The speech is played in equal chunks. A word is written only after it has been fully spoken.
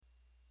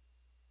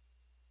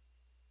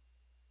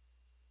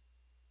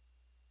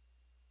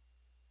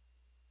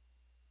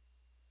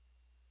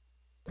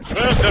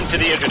to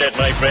the internet,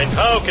 my friend.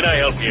 How can I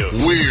help you?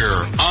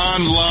 We're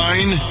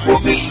online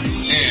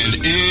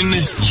and in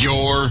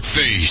your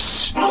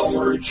face.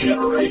 Our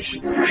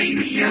Generation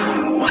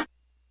Radio.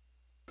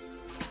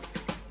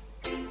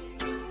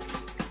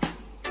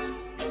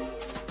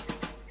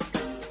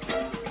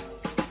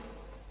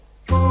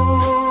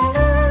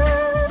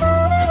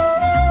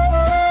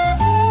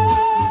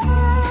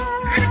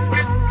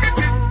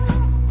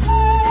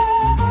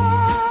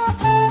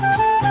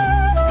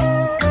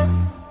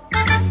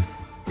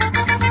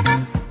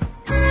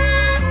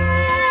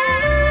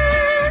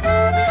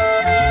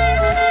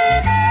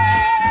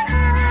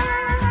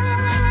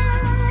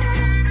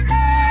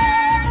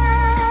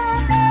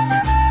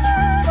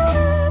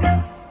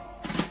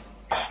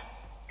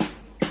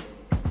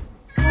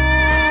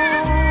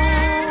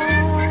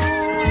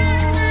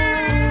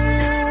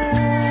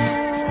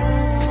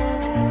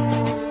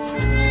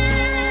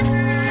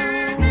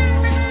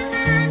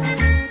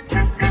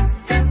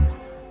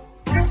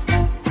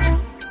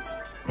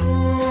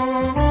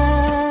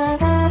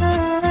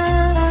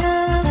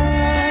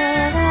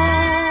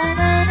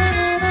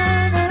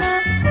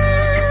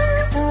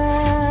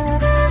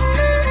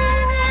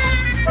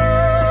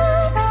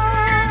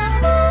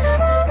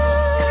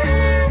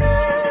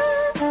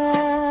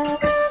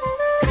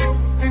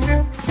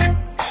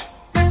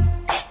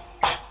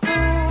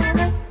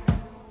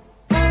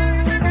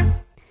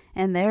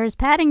 And there's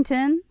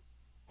Paddington.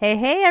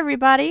 Hey,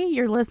 everybody.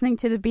 You're listening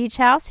to The Beach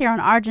House here on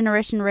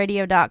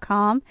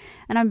OurGenerationRadio.com.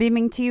 And I'm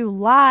beaming to you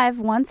live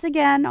once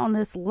again on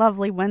this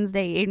lovely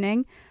Wednesday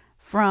evening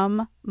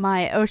from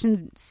my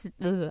Ocean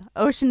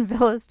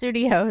Villa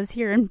Studios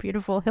here in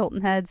beautiful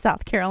Hilton Head,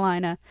 South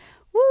Carolina.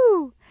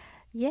 Woo!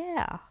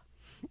 Yeah.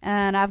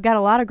 And I've got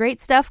a lot of great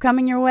stuff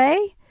coming your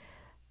way.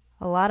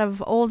 A lot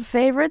of old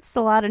favorites,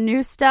 a lot of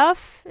new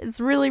stuff. It's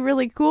really,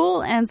 really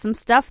cool. And some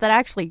stuff that I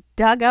actually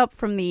dug up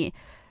from the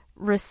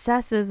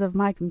recesses of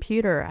my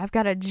computer. I've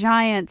got a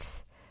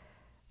giant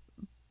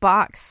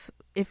box,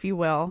 if you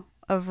will,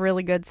 of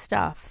really good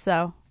stuff.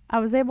 So I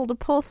was able to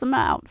pull some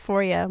out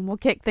for you. And we'll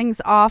kick things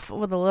off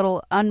with a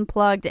little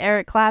unplugged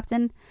Eric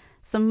Clapton,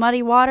 some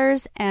Muddy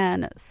Waters,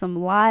 and some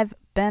live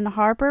Ben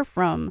Harper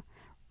from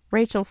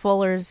Rachel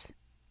Fuller's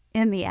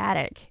In the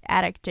Attic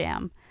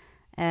Jam.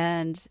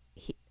 And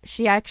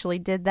she actually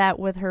did that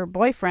with her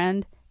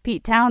boyfriend,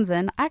 Pete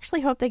Townsend. I actually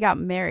hope they got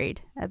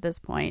married at this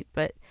point,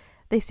 but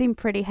they seem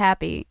pretty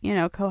happy,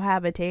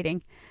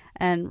 cohabitating.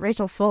 And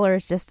Rachel Fuller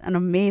is just an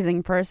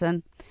amazing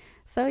person.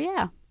 So,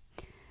 yeah.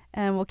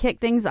 And we'll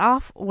kick things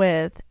off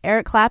with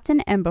Eric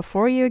Clapton and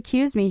Before You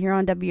Accuse Me here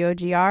on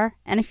WOGR.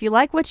 And if you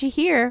like what you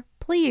hear,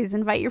 please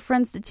invite your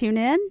friends to tune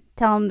in.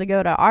 Tell them to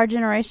go to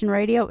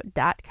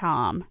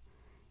OurGenerationRadio.com.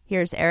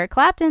 Here's Eric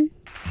Clapton.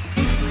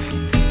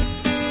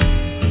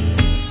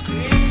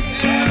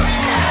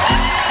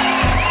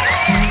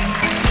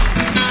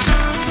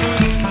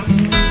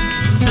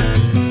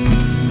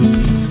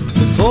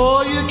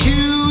 Before you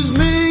accuse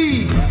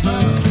me,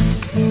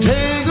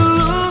 take a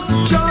look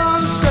at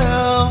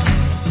yourself.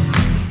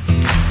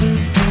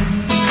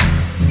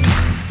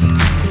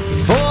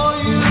 Before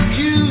you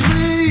accuse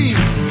me,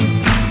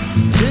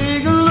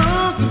 take a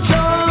look at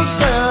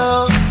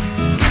yourself.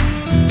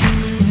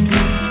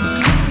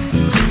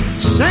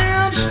 Say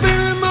I'm speaking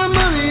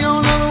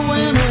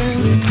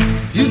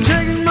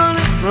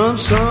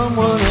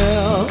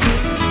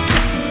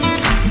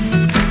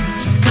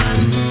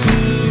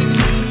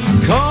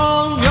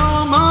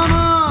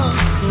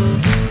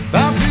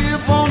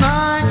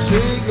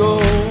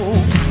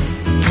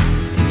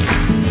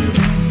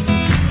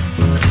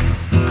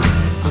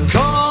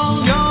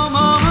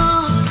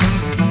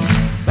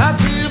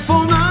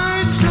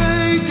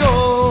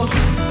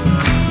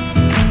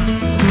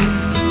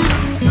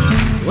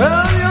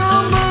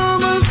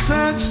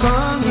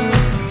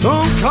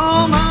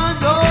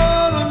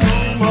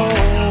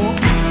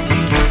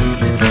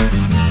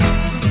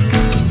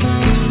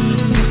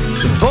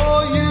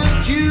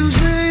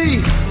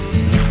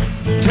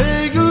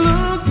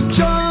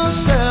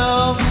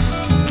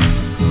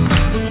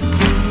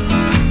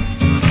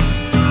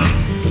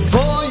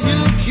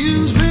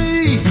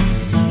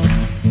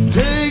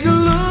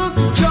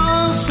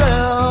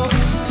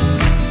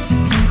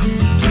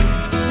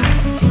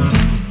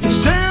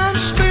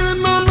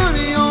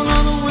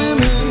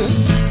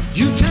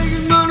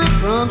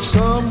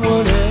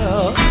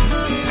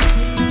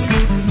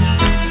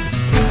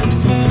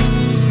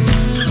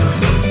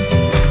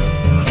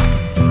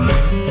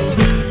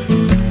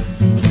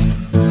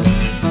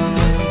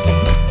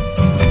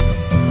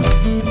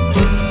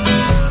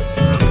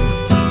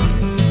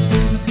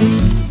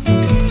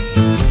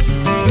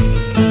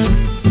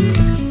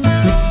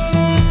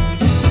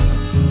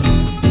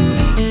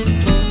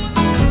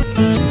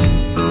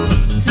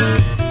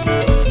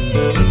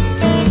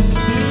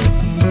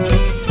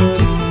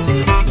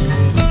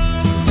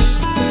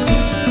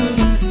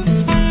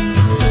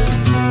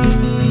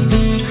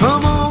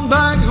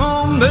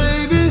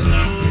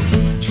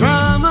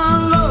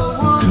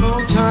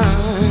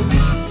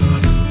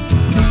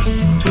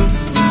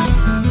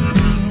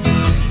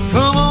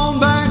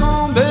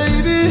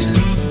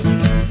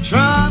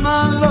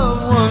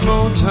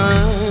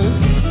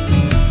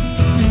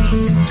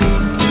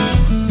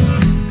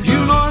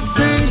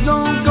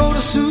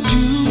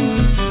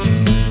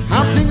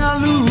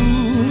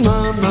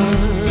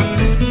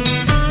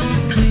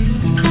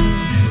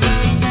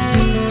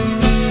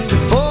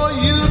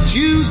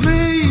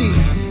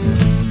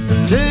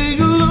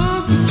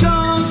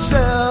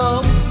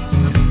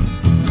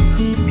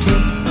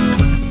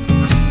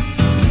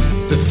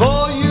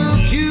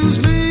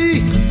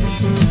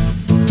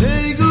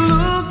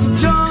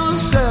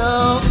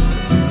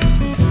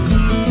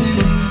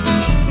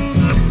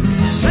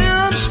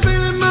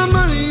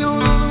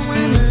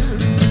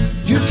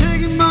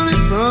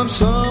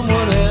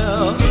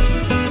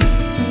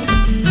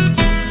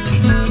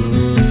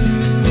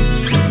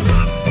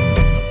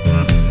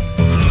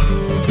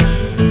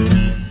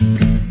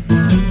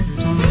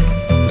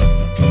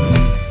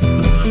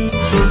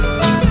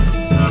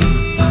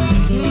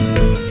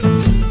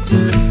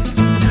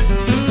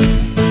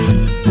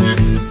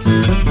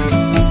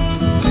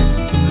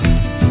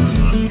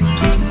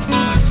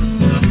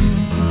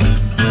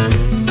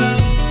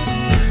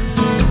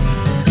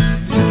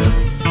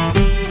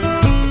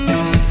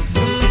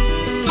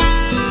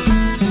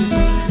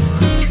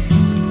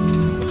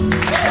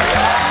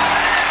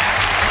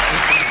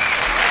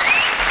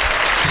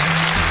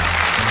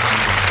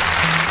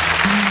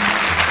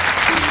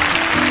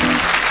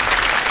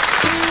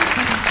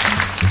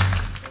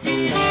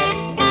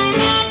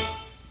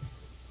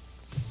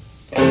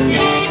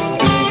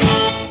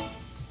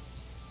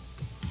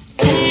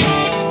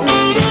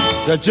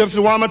The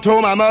gypsy woman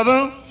told my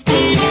mother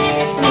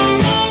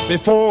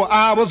before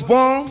I was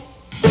born,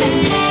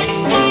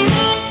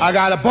 I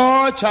got a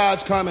boy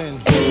child coming.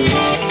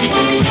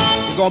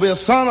 He's gonna be a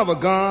son of a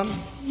gun.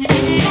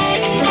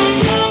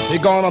 He's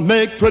gonna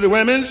make pretty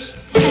women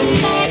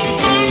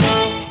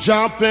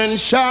jump and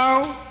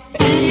shout.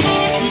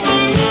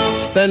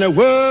 Then the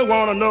world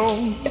wanna know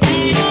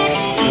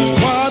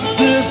what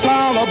this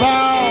all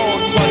about.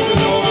 But you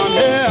know I'm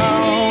here.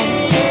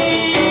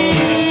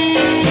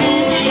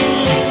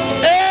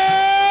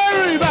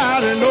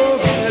 Everybody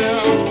knows I'm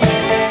here.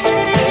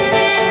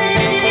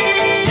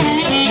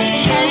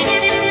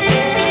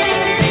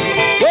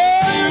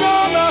 Well, you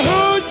know the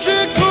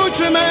hoochie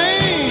coochie man.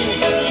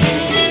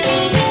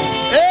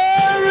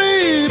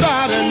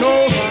 Everybody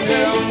knows I'm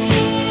here.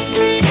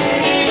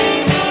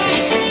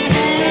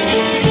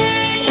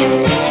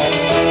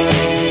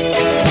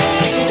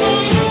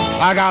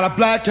 I got a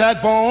black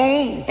cat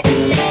bone.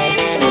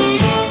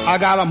 I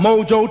got a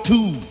mojo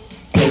too.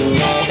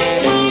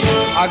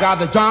 I got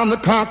the John the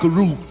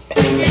Conqueror.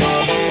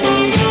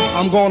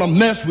 I'm gonna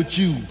mess with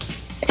you.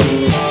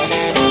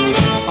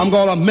 I'm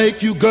gonna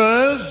make you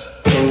girls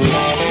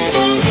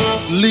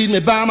lead me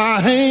by my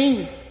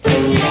hand.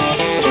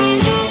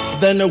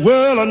 Then the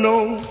world will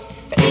know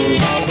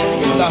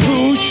the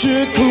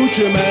hoochie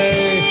coochie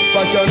man.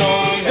 But you know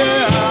I'm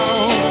here.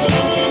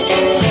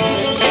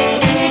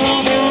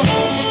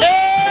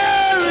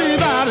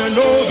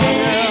 Knows I'm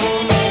here.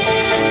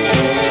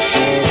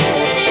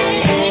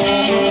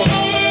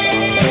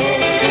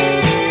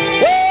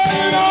 Oh,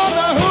 you know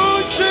the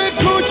hoochie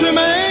coochie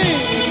man.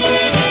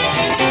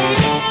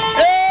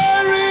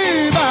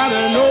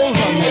 Everybody knows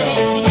I'm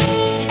here.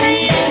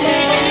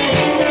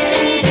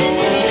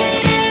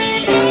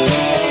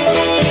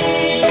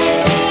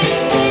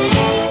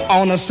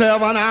 On the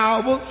 7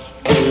 hours,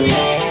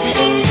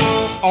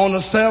 on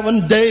the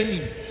 7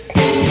 days,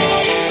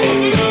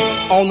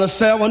 on the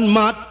 7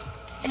 month.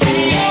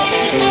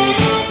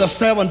 The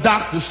 7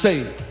 doctors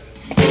say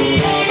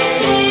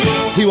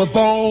he was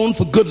born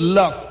for good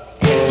luck,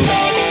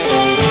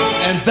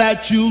 and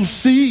that you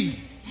see.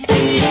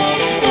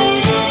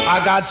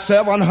 I got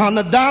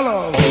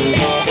 $700,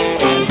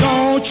 and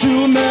don't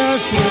you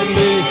mess with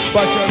me,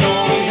 but you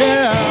know I'm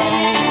here.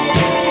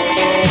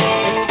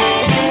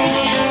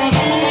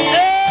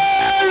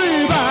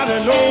 Everybody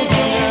knows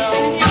I'm here.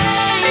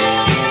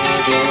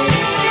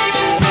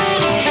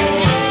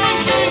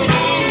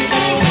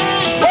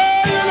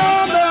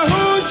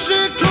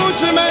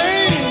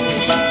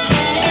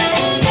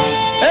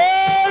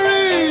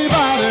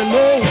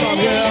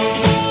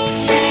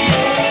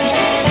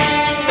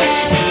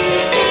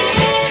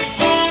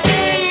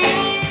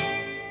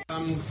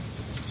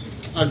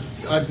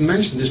 I've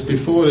mentioned this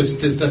before.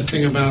 There's that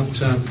thing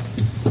about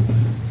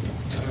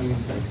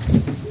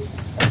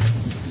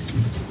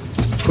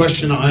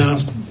question I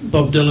asked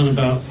Bob Dylan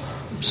about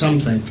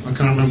something. I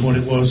can't remember what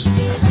it was.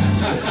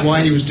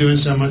 Why he was doing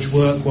so much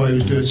work, why he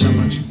was doing so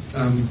much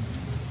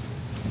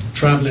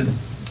travelling.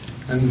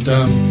 And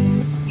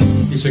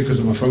he said, because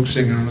I'm a folk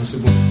singer. And I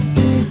said, well,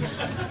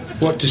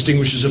 what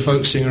distinguishes a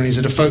folk singer? And he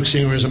said, a folk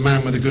singer is a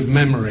man with a good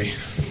memory.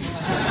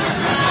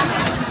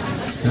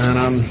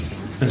 And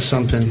there's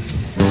something.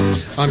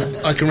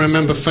 I can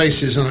remember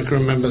faces and I can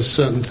remember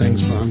certain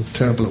things, but I'm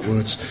terrible at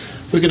words.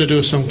 We're going to do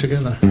a song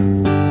together,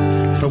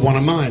 but one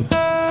of mine.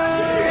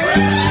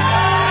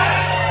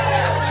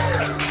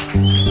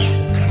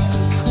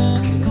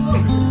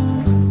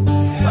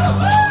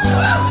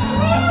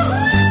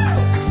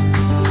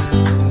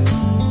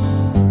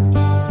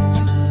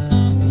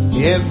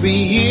 Every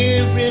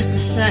year is the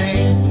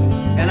same,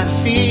 and I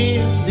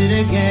feel it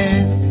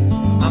again.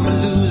 I'm a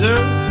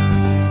loser,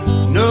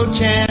 no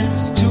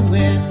chance to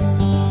win.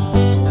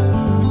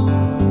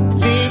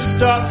 Leaves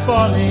start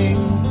falling,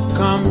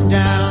 come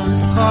down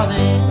is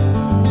calling.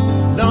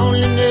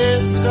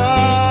 Loneliness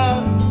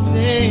starts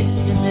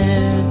sinking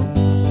in,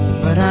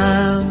 but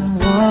I'm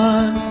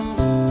one.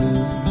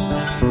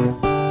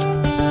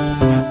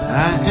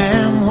 I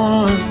am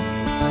one.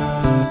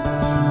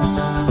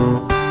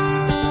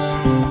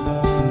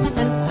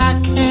 And I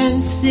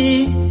can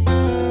see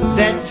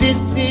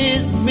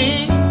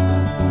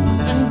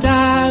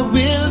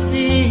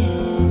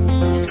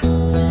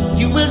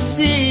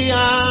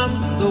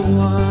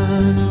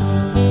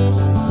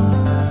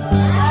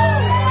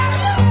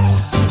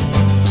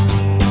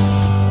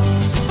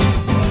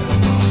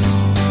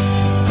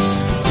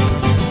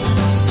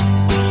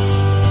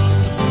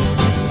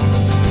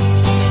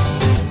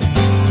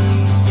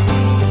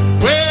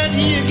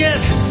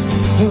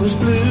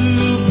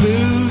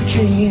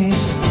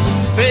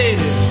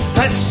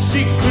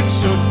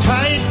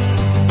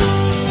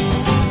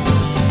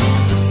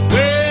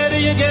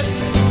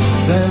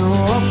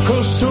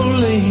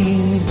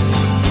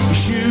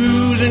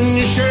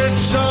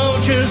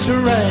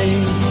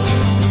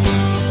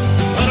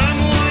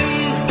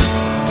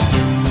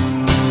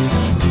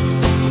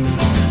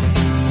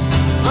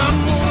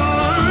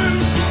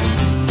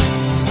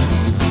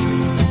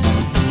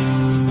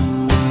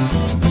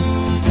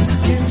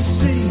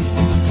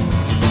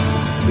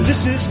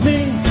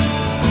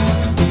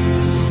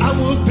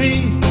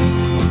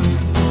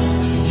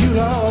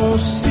know,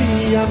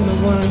 see, I'm the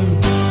one.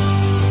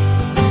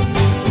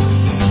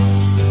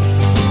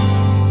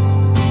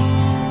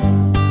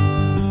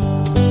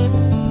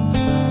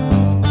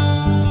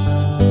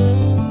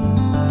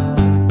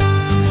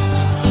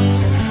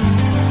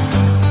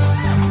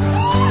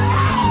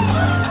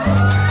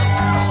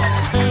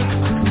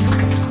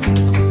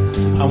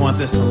 I want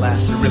this to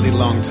last a really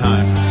long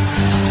time.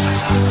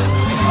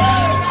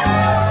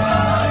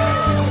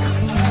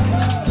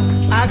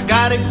 I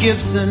got a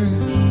Gibson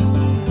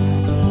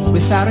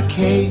without a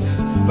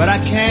case, but I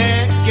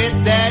can't get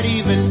that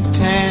even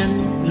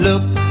tan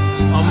look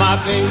on my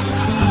face.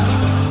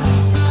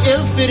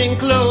 Ill-fitting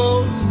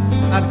clothes,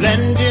 I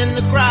blend in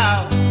the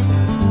crowd.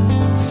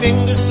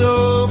 Fingers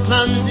so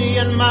clumsy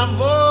and my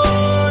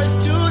voice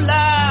too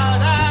loud.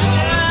 I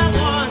am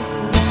one.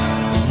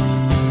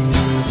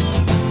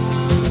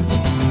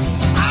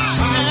 I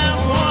am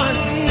one,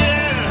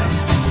 yeah.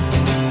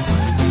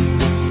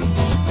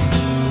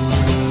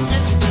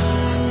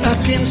 I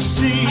can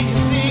see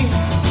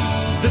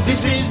that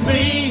this is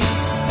me.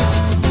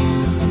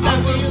 I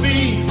will be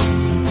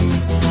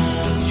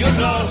your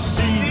lost.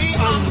 See,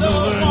 I'm the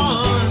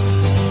one.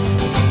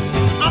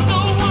 I'm the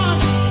one.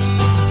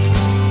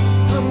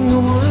 I'm the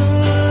one.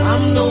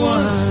 I'm the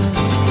one.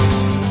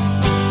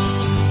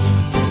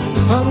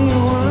 I'm the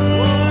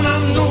one.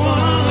 I'm the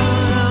one.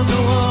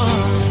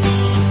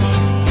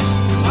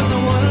 I'm the one. I'm the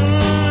one.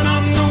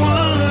 I'm the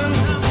one.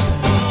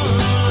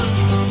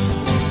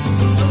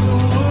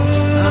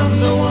 I'm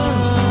the one.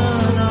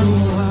 I'm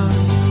the one.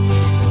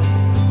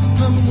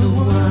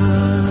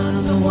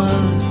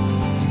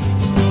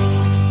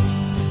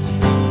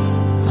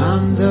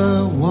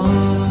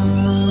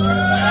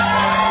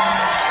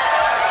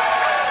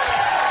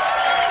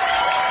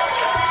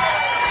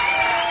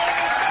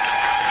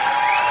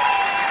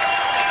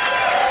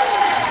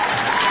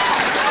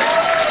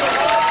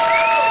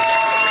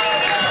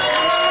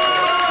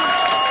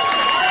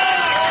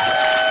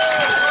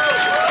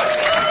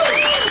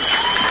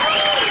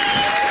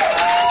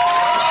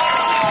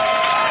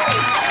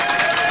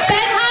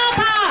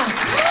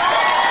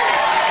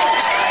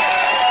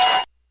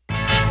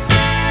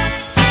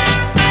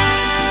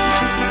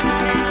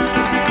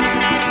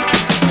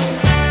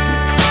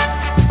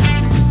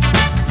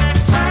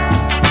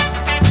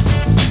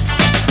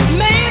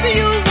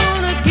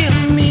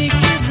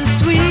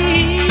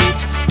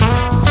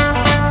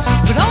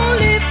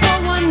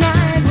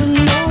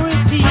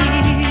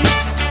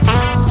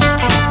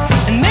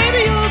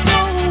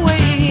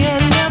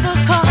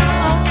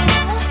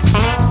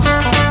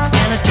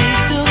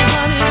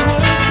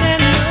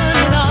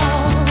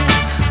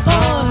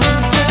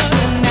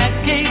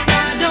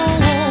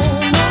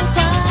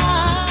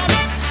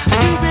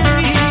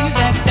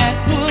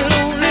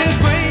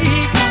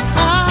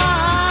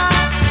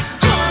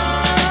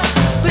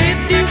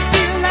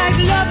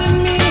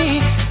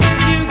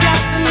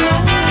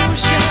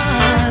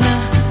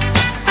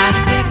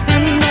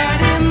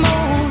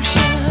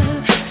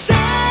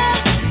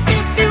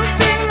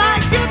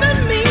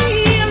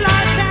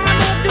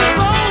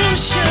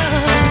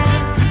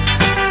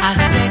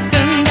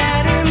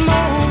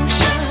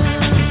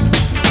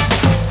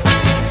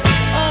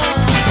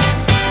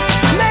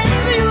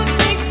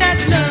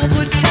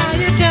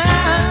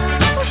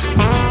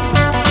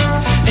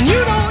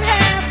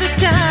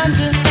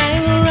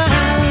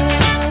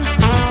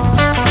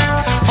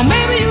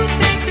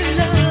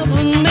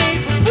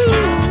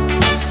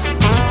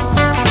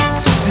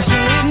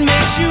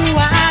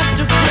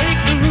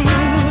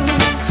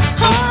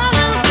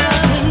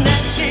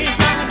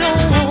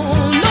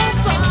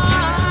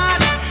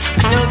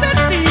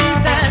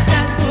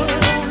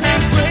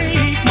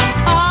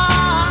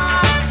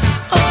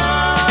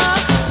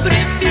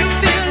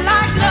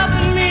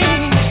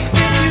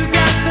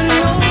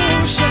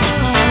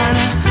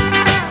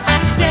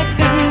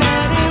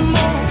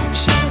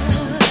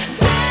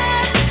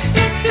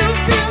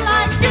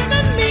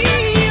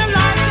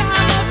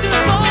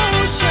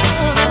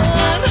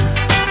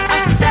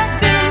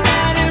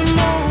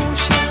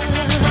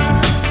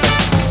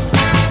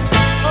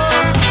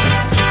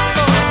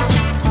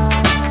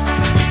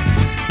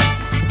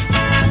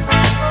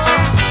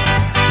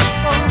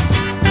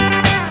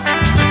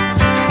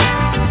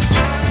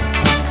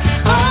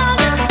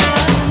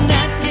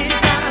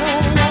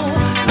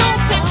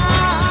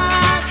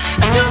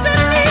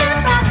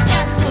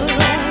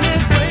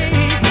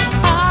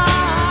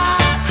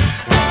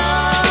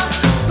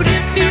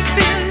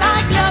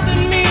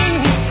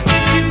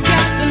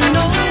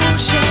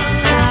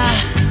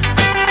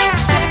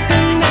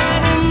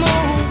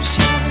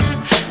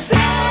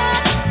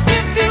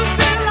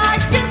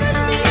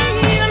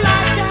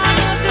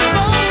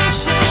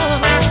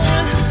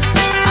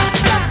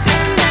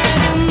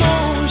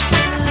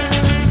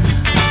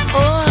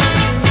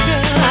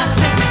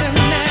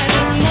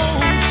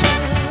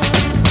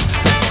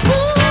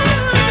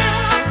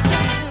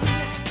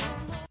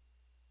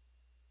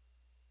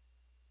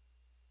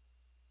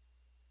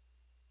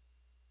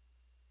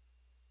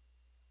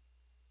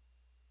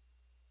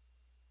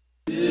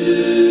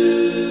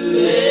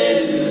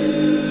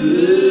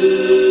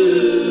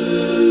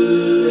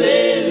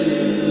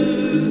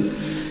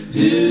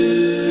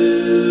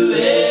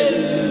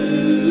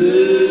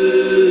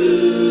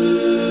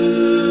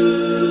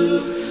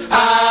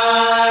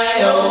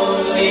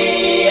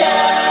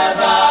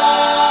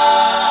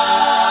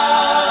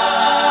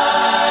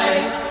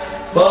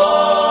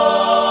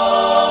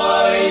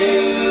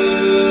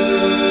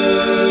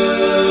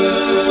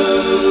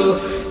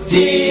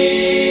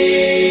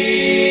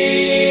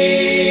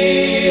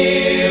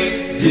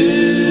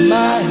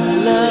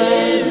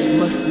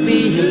 be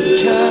a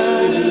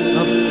kind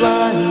of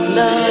blind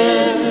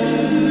love.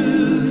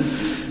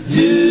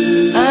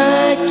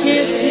 I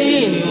can't see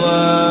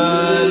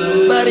anyone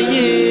but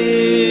you.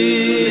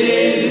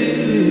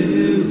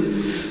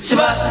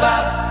 Shabbat,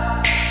 Shabbat.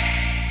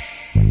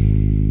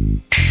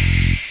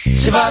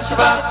 Shabbat,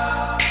 Shabbat.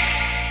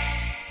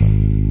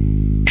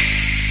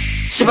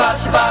 Shabbat,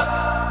 Shabbat.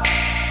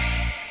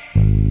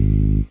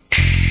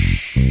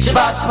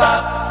 Shabbat,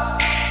 Shabbat.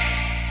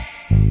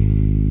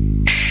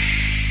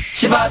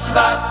 Shabbat,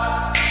 Shabbat.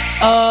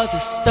 All the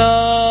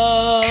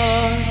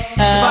stars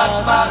out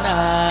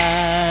tonight.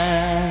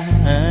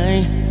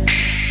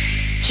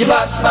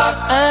 Shabbat, Shabbat.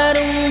 I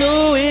don't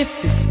know if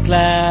it's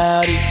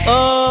cloudy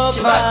or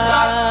Shabbat,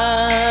 Shabbat.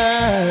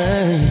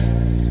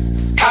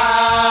 I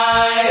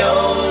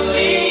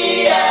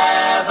only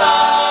have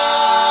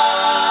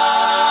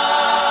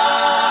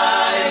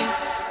eyes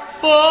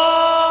for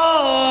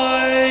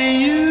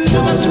you.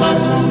 Shabbat, Shabbat.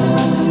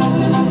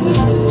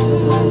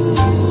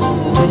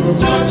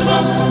 Shabbat,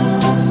 Shabbat.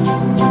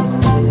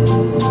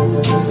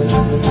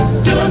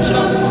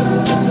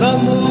 The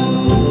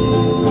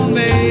moon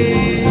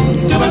may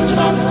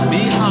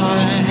be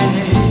high,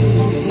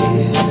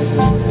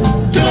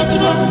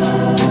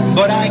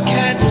 but I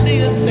can't see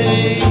a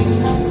thing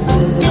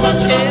in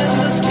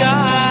the sky.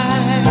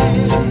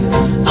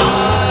 I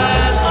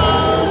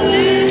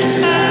only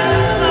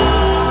have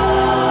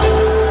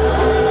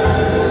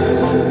eyes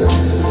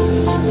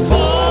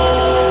for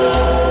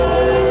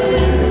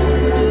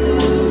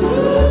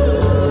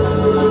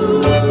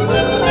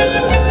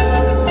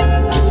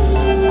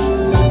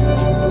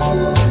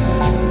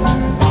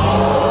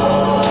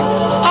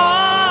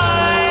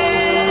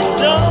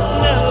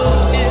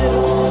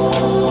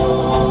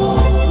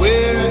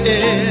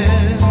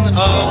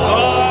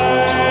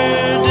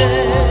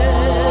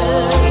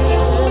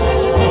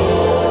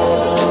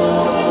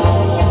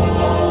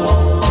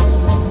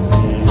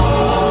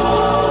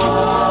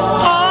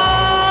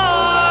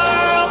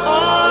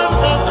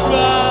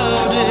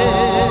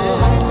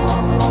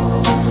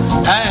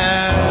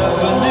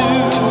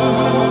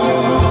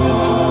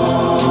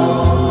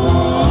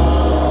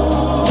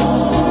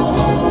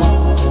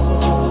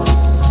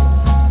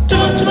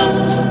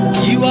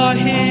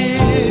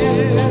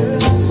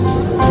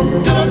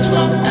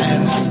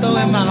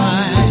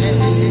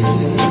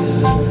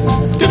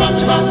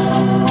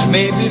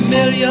maybe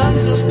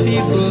millions of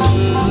people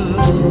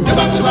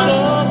go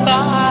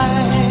by,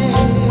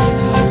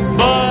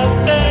 but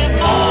they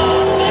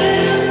all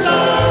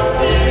disappear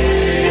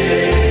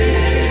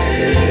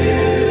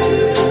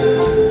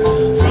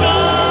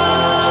from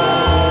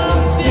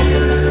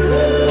view.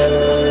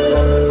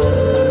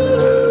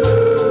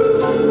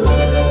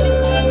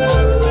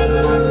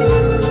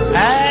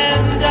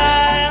 And I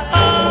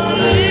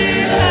only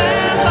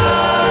have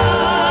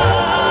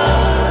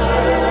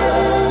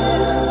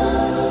eyes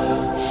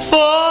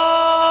for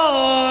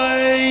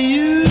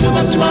you.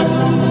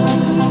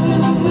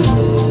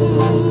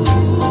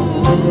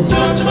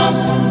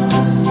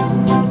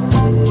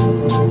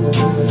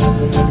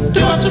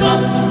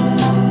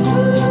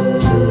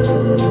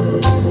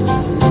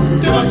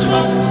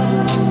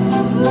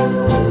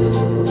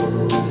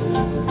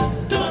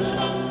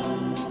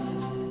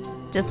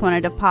 Just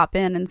wanted to pop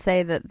in and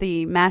say that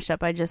the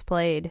mashup I just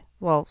played,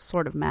 well,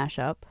 sort of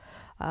mashup,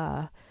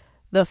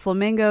 the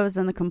Flamingos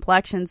and the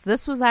Complexions,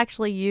 this was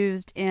actually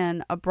used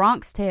in A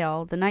Bronx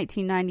Tale, the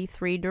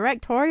 1993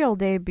 directorial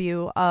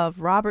debut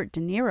of Robert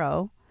De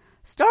Niro,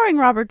 starring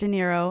Robert De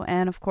Niro,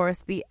 and of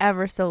course the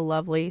ever so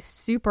lovely,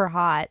 super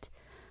hot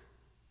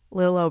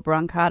Lillo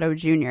Brancato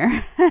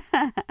Jr.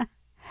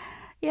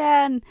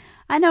 Yeah, and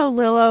I know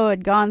Lillo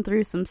had gone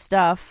through some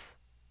stuff,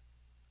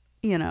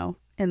 you know,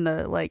 in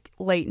the late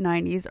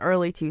 90s,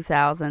 early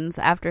 2000s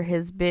after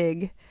his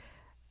big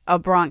A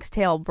Bronx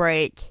Tale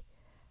break,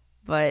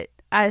 but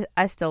I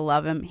still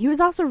love him. He was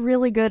also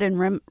really good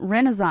in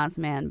Renaissance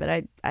Man,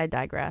 but I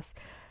digress.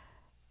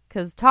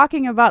 Because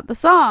talking about the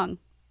song,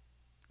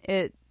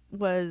 it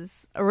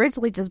was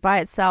originally just by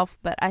itself,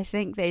 but I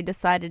think they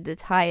decided to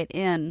tie it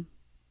in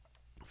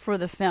for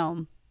the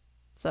film.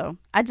 So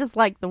I just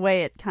like the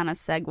way it kind of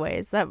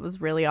segues. That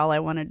was really all I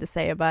wanted to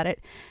say about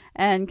it.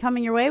 And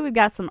coming your way, we've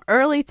got some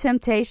early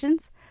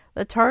Temptations,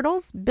 the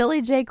Turtles,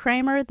 Billy J.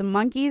 Kramer, the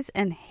Monkees,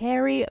 and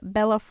Harry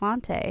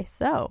Belafonte.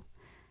 So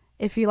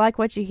if you like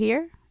what you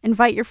hear,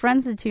 invite your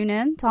friends to tune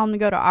in. Tell them to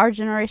go to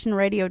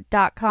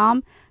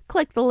ourgenerationradio.com,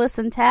 click the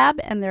Listen tab,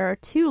 and there are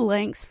 2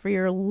 links for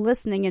your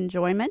listening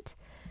enjoyment.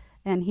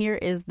 And here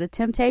is the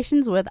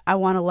Temptations with I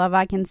Want a Love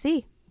I Can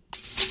See.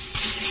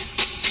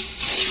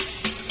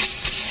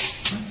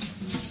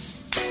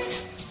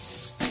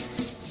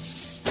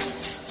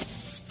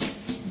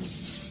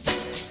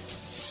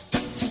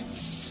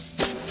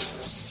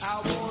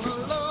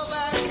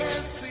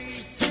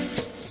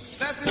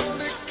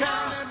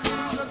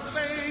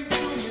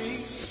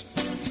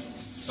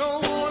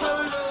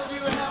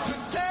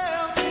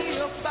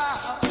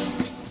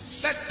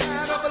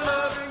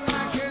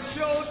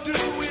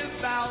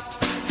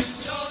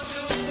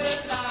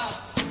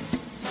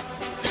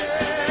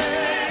 Yeah.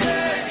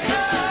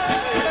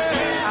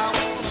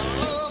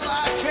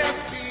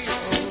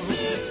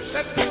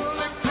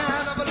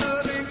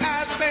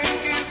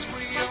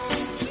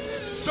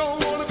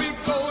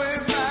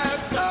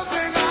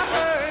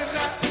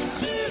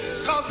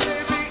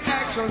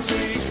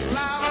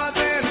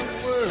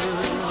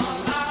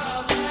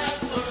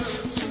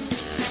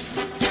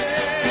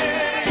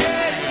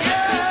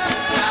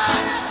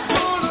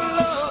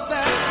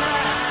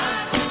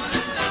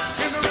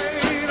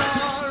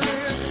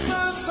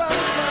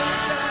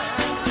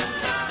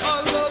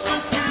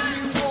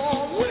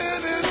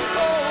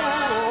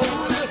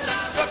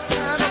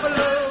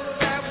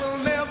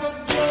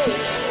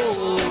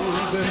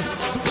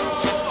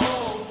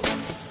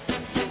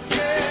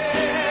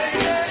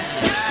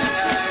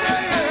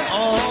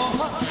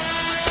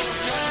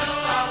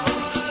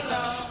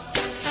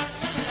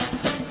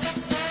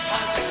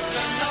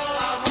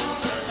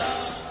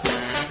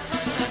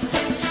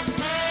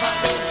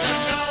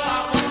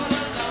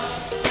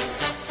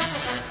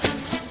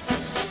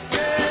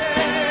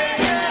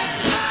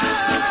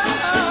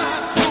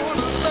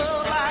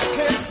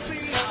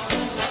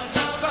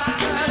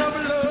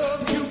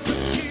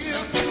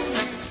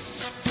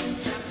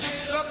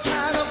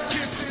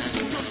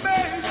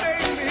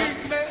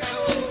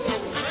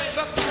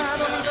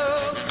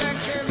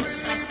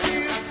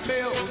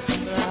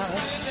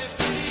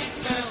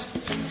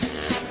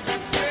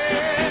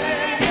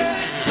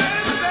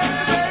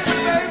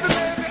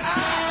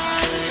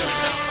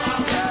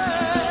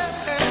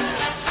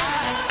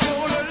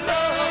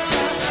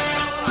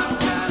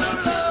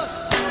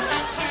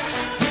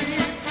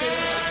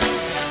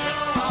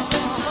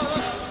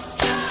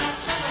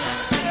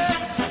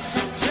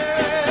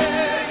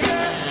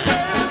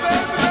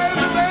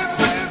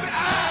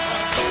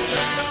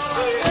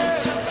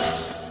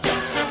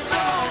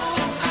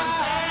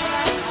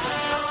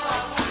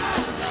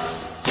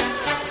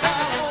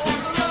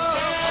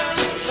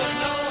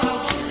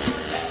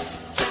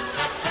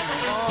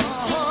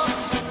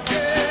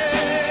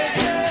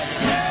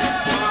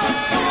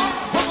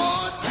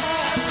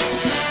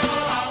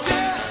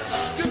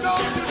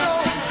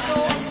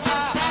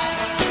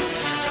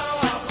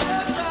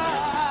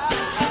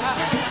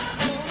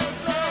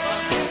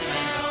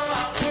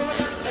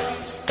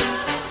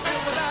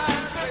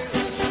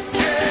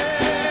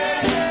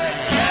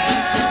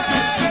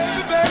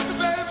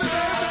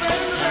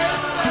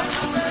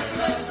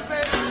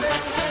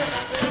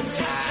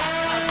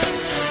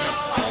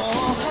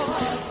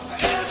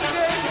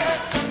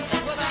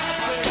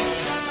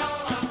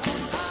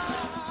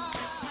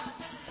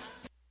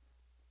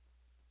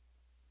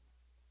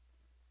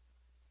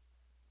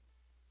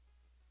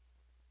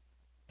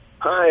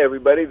 Hi,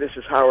 everybody. This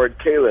is Howard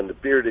Kalin, the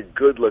bearded,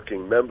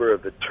 good-looking member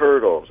of the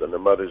Turtles and the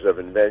Mothers of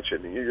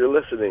Invention. And you're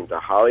listening to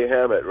Holly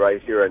Hammett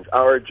right here on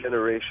Our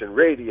Generation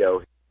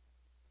Radio.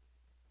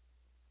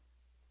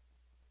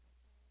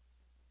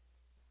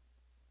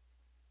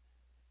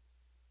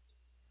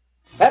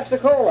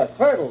 Pepsi-Cola,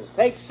 Turtles,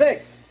 take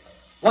 6.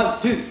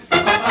 1, 2. Taste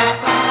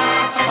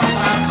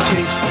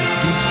that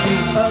beats the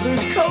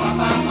other's coat.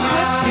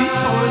 Pepsi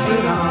pours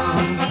it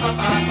on.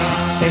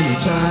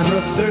 Anytime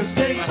a thirst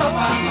takes hold,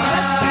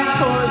 Pepsi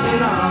pours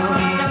it on.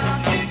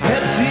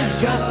 Pepsi's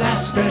got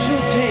that special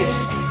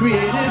taste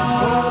created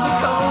for the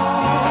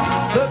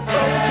cold. The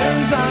cold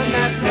turns on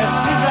that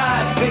Pepsi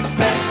vibe, makes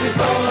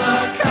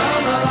Pepsi-Cola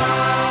come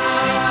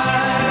alive.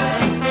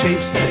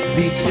 Taste that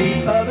beats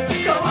the other's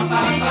coat.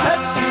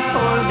 Pepsi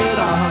pours it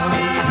on.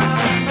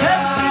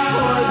 Pepsi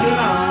pours it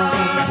on.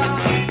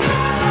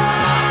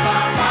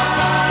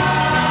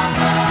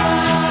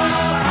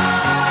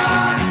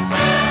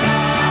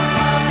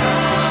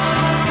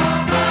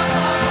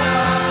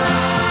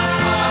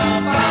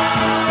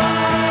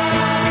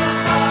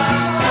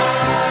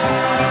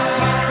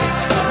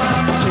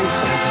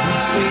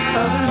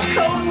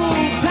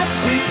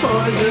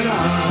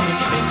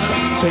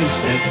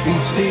 Taste that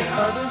beats the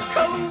others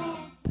cold.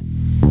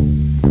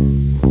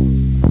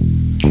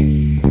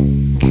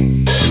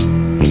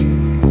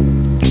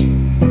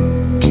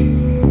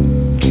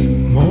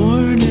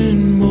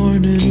 Morning,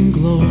 morning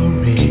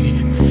glory.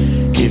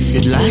 If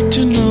you'd like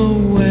to know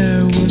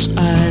where was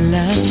I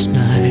last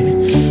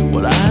night,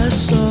 well, I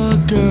saw a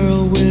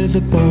girl with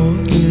a ball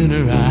in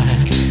her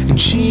eye, and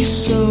she's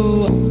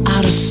so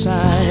out of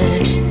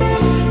sight.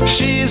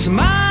 She's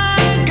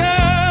my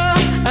girl,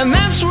 and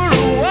that's where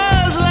it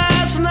was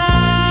last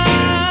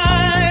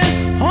night,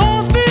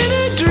 off in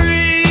a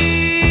dream.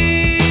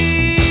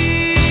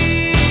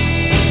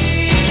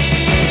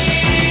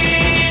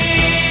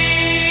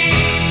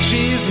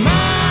 She's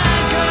my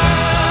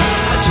girl,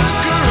 I took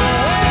her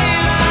away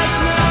last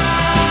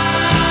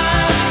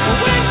night. We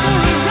went for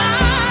a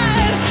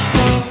ride,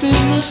 off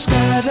in the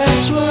sky,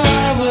 that's where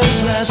I was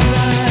last night.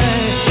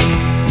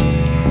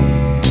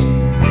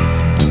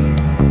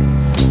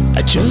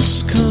 I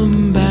just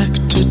come back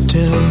to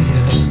tell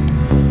you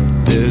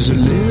there's a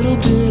little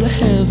bit of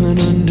heaven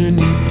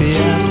underneath the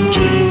apple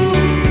tree.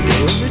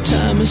 Every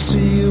time I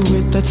see you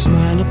with that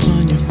smile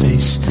upon your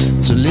face,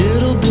 it's a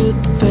little bit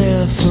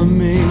there for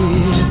me.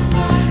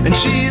 And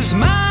she's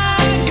my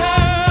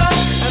girl,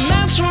 and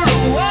that's where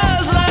it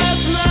was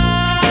last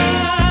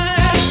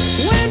night.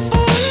 Went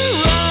for a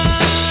ride.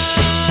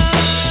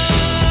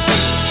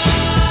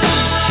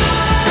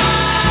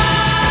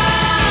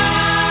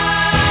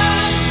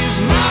 She's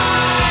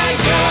my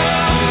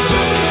girl,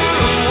 took her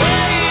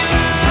away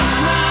last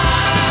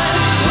night.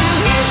 We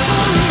went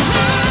for a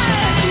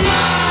ride.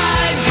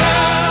 My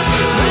girl,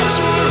 that's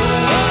where it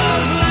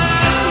was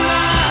last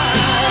night,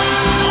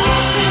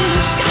 up in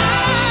the sky.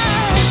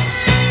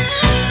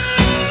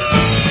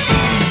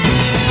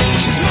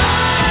 She's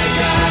my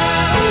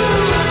girl,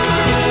 took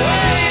her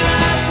away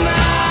last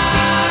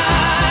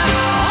night,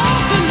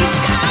 up in the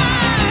sky.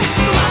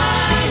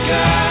 My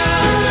girl,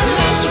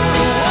 that's where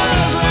it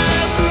was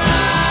last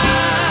night.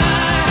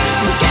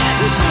 We're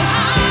getting so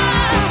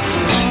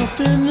high, up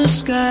in the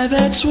sky.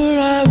 That's where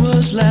I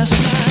was last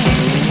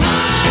night.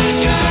 My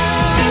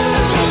girl,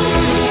 took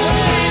her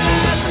away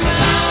last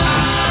night.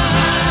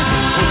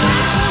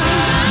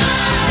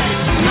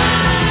 My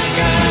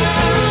girl,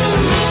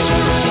 that's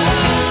where it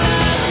was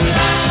last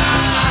night.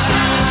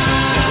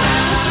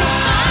 That's so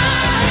high.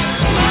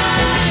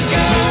 My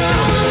girl,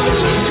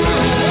 took her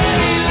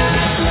away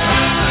last night.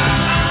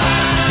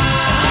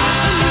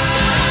 In the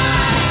sky.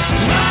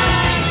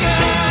 My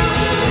girl,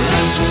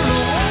 that's where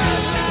it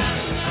was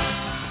last night.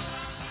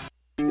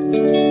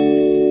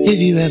 If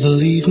you ever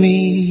leave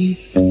me,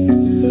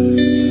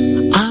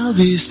 I'll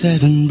be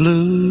sad and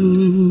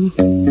blue.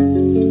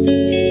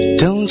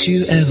 Don't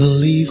you ever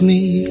leave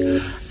me,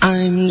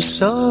 I'm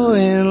so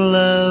in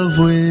love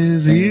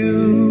with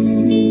you.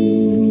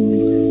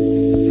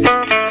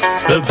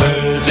 The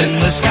birds in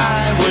the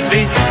sky would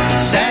be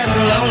sad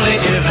and lonely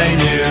if they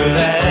knew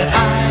that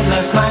I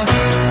lost my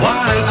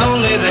one and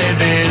only. They'd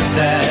be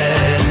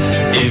sad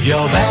if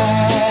you're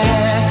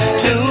bad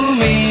to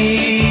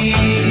me.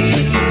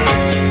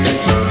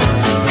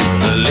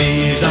 The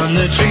leaves on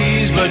the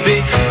trees would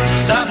be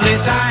softly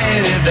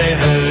sighing if they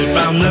heard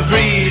from the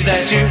breeze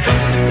that you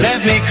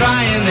left me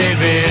crying. They'd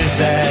be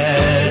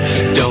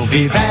sad. Don't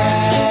be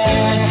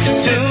bad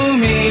to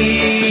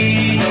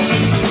me.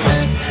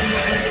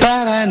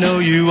 But I know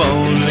you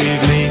won't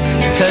leave me,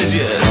 'cause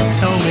you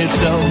told me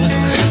so.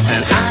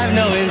 And I've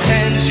no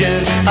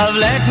intention of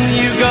letting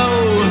you go,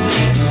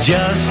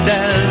 just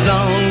as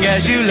long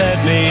as you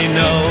let me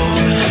know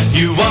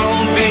you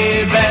won't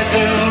be bad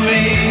to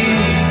me.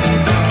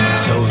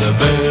 So the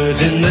birds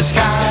in the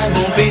sky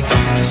won't be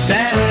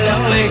sad and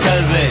lonely,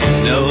 'cause they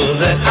know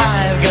that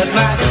I've got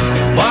my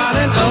one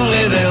and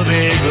only. They'll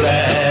be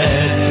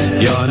glad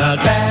you're not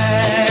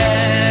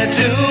bad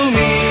to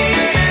me.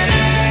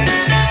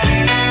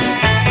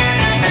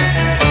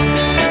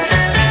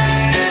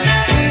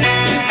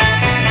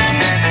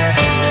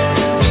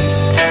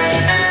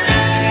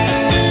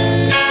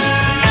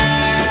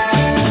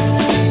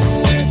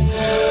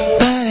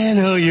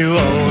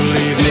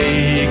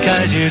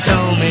 'cause you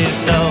told me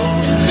so.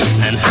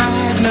 And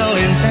I've no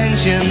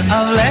intention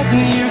of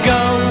letting you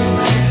go,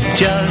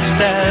 just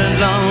as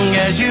long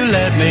as you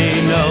let me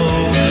know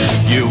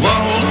you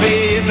won't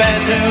be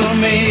bad to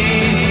me.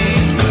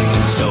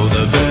 So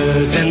the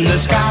birds in the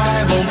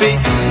sky won't be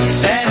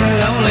sad and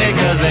lonely,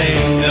 'cause they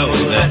know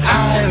that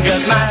I've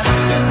got my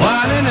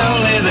one and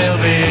only.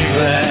 They'll be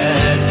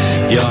glad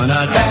you're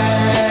not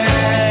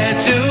bad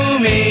to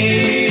me.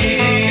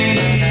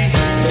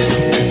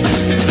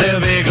 They'll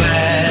be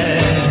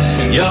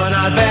glad you're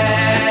not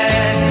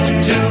bad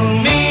to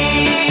me.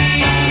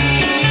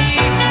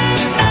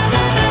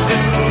 To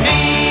me.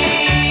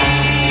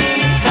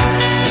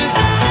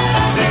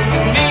 To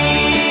me.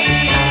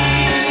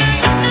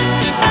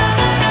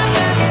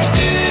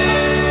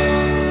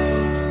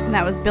 And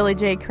that was Billy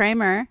J.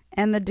 Kramer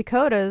and the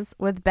Dakotas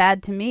with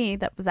Bad to Me,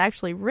 that was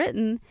actually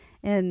written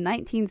in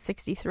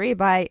 1963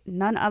 by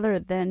none other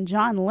than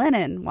John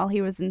Lennon while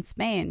he was in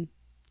Spain.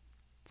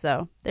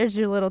 So there's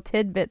your little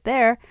tidbit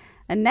there.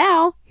 And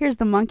now, here's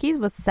the Monkees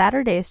with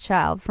Saturday's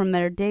Child from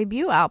their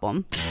debut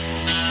album.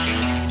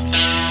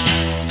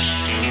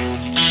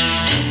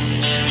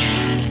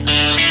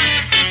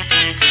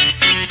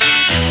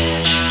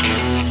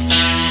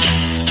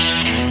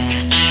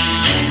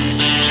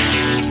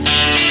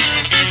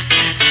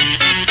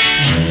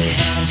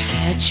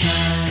 Sad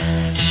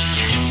child,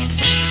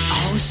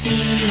 always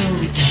feeling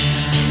low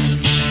down.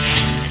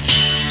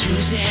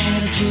 Tuesday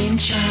had a dream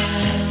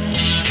child,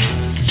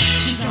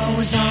 she's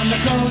always on the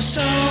go,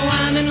 so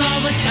I'm in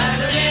love with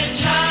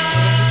Saturday's child.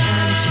 Every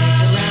time you take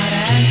her out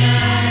at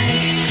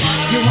night,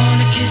 you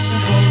wanna kiss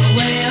and hold her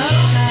way up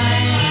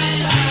tight.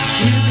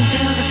 You can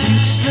tell the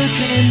future's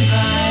looking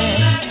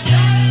bright.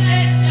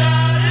 Saturday's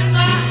child in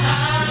my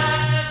heart.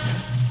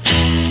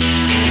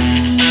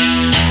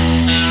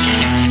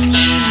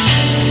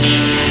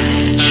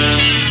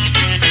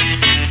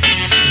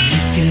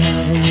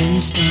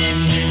 Wednesday,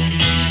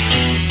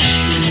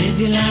 you live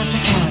your life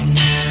apart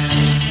now.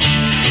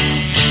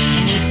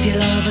 And if you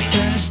love a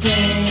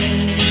Thursday,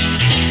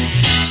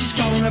 she's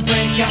gonna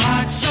break your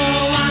heart. So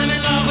I'm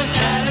in love with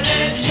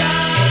Saturday's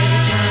child.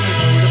 Every time you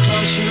hold her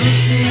close, you'll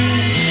see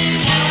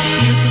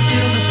you can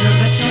feel the thrill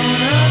that's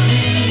gonna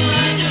be.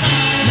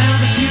 Now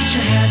the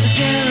future has a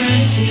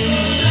guarantee.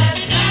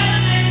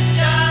 Saturday's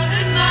child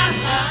in my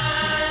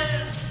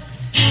life.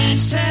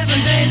 7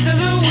 days of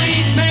the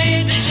week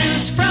made to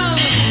choose from,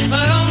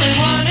 but only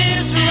one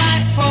is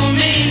right for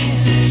me.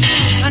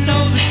 I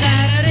know that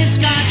Saturday's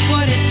got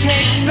what it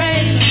takes,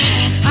 babe.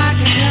 I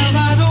can tell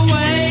by the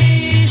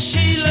way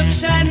she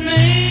looks at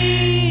me.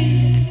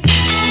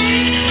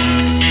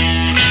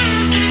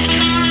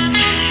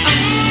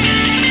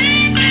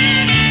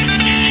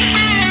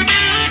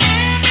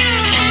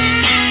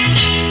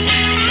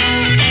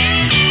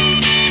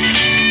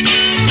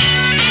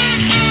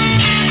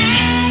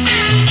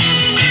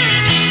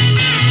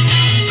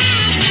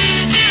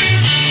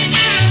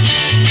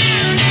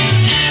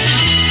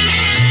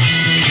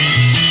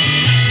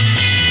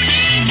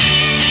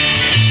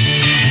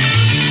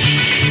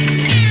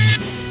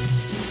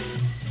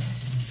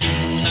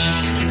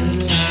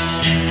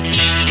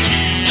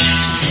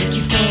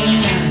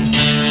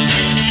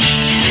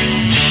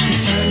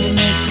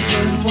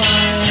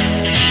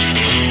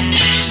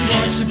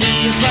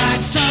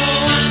 So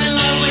I'm in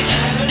love with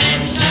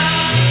Saturday's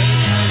child. Every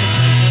time you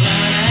take her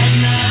out at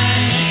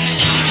night,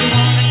 you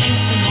wanna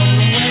kiss and hold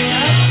her way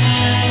up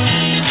tight.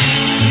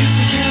 You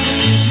can tell the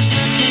future's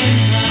looking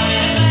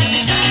bright.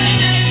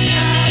 Saturday's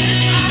child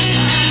in my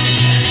life.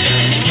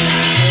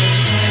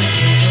 Every time you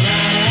take her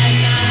out at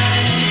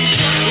night,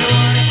 you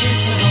wanna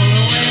kiss and hold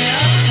her way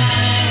up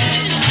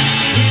tight.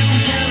 You can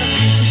tell the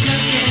future's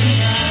looking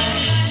bright.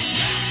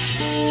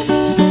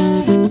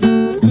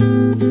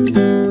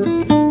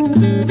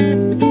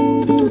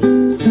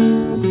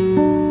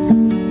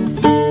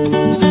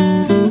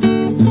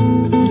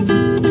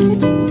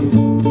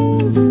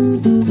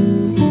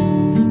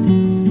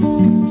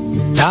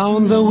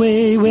 The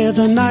way where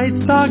the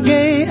nights are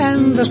gay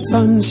and the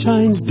sun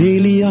shines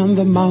daily on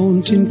the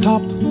mountain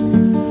top,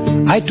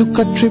 I took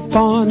a trip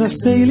on a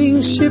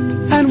sailing ship,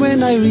 and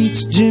when I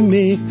reached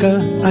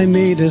Jamaica I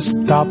made a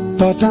stop.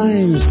 But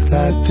I'm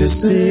sad to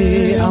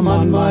say I'm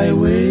on my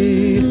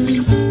way,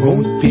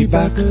 won't be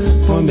back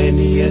for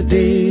many a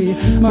day.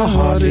 My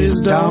heart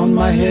is down,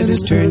 my head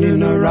is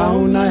turning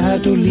around. I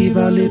had to leave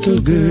a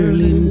little girl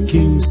in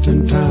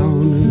Kingston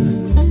town.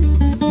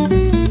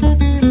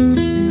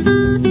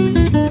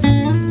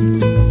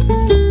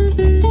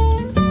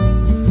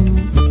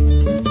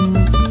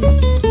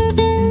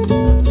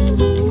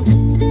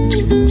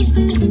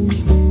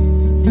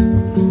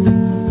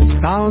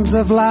 Sounds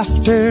of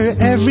laughter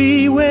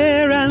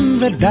everywhere, and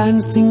the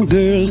dancing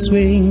girls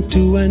swaying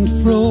to and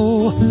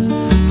fro.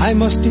 I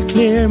must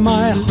declare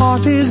my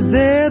heart is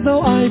there,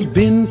 though I've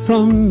been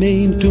from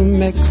Maine to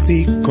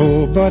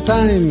Mexico. But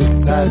I'm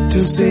sad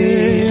to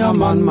say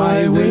I'm on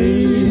my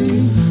way,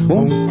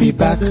 won't be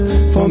back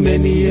for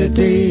many a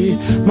day.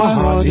 My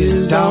heart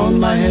is down,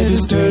 my head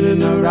is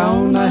turning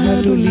around. I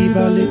had to leave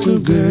a little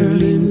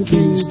girl in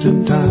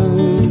Kingston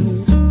town.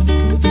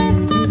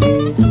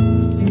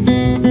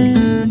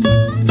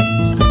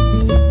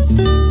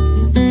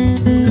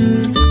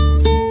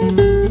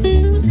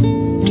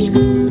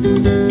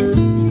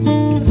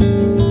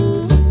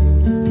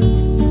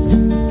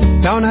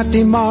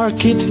 a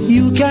market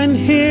you can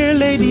hear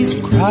ladies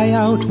cry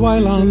out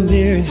while on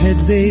their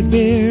heads they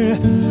bear.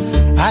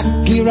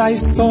 Ackee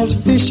rice, salt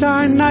fish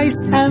are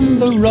nice,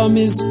 and the rum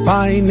is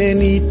fine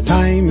any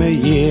time of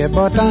year.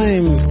 But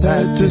I'm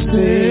sad to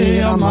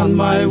say I'm on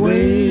my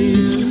way.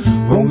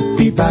 Won't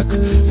be back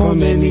for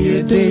many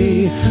a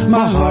day.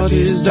 My heart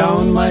is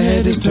down, my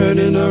head is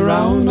turning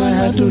around. I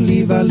had to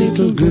leave a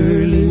little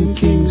girl in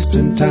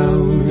Kingston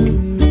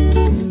Town.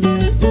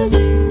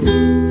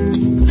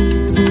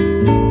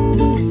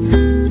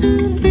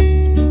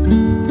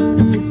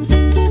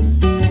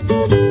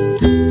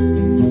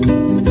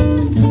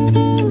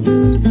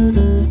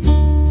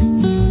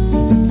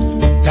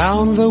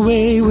 Down the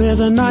way where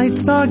the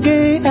nights are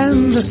gay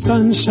and the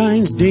sun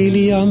shines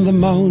daily on the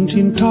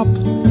mountain top,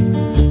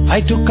 I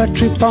took a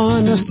trip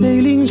on a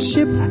sailing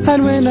ship,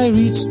 and when I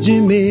reached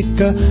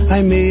Jamaica,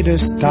 I made a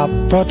stop.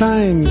 But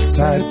I'm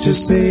sad to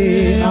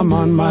say I'm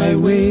on my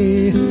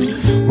way.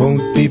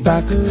 Won't be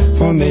back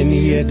for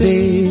many a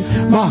day.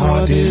 My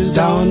heart is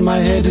down, my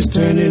head is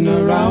turning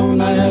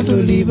around. I had to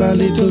leave a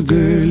little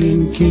girl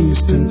in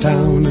Kingston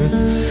Town.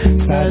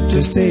 Sad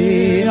to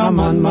say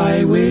I'm on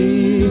my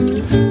way.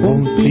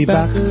 Won't be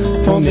back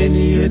for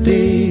many a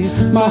day.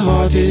 My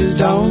heart is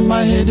down,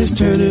 my head is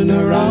turning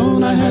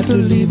around. I had to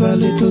leave a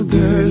little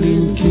girl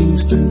in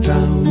Kingston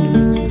Town.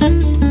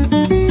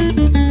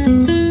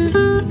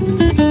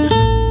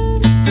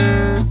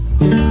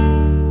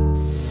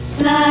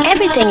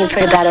 Everything you've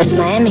heard about us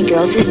Miami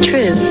girls is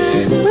true.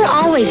 We're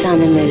always on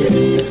the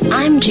move.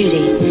 I'm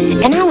Judy,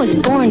 and I was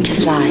born to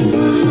fly.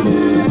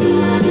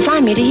 Fly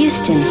me to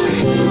Houston.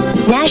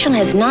 Nashville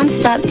has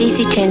non-stop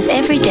DC-10s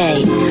every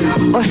day.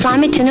 Or fly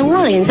me to New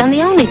Orleans on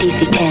the only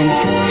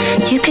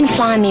DC-10s. You can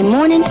fly me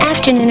morning,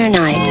 afternoon, or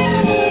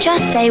night.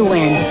 Just say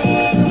when.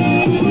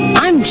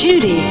 I'm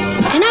Judy,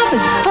 and I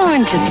was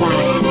born to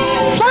fly.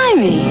 Fly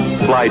me.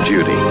 Fly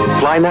Judy.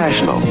 Fly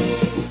National.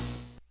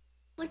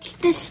 What's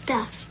this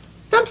stuff?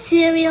 Some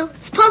cereal.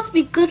 It's supposed to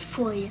be good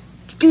for you.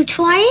 Did you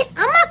try it?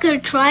 I'm not going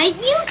to try it.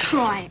 You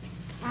try it.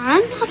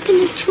 I'm not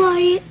going to try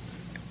it.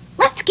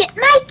 Let's get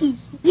Mikey.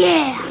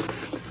 Yeah.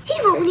 He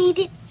won't eat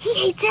it. He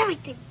hates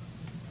everything.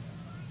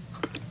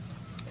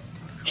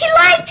 He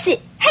likes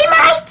it. Hey,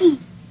 Mikey.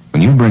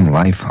 When you bring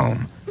life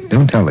home,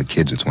 don't tell the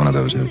kids it's one of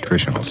those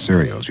nutritional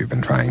cereals you've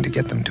been trying to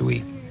get them to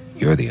eat.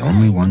 You're the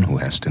only one who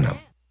has to know.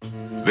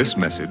 This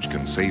message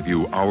can save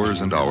you hours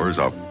and hours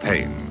of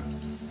pain,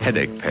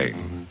 headache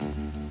pain,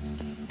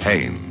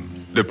 pain,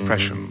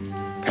 depression,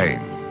 pain,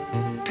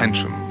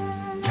 tension,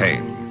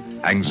 pain,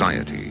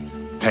 anxiety,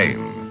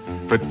 pain,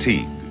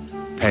 fatigue,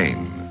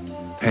 pain,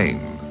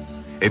 pain.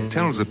 It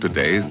tells of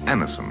today's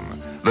Anacin,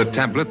 the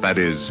tablet that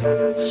is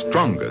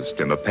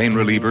strongest in the pain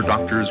reliever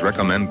doctors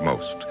recommend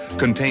most,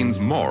 contains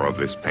more of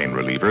this pain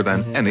reliever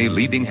than any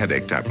leading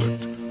headache tablet.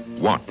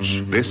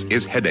 Watch, this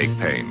is headache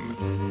pain,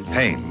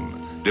 pain,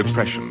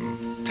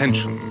 depression,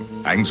 tension,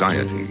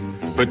 anxiety,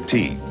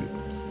 fatigue,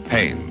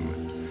 pain.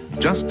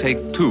 Just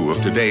take 2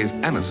 of today's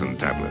Anacin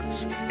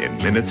tablets. In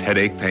minutes,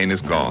 headache pain is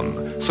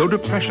gone, so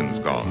depression's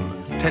gone,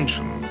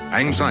 tension,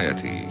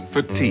 anxiety,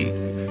 fatigue,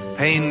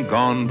 pain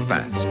gone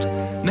fast.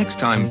 Next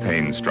time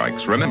pain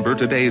strikes, remember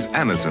today's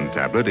Anacin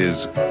tablet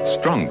is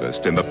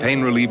strongest in the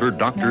pain reliever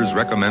doctors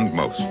recommend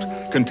most.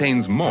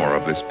 Contains more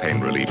of this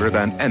pain reliever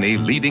than any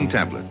leading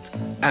tablet.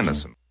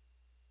 Anacin.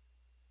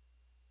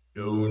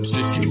 Don't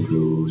sit too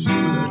close to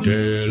the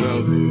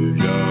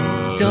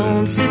television.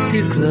 Don't sit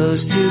too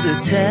close to the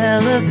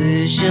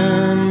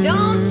television.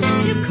 Don't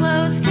sit too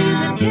close to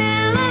the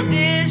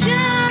television.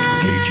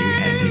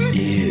 Cagey as it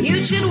is. You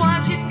should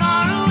watch it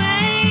far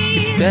away.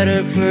 It's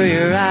better for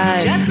your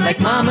eyes, just like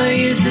Mama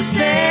used to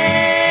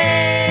say.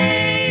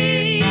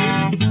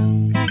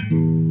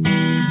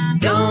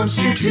 Don't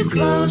sit too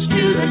close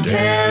to the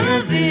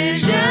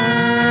television.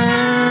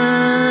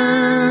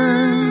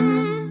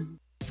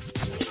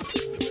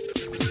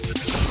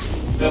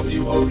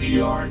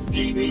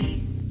 WOGR-TV.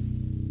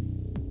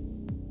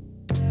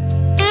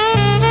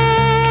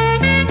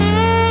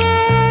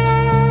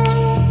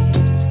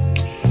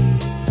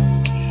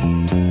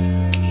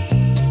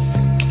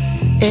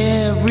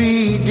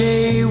 Every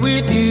day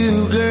with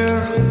you,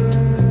 girl,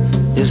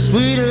 is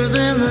sweeter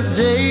than the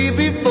day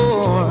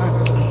before.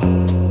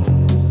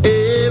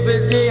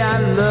 Every day I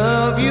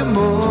love you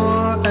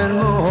more and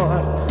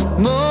more,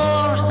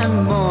 more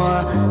and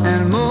more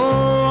and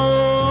more.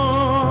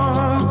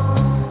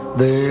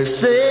 They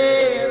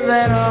say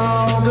that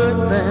all good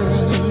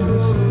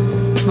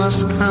things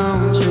must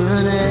come to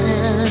an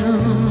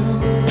end,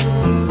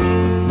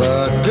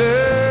 but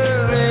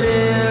girl, it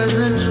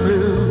isn't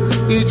true.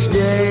 Each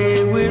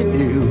day with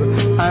you,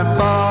 I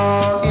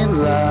fall in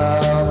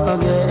love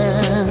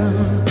again.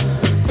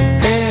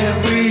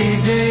 Every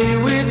day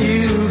with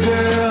you,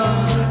 girl,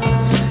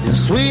 is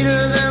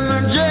sweeter than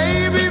the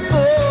day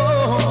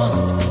before.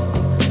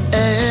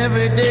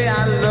 Every day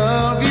I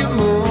love you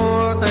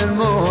more and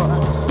more,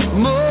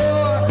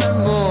 more and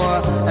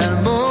more and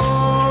more.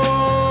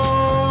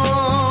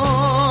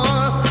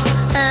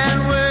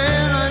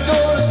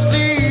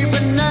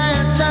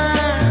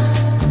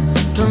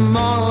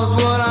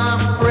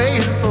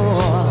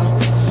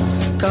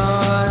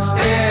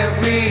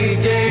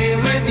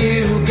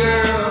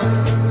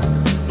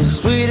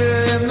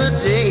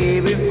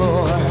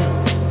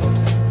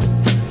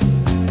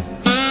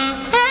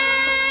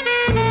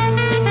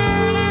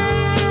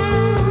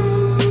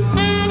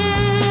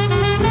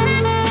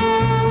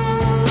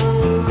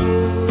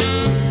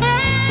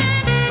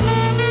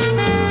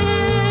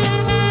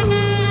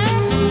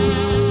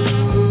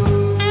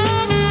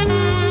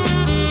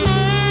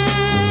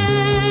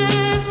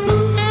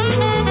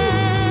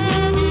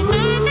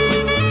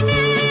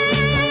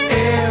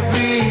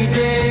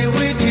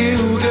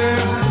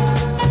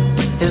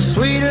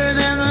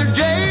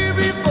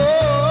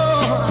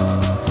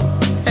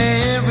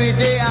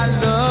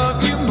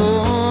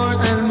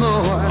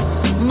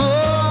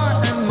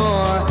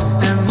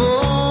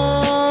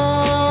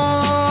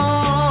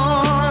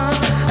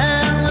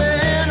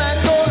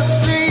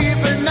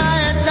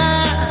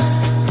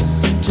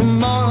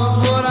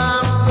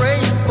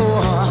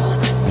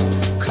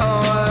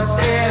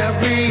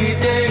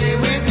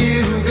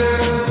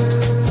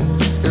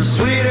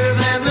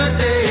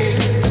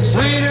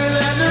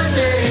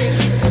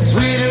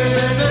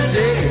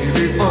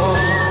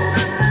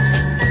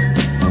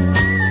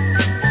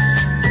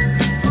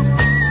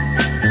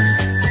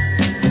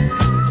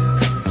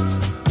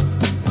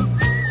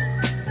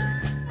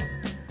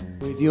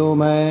 You're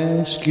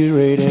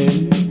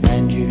masquerading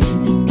and you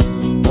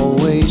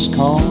always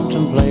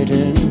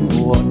contemplating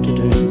what to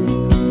do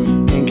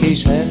in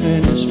case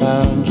heaven has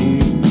found you.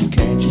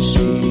 Can't you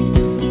see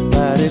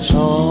that it's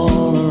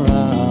all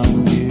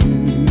around you?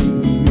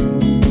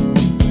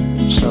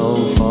 So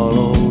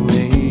follow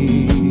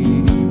me.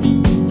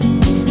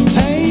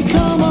 Hey,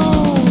 come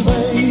on,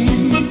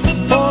 babe,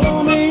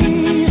 follow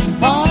me.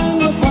 I'm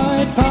the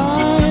Pied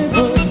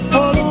Piper.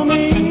 Follow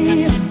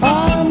me.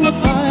 I'm the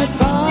Pied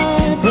Piper.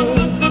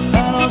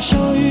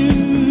 Show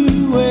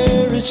you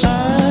where it's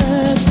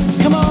at.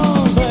 Come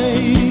on,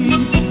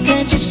 babe,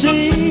 can't you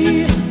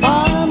see?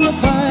 I'm the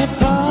Pied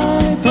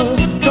Piper.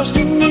 Trust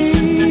in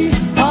me.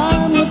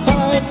 I'm the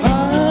Pied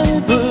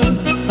Piper.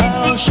 And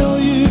I'll show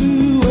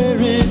you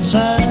where it's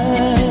at.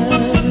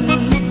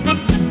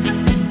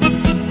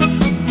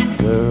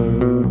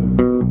 Girl,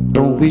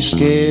 don't be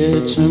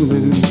scared to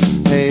move.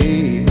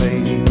 Hey,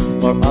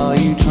 babe, or are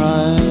you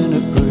trying to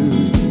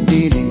prove,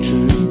 feeling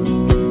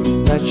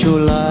true, that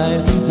your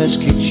life has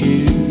kicked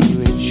you,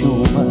 it's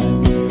your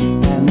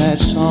mind, and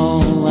that's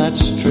all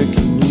that's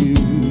tricking you.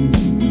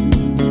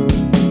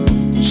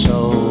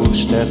 So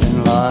step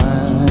in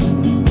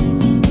line.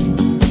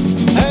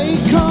 Hey,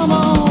 come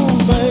on,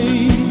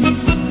 babe,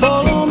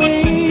 follow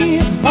me.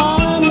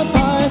 I'm the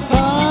Pied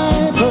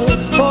Piper.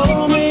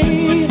 Follow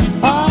me.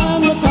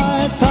 I'm the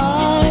Pied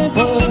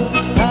Piper.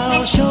 And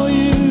I'll show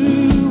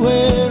you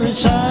where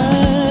it's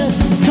at.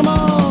 Come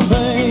on,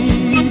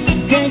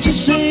 babe, can't you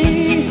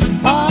see?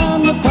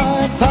 I'm the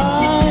Pied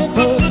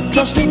Piper.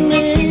 Trust in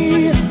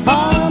me,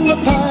 I'm the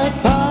Pied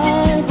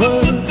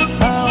Piper.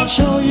 I'll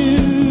show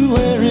you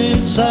where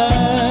it's at.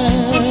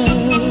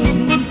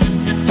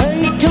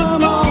 Hey,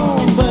 come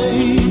on,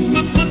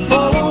 babe,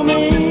 follow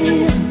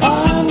me.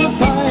 I'm the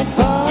Pied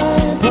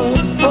Piper.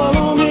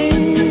 Follow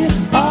me.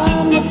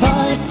 I'm the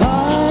Pied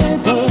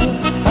Piper.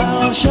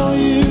 I'll show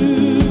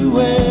you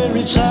where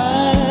it's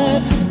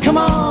at. Come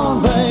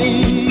on,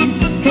 babe,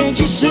 can't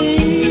you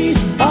see?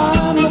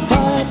 I'm the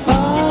Pied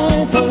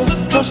Piper.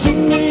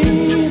 Trusting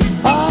me,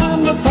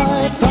 I'm the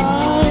Pied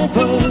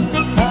Piper,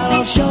 and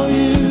I'll show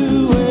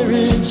you where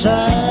it's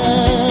at.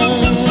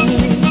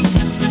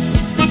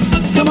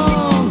 Come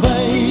on,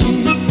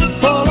 babe,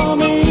 follow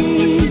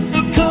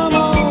me. Come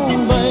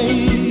on,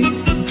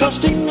 babe,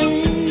 trusting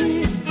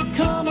me.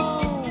 Come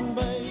on,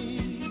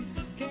 babe.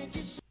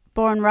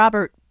 Born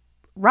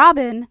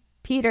Robin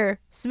Peter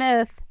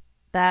Smith,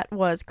 that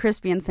was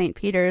Crispy and St.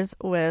 Peter's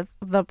with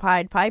The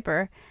Pied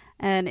Piper.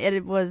 And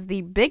it was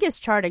the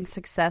biggest charting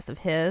success of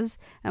his,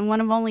 and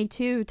one of only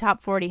 2 top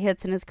 40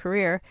 hits in his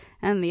career,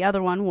 and the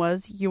other one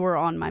was You Were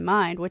On My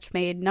Mind, which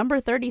made number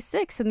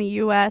 36 in the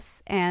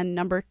US and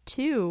number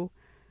 2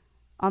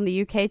 on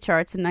the UK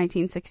charts in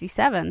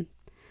 1967.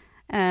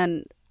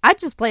 And I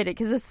just played it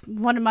because it's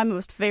one of my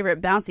most favorite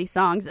bouncy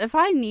songs. If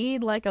I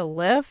need like a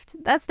lift,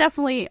 that's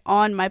definitely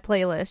on my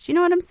playlist. You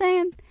know what I'm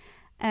saying?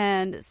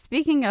 And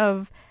speaking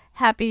of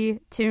happy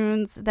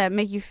tunes that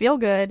make you feel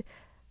good,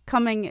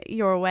 coming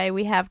your way,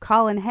 we have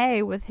Colin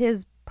Hay with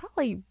his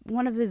probably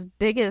one of his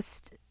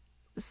biggest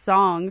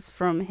songs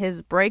from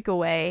his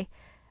breakaway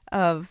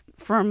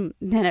from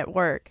Men at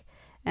Work,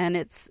 and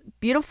it's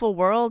Beautiful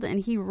World, and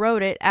he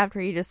wrote it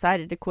after he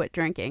decided to quit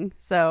drinking.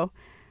 So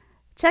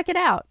check it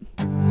out.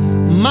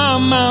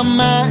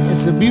 My,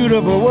 it's a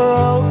beautiful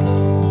world.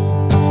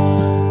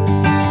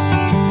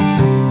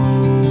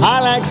 I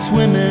like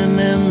swimming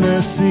in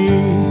the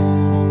sea.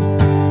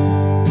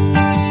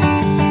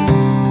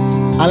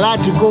 I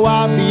like to go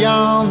out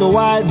beyond the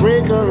wide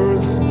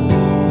breakers,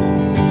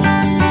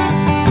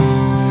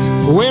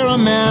 where a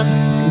man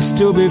can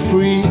still be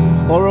free,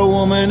 or a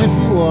woman if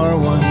you are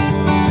one.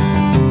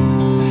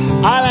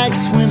 I like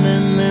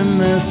swimming in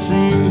the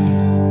sea.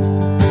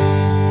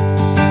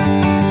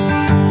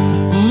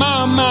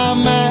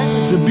 My,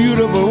 it's a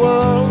beautiful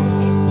world.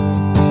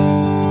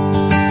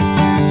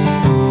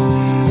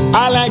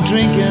 I like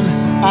drinking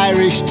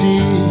Irish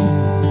tea,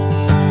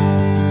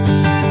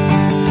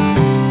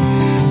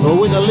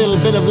 with a little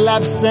bit of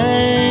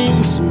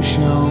Lapsang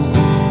Souchong.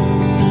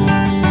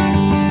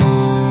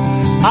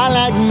 I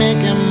like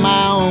making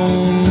my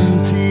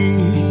own tea.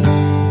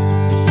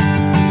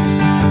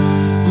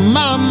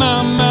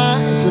 My,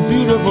 it's a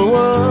beautiful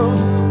world.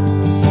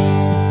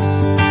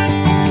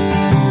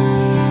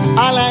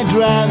 I like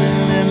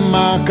driving in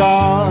my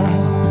car.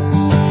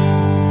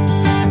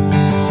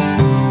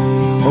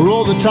 I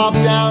roll the top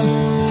down,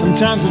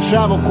 sometimes I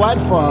travel quite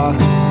far.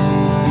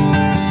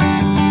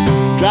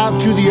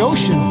 Drive to the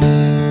ocean,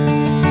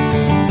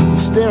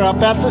 stare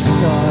up at the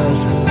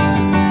stars.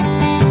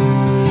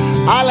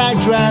 I like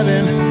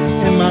driving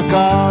in my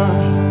car.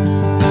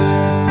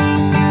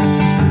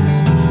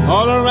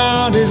 All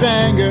around is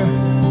anger,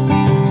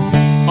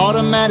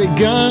 automatic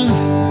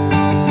guns.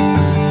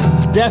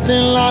 It's death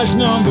in large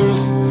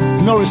numbers,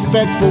 no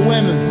respect for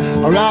women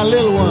or our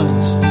little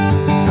ones.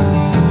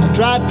 I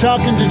tried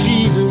talking to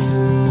Jesus,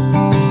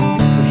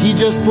 but he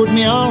just put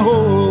me on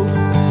hold.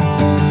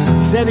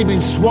 Said he'd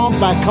been swamped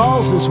by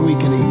calls this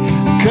week and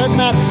he could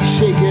not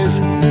shake his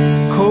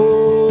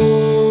cold.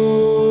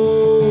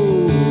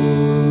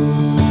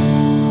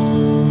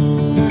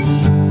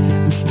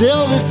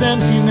 this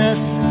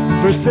emptiness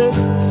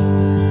persists.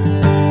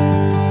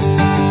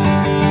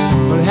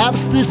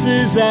 Perhaps this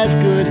is as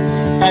good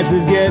as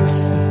it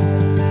gets.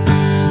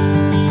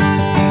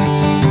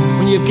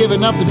 When you've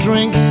given up the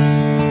drink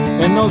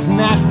and those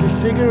nasty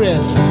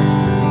cigarettes.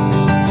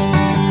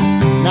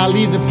 Now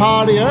leave the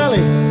party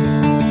early,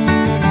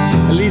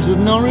 at least with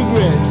no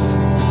regrets.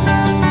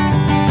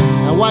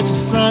 I watch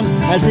the sun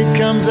as it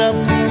comes up,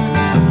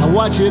 I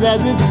watch it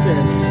as it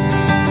sets.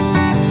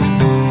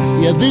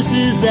 Yeah, this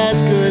is as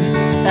good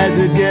as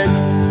it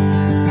gets.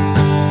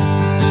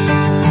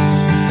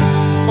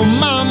 Oh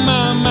my,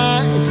 my,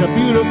 my, it's a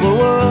beautiful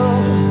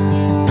world.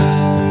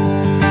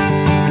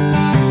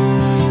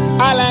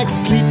 I like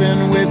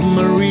sleeping with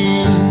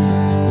Marie.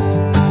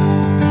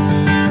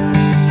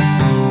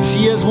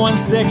 She is one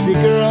sexy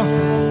girl,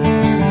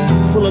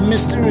 full of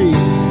mystery.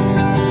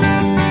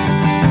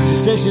 She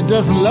says she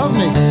doesn't love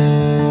me,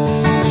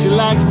 she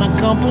likes my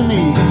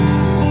company.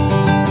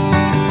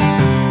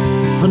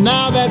 For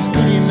now that's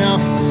good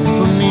enough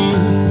for me.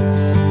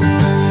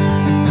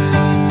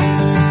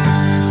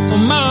 Oh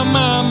my,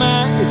 my,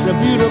 my, it's a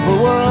beautiful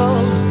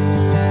world.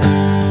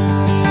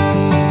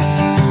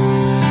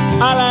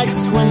 I like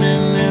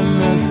swimming in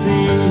the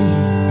sea.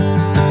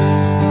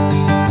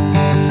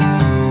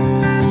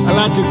 I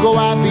like to go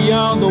out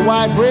beyond the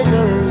wide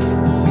breakers,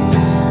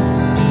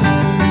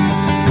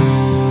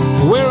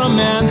 where a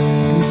man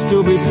can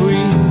still be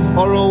free,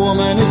 or a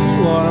woman if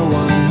you are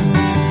one.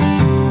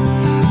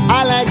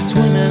 I like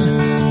swimming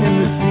in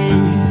the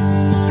sea.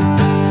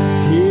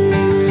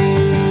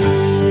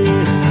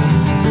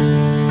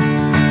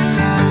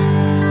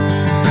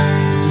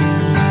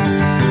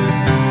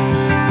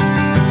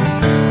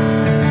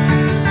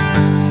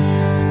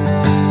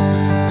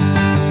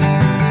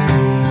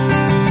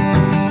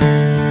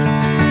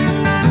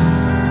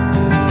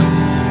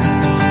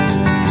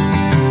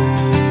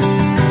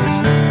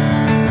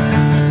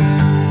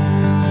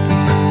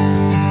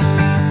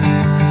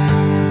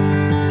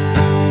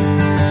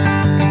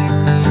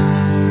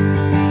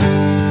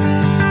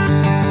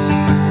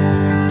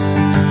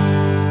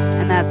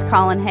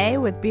 Colin Hay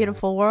with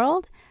Beautiful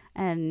World.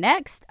 And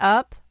next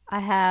up, I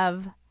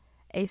have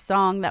a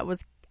song that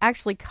was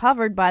actually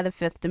covered by the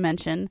Fifth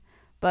Dimension,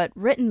 but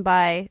written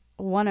by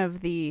one of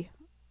the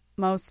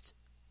most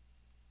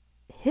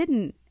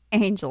hidden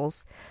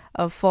angels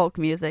of folk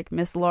music,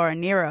 Miss Laura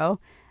Nyro.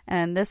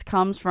 And this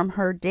comes from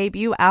her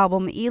debut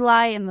album,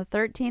 Eli and the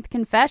 13th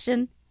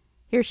Confession.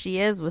 Here she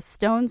is with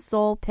Stone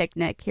Soul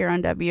Picnic here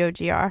on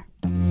WOGR.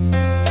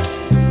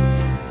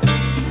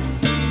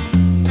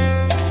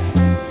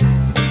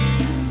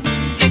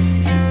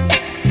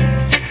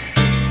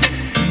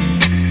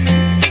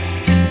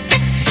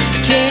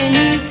 Can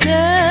you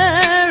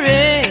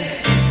Surrey?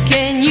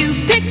 Can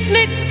you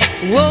picnic?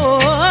 Whoa,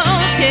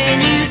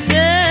 can you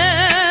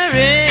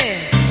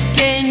Surrey?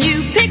 Can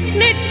you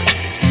picnic?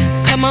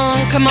 Come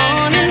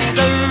on and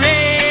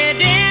Surrey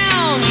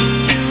down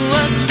to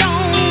a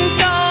Stone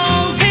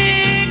Soul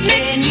picnic.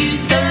 Can you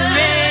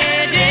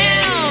Surrey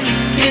down?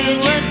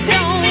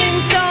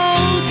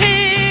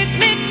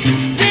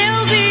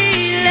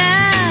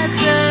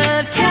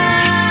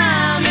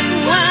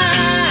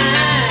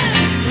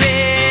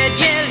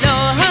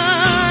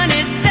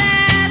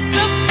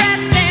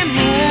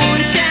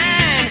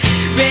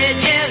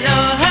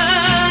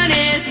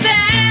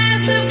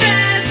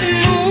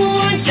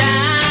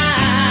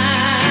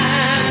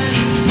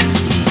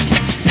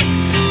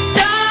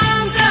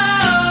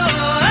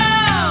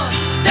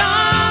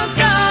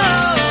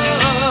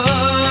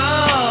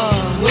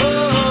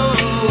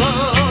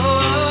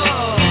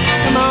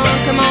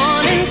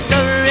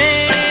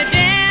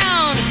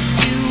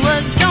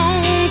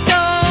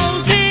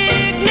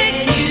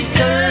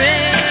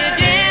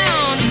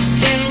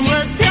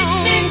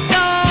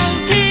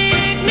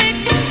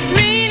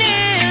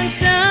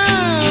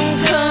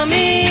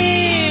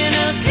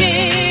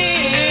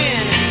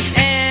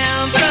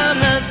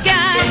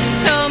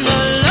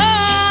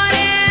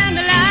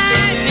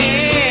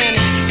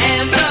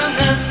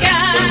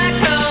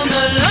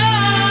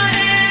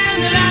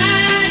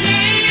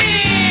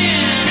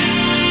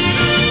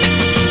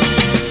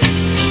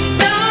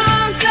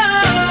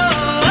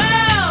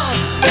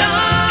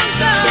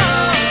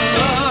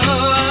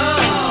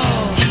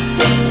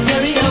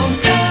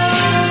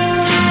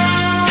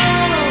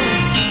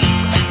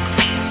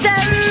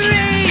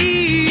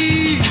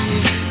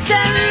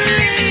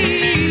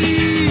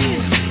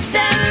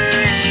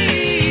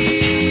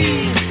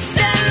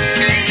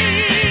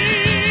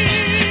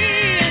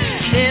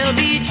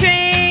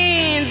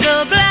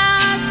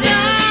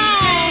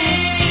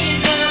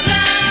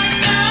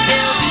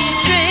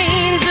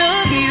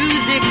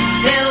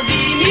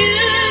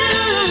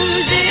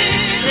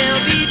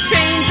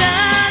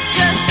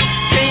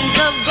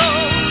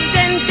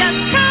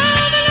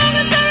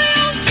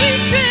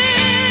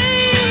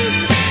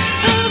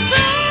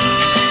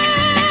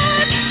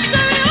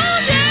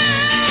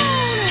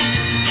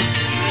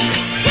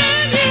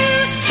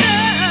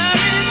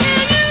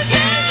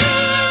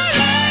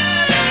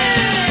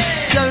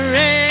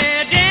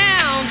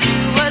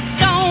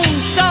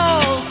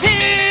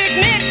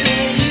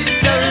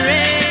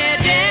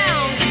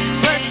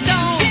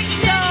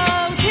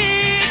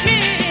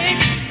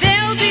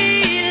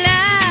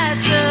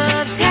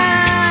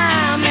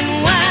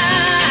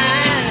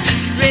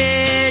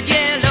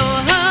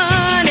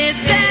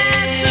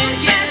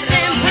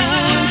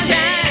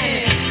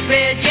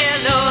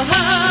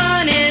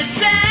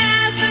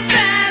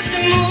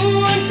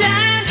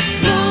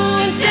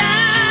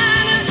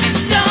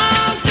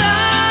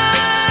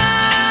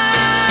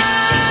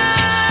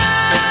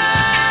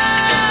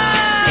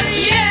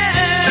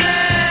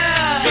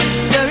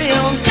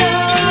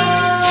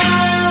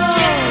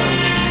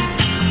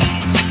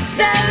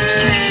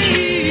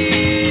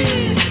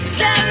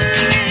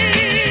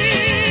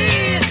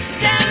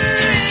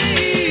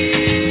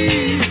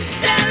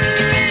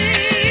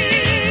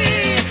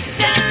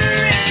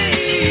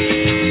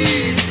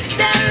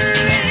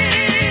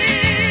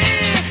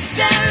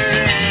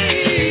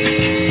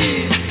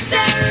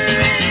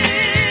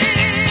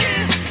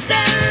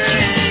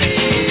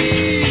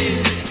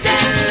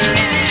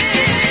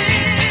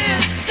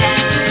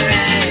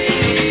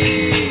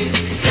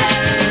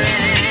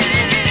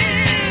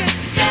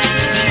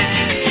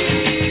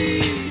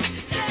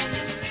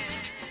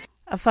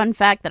 fun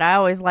fact that I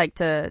always like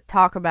to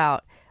talk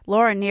about,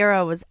 Laura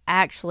Nyro was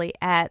actually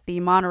at the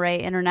Monterey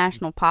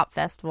International Pop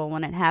Festival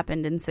when it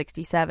happened in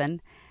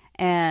 '67,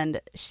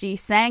 and she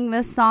sang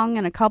this song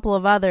and a couple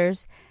of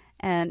others,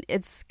 and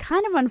it's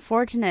kind of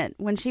unfortunate.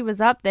 When she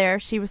was up there,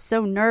 she was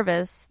so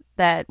nervous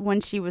that when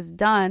she was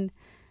done,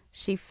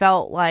 she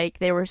felt like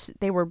they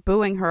were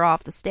booing her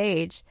off the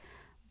stage.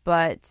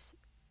 But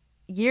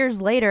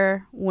years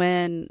later,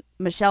 when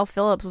Michelle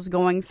Phillips was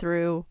going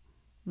through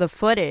the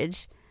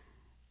footage,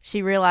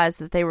 she realized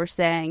that they were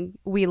saying,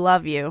 "We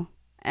love you."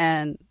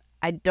 And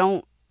I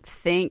don't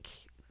think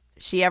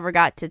she ever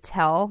got to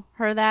tell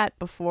her that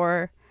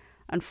before,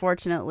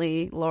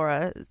 unfortunately,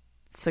 Laura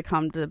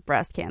succumbed to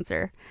breast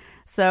cancer.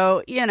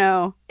 So, you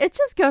know, it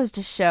just goes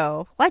to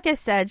show, like I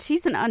said,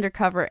 she's an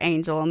undercover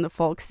angel in the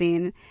folk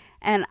scene,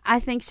 and I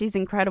think she's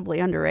incredibly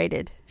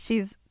underrated.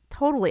 She's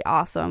totally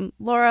awesome.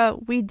 Laura,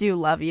 we do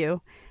love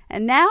you.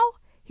 And now,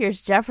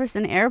 here's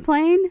Jefferson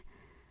Airplane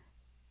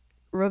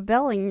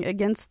rebelling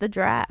against the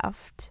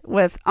draft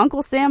with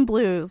Uncle Sam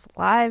Blues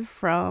live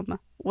from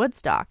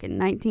Woodstock in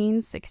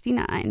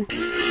 1969.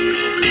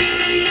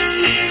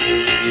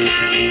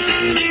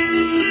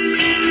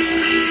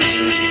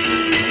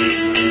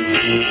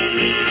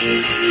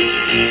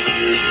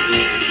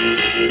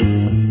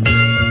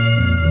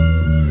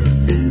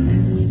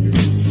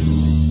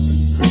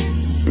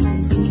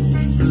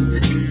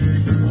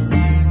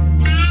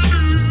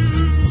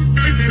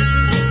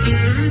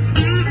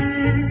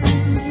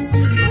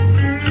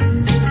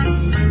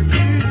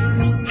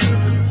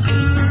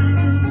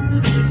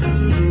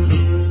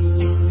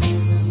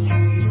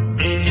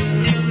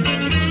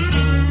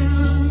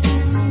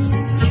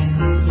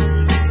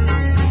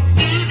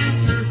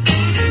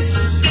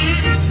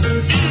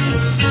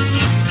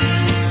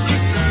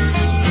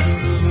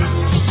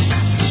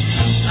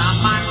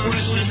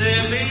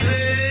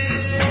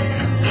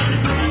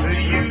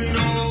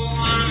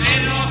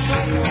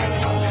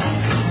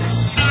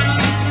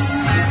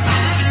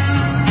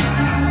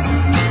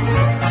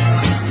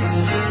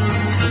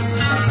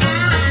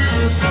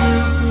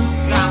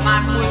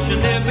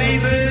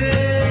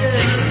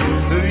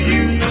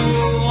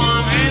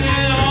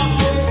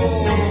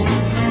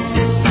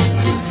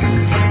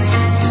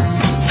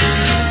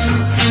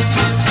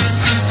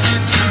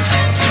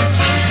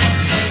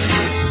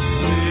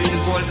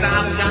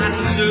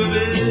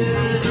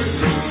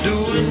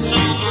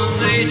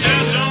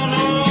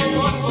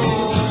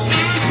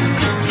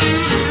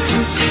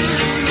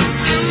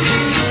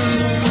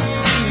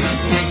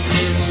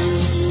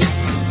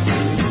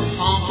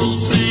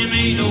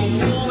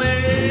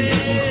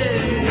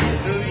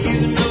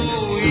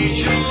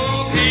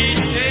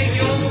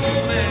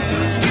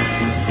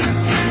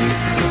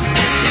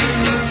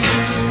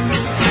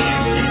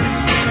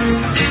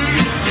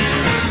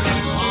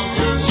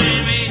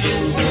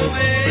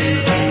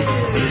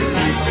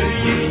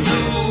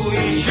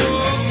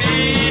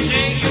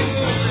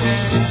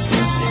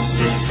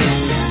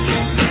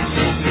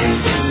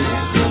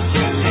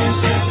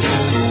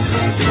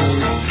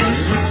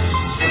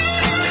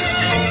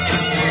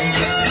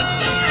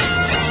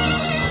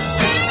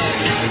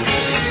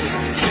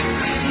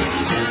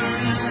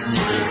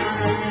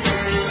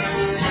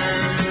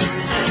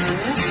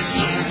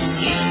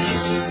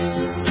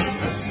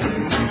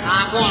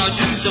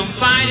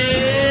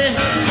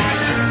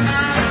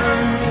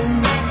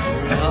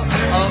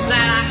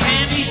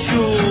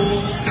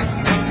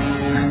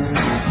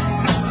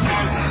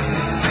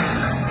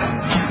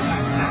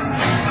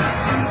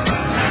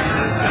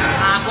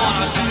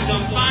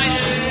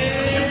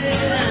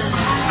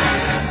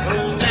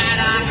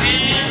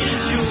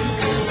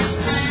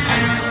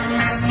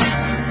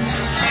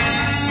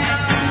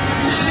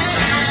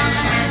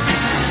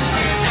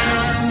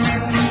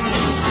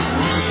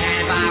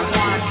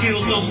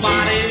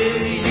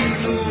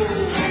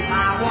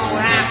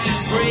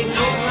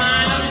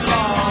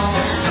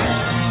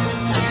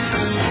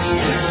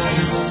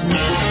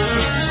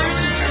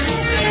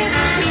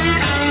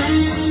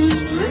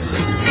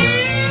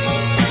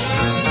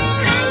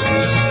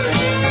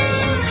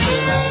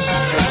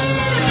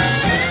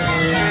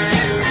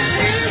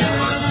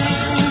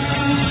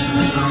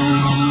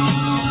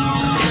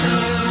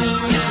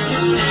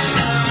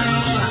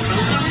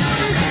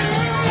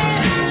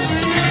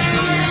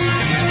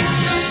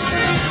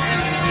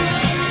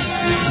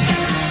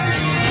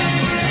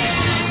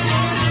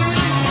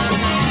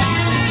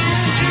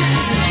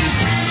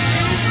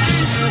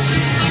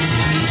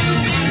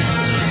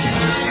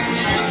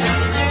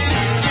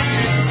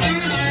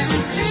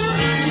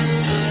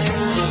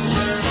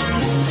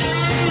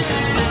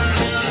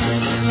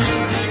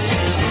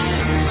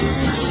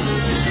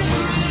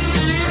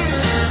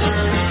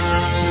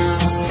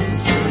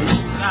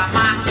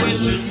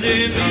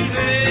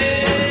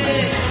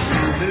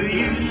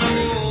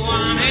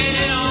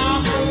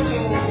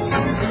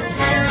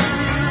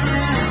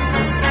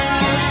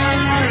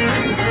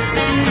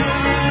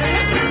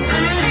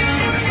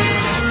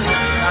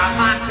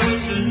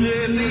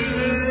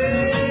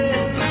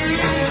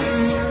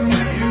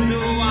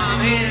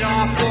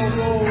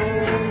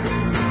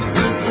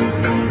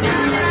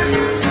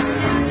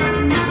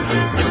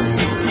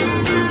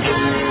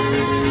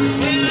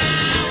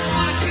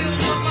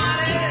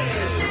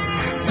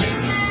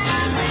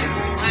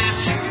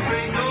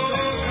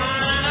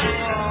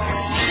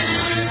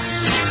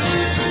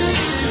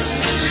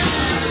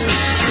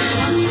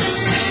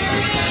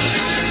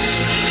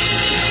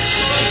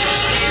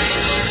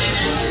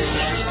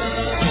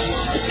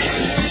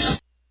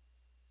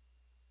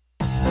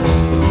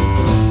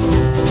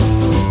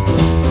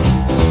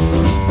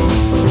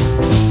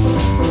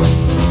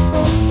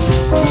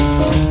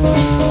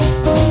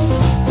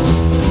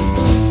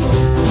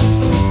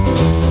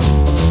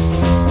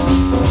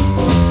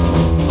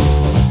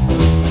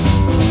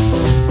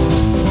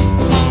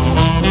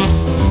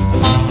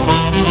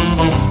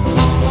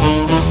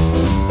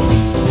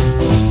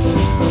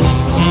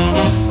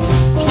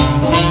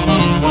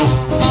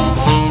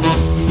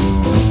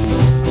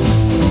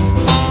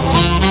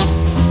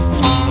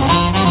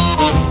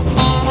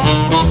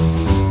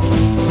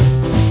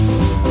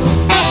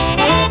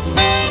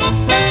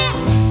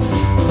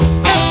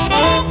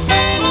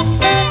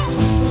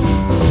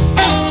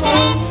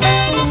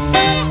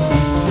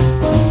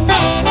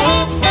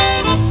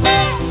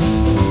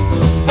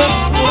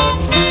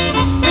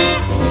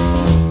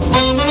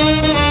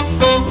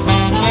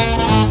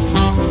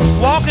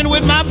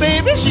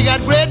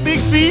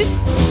 feet.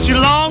 She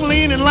long,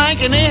 lean, and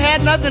lank and ain't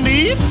had nothing to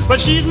eat. But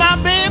she's my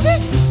baby,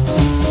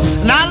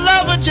 and I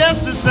love her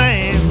just the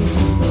same.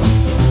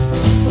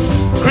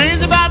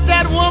 Crazy about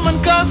that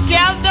woman, cause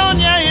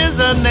Caledonia is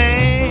her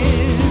name.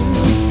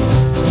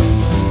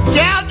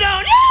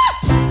 Caledonia!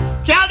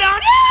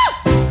 Caledonia!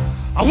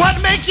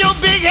 What make your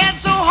big head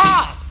so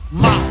hard?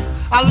 Mom,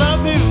 I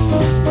love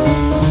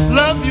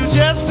you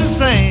just the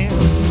same.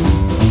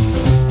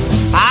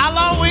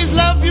 I'll always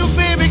love you,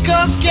 baby,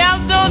 cause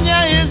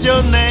Caledonia is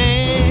your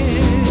name.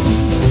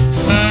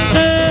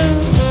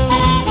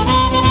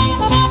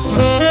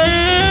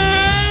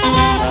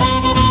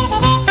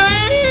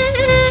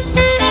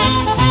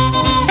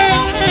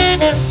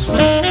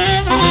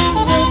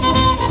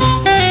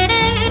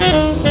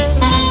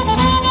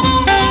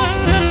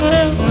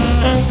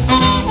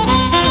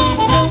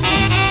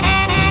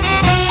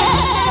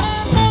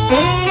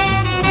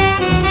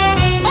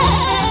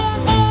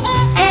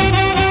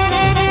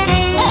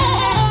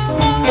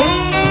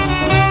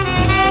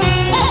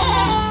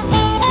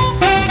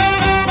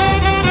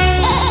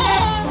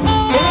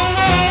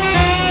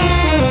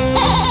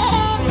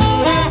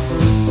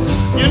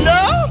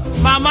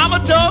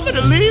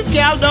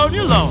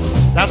 Caledonia alone.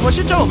 That's what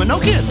she told me, no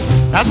kidding.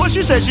 That's what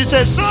she said. She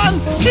said, son,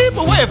 keep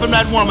away from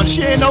that woman.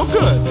 She ain't no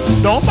good.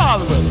 Don't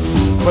bother with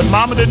her. But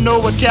Mama didn't know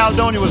what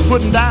Caledonia was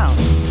putting down.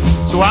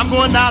 So I'm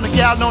going down to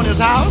Caledonia's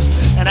house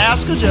and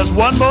ask her just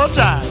one more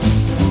time.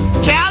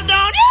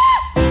 Caledonia!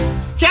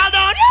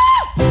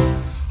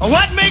 Caledonia!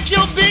 What make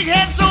your big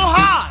head so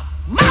hard?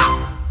 Mom!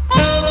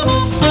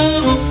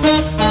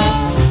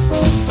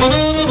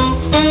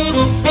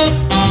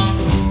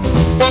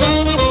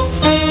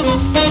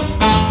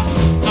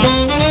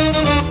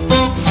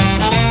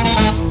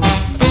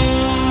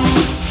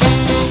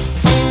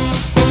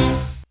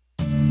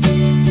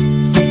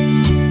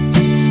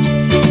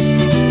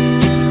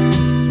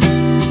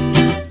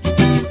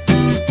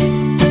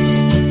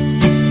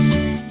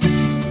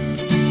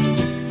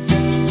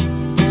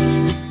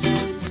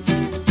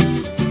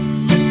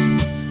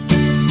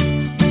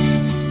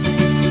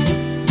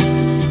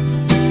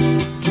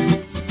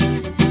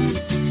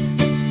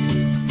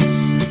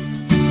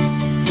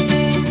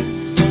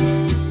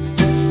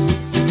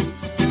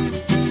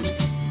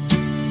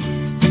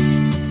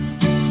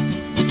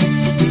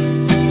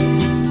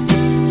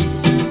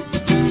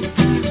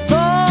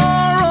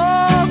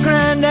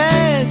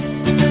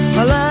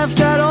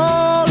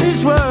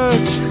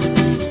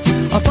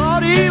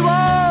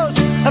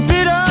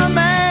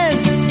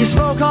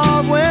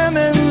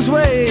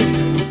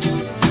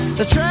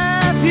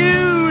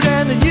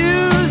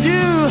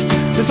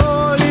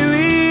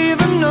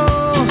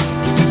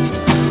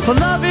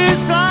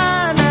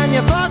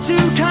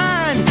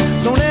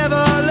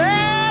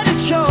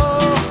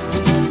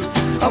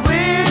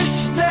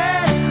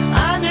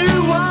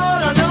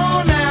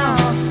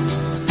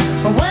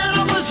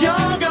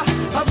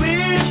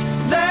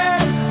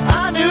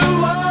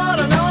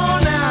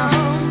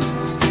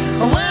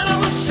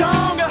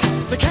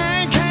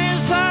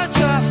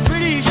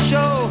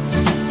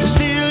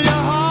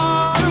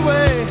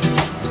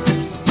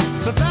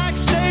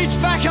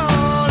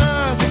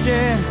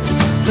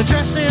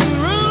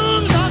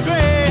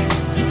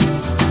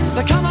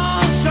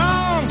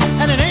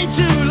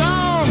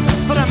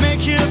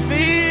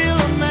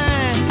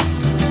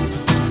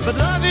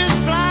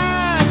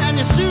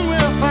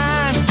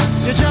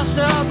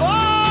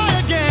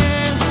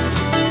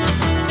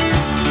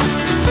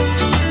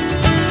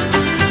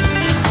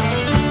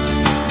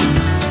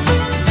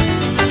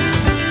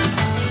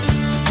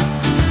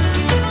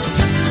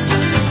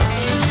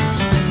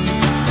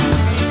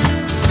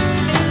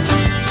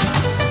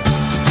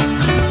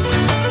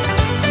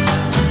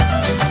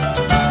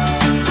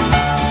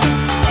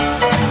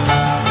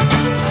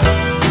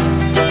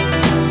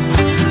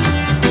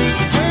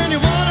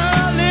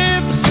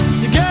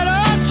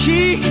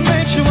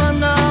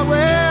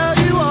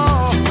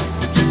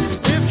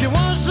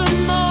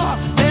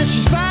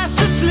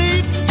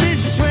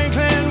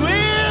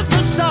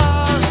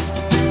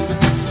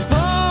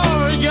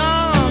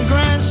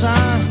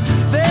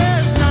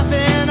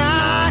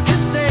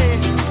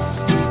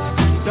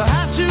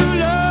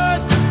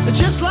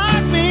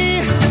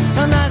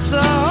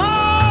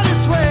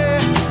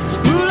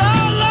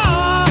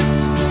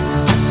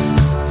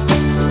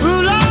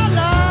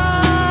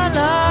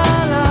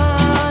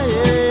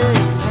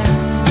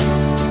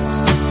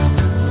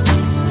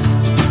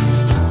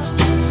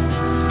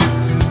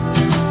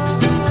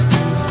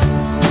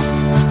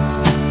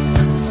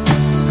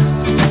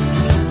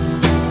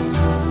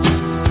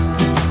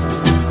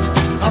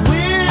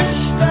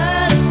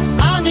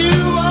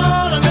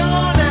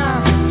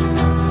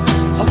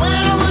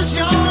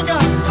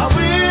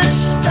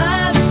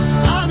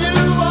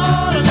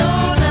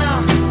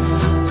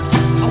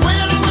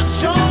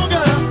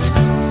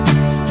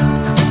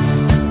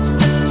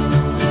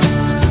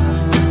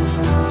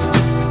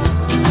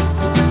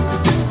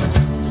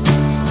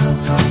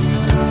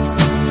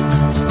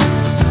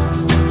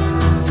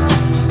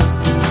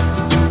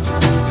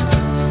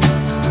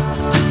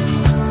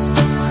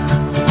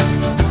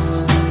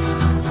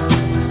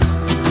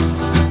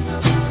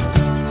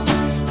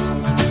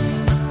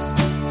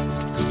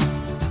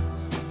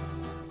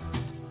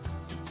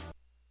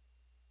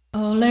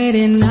 Oh,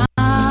 lady, now.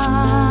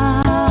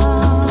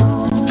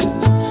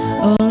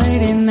 Oh,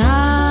 lady,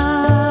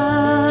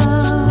 now.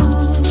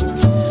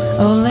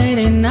 Oh,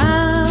 lady,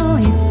 now.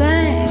 He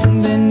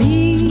sang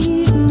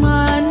beneath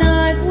my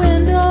night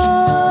window.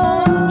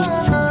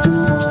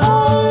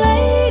 Oh,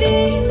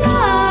 lady,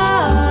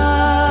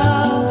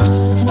 now.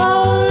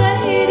 Oh,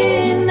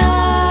 lady,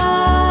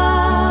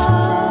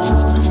 now.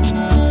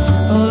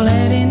 Oh,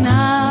 lady,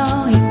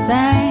 now. He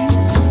sang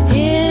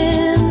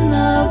in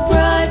the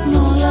bright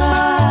moonlight.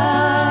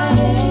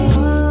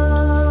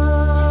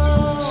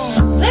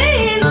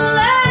 Please,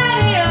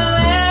 lady,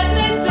 let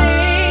me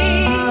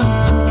see.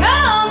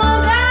 Come on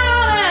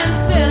down and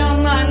sit on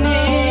my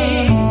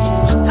knee.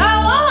 I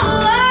wanna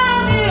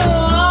love you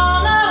all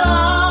night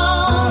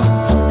long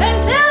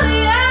until the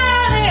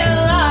early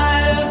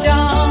light of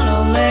dawn.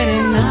 Oh, lady,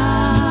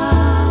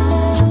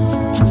 now.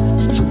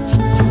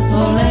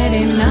 Oh,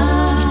 lady, now.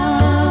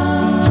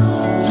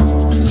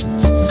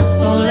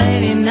 Oh,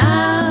 lady,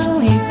 now.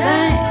 He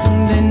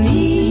sang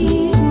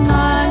beneath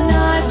my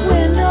night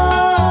window.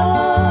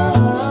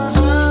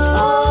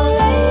 Oh,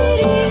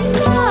 lady,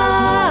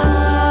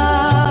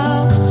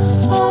 now.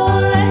 Oh,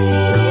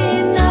 lady,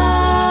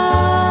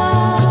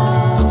 now.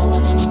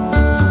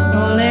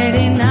 Oh,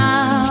 lady,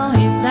 now.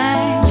 He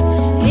sang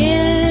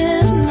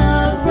in the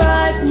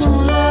bright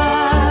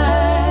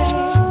moonlight.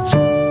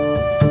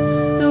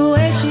 The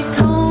way she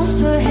combs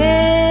her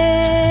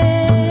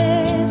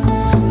hair,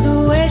 the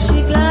way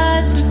she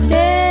glides the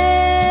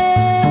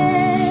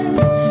stairs,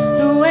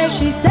 the way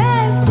she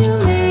says to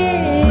me,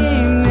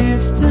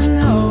 Mr.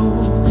 No,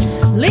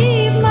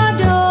 leave my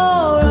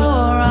door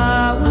or I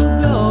will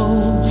go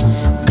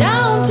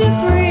down to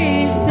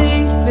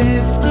precinct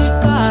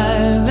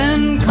 55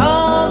 and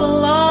call the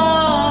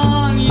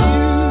law on you.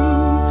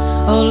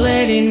 Oh,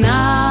 lady,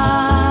 now.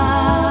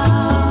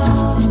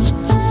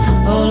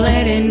 Oh,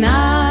 lady, now.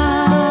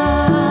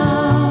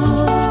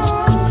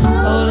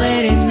 Oh,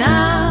 lady,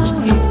 now.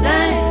 He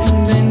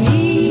sang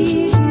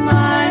beneath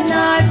my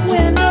night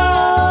window.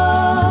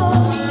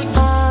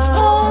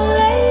 Oh,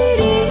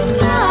 lady,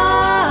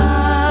 now.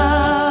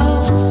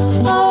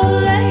 Oh,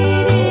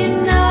 lady,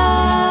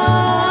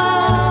 now.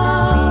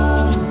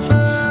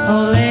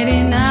 Oh,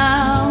 lady,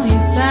 now. He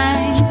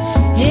sang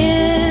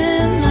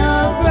in the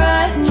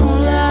bright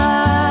moonlight.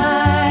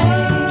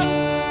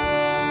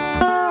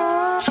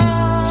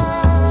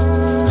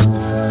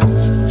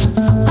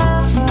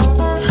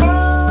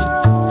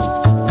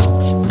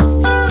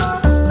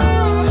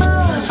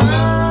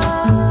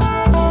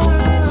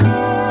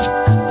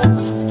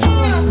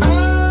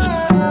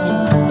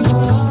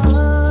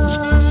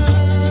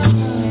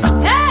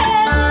 Hey,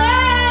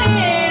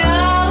 lady, I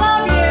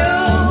love you.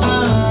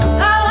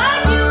 I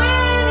like you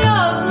in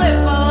your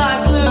slipper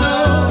like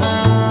blue.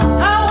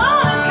 I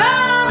wanna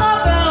come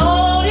up and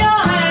hold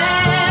your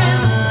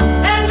hand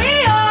and be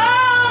your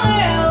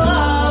only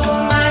lover,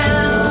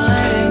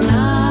 man.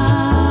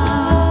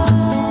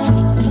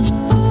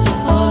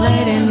 Oh,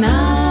 lady,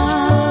 now.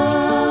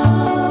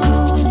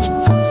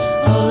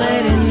 Oh,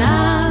 lady,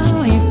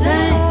 now. He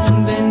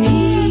sang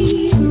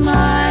beneath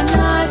my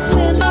night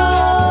window.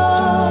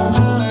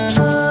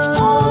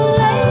 Oh,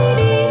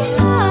 lady,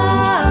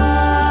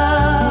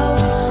 now.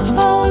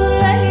 Oh,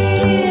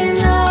 lady,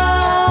 now.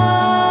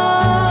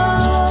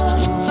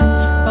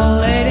 Oh,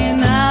 lady,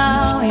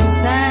 now. He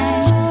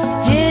sang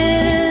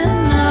in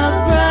the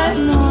bright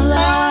moonlight.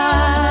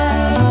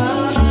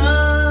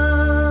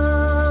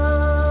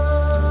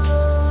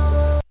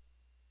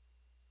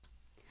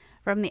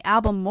 From the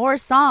album More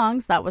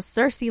Songs, that was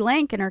Circe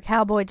Link and her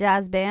cowboy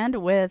jazz band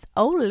with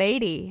Oh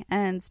Lady.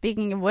 And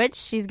speaking of which,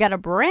 she's got a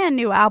brand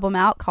new album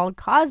out called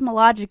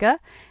Cosmologica,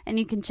 and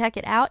you can check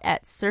it out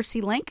at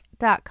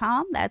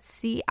circelink.com. That's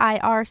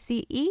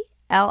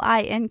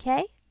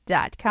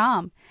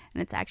CIRCELINK.com.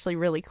 And it's actually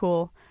really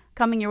cool.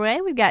 Coming your way,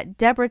 we've got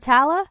Deborah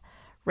Talla,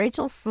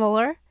 Rachel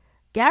Fuller,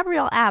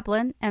 Gabrielle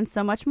Aplin, and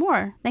so much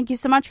more. Thank you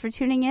so much for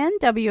tuning in.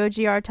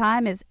 WOGR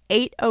time is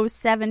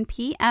 8:07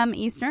 p.m.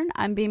 Eastern.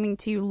 I'm beaming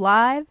to you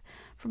live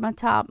from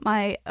atop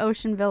my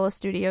Ocean Villa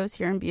studios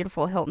here in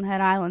beautiful Hilton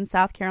Head Island,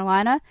 South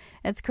Carolina.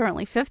 It's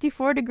currently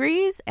 54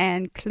 degrees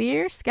and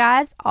clear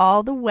skies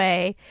all the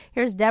way.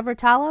 Here's Deborah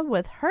Talla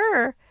with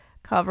her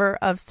cover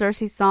of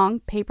Circe's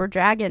song Paper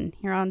Dragon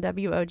here on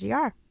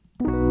WOGR.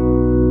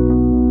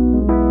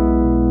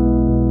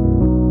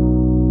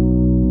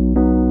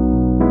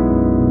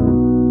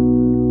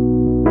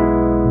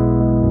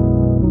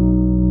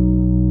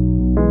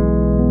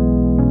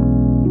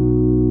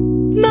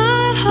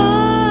 My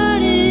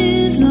heart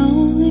is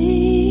lonely.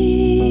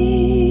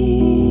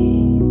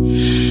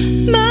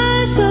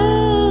 My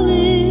soul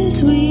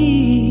is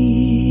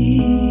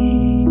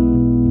weak.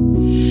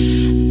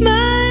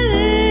 My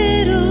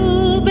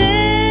little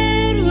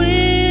bed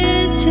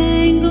with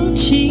tangled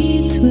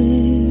sheets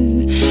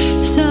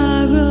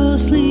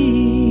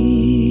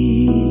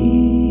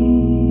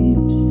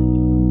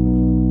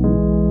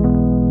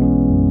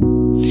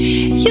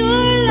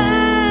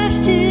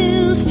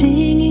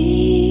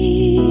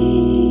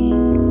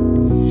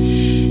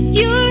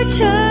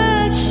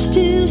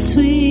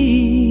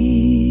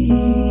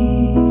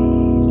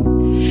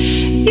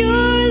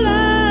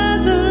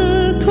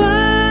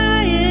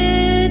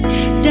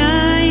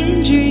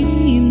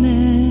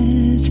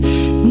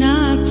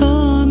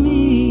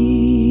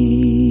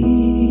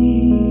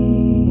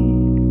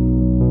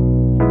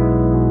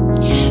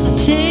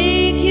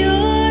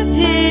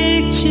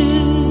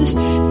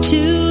packages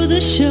to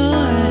the shore,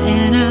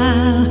 and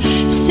I'll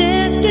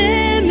set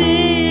them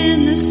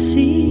in the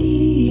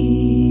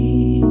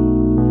sea.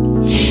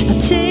 I'll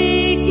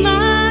take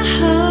my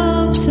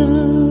hopes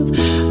of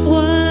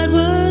what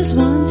was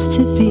once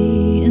to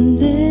be, and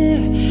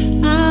there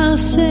I'll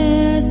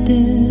set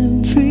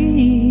them free.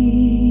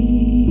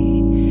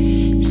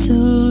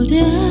 So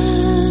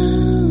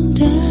down,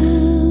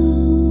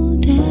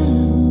 down,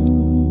 down,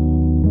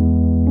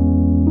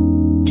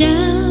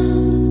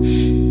 down,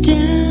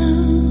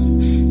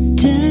 down,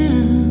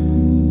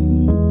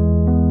 down,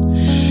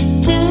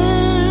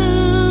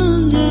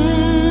 down,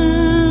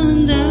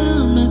 down,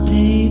 down, my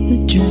paper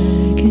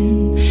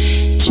dragon,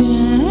 drown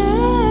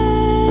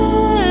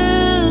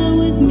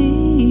with me.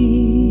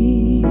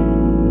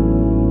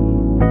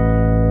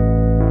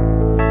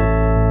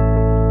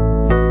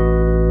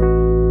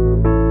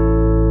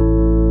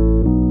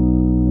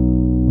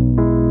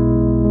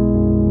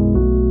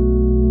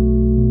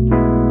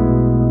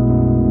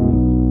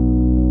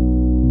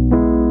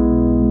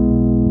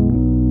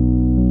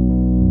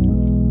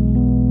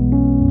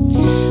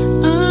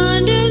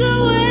 Under the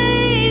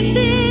waves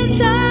in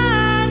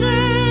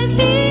silent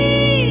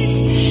peace,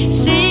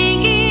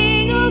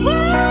 sinking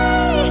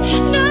away,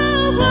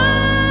 no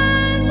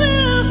one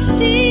will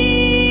see.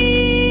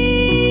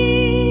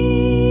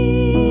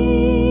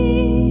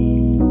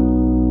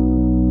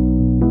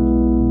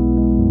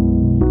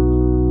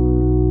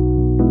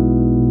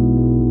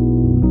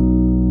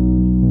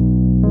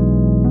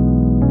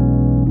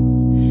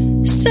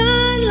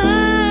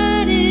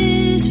 Sunlight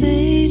is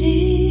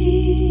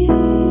fading,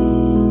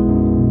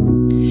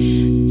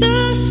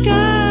 the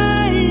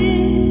sky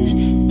is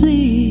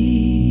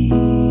bleak.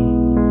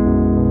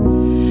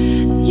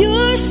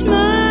 Your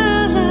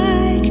smile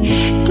like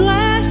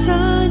glass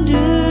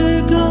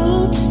under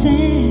gold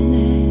sand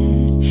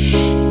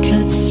that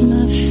cuts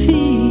my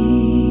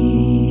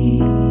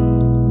feet.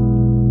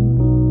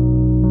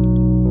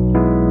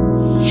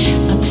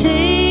 I'll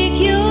take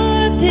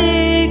your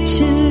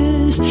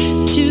pictures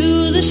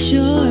to the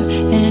shore,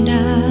 and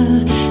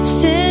I'll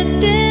set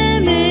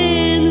them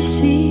in the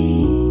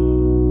sea.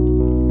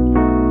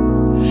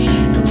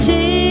 I'll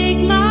take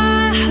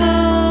my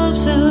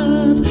hopes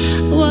of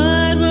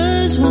what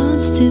was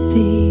once to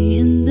be,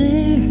 and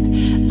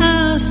there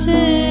I'll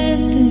set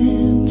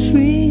them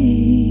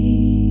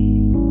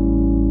free.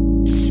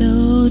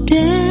 So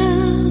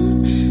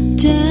down,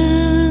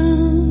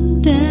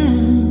 down,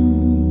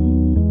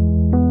 down,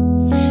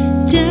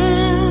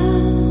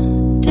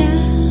 down,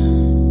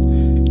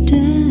 down,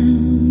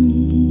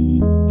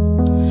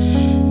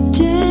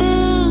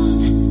 down,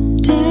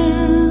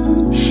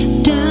 down,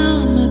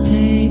 down, my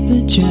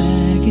paper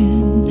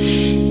dragon,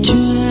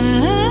 drown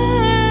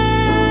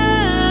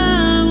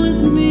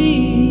with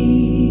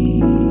me,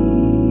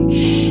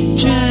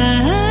 drown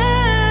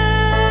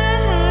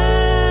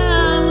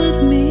with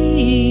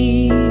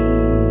me,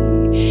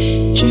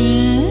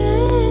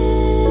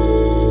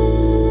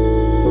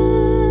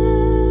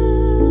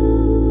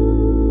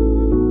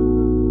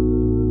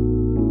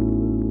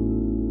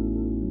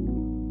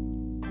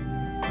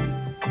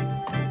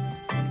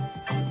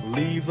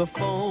 Leave the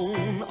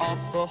phone off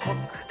the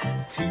hook.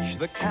 Teach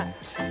the cat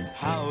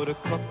how to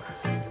cook.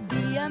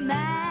 Be a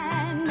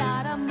man,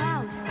 not a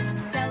mouse.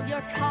 Sell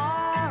your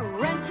car,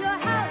 rent your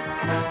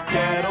house.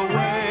 Get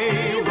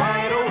away,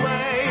 right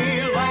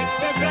away, like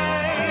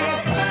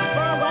today.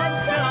 For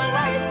once in a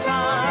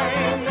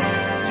lifetime,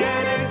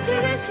 get into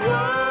this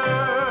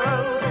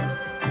world.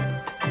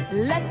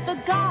 Let the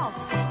golf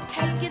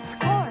take its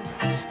course.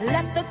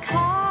 Let the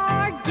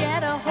car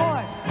get a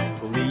horse.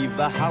 Leave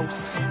the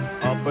house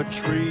up a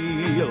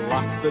tree.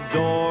 Lock the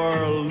door,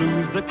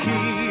 lose the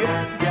key.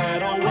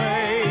 Get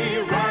away,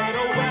 right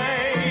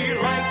away,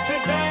 like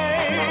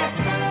today.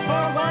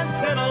 For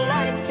once in a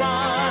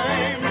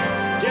lifetime,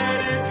 get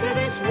into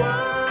this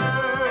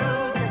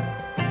world.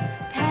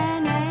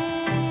 Pan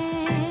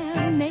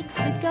Am makes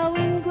the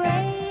going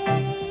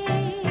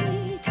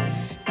great.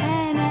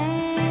 Pan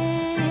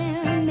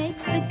Am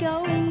makes the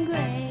going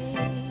great.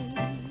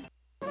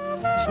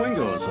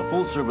 Swingos, a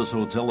full-service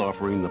hotel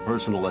offering the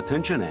personal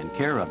attention and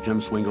care of Jim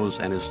Swingos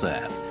and his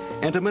staff.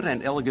 Intimate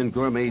and elegant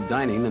gourmet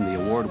dining in the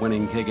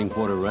award-winning Kagan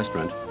Quarter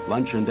restaurant.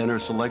 Lunch and dinner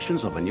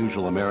selections of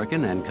unusual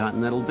American and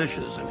continental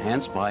dishes,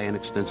 enhanced by an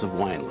extensive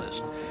wine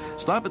list.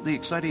 Stop at the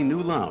exciting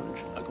new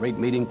lounge, a great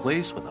meeting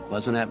place with a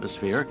pleasant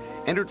atmosphere,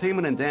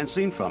 entertainment and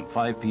dancing from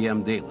 5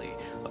 p.m. daily.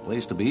 The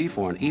place to be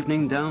for an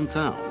evening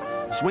downtown.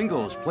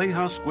 Swingos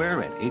Playhouse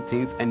Square at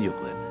 18th and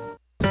Euclid.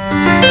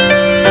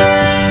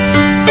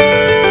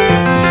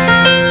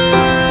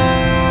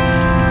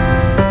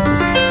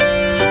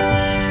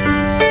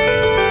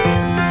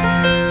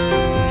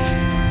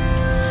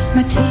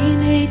 My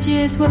teenage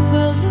years were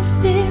full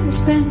of fear. I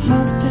spent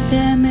most of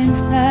them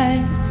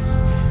inside,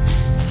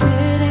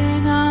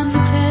 sitting on the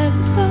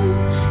telephone,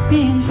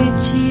 being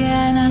bitchy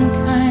and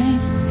unkind,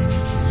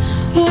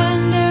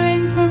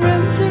 wandering from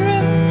room to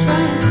room,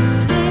 trying to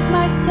leave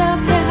myself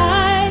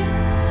behind,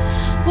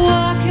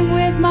 walking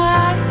with my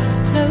eyes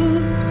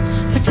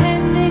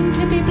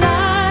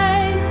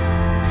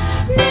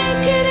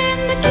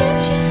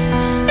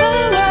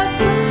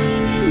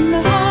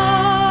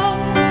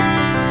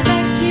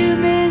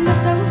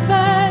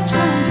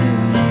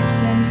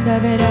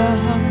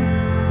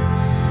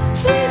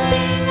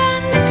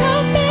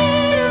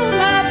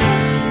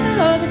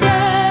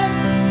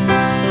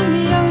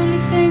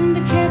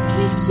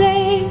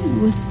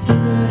with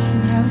cigarettes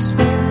and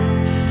housework,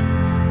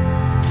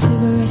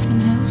 cigarettes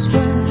and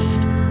housework.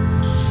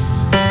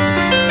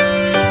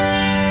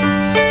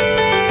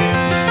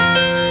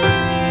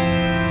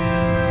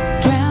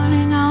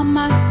 Drowning on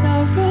my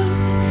sorrow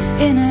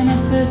in an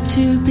effort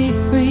to be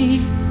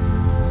free,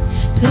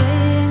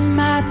 playing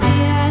my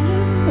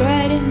piano,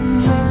 writing a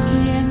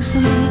requiem for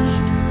me,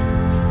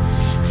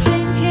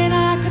 thinking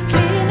I could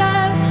clean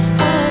up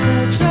all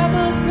the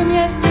troubles from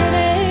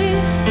yesterday,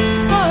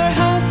 or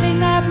hoping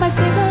that my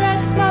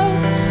cigarette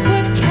smoke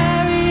would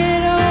carry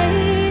it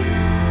away.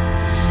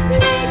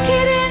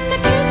 Naked in the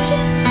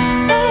kitchen,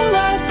 or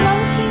while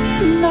smoking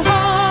in the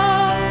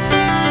hall,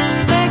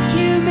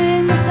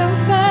 vacuuming the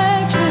sofa,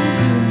 trying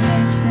to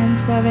make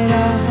sense of it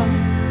all.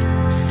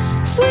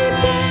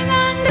 Sweeping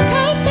under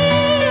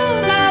carpet all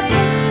my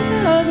pain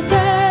with all the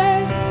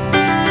dirt,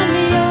 and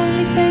the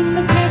only thing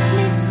that kept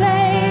me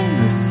sane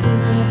was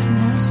cigarettes and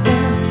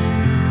housework,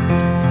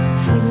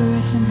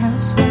 cigarettes and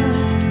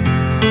housework.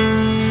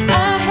 I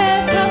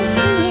have come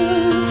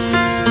through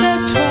the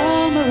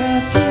trauma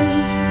of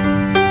youth,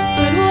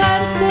 but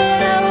once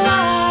in a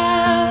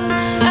while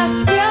I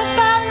still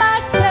find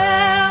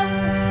myself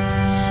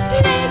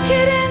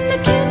naked in the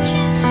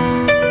kitchen,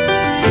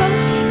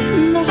 smoking in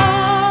the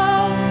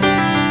hall,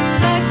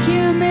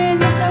 vacuuming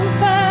the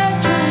sofa,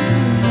 trying to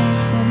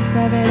make sense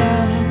of it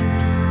all.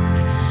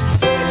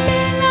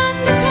 Sweeping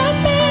under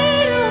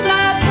carpet all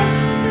my pain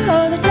with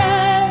all the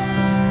dirt,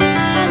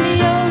 and the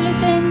only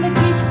thing that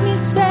keeps me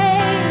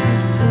sane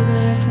is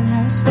cigarettes and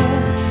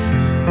housework,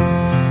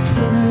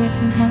 cigarettes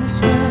and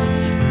housework,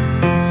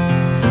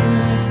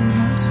 cigarettes and housework.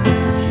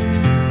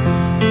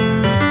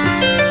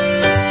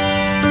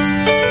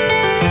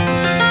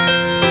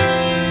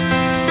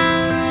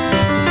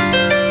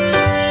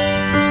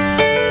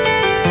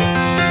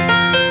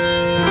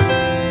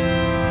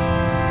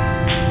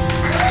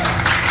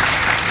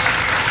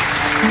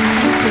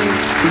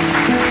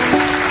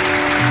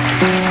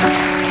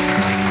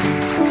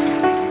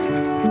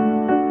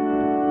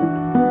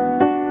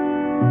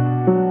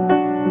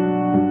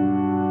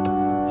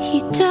 He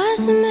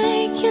doesn't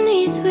make your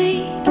knees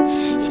weak.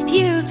 He's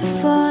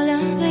beautiful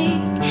and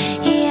bleak.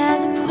 He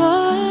has a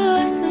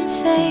porcelain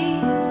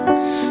face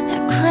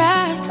that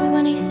cracks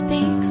when he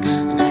speaks.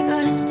 And I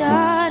gotta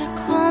start a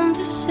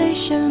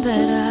conversation,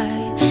 but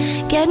I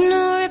get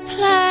no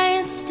reply.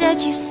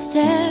 Instead you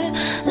stare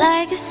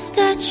like a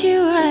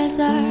statue as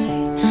I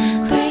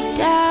break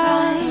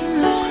down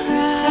and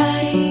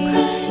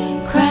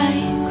cry, cry,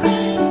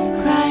 cry,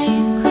 cry,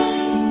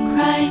 cry,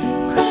 cry,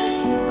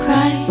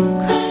 cry,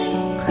 cry,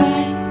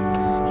 cry.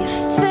 Your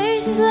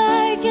face is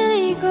like an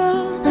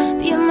eagle,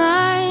 but your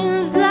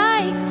mind's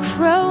like a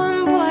crow.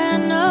 And boy, I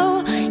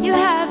know you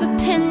have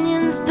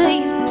opinions, but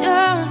you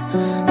don't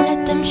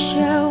let them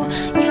show.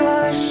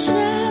 You're a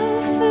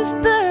shelf of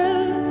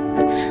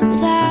books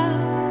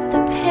without the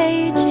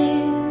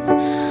pages, a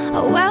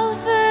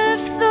wealth of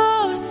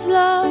thoughts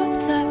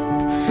locked up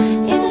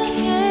in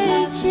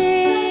cages.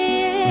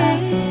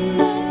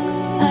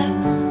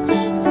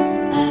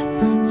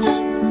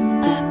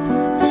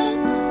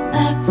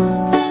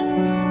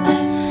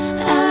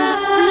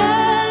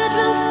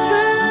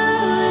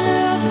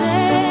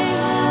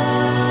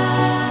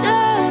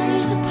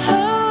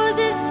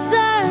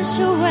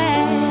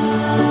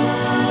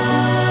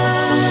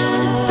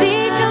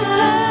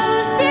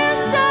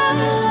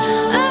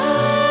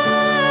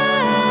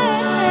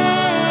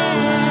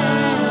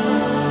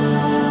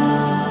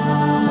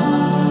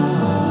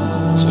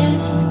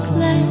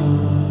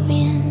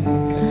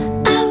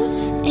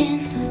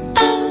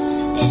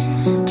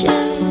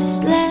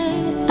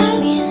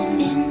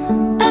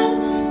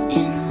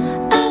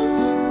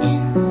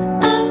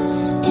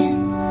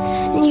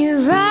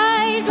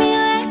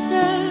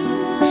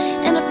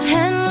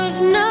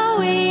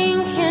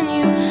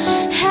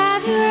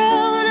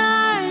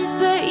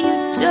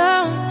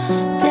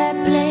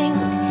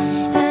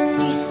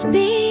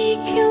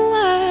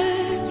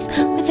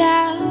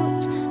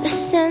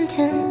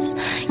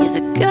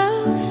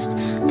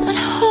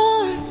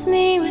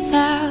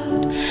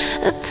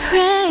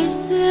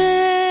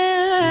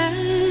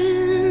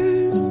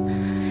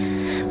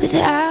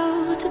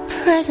 Without a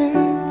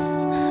presence,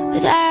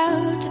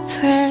 without a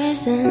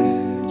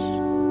presence.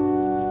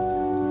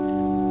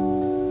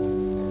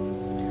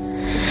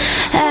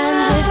 And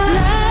if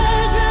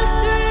blood runs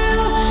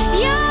through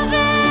your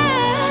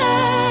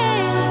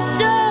veins,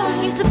 don't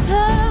you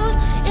suppose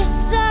it's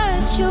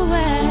such a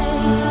way?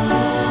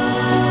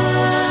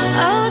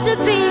 Oh, to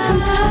be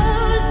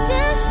composed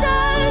in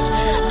such a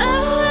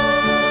way.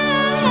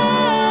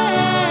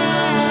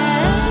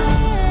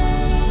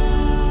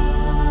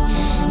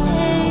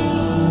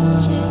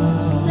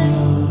 Just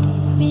let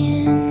me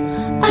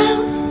in,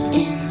 out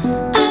in.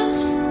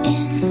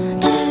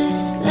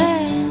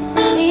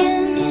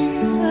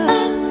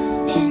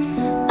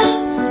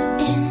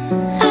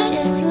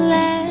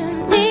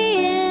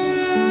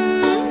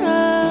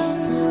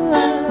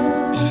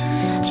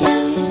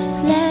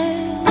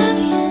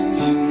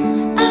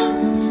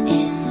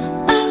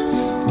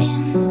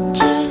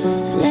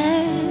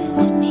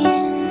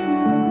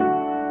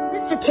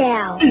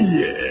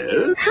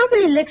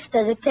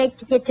 it take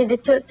to get to the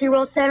Tootsie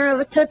Roll center of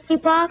a Tootsie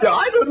Pop?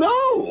 I don't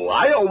know.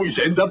 I always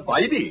end up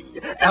biting.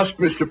 Ask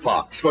Mr.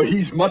 Fox, for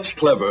he's much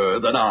cleverer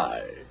than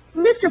I.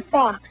 Mr.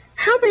 Fox,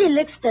 how many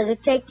licks does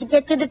it take to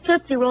get to the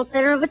Tootsie Roll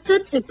center of a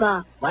Tootsie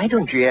Pop? Why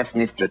don't you ask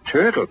Mr.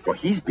 Turtle, for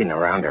he's been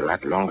around a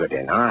lot longer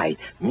than I.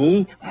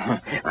 Me,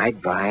 I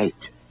bite.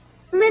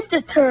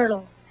 Mr.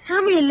 Turtle,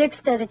 how many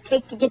licks does it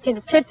take to get to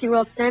the Tootsie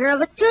Roll center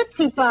of a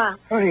Tootsie Pop?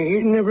 I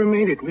never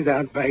made it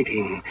without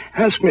biting.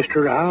 Ask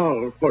Mr.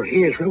 Owl, for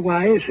he is the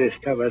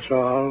wisest of us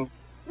all.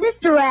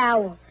 Mr.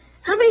 Owl,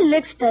 how many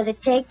licks does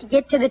it take to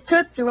get to the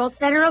Tootsie Roll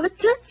center of a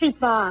Tootsie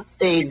Pop?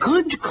 A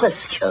good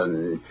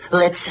question.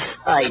 Let's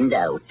find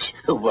out.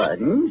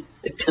 1,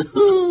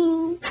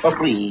 2,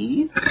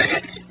 3.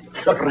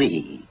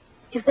 3.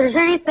 If there's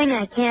anything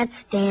I can't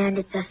stand,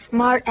 it's a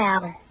smart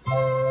owl.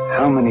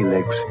 How many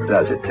licks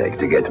does it take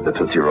to get to the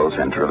Tootsie Roll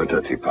center of a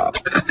Tootsie Pop?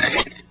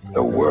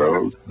 The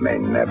world may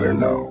never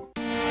know.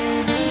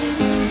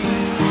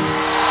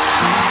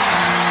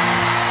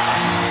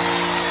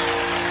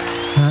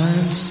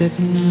 I'm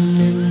sitting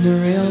in the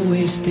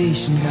railway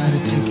station, got a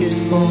ticket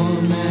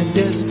for my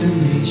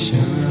destination.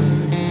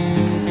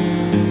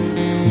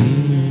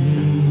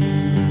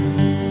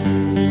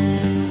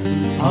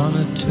 On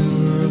a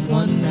tour of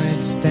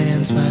one-night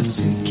stands, my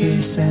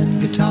suitcase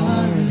and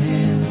guitar in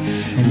hand,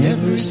 and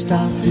every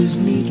stop is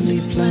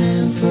neatly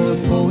planned for a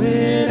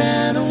poet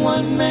and a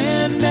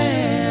one-man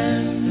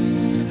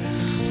band.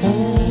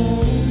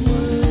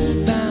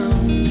 Homeward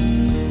bound,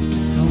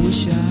 I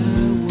wish I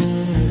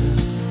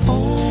was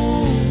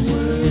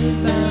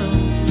homeward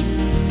bound.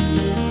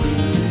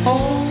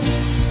 Home,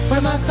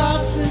 where my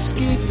thoughts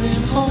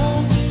escaping,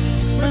 home,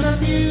 where my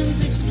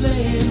music's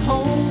playing,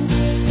 home,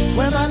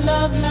 where my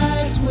love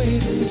lies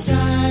waiting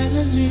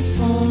silently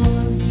for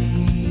me.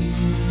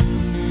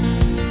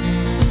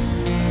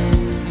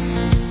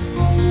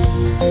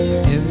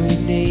 Every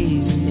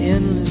day's an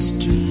endless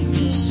stream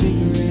of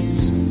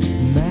cigarettes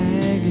and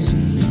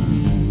magazines.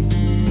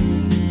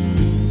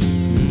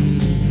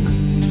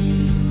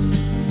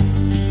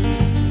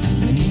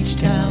 And each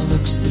town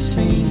looks the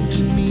same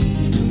to me,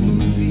 the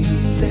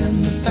movies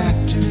and the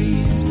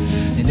factories.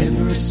 And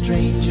every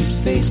stranger's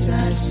face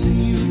I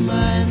see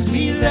reminds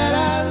me that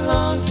I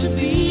long to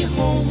be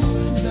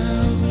homeward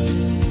bound.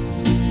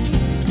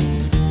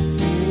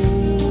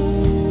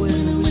 Oh,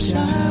 and I wish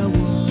I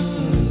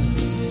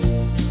was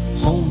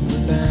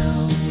homeward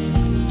bound.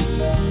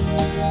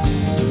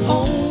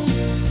 Home,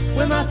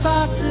 where my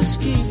thoughts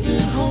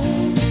escaping,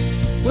 home,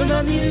 where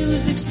my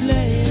music's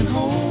playing,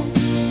 home,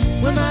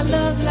 where my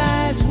love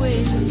lies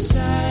waiting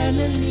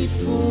silently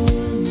for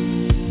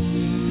me.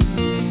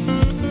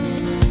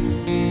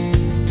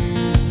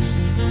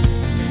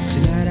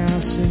 Tonight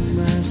I'll sing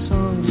my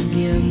songs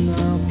again,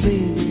 I'll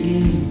play the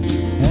game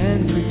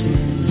and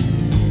pretend.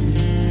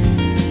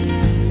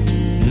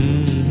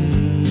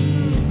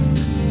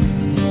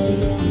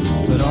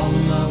 But all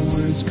of my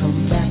words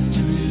come back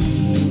to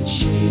me in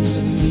shades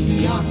of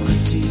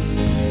mediocrity,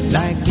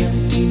 like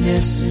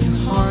emptiness and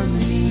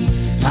harmony.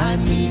 I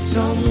need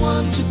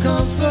someone to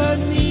comfort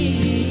me.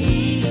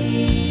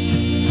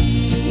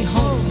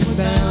 Homeward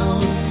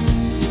bound,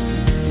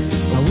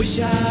 I wish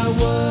I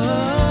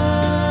was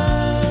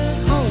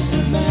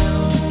homeward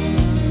bound.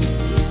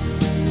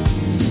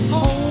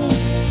 Home,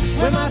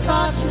 where my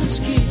thoughts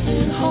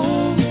escaping,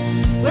 home,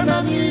 where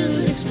my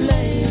music's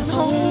playing,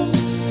 home,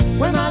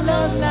 where my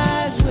love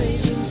lies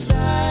waiting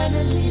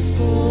silently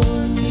for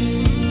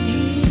me.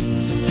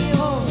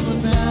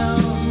 Homeward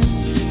bound,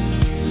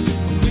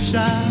 I wish I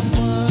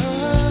was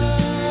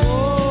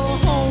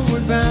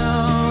homeward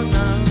bound.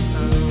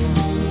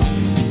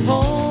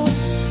 Home,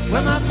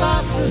 where my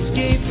thoughts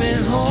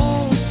escaping,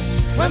 home,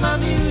 where my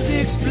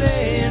music's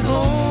playing,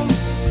 home,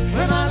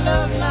 where my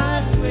love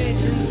lies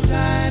waiting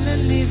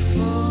silently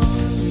for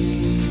me.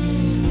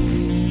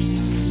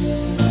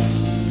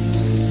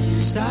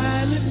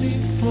 Silently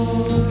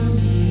for me.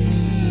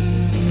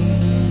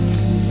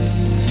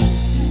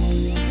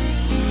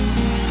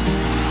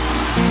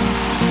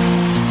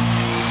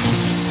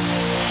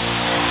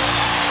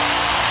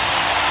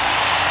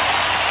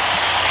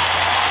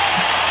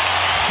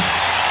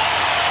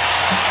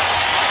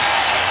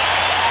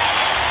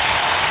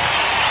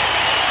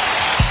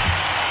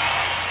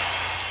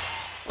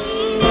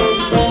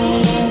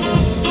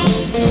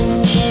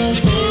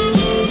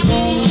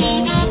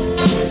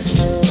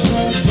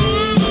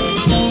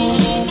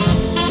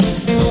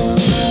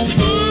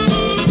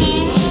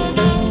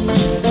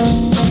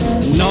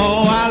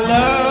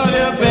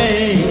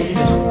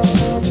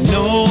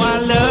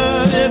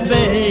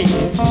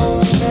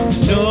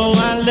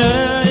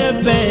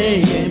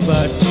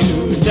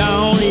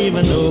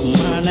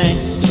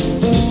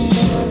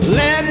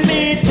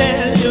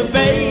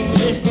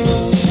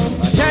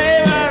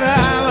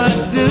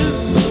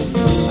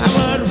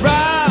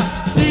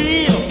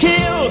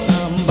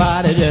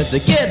 To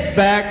get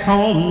back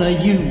home to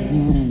you.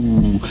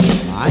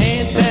 I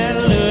ain't that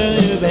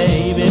loving you,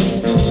 baby.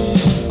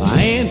 I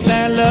ain't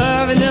that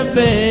loving you,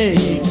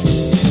 baby.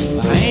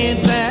 I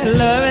ain't that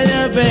loving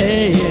you,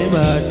 baby.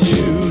 But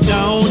you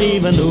don't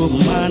even know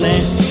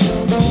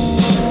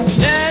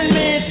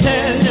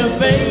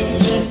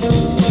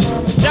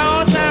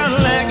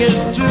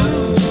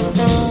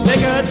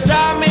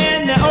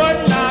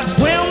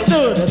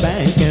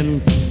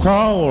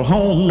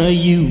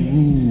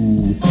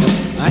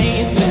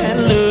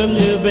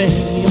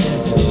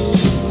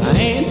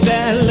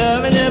that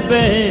loving you,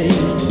 babe.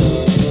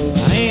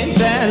 I ain't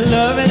that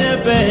loving you,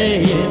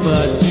 babe.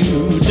 But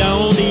you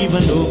don't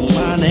even know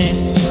my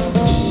name.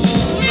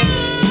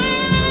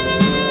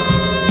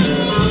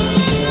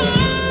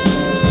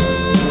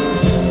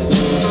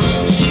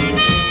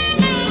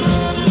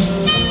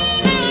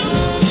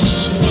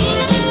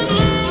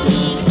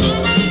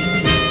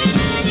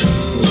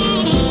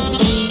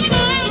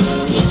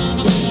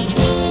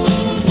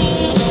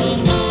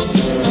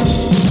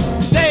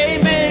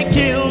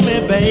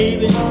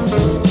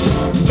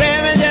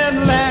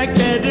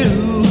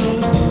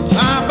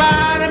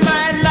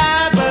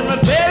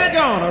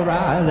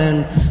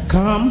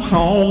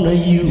 Home to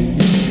you. I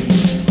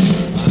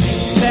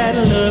ain't that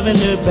loving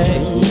you,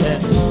 babe.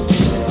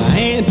 I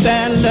ain't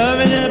that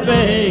loving you,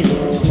 babe.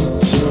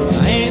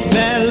 I ain't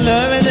that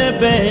loving you,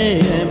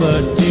 babe.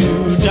 But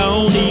you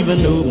don't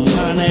even know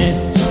my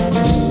name.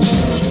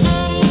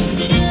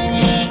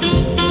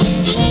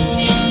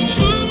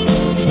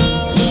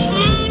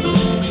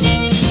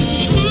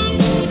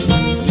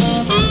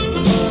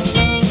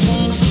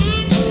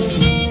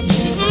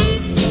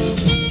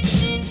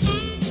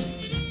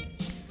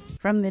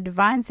 From the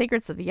Divine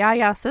Secrets of the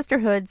Ya-Ya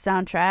Sisterhood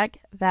soundtrack,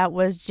 that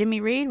was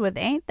Jimmy Reed with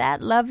Ain't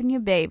That Lovin' You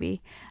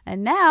Baby.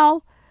 And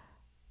now,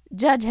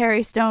 Judge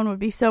Harry Stone would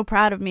be so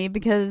proud of me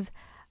because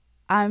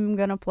I'm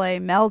going to play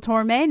Mel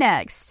Torme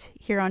next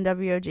here on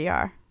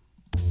WOGR.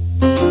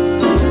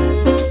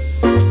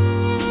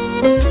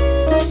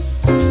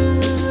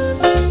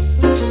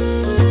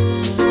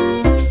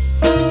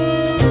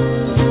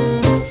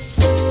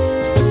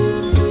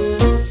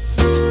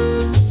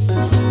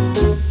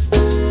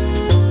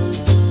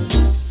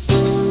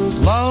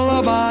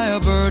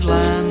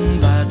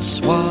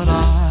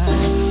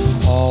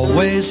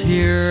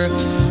 Hear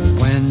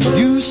when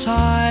you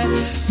sigh.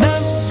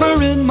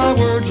 Never in my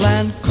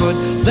wordland could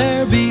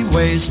there be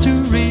ways to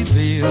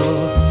reveal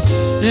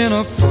in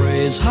a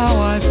phrase how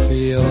I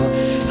feel.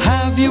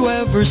 Have you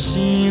ever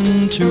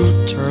seen two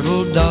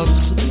turtle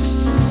doves,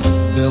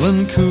 bill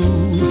and coo,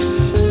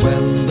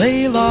 when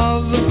they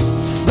love?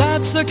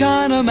 That's the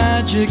kind of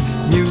magic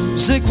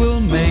music we'll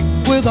make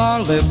with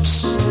our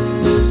lips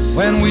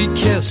when we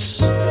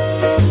kiss.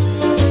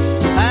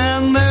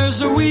 And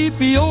there's a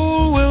weepy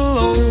old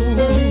willow,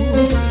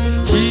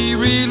 he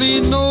really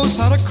knows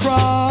how to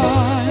cry.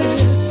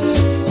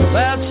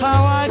 That's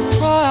how I'd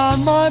cry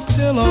on my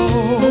pillow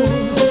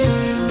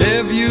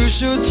if you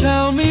should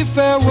tell me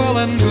farewell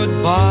and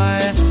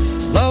goodbye.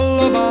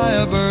 Lullaby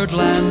of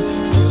birdland,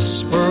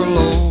 whisper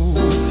low,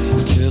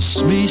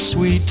 kiss me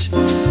sweet,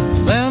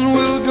 then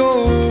we'll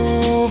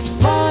go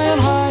flying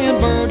high in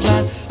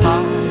birdland,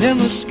 high in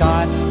the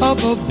sky up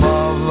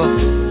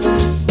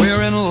above.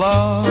 We're in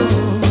love.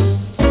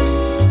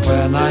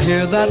 When I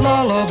hear that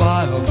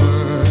lullaby of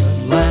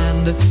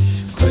birdland,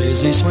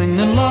 crazy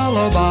swinging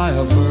lullaby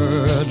of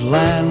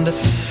birdland,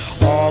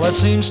 all it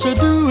seems to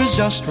do is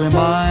just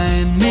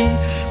remind me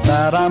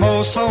that I'm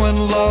oh so in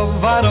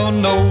love, I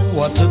don't know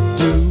what to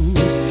do.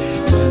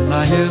 When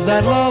I hear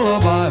that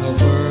lullaby of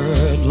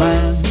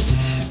birdland,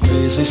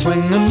 crazy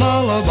swinging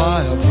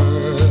lullaby of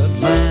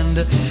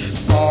birdland,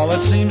 all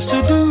it seems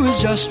to do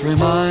is just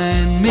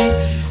remind me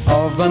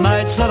of the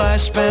nights that I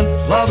spent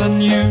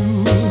loving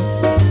you.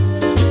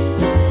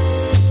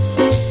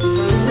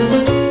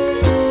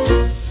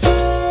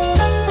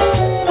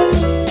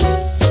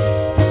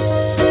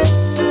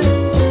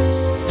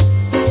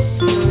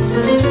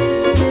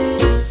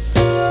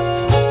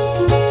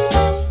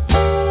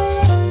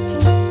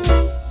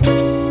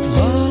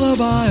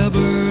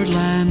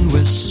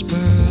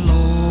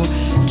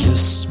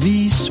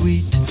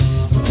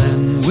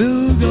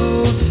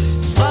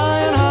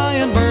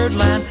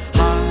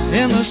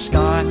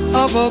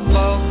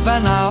 Above,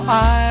 and now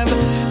I've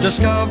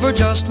discovered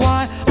just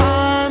why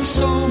I'm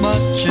so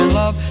much in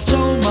love,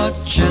 so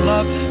much in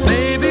love,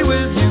 baby,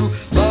 with you.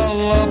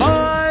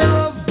 Lullaby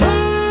of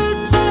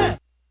birdland.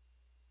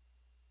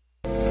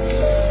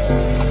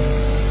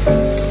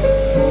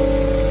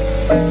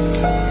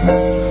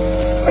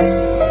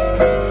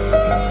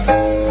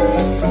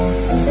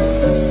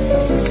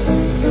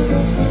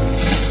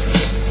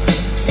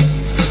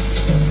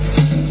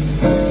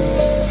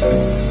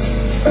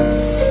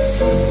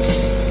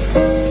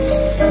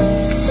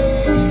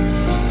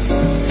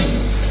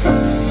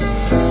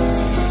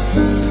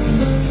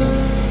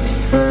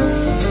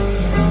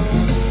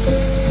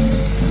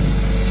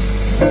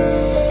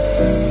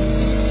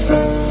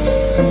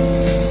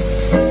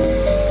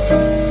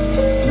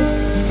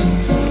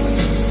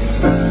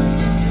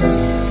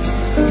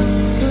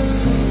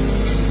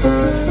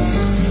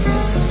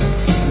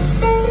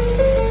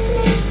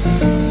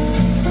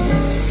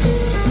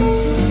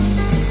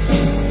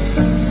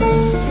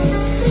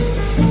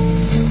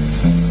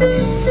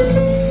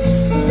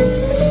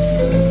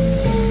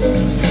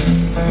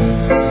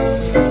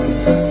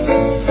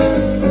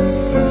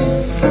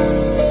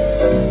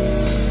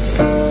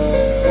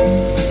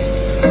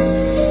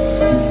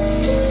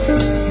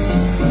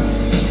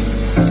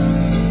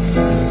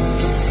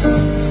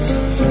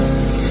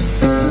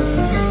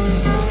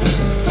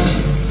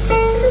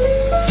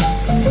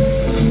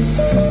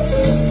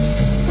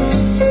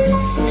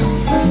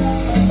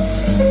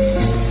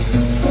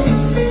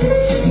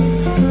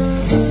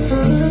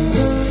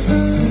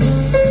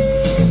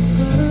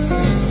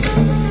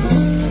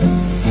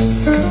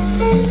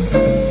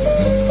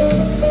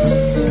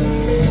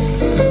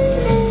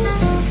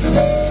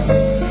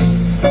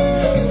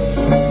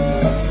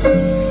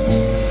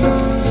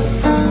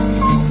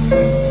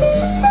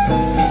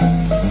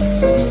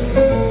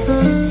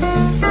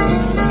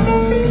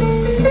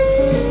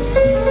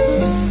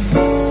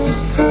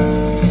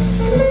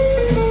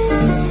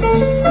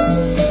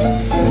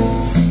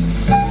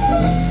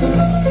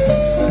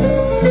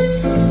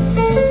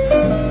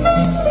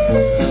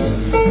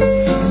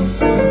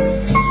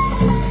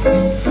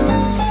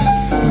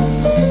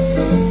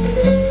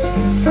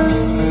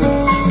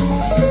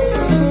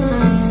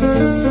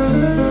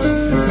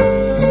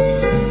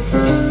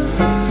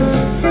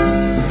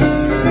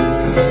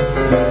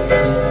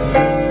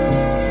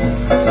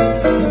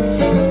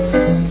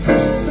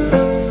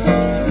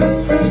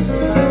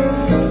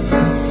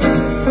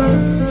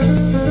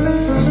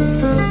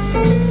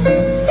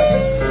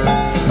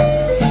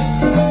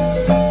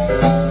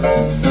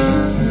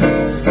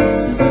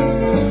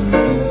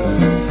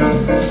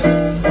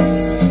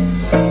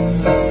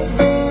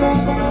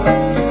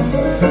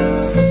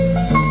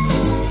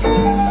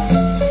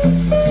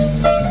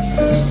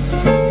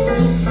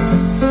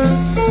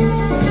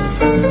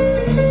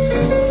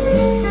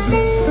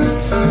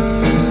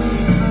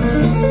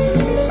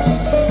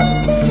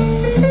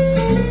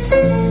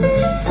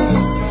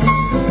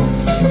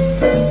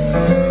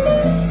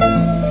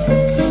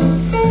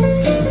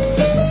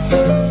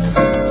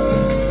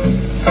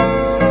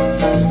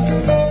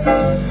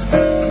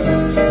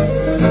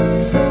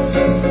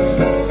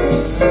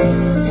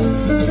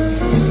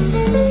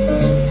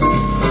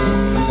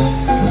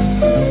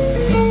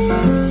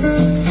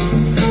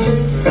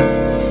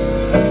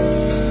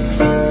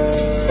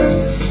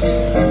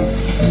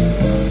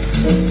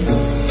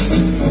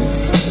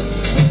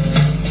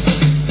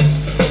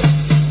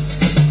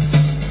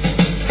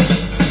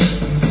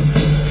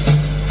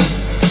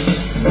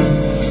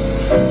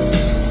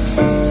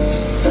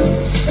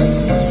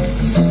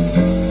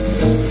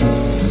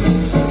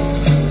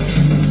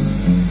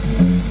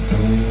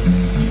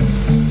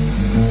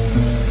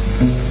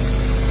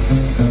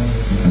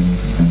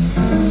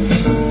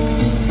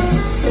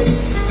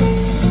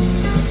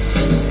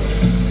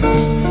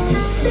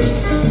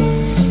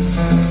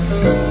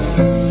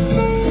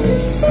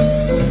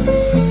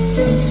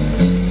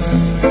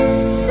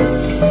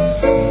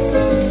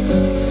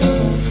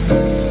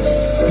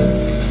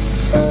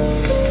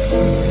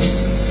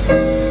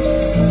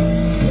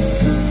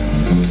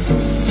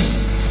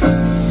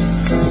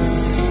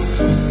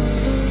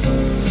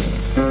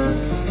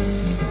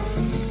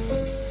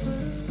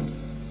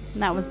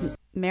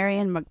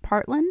 Marion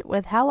McPartland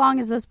with How Long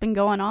Has This Been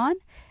Going On?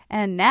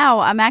 And now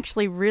I'm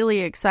actually really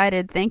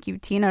excited. Thank you,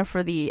 Tina,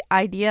 for the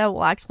idea.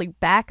 Well, actually,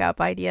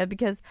 backup idea,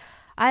 because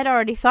I'd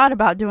already thought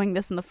about doing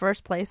this in the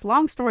first place.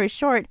 Long story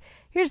short,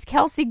 here's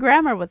Kelsey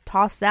Grammer with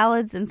Tossed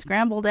Salads and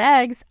Scrambled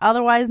Eggs,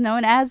 otherwise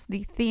known as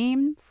the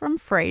theme from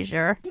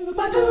Frasier.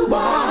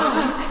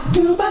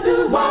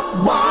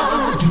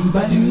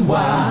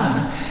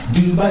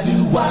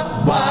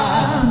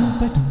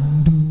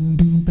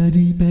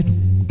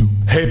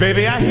 Hey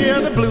baby, I hear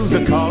the blues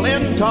are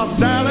calling, tossed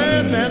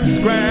salads and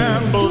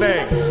scrambled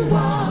eggs.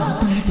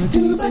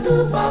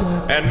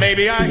 And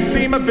maybe I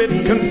seem a bit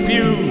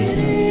confused.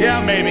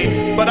 Yeah,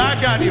 maybe, but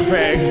I got you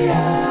pegged.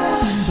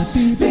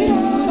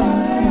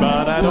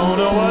 But I don't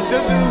know what to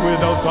do with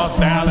those tossed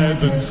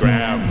salads and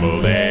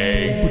scrambled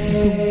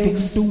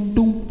eggs.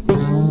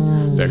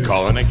 They're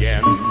calling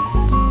again.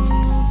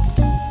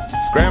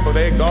 Scrambled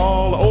eggs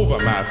all over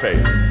my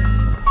face.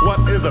 What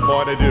is a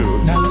boy to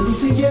do? Now let me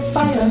see if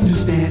I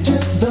understand you.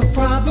 The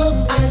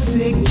problem I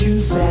think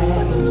you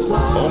said.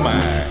 Oh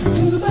my.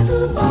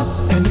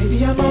 And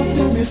maybe I'm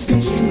often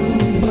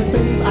misconstrued, but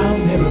babe, I'll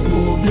never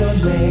pull your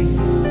leg.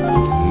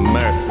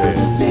 Mercy.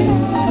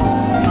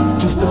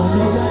 Just don't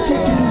know what to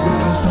do with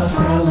those tossed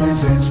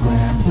salads and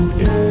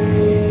scrambled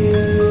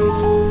eggs.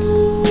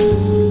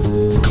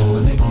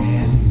 Calling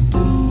again.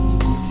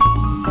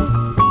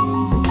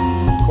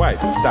 Quite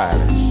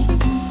stylish.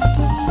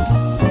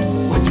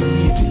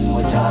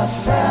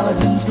 Tossed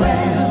salads and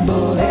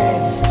scrambled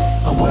eggs.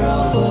 A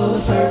world full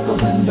of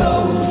circles and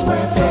those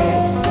square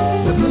pegs.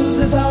 The blues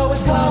is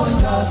always calling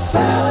tossed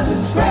salads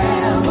and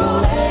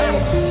scrambled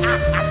eggs.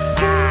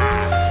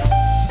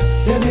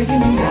 They're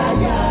making me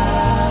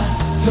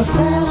yah-yah. The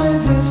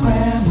salads and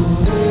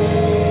scrambled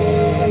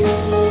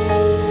eggs.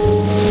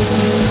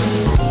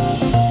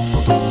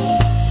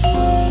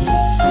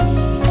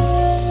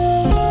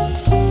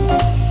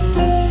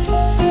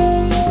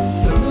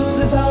 The blues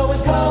is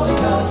always calling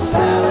tossed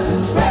salads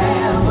and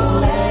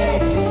scrambled eggs.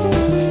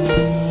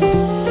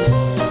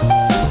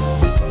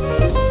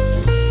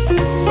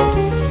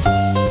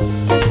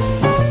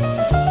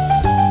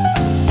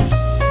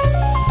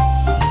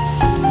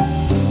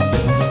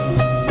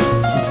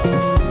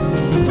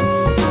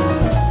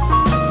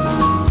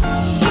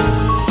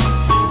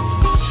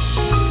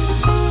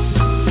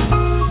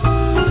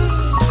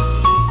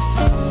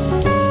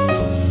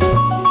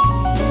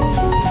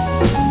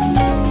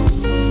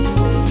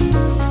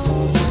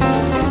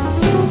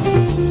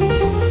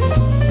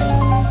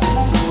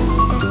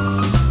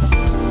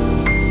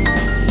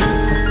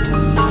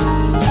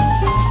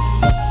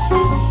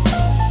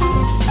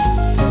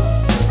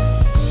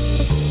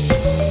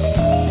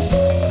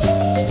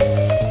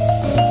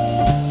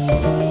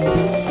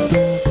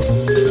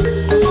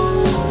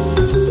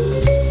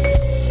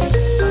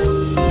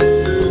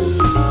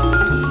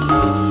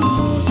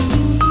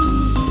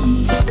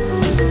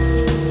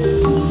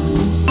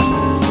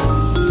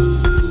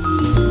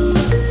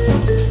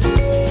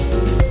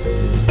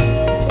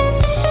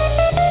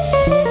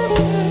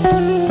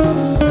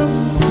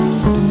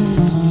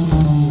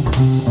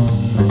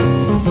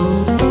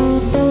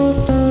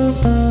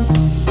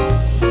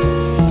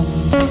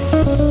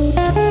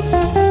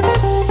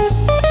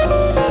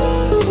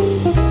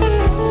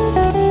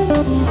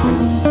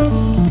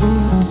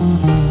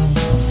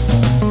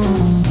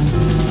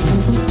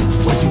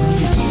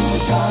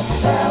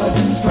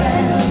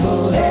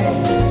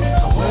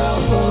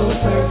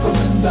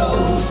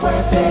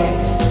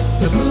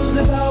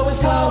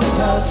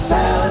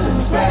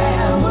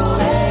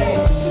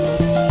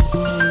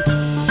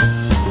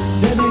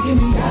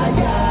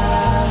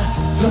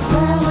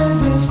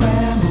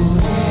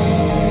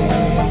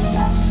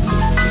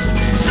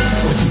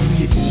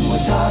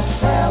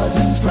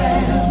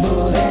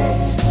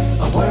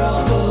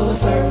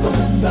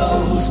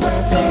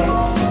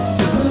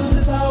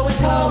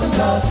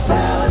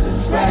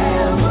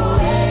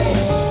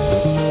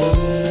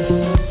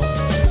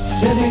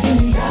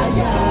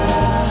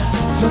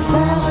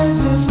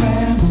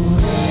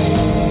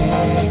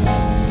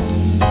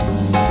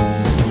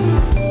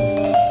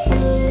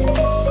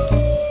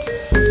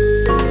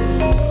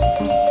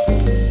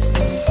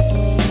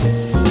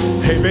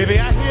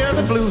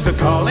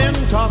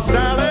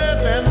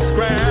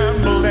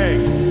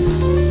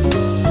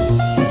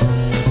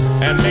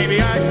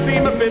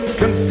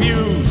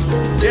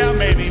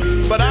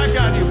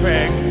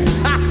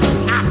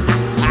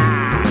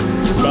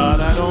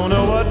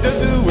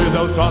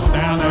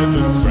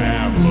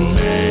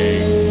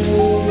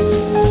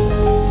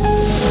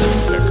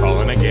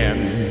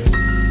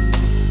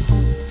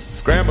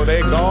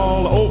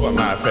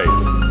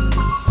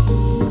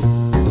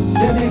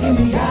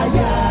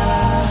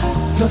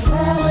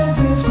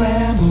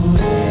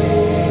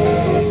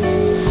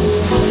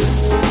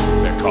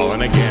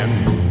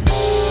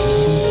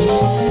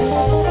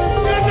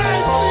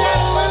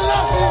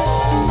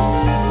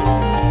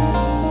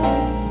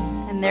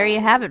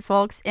 Have it,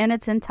 folks, in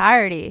its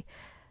entirety.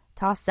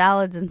 Tossed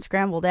Salads and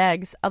Scrambled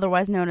Eggs,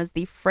 otherwise known as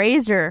the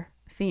Frasier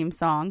theme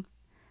song.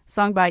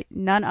 sung by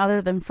none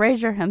other than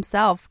Frasier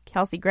himself,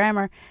 Kelsey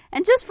Grammer.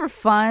 And just for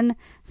fun,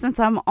 since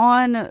I'm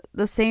on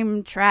the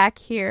same track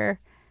here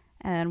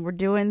and we're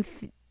doing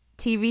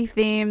TV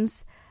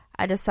themes,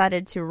 I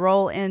decided to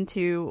roll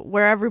into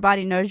Where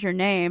Everybody Knows Your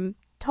Name,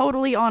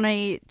 totally on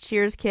a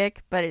Cheers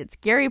kick, but it's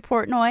Gary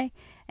Portnoy,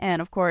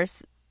 and of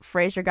course,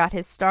 Frasier got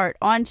his start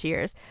on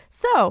Cheers.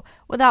 So,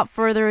 without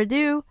further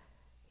ado,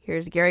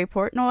 here's Gary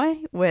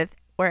Portnoy with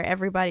Where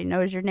Everybody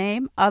Knows Your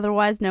Name,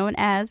 otherwise known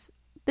as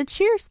the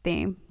Cheers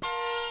theme.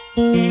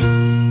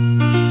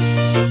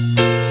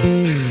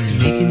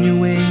 Making your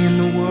way in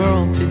the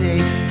world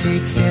today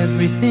takes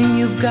everything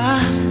you've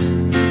got.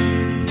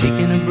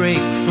 Taking a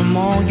break from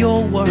all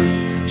your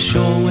worries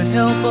sure would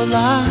help a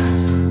lot.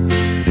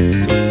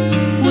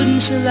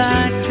 Wouldn't you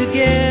like to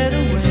get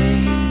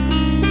away?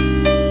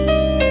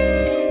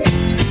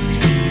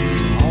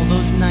 All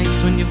those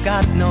nights when you've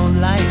got no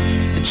lights,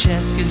 the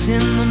check is in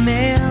the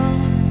mail,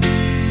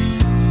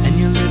 and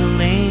your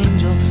little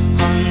angel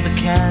hung the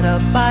cat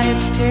up by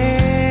its tail,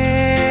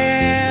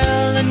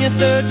 and your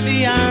third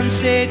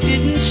fiancé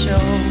didn't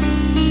show.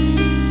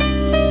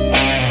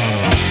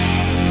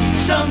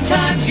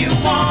 Sometimes you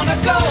wanna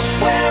go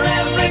where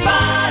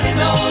everybody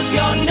knows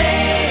your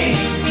name,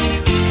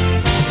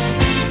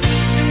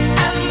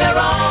 and they're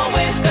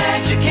always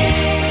glad you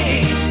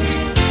came.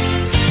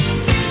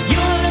 You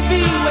wanna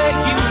be where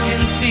you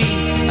can see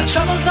the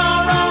troubles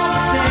are all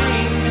the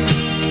same.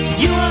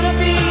 You wanna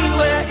be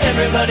where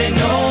everybody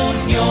knows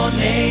your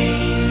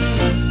name.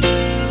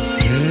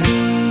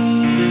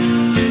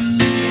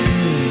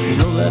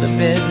 Roll out of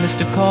bed,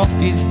 Mr.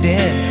 Coffee's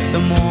dead.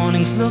 The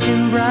morning's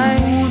looking bright.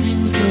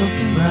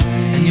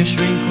 And your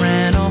shrink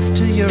ran off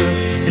to Europe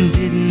and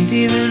didn't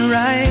even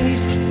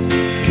write.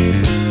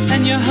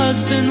 And your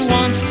husband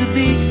wants to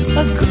be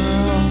a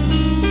girl.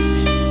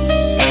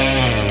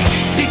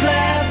 Be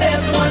glad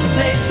there's one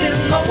place in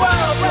the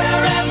world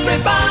where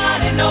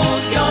everybody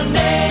knows your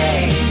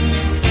name,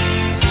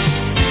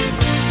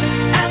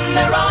 and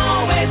they're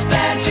always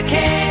glad you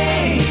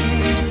came.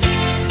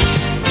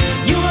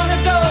 You wanna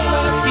go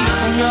where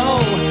people know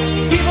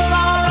people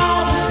are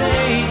all the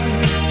same.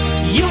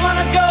 You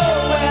wanna go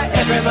where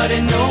everybody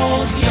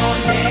knows your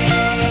name.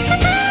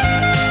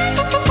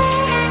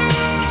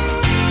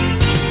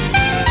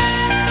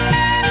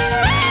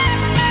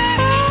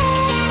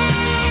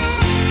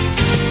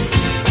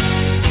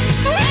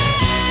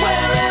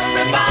 Where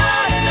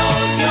everybody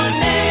knows your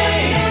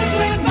name,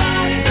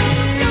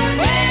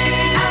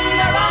 and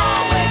they're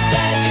always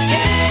glad you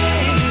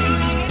came.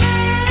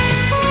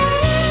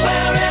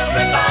 Where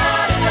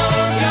everybody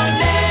knows your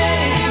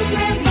name,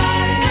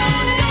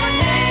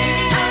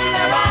 and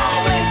they're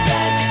always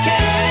glad you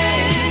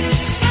came.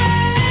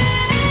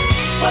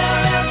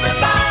 Where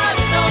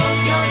everybody knows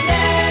your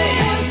name,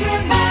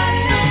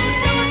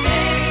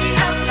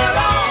 and they're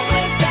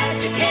always glad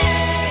you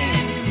came.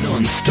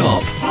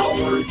 Non-stop.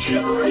 Our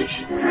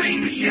Generation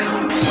Radio.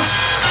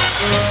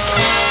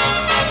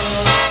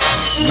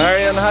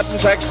 Marion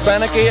Hutton-Tex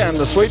Beneke and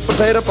the Sweet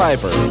Potato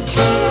Piper.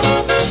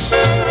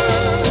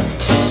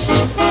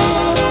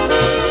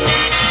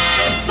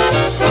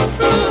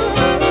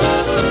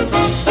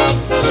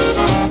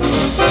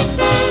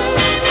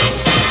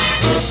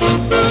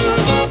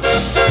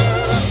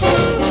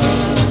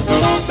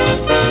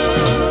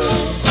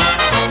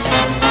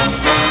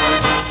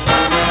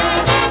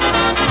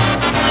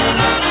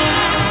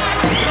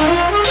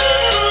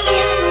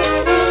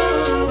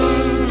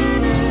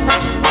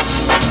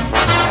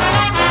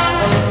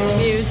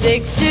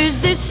 Music soothes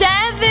the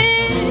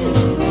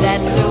savage,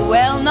 that's a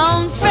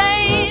well-known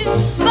phrase.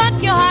 But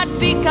your heart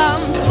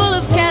becomes full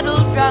of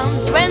kettle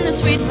drums when the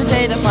sweet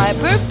potato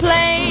piper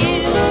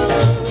plays.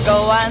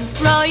 Go and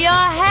throw your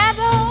hat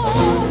off,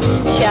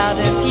 shout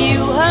a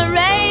few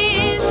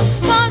hoorays,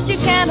 'cause you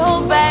can't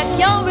hold back,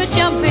 you're a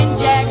jumping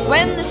jack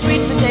when the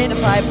sweet potato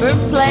piper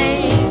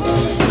plays.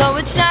 Though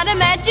it's not a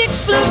magic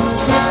flute,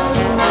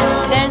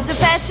 there's a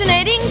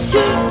fascinating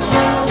toot.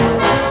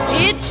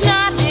 It's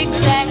not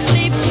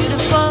exactly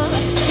beautiful,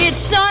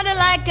 it's sorta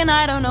like an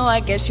I don't know, I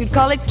guess you'd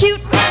call it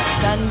cute.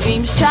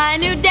 Sunbeams try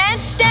new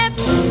dance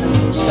steps,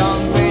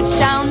 songbirds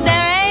sound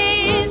their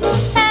A's,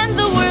 and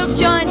the world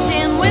joins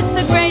in with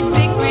a great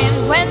big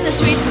grin when the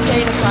sweet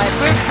potato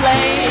piper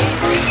plays.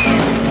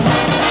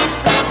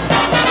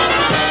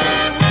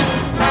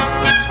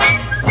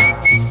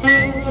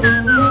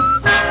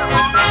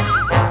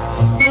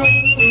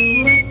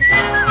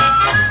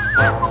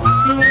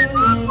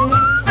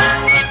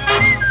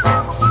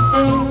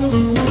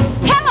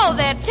 Hello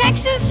there,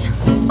 Texas.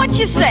 What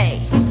you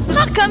say?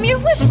 How come you're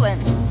whistling?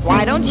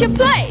 Why don't you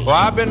play? Well,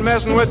 I've been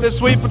messing with this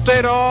sweet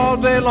potato all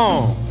day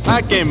long.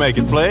 I can't make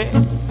it play.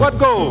 What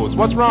goes?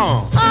 What's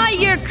wrong? Ah,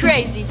 you're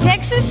crazy,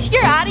 Texas.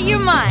 You're out of your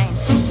mind.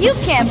 You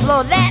can't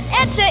blow that.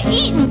 That's a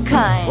eating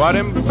kind. Why,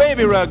 them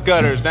baby rug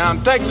gutters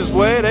down Texas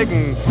way, they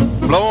can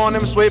blow on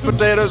them sweet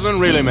potatoes and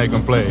really make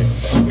them play.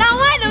 Now,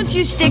 why don't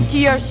you stick to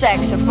your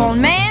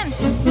saxophone, man?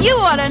 You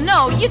ought to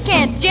know you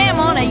can't jam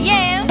on a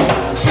yam.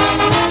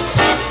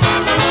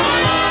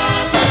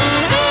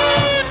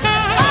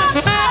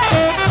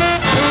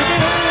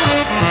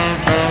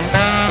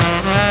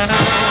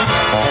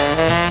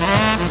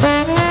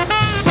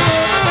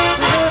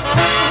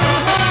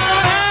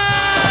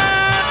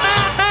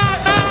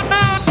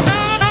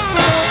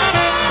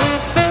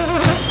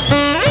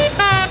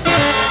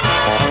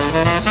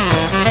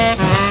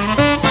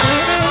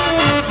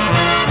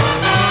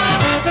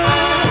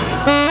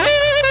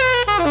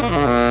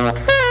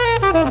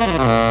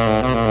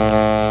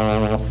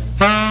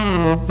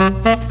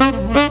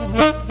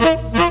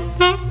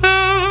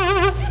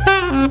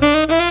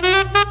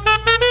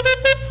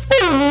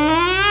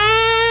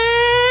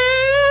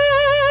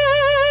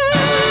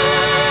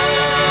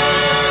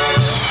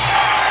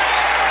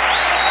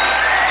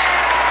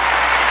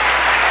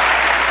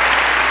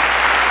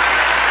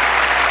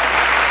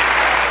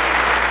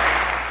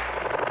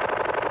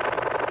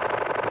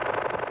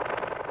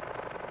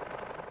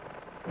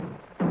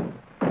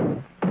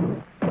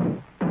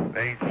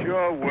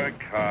 sure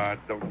work hard,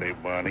 don't they,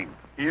 Barney?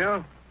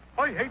 Yeah?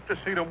 I hate to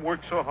see them work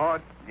so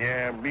hard.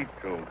 Yeah, me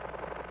too.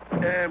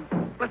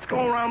 Let's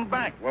go around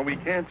back where we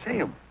can't see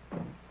them.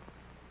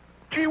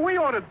 Gee, we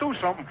ought to do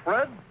something,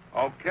 Fred.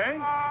 Okay.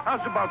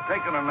 How's about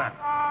taking a nap?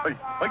 Hey,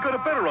 I got a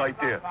better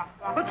idea.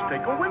 Let's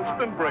take a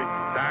Winston break.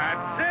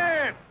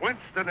 That's it.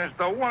 Winston is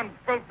the one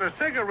filter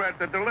cigarette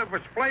that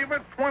delivers flavor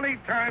 20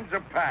 times a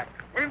pack.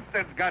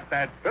 Winston's got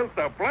that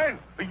filter blend.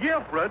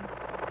 Yeah, Fred.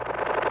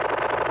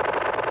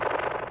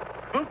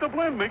 Filter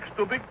blend makes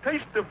the big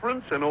taste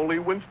difference, and only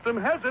Winston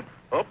has it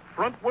up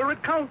front where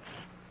it counts.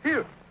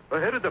 Here,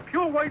 ahead of the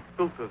pure white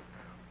filter.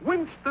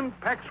 Winston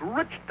packs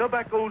rich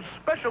tobaccos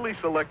specially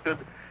selected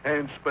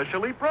and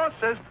specially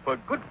processed for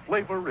good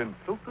flavor in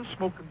filter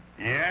smoking.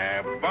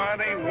 Yeah,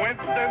 Barney,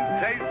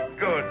 Winston tastes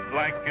good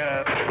like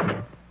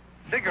a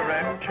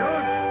cigarette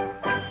should.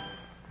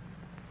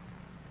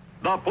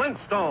 The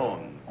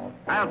Flintstones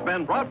has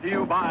been brought to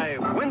you by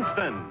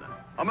Winston,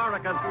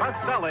 America's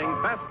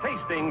best-selling,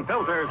 best-tasting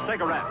filter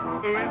cigarette.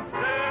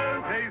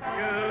 Winston tastes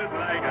good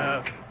like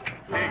a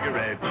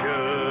cigarette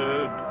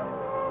should.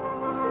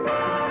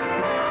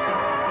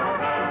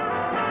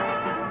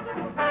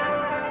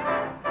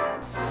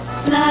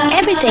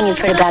 Everything you've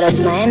heard about us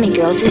Miami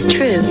girls is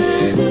true.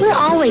 We're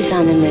always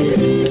on the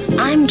move.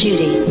 I'm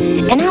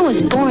Judy, and I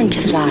was born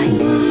to fly.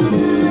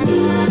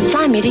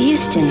 Fly me to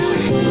Houston.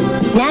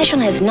 Nashville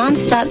has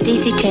non-stop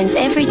DC-10s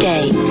every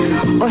day.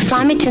 Or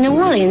fly me to New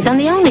Orleans on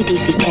the only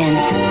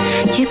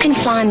DC-10s. You can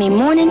fly me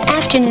morning,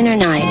 afternoon, or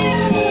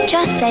night.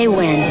 Just say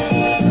when.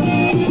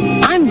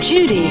 I'm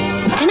Judy,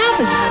 and I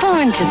was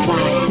born to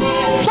fly.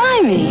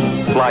 Fly me.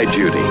 Fly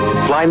Judy.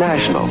 Fly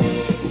National.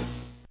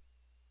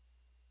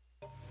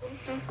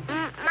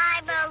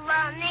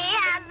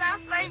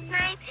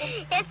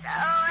 It's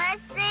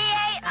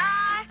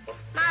O-S-C-A-R.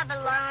 My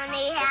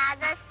baloney has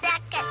a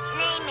second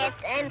name.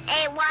 It's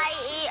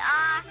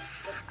M-A-Y-E-R.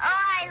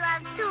 Oh, I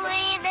love to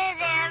eat it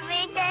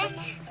every day.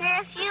 And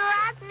if you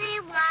ask me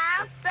why,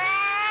 I'll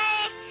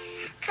say,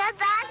 'cause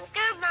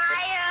Oscar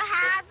Mayer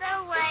has a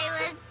way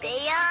with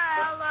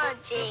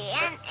B-O-L-O-G-N-A.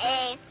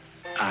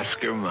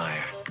 Oscar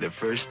Mayer, the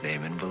first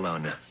name in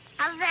Bologna.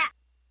 How's that?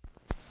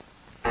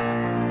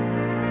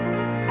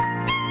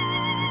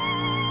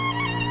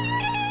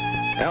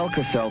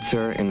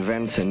 Alka-Seltzer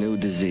invents a new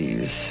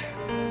disease,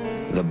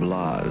 the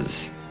blahs.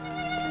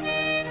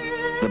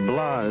 The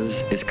blahs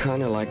is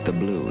kind of like the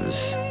blues,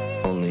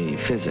 only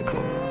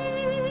physical.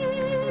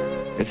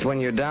 It's when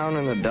you're down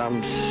in the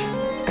dumps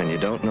and you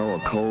don't know a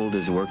cold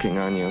is working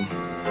on you.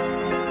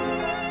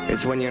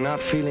 It's when you're not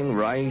feeling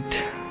right,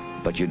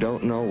 but you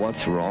don't know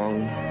what's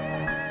wrong.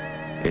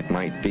 It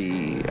might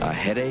be a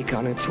headache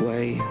on its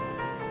way,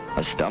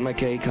 a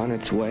stomach ache on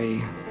its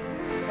way.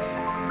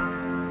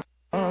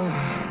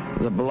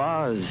 The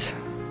blahs,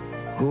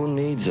 who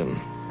needs them?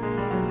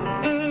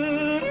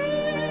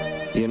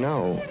 You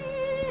know,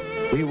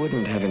 we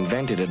wouldn't have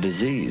invented a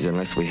disease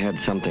unless we had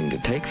something to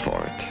take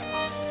for it.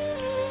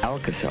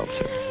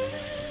 Alka-Seltzer.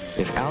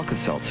 If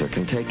Alka-Seltzer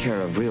can take care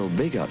of real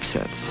big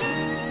upsets,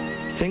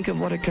 think of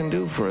what it can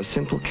do for a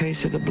simple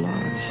case of the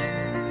blahs.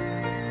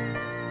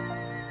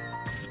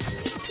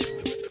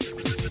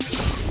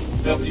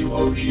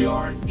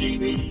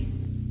 WOGR-TV.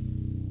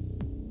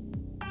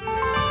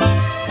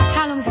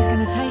 How long is this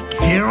going to take?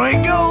 Here we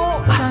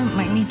go. Don't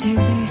make me do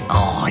this.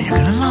 Oh, you're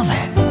going to love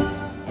it.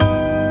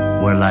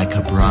 We're like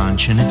a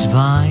branch in its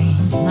vine.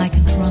 Like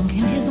a drunk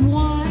in his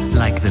wine.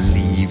 Like the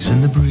leaves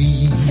in the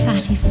breeze.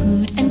 Fatty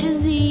food and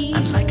disease.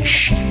 And like a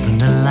sheep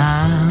and a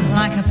lamb.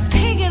 Like a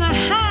pig and a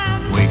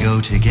ham. We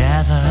go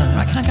together.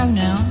 Right, can I go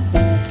now?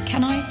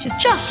 Can I just...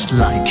 Just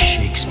like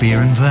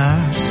Shakespeare in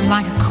verse.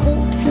 Like a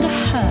corpse and a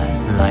hearse.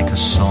 Like a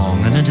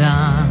song and a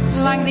dance.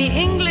 Like the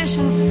English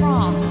and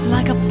France.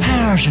 Like a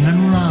Persian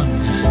and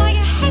rugs. Like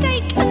a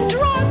headache and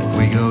drugs.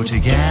 We go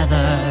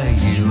together,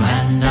 you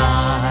and I.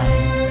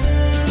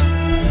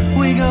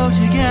 We go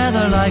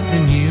together like the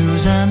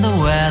news and the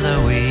weather.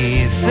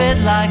 We fit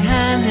like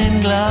hand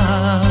in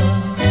glove.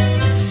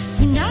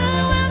 For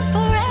now and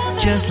forever.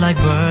 Just like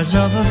birds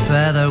of a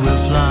feather we'll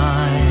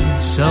fly.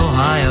 So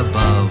high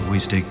above we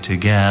stick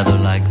together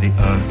like the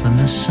earth and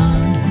the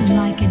sun.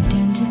 Like a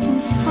dentist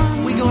and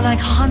fun. We go like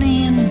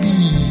honey and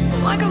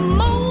bees. Like a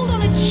mold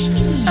on a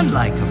cheese. And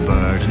like a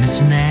bird in its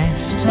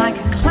nest. Like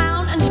a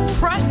clown and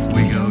depressed.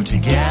 We go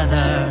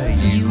together,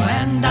 you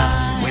and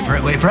I. Wait for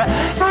it, wait for it.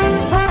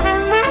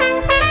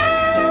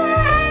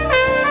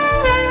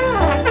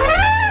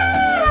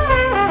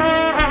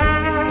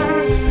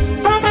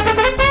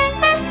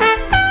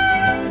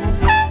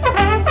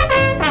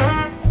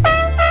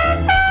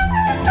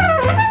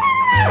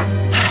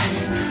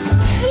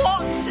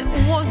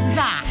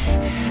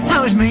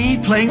 That was me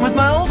playing with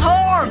my old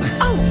horn.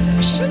 Oh,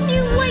 shouldn't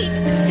you wait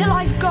till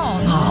I've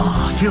gone?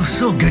 Oh, it feels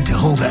so good to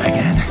hold it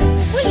again.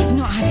 Well, you've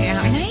not had it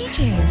out in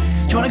ages.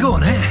 Do you want to go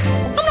on it?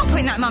 I'm not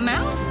putting that in my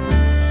mouth.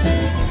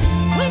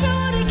 We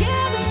go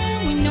together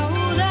and we know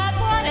that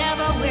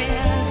whatever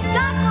we're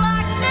stuck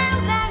like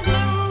nails and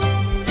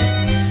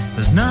glue.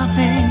 There's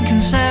nothing can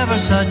sever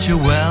such a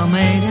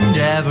well-made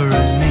endeavor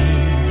as me.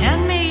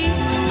 And me.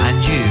 And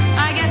you?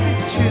 I guess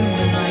it's true.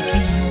 Like a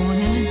yawn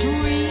in a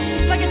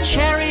dream. Like a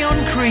cherry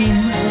on cream.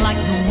 Like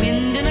the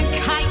wind in a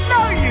kite.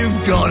 No,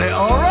 you've got it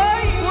all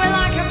right. We're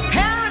like a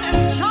parent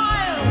and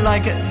child.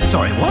 Like a...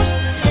 Sorry, what?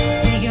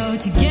 We go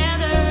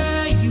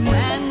together, you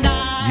and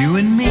I. You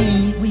and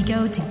me. We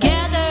go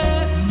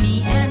together,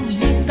 me and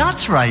you.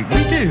 That's right,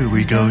 we do.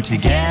 We go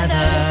together.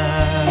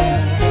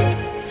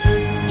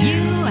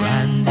 You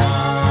and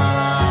I.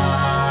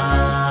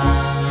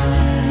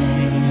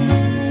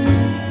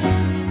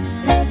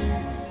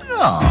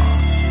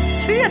 Oh,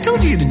 see, I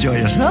told you you'd enjoy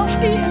yourself.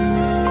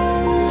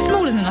 Yeah.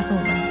 Smaller than I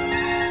thought,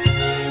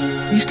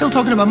 though. You still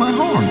talking about my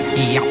horn?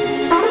 Yep.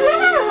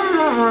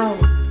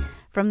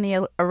 From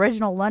the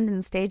original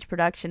London stage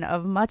production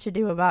of Much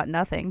Ado About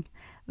Nothing,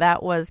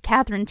 that was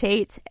Catherine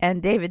Tate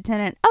and David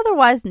Tennant,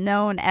 otherwise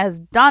known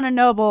as Donna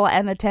Noble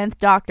and the 10th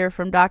Doctor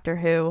from Doctor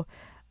Who,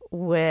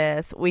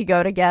 with We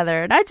Go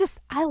Together. And I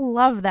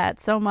love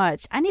that so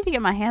much. I need to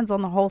get my hands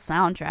on the whole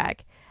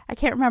soundtrack. I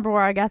can't remember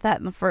where I got that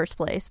in the first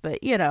place,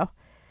 but, you know,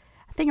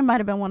 I think it might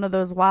have been one of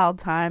those wild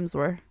times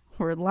where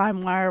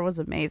LimeWire was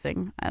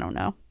amazing. I don't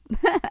know.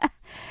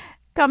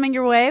 Coming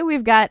your way,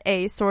 we've got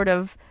a sort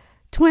of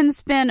twin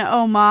spin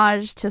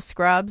homage to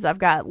Scrubs. I've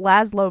got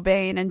Laszlo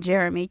Bain and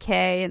Jeremy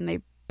Kay, and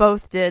they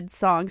both did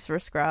songs for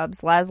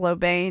Scrubs. Laszlo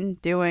Bain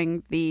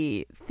doing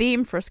the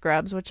theme for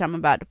Scrubs, which I'm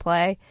about to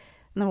play.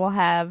 And then we'll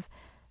have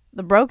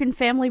the Broken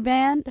Family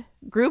Band,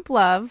 Group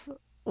Love,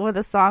 with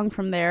a song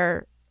from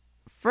their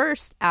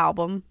first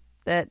album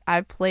that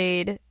I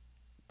played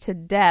to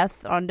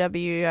death on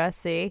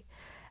WUSC.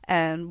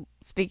 And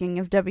speaking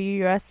of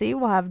WUSC,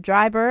 we'll have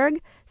Dryburgh,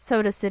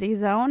 Soda City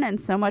Zone,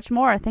 and so much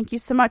more. Thank you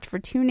so much for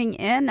tuning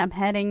in. I'm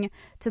heading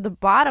to the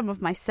bottom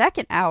of my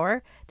second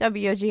hour.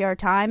 WOGR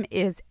time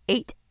is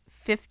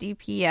 8:50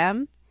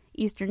 p.m.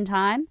 Eastern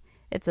Time.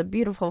 It's a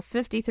beautiful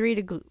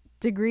 53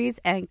 degrees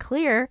and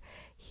clear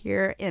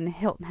here in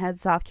Hilton Head,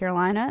 South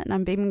Carolina. And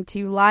I'm beaming to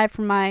you live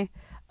from my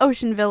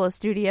Ocean Villa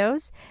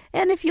studios.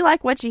 And if you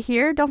like what you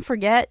hear, don't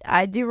forget,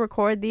 I do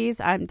record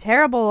these. I'm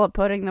terrible at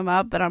putting them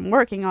up, but I'm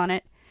working on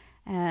it.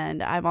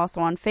 And I'm also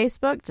on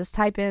Facebook. Just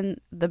type in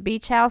The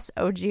Beach House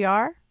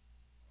OGR.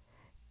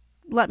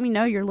 Let me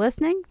know you're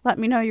listening. Let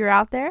me know you're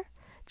out there.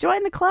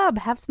 Join the club.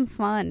 Have some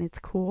fun. It's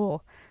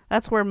cool.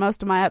 That's where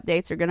most of my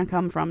updates are going to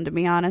come from, to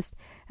be honest.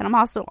 And I'm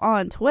also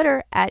on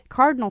Twitter at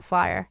Cardinal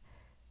Fire.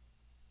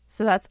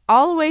 So that's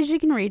all the ways you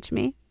can reach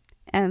me.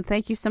 And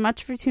thank you so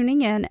much for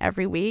tuning in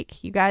every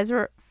week. You guys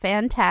are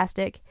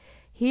fantastic.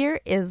 Here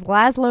is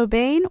Laszlo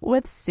Bain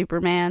with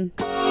Superman.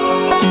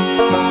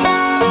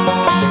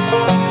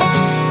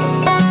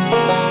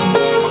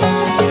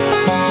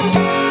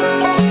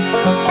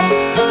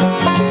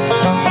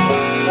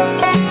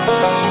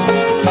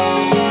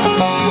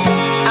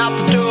 Out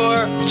the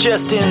door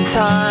just in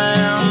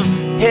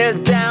time.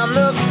 Head down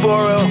the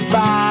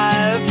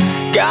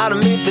 405. Gotta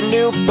meet the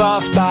new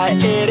boss by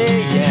 8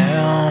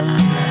 a.m.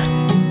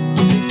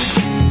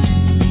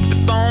 The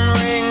phone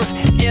rings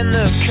in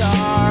the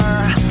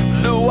car.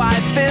 The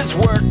wife is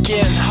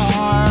working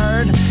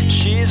hard.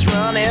 She's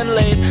running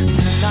late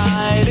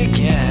tonight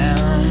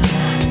again.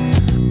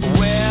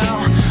 Well,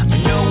 I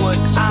know what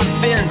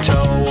I've been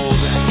told.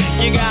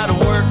 You gotta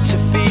work to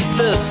feed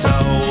the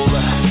soul.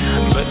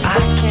 But I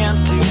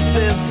can't do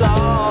this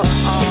all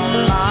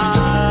on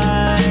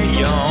my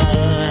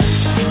own.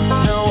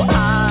 No,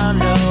 I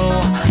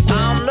know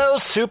I'm no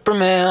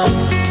Superman.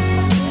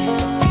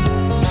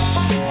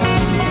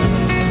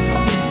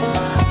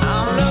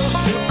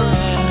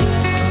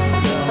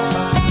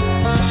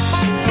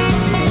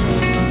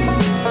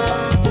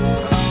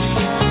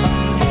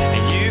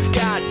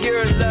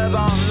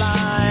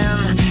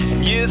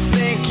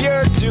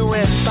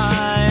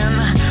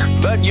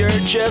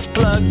 Just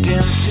plugged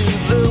into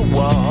the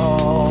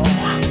wall.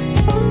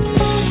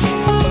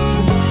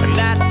 And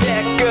that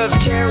deck of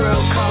tarot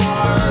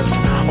cards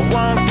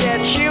won't get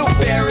you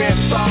very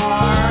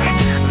far.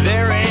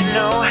 There ain't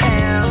no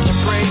hand to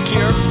break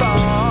your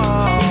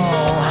fall.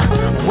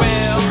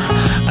 Well,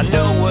 I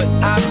know what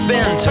I've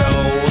been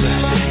told.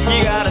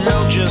 You gotta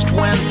know just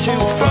when to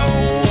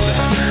fold.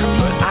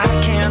 But I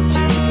can't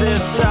do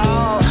this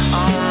all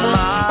on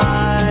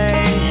my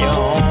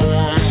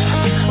own.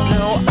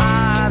 No,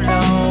 I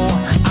know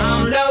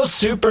I'm no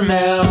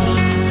Superman.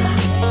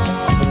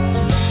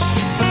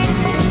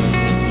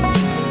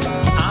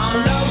 I'm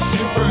no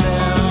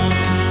Superman.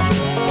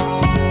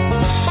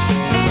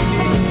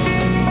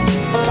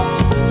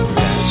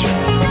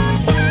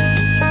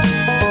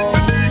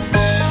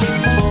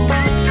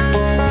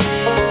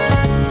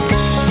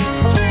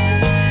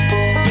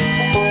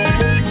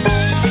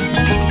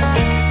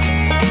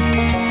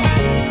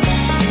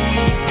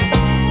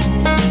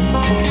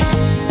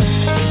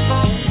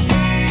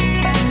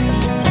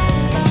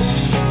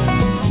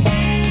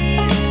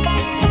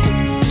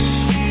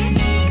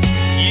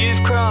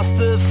 That's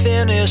the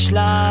finish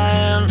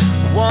line,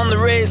 won the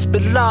race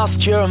but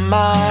lost your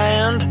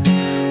mind.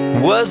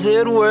 Was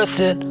it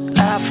worth it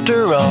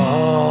after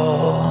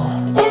all?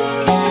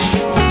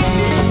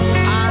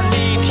 I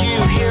need you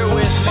here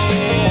with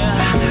me,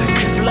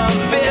 'cause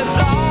love is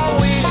all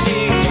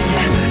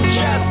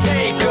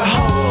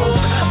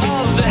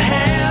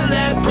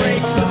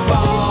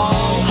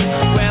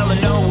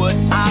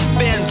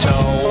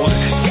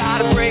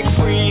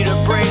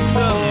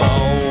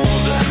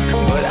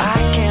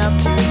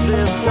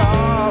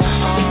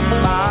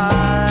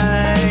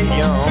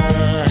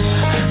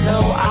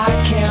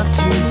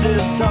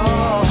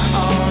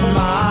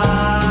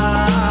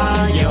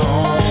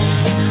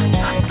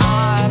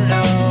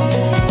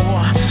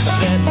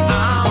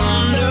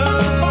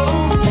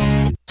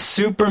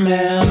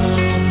Superman.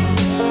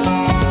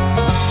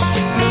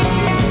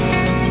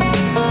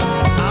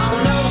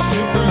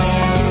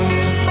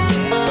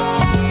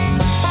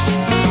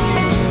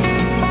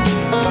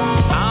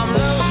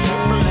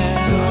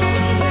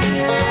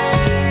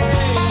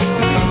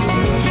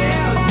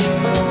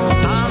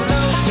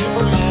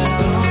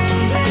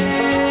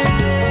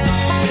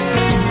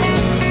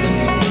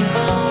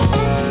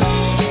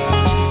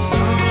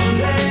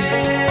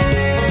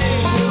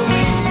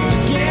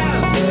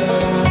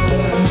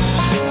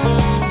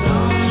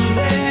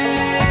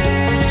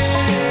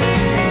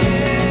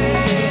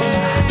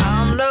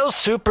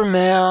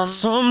 Superman.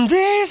 Some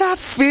days I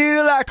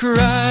feel like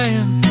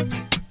crying.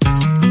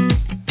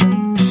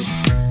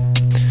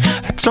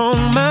 It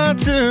don't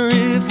matter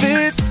if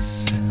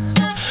it's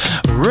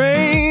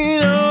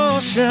rain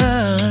or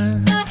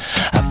shine.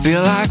 I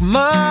feel like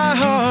my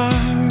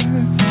heart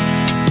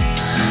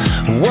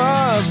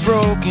was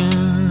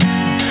broken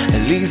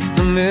at least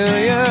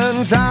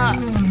 1,000,000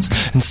 times.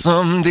 And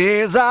some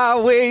days I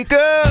wake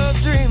up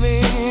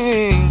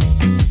dreaming.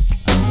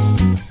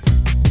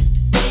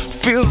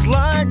 Feels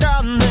like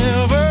I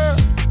never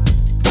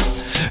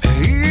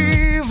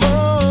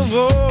even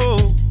go.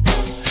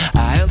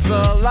 I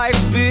answer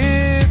life's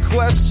big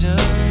questions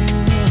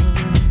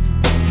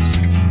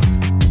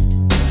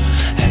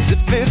as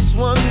if it's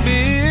one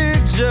big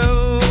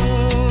joke.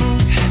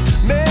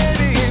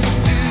 Maybe it's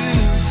too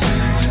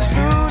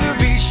soon to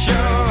be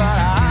sure. I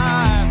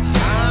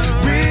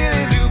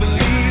really do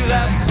believe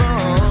that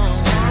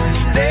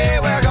someday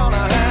we're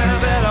gonna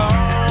have it all.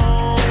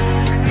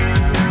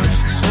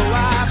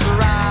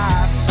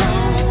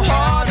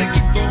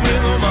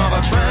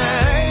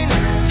 Train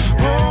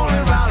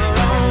rolling right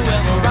along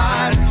when the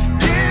ride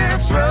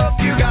gets rough.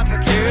 You got to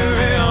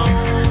carry on,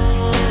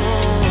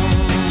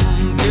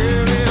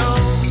 carry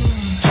on.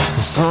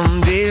 Some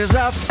days I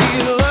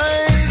feel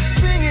like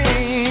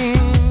singing.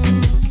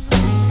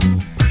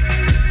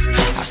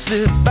 I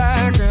sit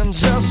back and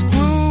just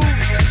groove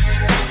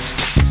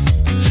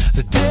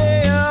the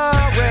day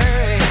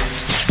away.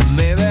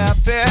 Maybe I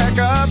pick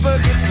up a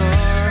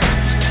guitar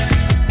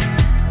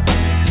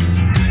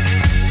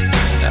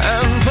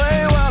and play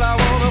what I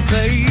wanna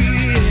play.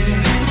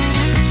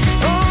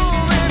 Oh,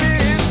 maybe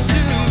it's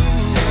too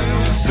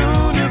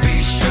soon to be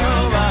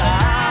sure, but I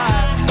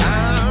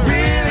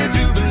really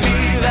do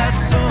believe that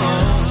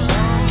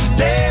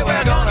someday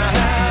we're gonna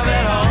have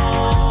it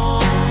all.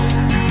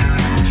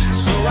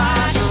 So I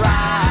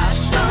try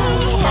so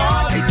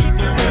hard to keep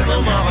the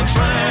rhythm of a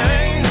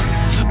train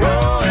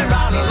rolling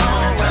right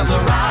along when the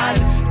ride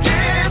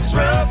gets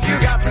rough. You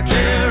got to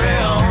carry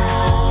on.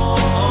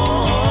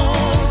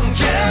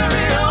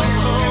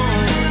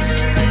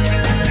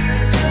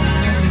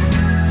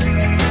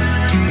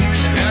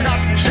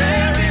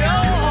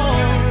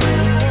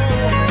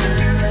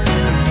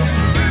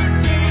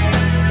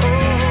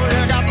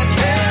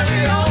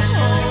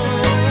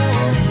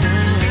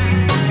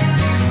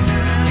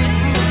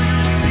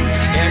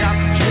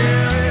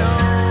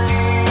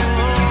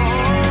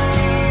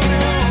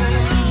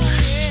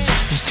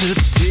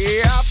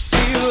 Today I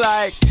feel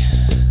like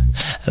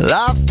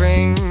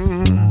laughing.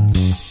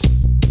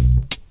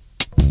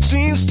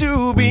 Seems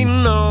to be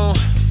no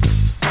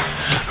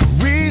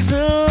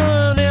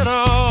reason at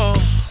all.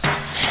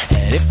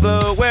 And if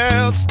the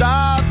world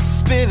stops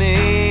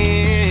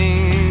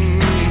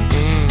spinning,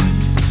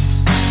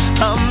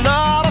 I'm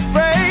not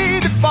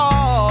afraid to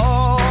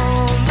fall.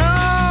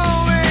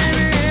 No,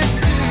 baby, it's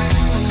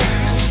too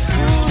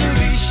soon to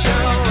be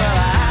sure. I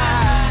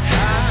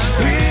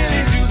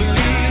really do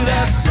believe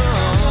that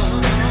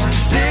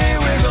someday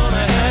we're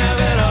gonna have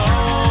it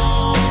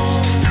all.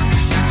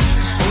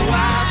 So I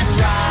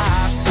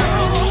try so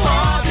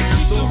hard to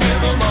keep the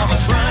rhythm of a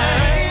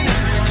train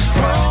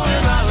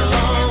rolling right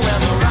along when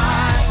the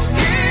ride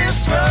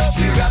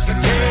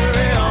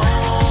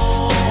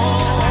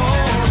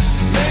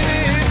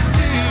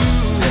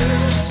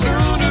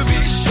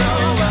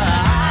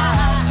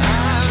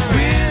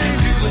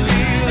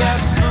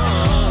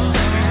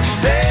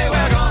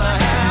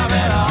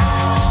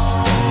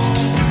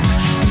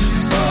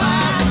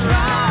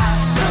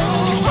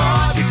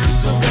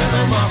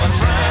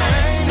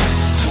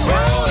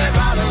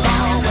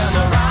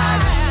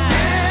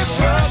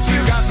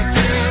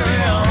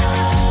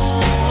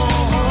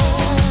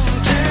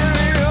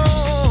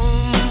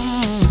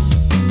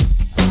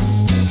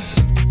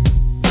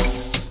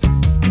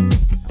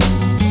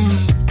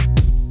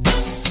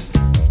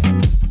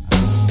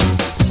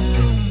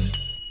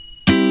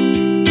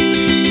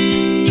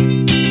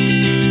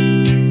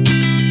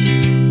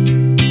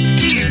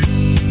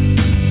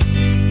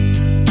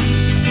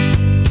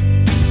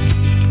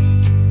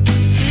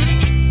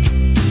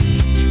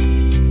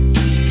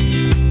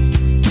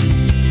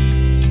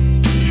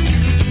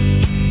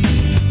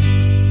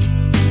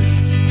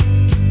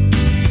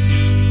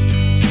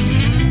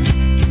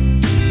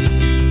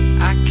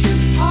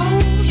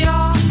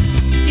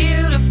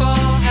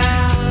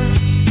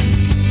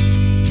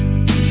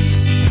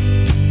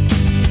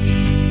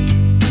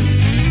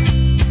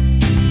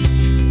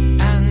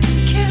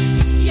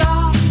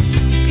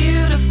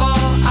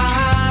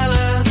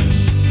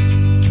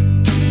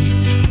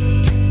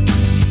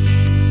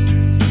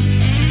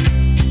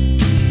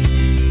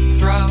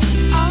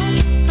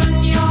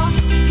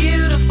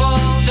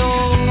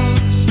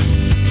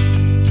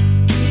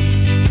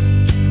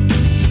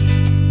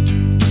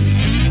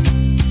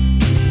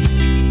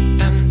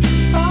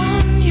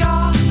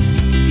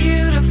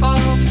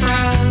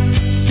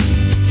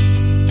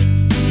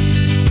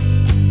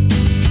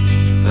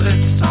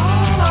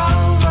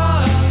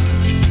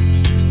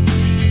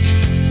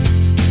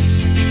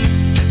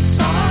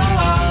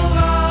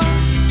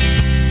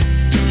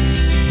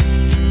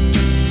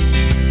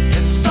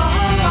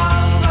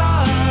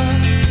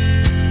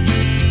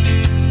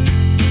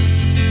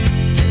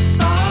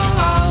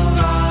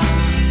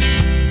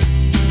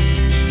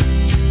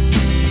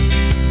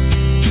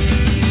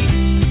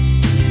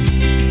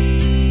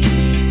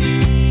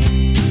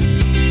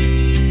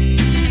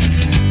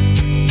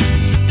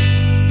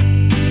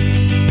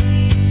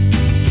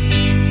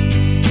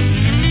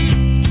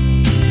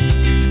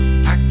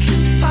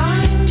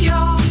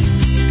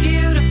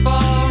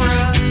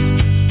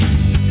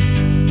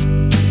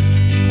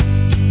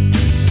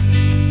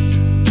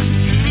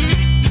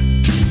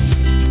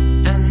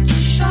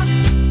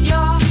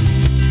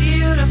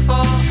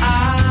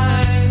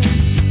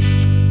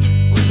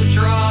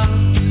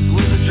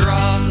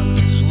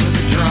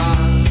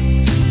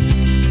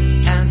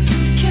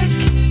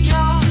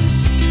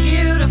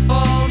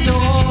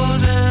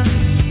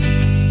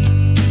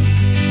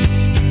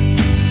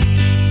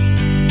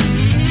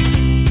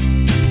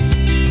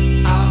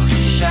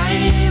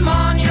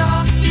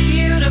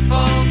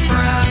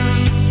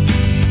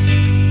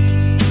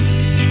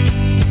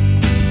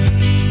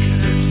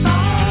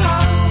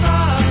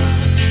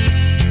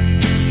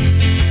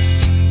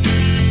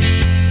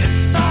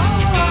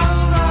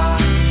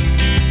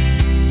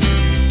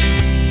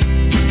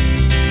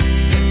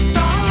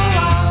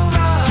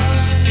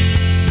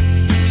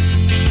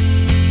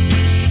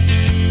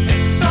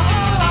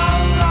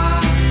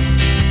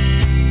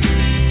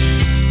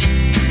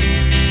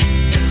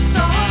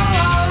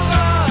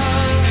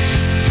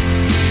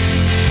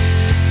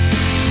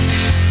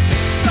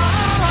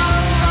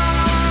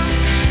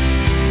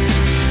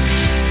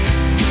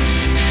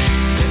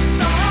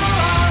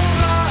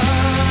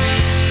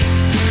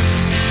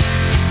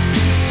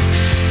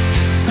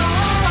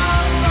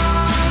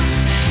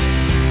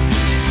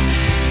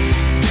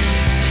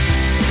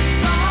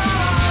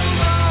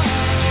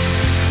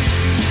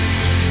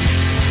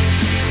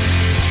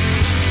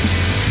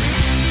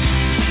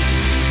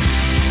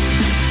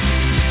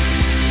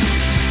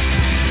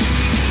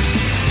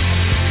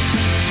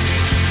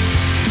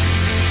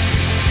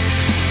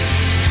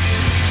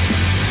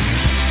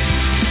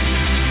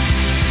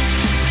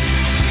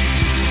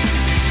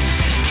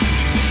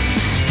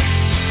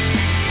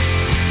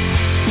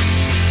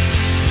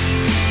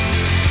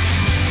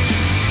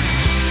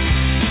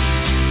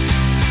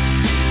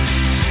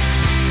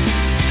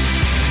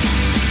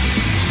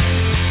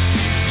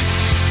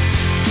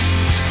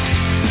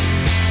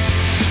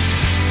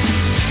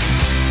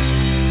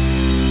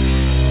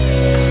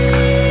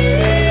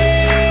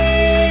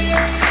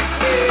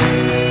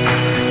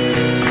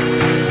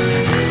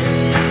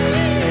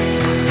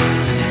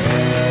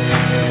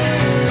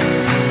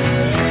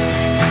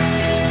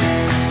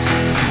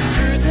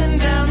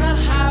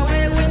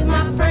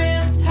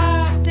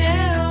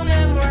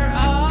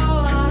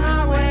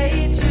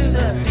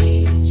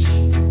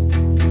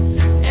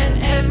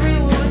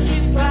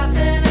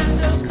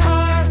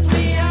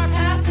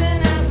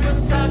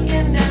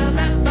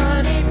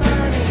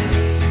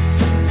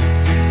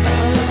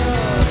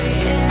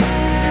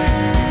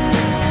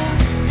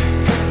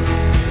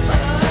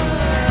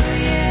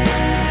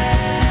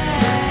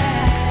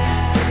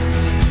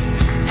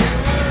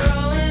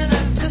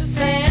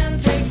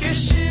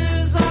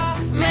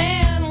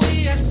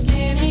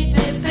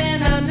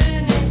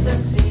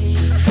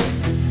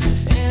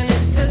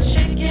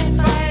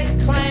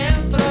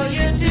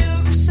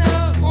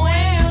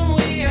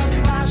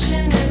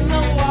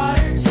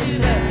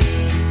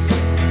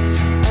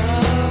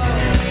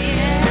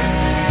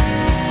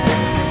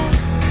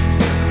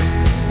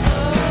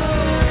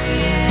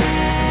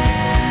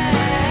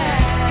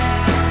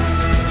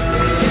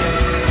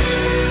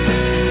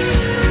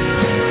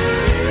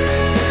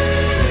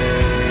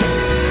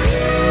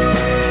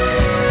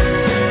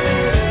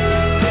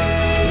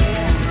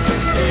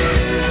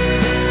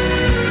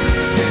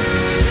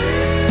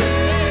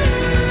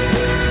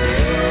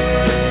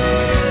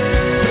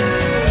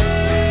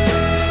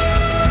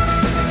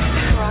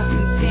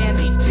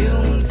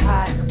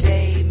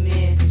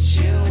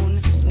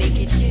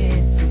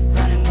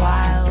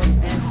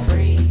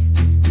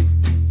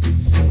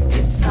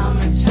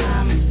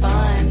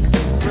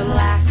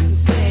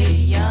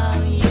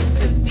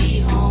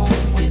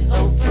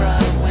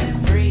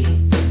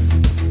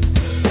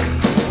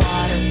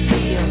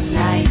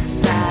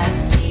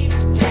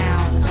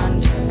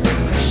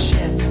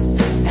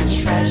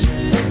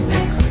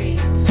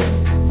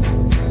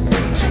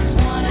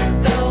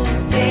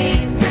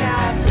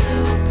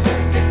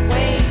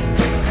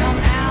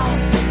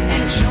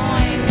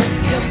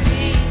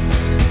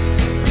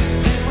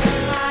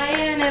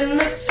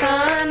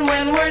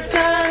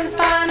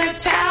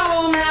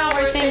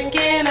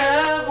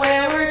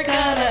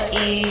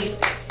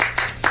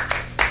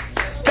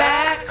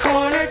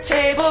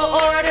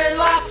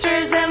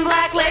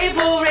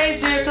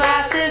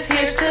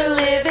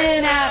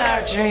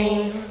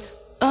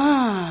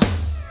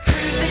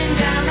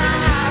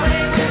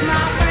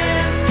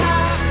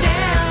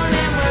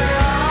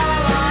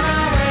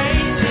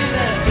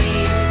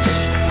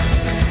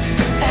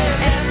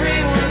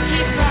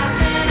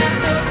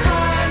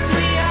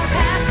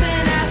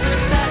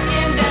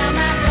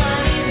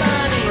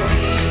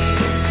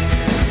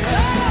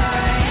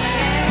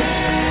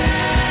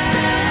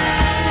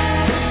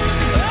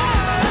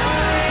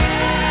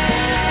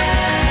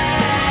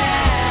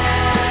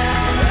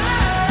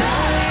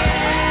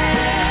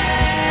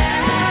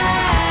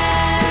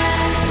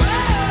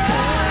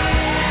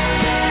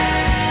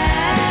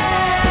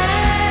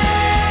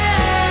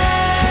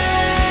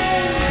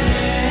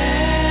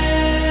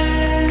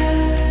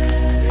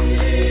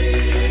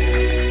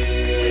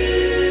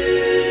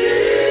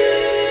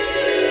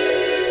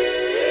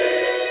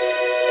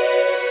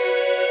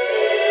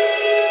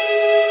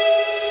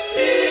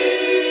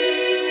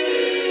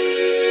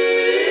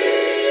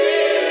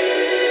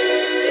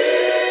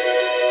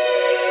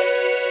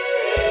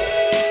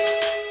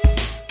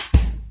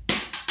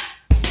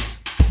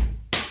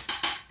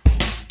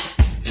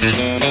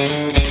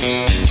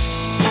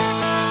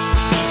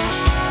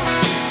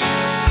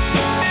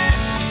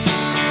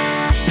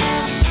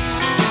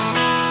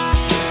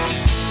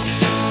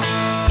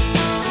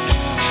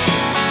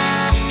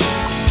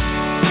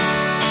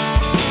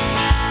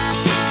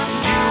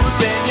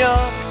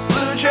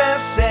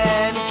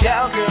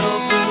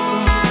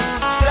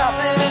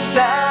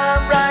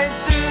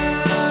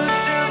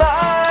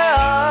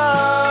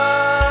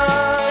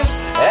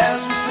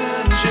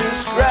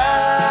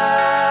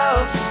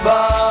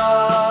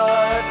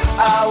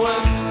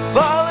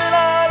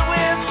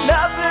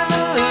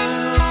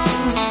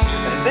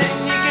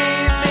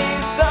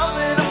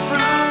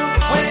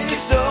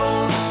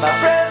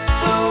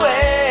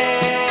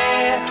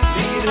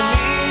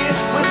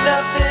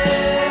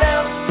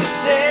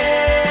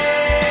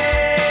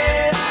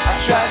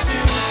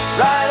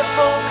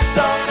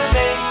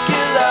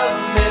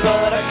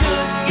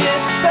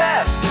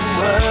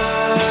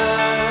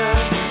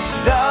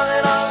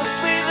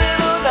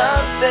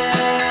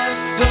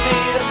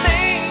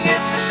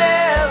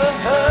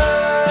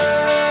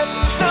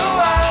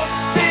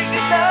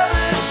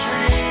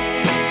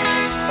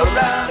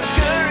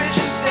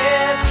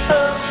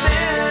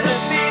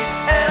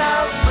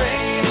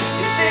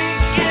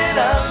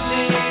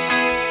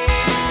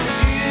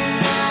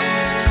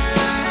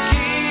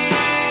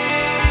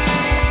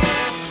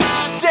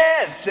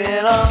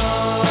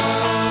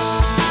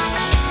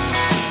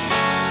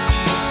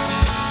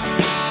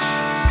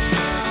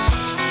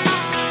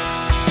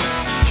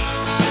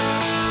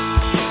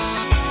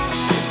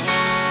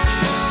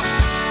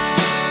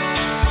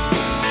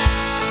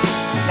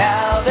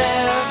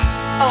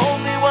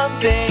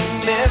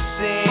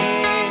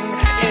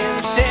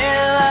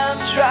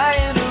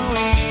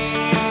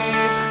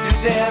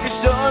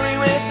Story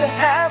with a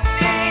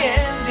happy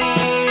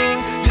ending,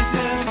 just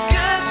as a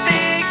good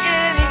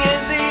beginning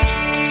at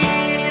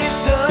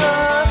least.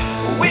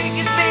 We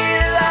could be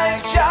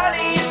like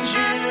Johnny and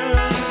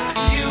June,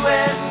 you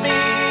and me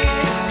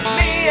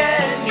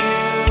and you.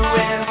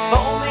 And if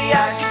only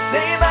I could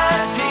say my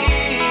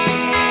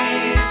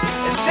piece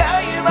and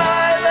tell you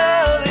my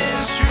love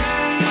is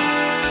true.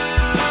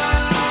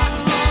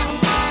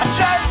 I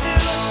tried to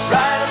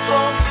write a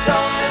folk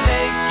song to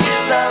make you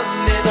love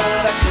me,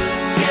 but I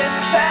couldn't get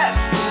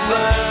past the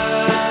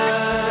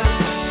words.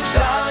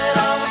 Started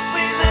all the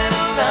sweet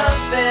little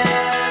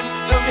nothings,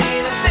 don't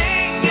mean a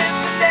thing if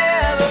they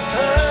never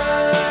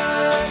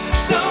heard.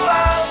 So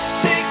I'll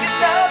take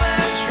another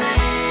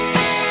tree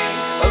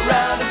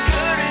around of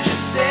courage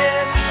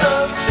instead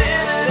of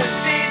bitter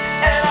defeat,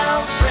 and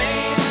I'll pray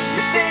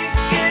you're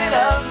thinking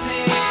of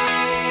me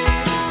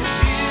as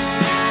you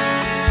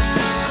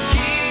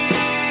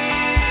keep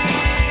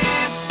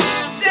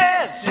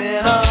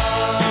dancing on.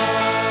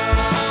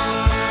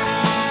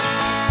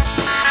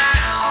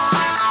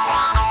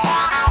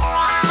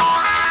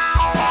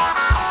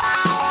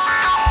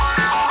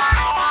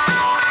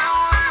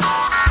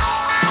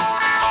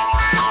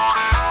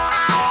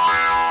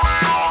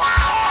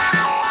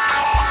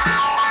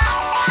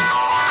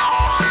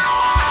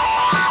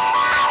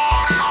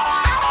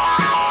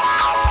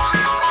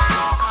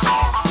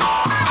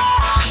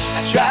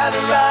 Tried to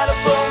write a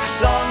folk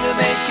song to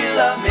make you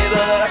love me,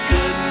 but I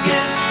couldn't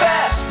get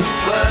past the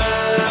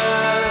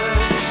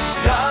words.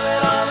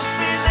 Started on the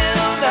sweet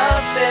little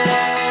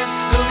nothings,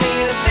 don't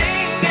mean a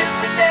thing if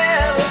they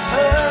never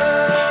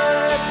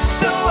heard.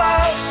 So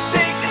I'll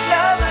take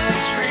another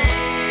tree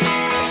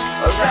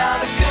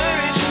around of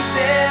courage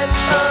instead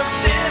of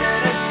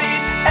bitter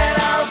defeat, and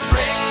I'll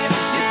pray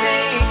you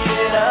think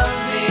it of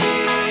me.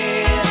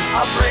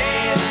 I'll pray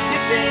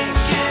you think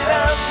it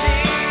of me.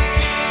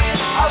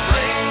 I'll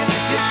pray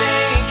you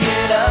think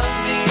it of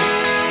me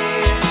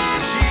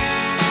as you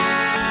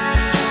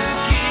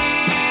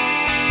keep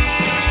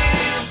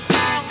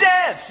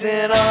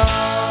dancing on.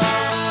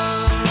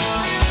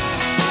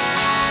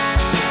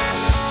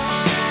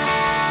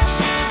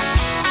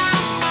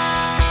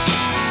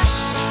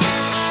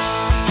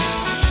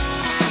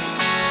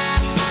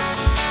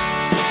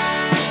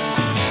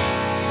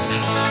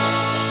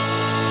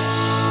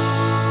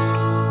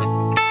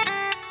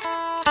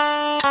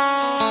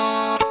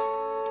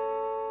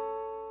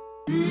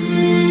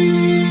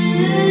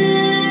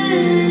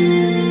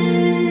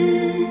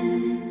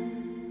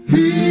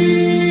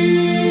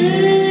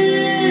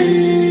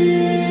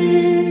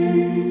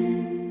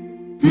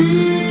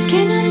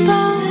 Skin and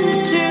bones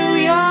to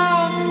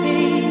your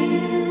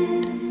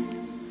feet,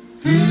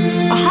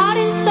 a heart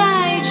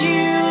inside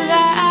you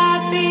that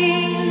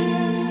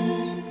beats.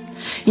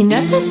 You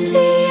never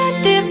see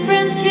a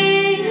difference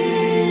here,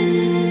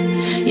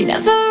 you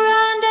never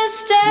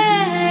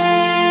understand.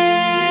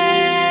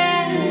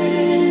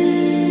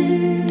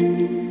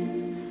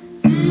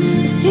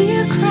 I see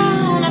a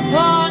crown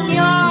upon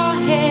your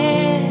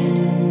head,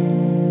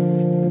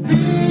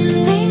 a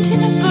saint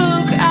in a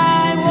book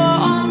I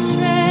once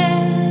read.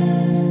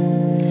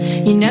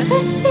 You never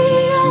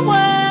see your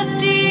worth,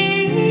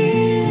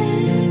 dear,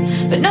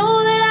 but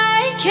know that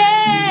I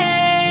can.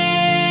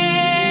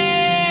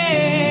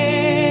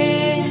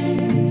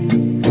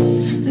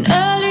 And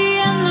early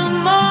in the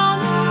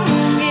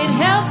morning,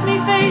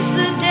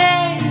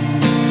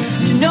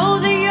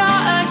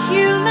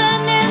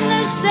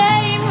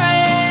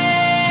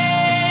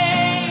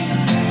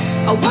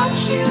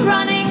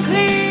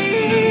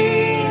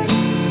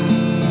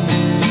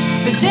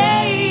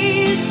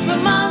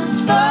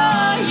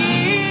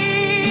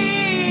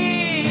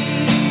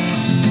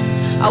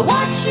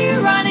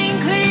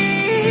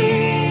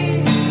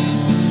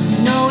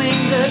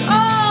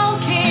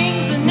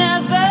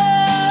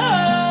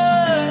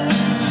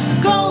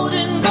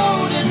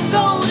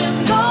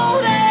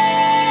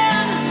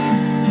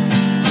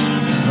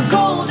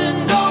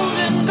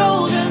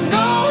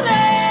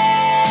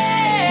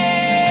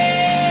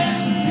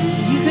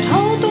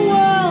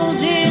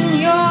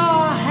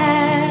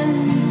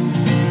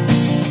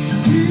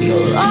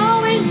 You'll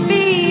always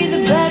be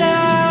the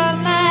better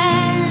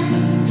man.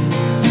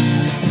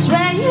 I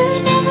swear you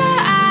never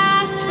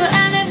asked for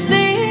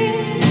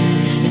anything.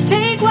 Just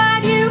take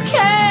what you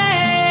can.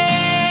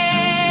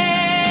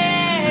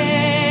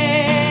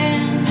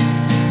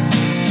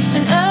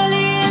 And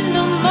early in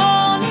the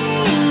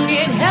morning,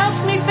 it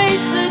helps me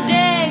face the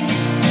day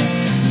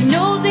to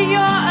know that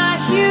you're a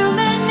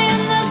human in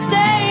the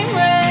same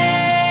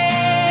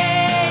race.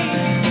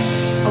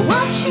 I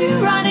watch you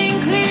running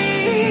clear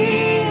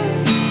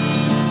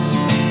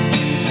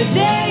for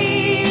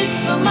days,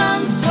 for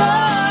months,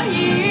 for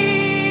years.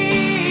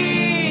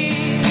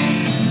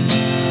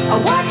 I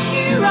watch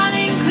you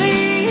running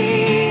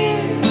clear,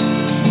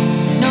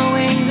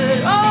 knowing that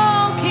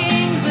all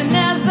kings are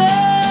never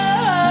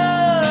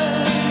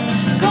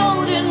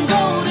golden,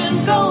 golden,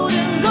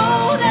 golden,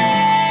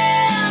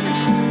 golden.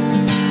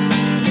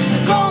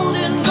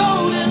 Golden,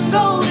 golden,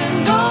 golden,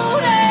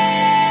 golden.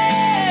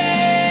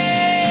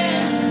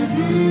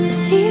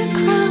 See a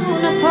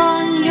crown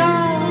upon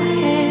your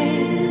head.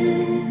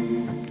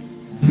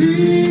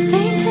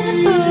 Saint in a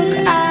book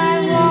I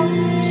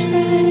once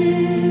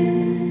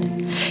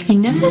read. You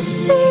never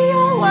see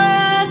your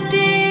worth,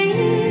 dear,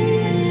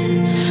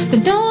 but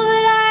know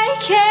that I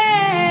care.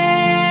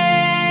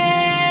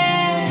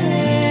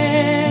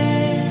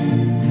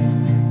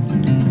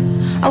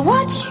 I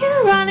watch you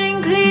running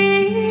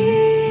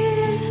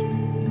clear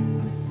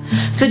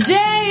for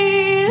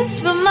days,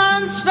 for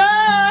months,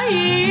 for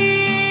years.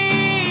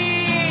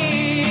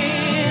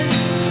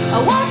 I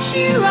watch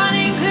you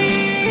running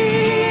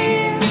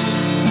clear,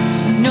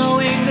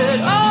 knowing that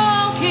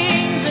all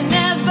kings are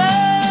never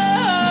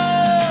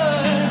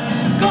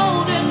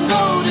golden,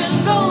 golden,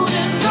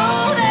 golden,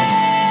 golden.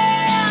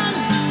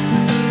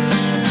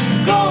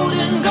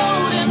 Golden,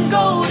 golden,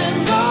 golden,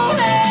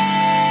 golden.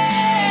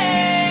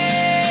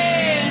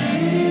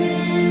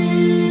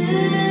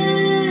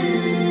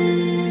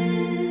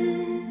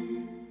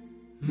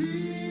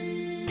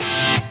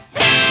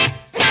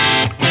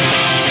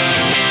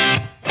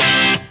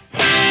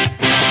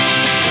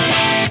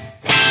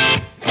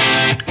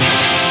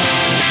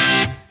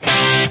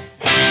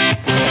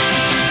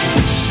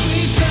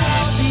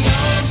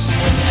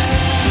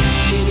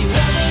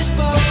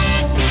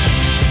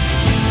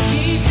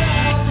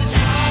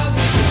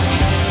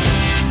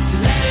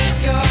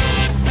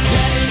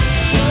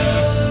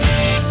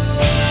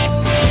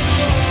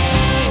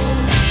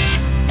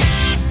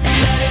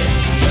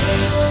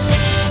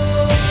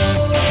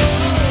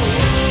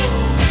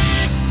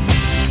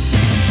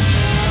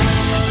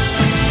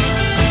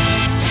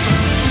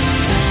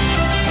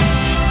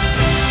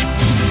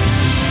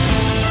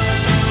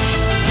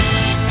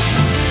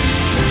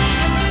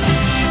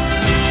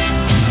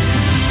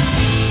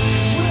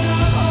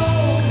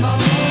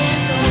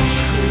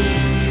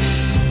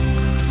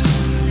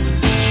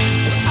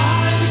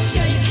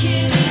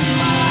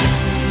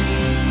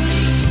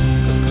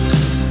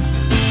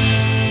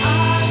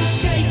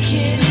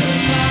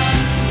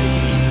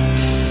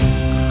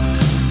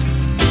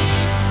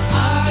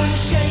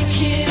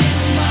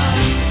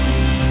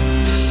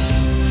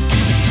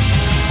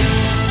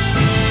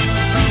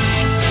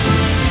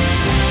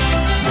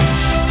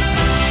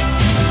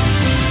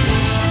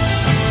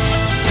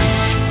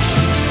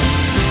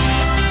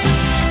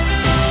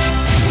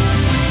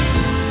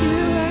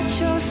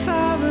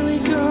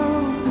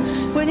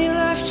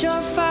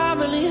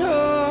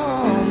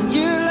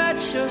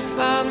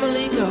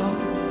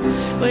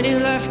 When you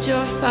left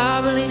your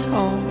family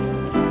home,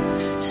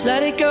 just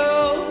let it go.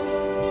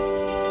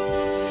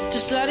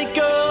 Just let it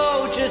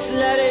go. Just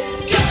let it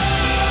go.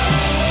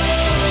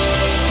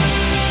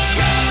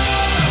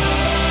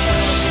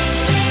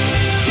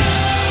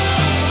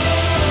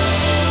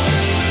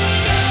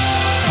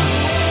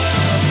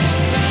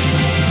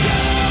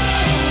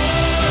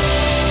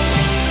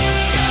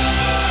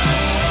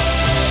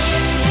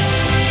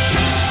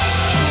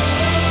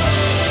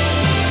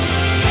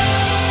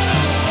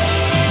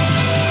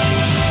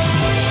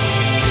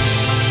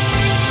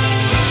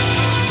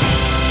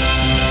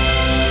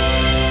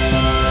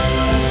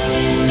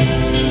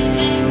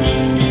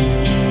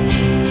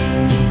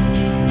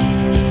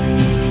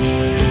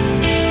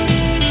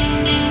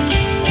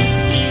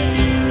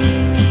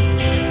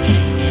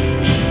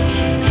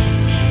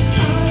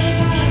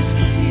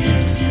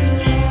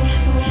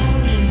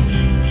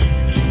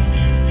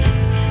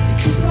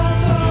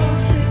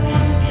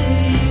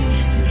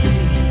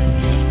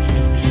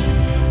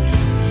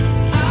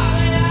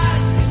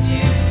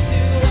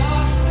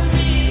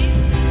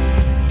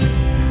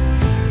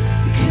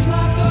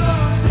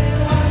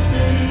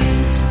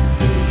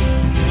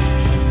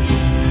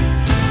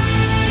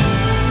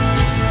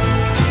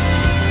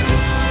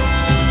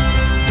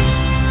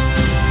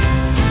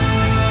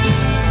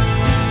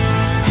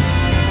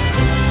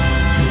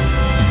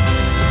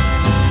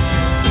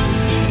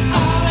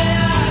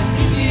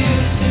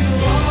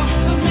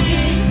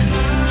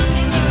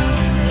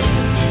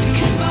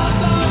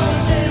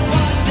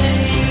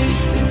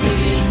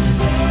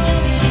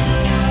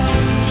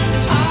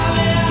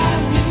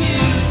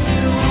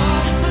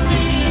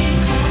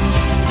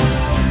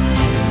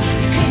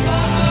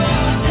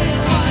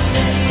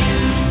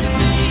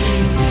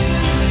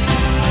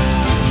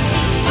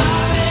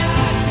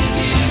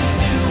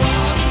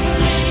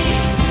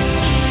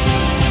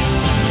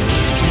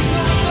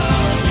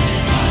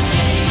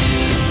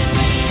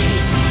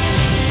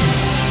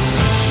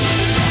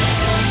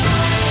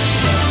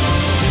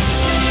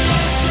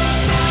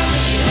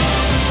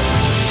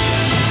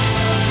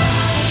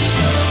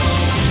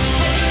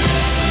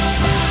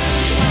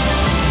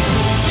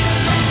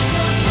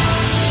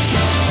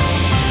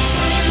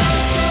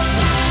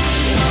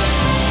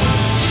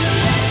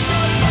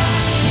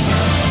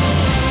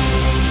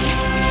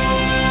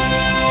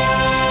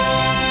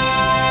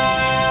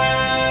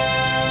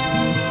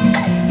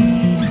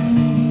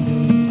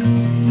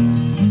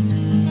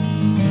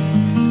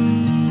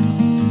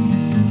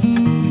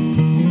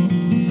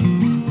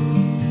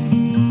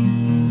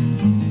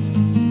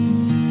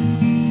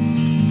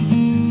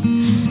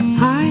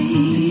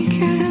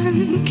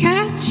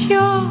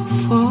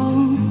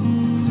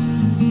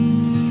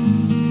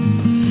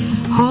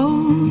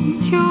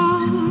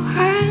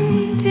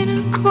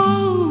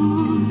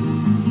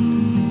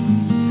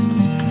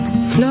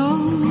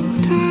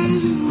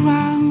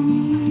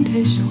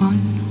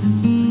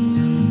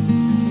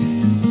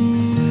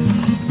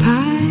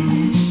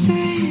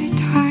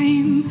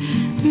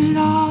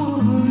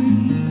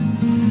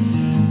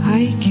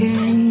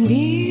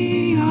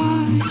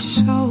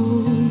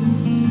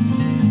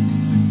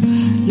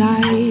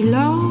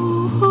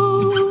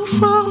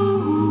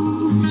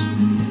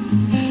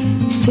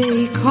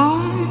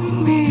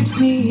 come with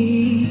me.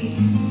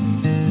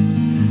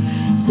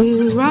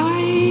 We'll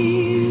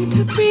ride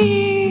the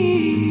breeze,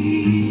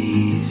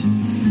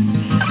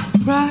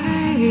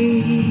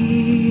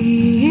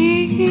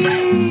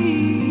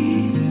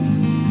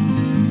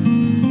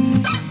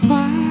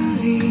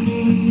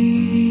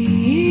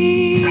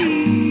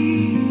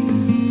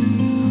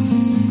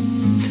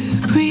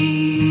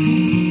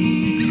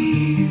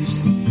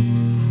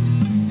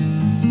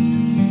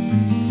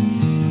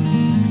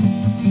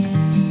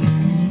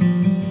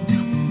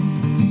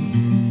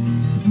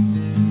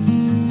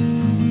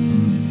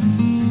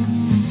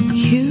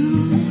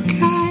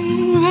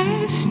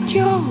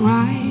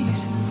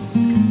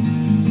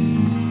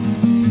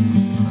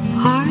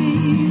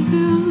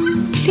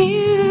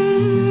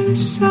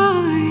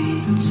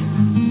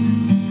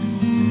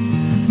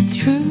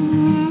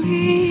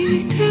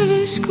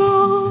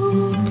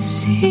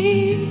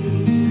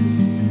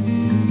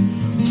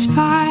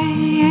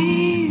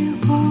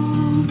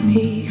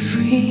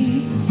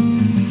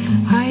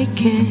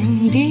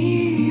 can be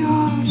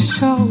your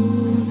soul,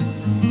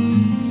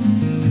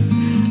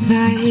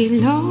 like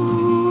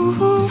love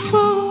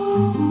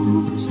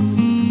rose.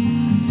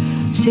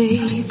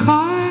 Stay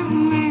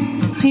calm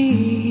with me.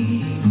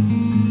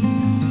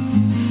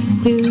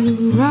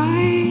 We'll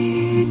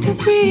ride the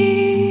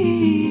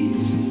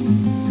breeze,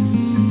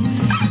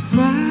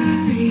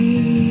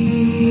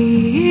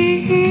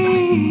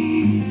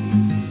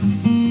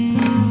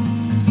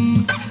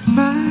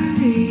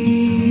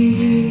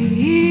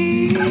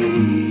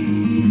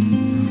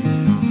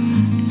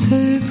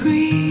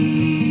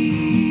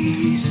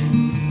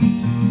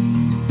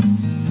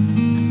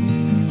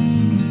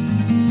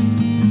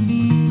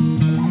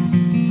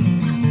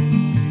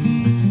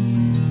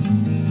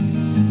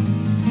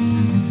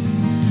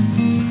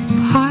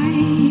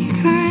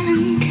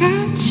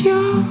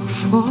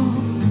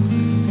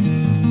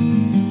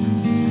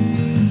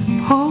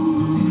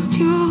 hold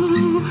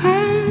your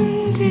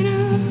hand in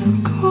a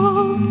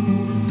cold,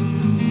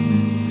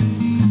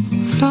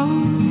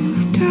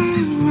 float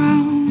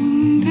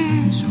around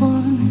as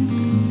one,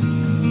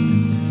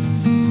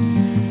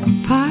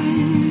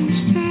 pass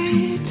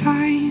the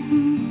time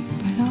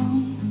alone.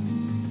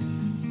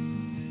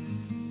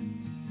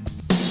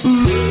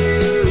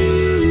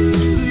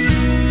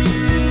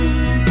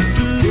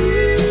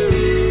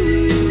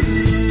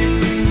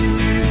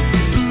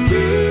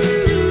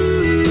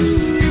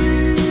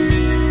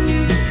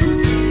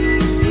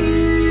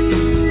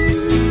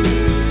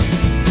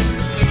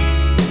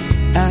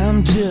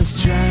 Just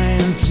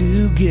trying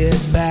to get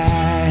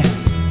by.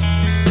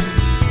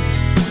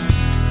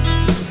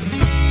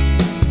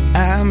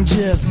 I'm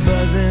just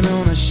buzzing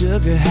on a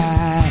sugar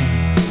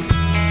high.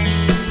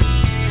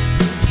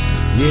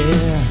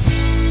 Yeah,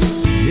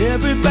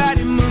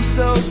 everybody moves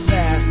so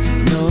fast,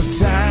 no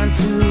time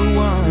to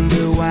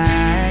wonder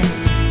why.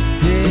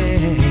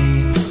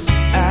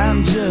 Yeah,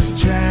 I'm just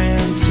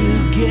trying to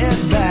get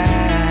by.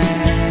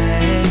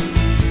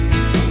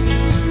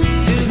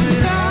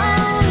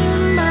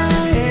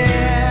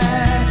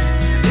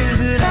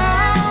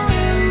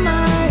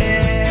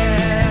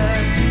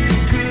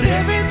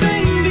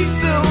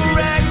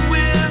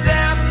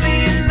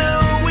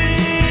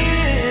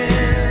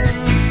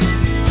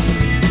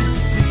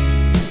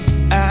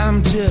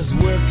 Just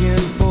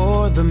working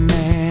for the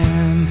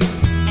man,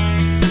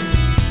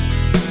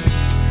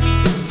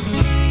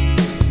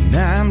 and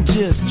I'm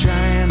just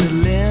trying to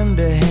lend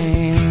a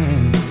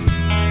hand.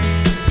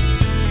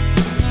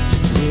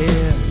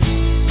 Yeah,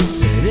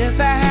 but if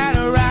I had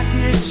a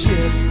rocket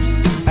ship,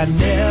 I'd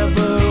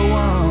never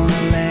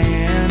wanna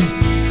land.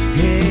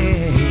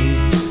 Hey,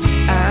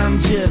 I'm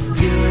just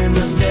doing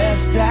the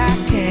best I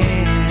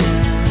can.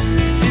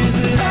 Is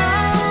it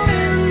all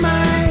in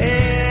my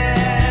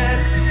head?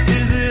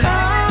 Is it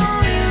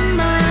all in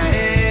my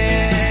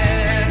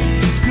head?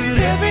 Could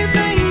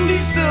everything be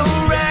so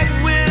right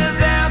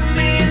without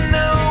me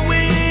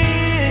knowing?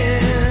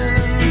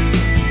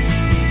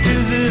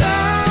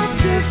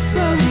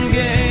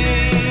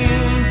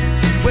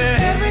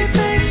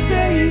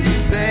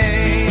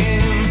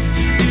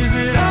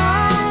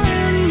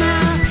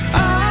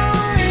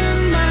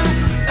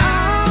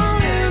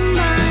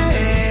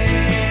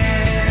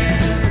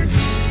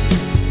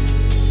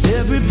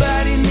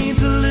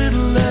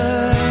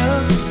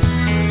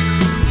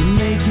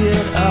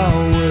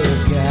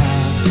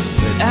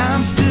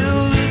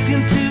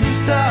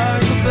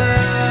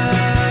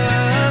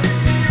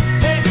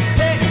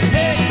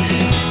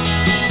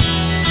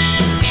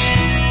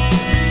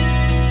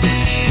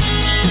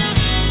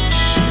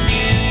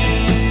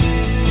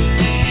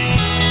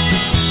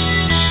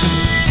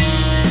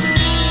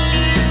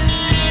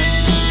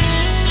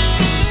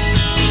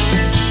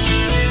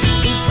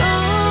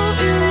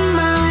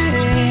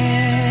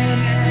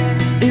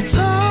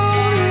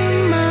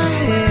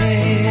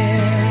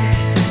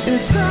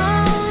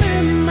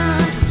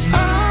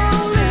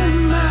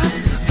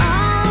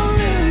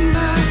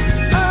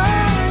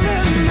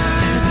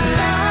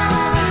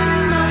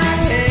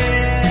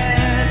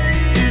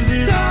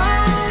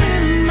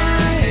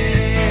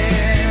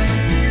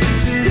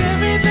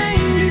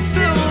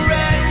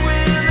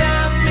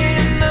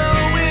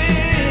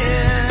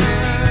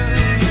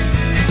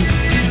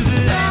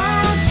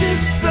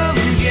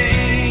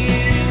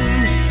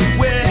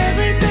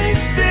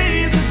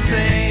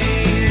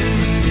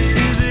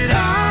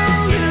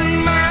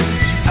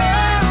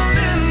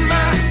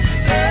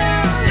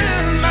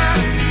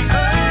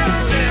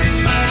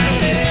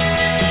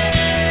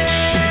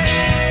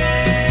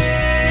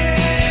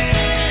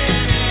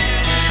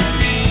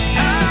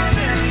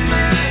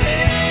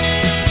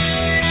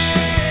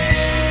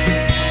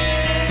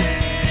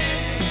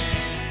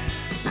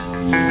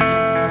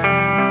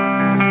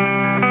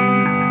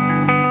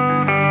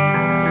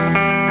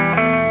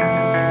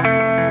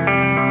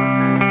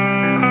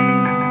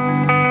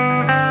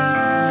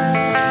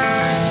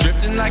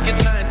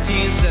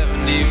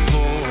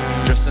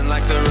 1974, dressing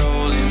like the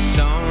Rolling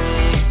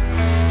Stones.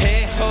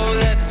 Hey ho,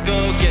 let's go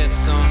get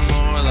some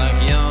more like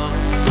young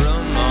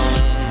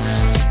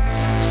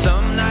Ramones.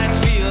 Some nights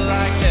feel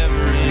like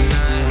every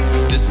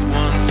night. This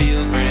one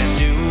feels brand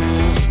new.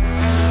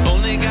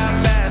 Only got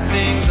bad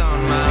things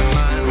on my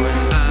mind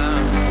when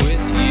I'm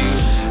with you.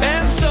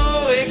 And so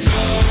it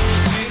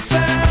goes. We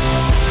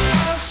found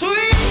a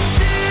sweet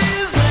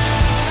disaster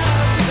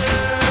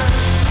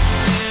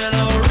in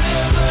a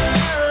river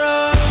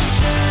of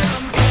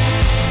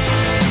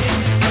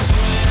champagne,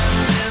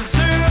 swimming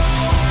through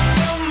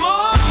the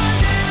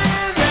morning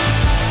after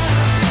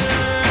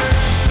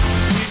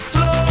we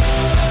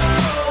float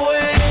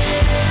away.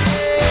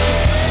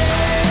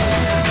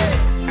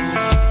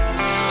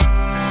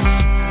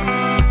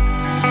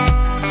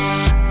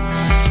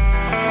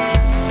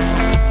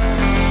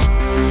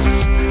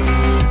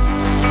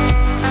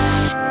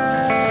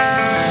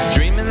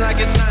 Dreaming like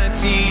it's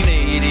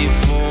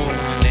 1984,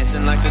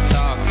 dancing like the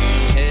talking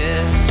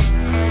heads.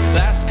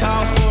 Last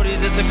call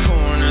 40s at the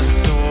corner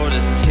store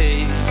to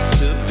take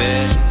to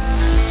bed.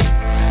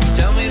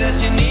 Tell me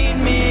that you need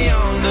me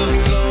on the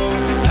floor,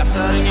 pass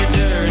out in your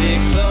dirty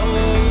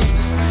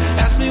clothes.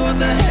 Ask me what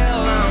the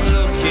hell I'm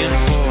looking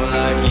for,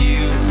 like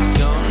you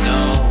don't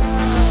know.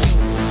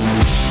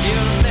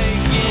 You're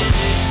making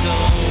it so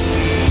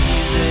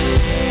easy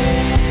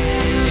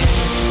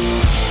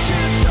to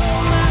throw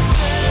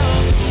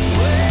myself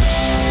away.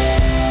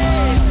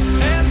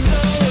 And so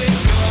it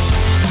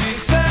goes. We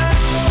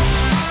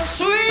found a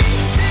sweet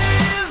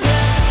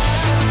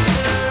disaster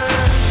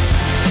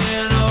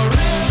in a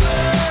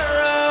river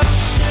of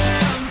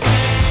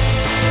champagne,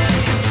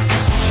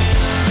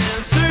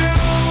 swimming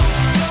through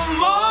the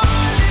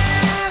morning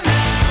after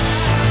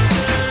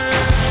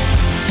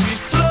we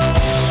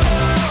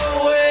float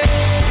away.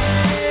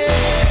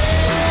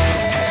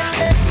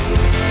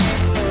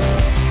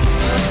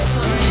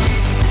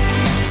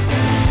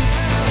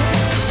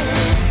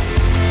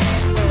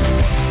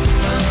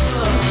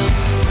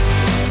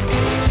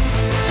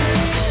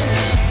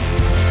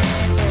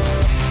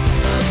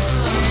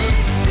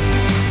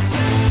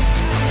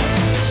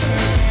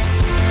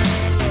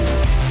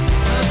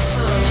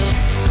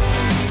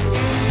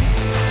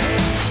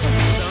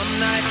 Some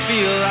nights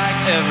feel like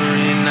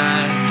every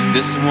night.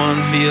 This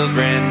one feels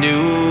brand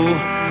new.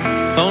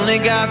 Only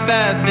got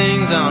bad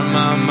things on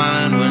my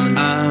mind when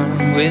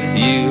I'm with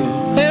you.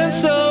 And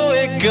so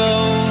it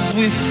goes.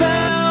 We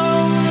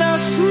found our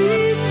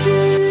sweet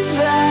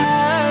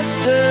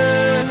disaster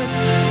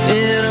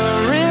in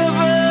a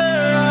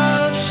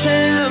river of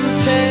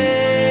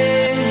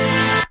champagne,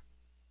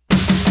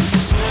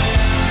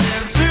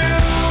 swimming through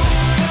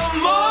the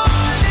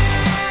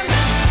morning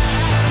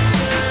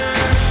after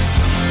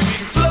we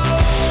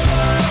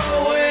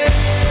float away.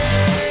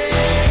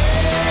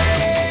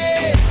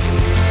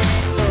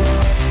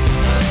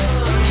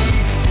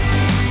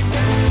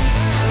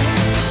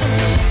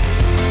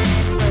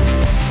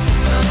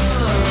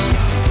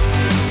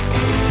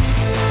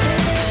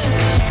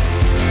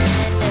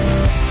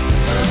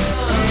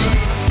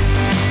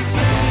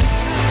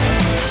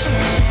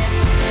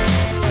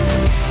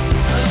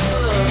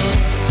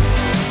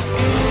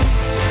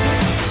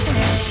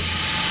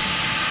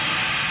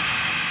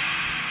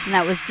 And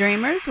that was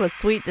Dreamers with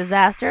Sweet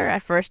Disaster. I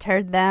first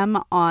heard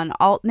them on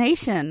Alt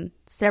Nation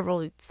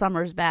several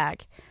summers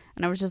back.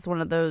 And it was just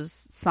one of those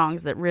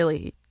songs that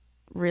really,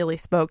 really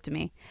spoke to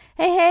me.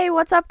 Hey,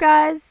 what's up,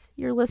 guys?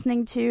 You're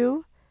listening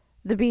to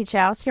The Beach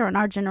House here on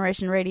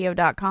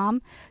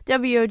OurGenerationRadio.com.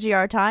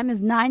 WOGR time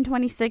is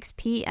 9:26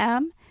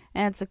 p.m.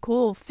 And it's a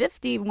cool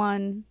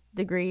 51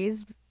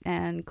 degrees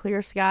and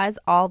clear skies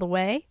all the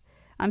way.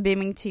 I'm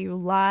beaming to you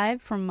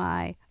live from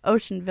my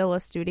Ocean Villa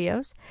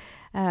studios.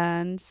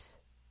 And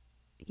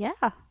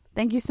yeah,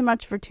 thank you so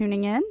much for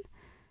tuning in.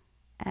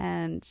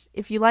 And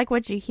if you like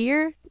what you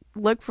hear,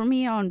 look for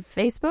me on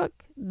Facebook,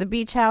 The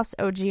Beach House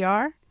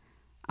OGR.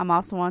 I'm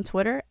also on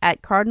Twitter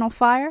at Cardinal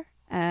Fire,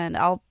 and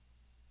I'll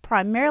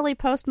primarily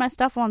post my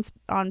stuff on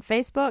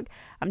Facebook.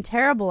 I'm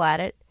terrible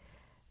at it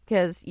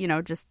because, you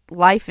know, just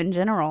life in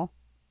general.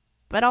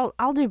 But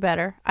I'll do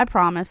better. I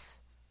promise.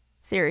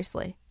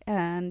 Seriously.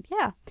 And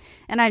yeah.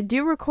 And I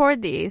do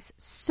record these,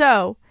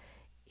 so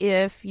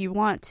if you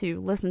want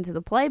to listen to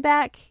the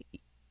playback,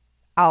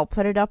 I'll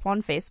put it up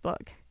on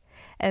Facebook.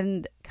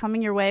 And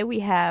coming your way,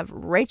 we have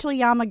Rachel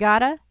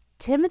Yamagata,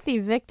 Timothy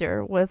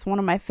Victor with one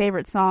of my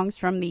favorite songs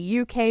from the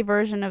UK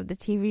version of the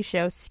TV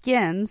show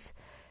Skins,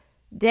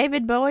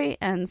 David Bowie,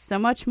 and so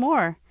much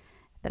more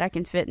that I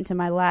can fit into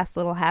my last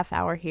little half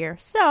hour here.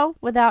 So,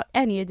 without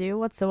any ado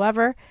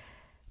whatsoever,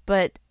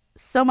 but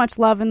so much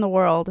love in the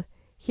world,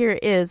 here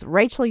is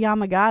Rachel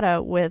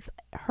Yamagata with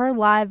her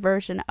live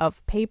version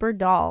of Paper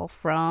Doll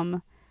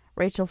from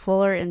Rachel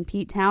Fuller and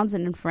Pete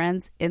Townsend and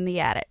Friends in the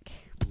Attic.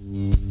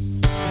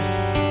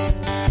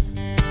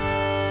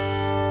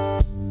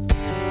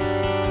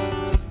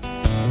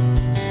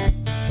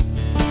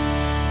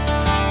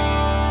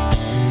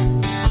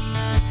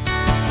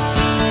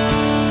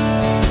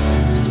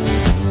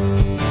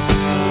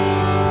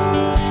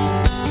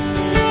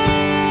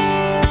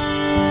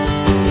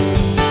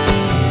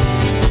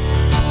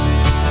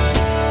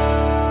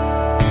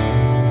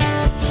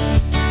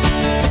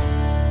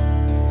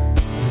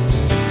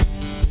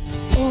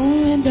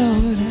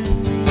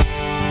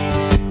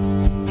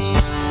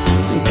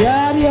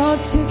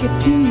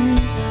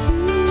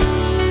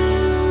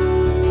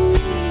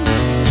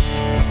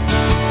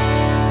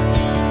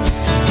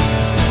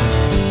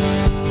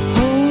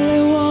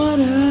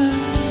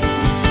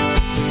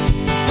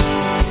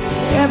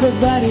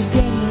 Everybody's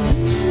getting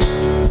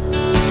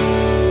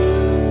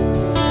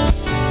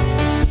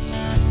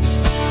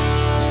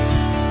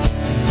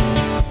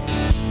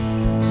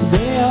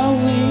they are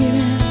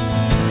waiting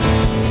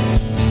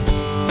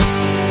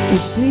to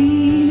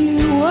see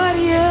what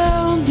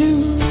you'll do.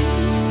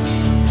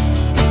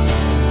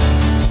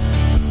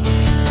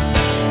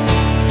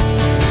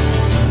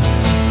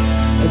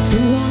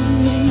 Too long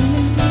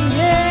waiting,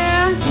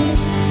 yeah.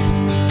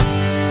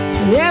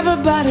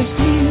 Everybody's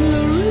cleaning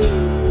the room.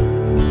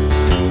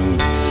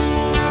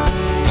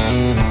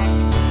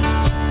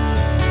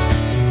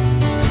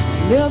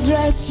 They'll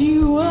dress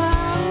you up,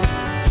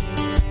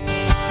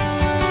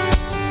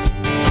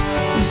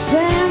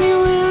 send you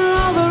in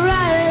all the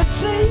right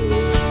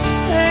places.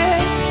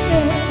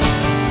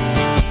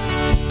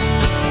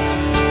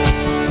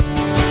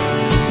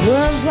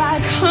 Words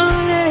like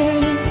honey,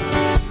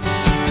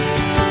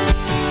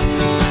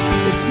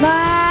 the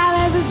smile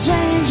as it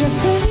change your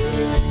face.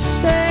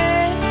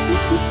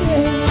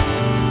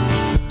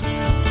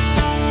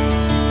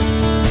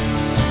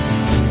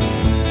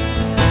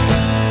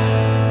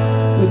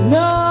 With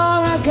no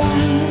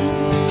regard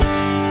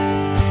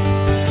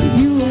to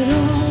you at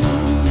all,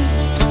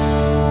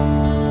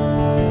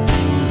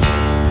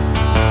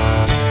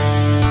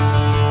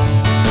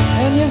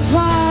 and you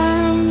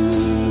find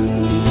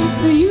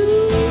that you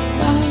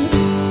find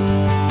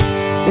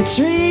they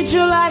treat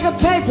you like a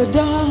paper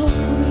doll,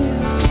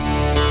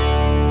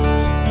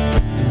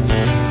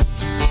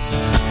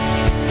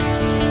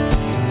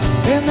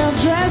 and they'll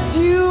dress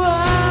you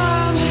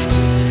up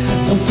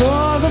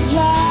for the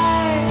flight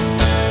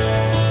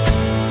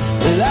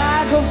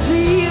like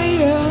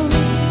Ophelia.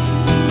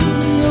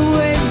 You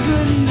wait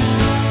good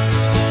night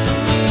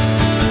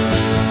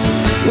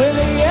with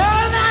the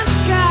earth and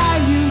sky.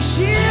 You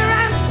cheer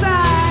and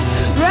sigh,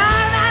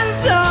 right and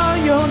so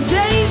your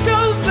days go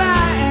by.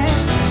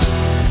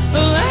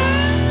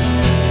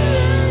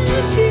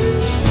 As you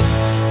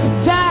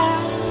die,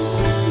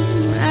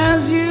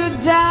 as you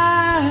die.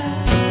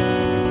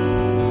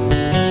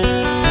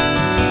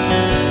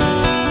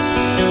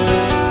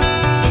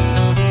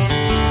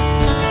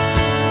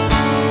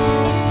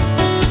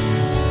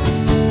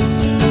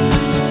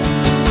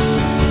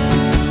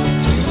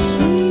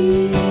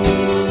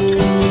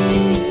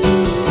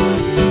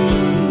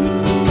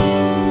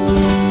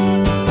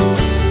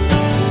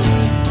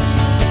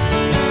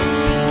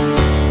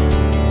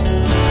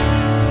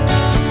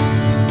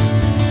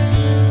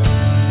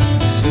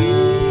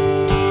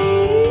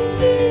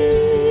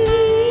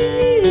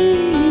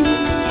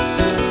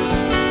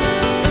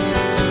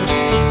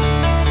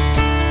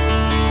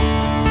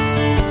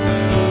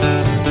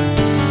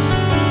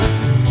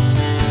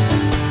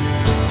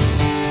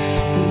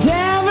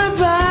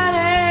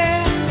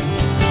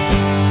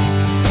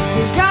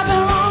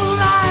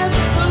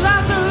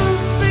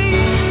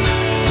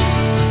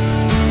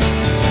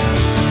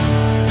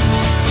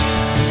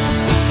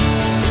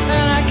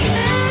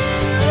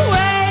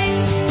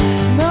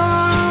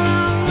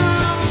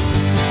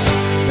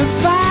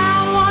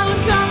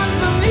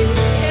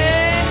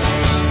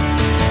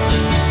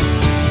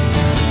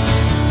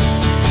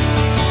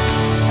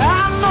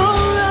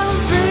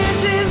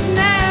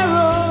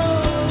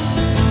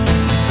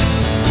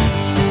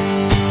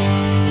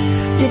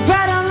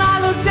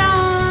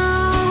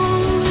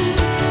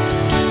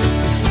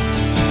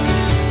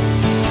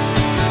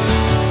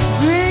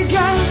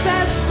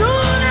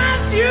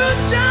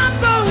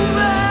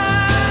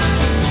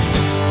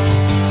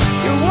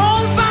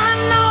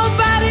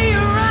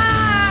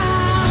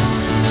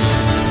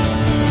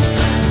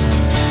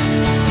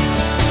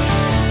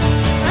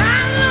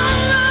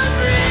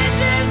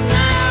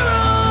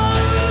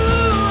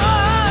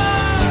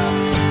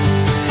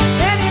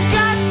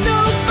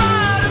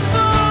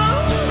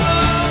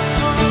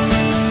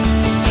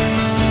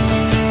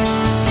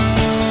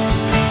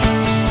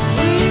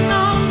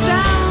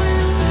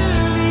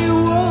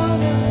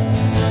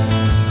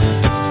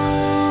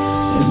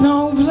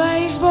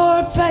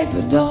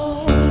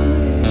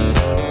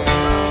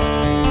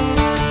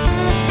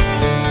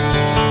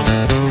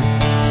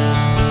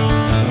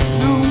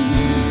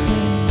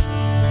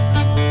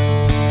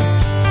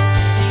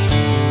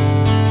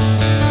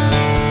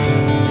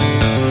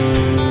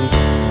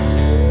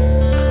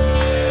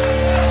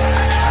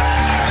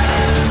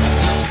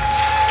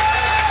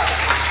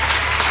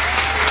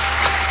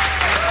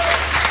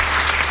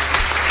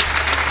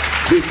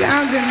 Pete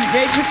Townsend,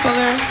 Rachel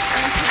Fuller.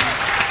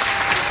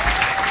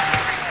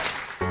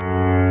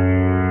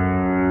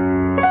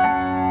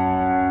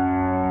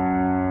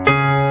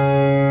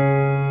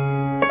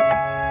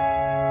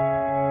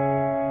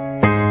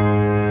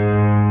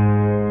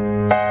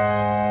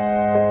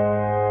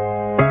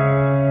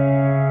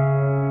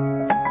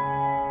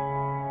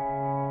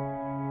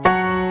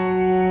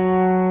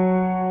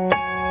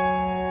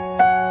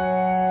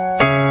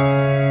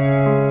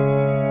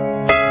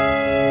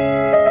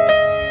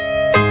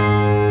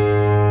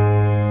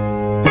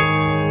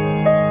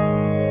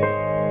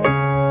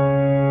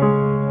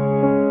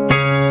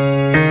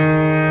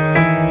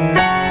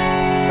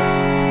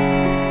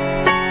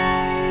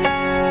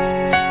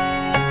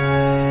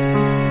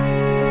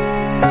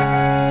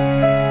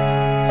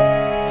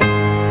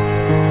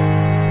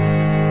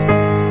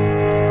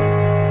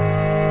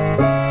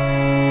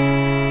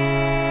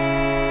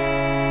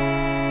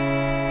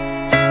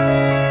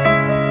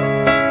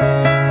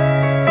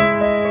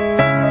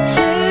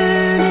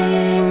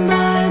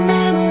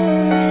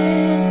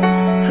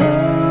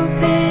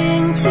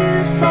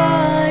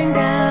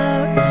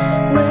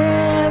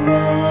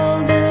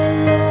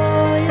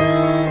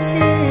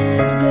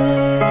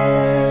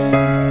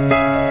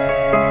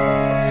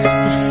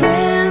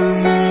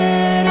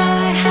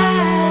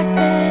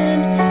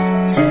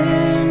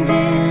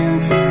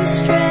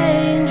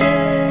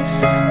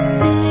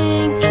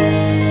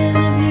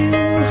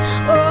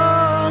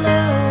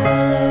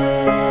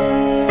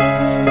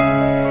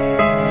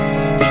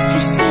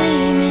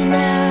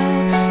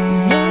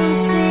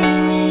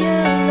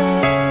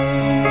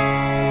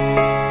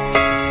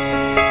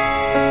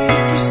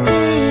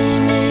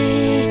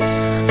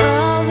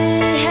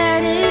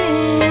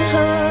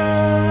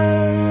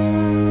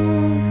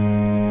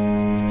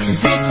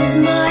 'Cause this is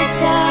my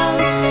town,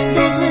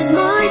 this is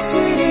my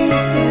city.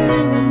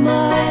 Through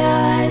my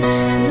eyes,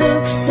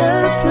 looks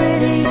so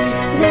pretty.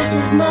 This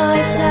is my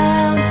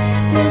town,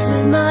 this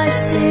is my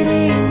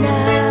city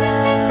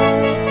now.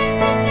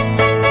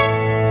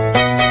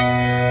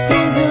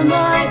 These are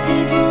my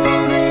people,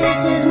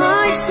 this is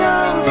my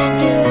song.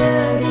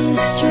 Dirty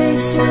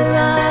streets where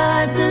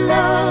I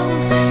belong.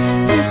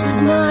 This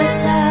is my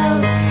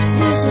town,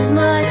 this is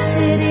my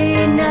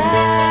city now.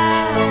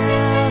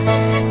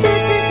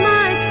 This is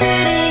my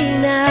city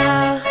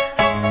now.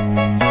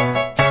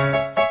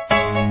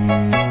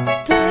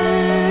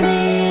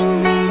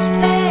 Burning these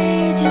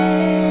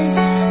pages,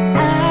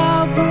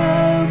 our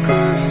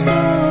broken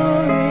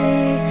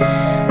story.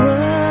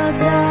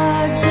 Words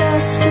are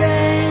just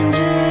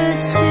strangers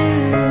to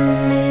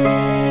me.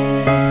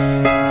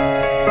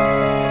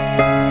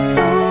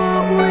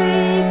 Thought we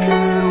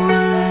could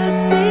work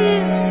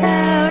this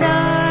out. I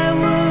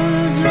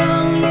was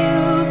wrong. You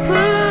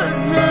put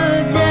the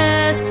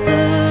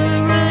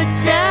desperate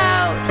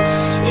doubt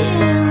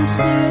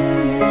into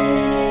me.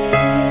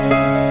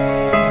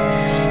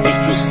 If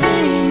you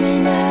see me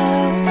now,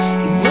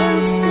 you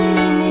won't see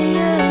me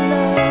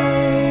alone.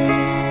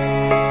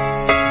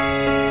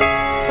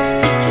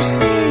 If you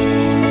see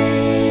me,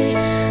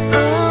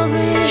 I'll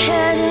be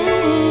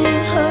heading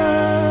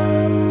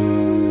home.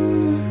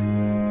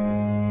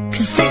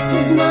 'Cause this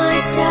is my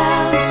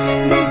town,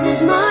 this is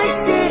my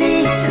city.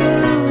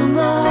 Through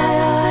my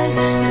eyes,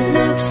 it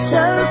looks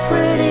so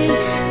pretty.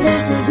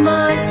 This is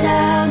my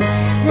town,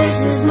 this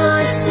is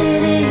my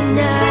city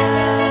now.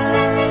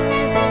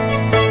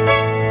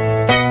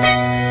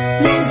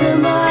 These are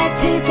my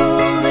people,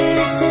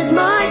 this is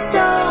my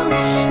song.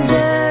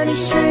 Dirty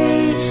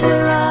streets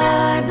where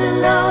I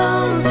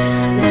belong.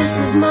 This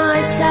is my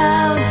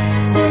town,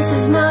 this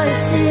is my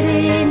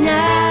city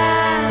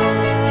now.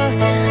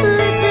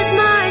 This is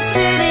my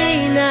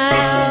city now.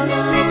 This is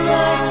my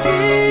town,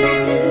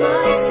 this is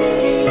my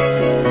city.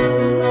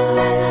 Through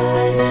my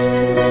eyes, it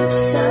looks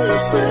so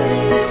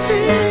pretty.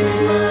 This is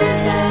my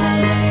town,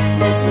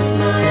 this is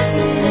my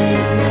city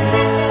now.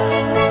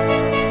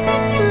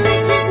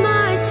 This is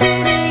my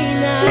city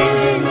now.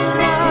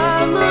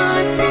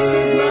 This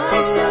is my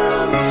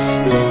song.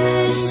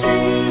 Dirty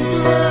streets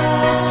where I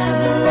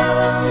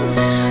belong.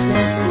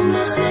 This is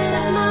my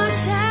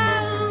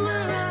town where I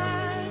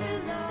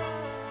belong.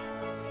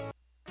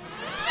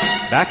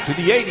 Back to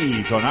the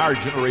 80s on Our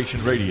Generation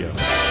Radio.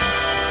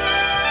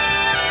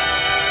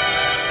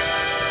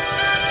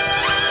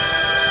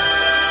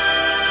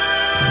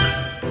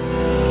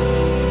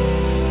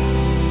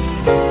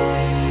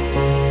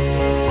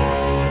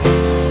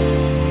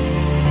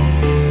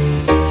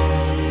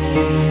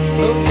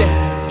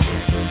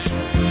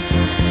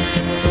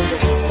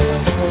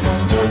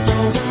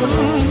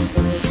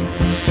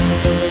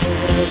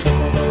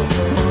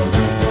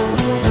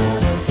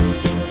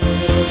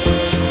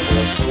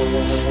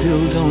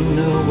 Still don't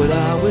know what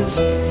I was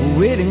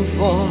waiting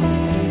for,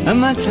 and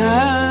my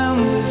time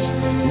was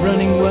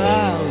running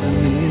wild, a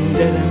million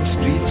dead-end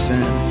streets,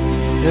 and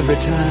every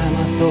time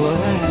I thought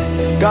I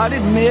got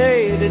it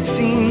made, it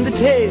seemed the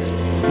taste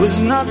was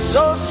not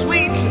so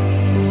sweet.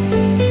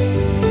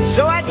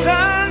 So I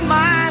turned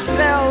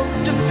myself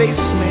to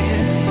face me,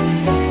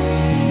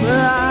 but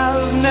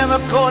I've never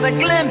caught a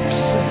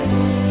glimpse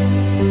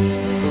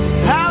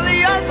how the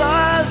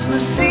others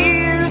must see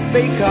the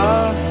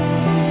faker.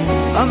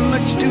 I'm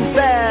much too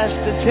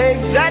fast to take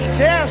that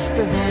test.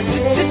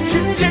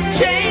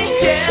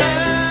 Changes.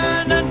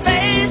 Turn and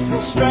face the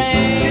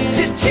strain.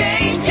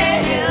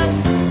 Changes.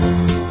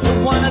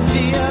 Don't wanna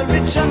be a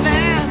richer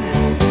man.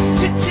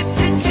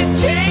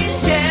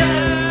 Changes.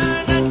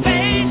 Turn and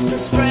face the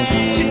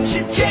strain.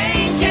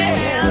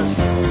 Changes.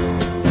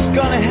 It's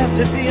gonna have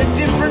to be a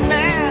different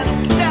man.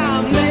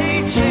 Time may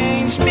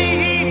change me,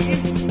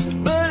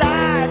 but I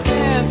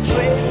can't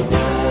trace time.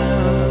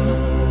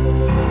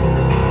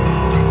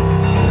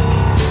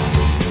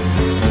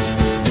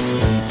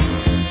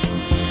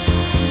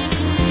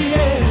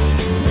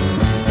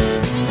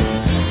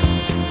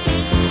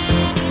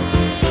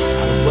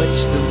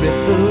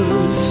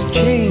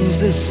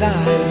 The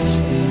size,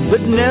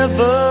 but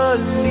never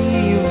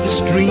leave the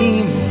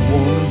stream of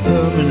warm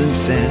permanent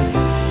sand.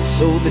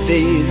 So the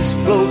days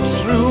float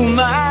through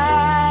my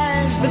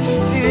eyes, but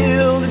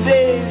still the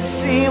days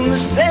seem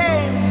the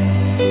same.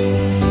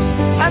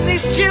 And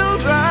these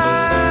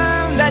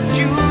children that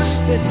you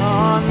spit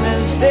on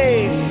as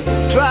they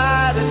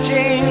try to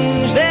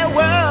change their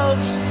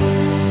worlds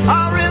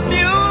are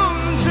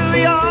immune to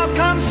your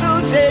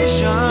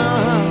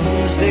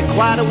consultations. They're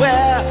quite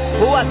aware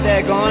of what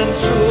they're going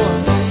through.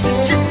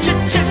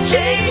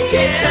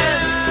 Changes.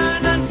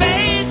 Turn and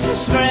face the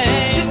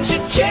strain.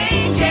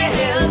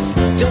 Changes.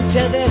 Don't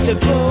tell them to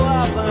blow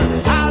up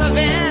out of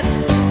it.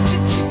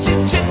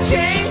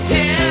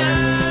 Changes.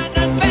 Turn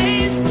and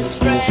face the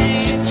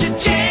strain.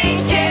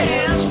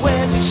 Changes.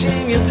 Where's the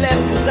shame you've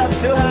left us up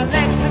to our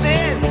next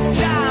event?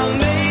 Time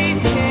may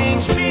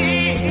change me,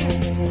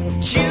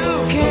 but you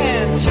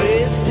can't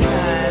trace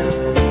time.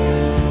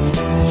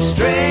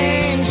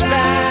 Strange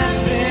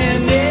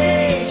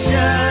fascination.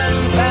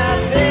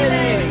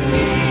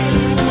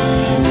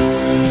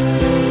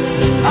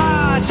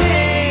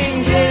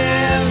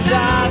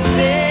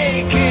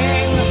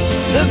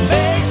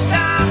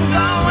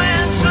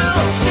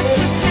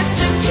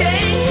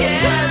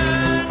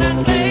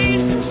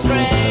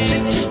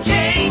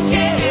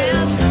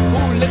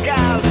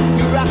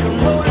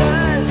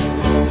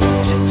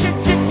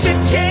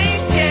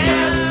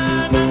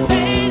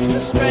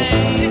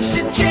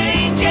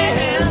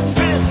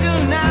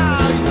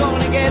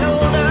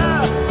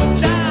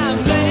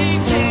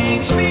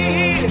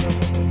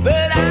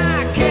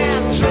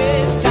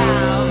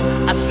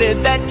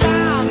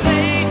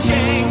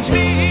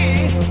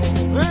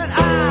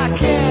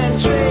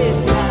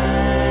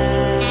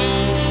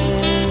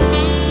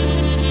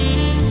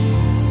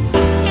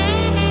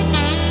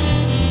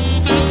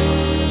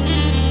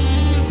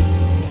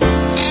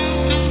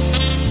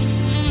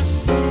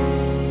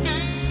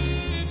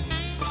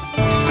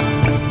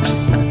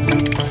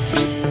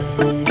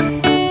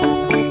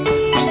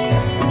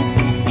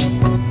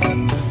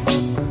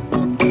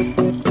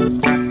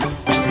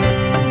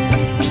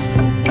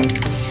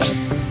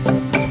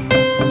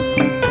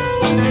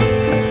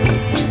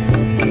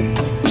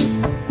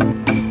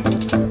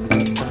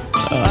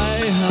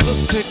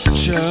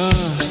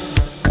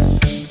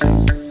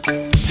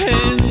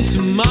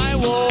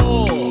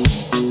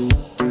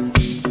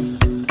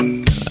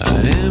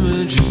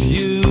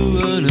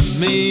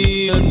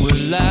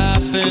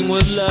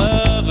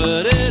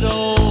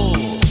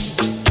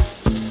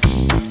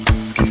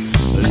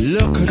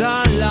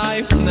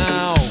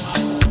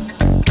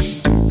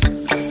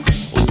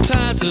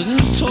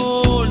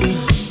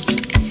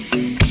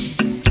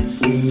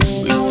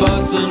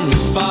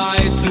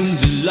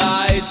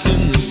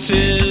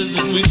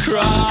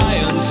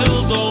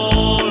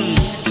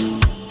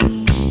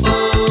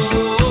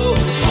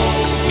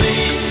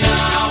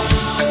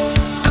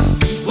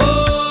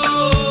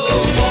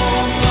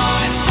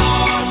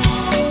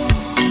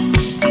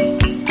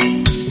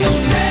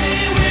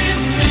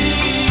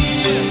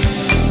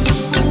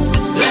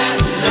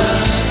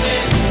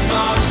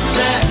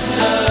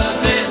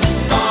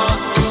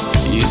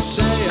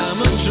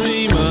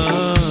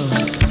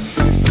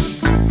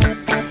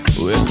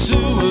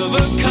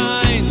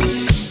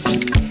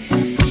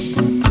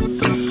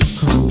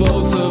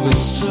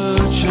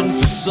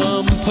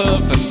 some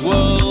perfect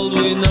world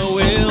we know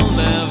we'll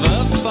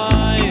never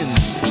find.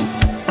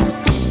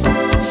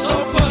 So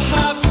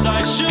perhaps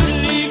I should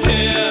leave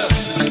here.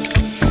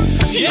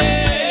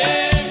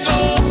 Yeah, go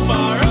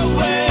far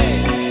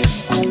away.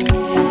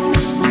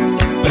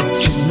 But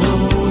you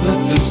know that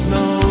there's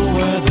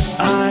nowhere that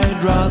I'd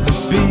rather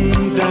be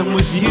than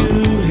with you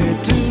here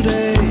today.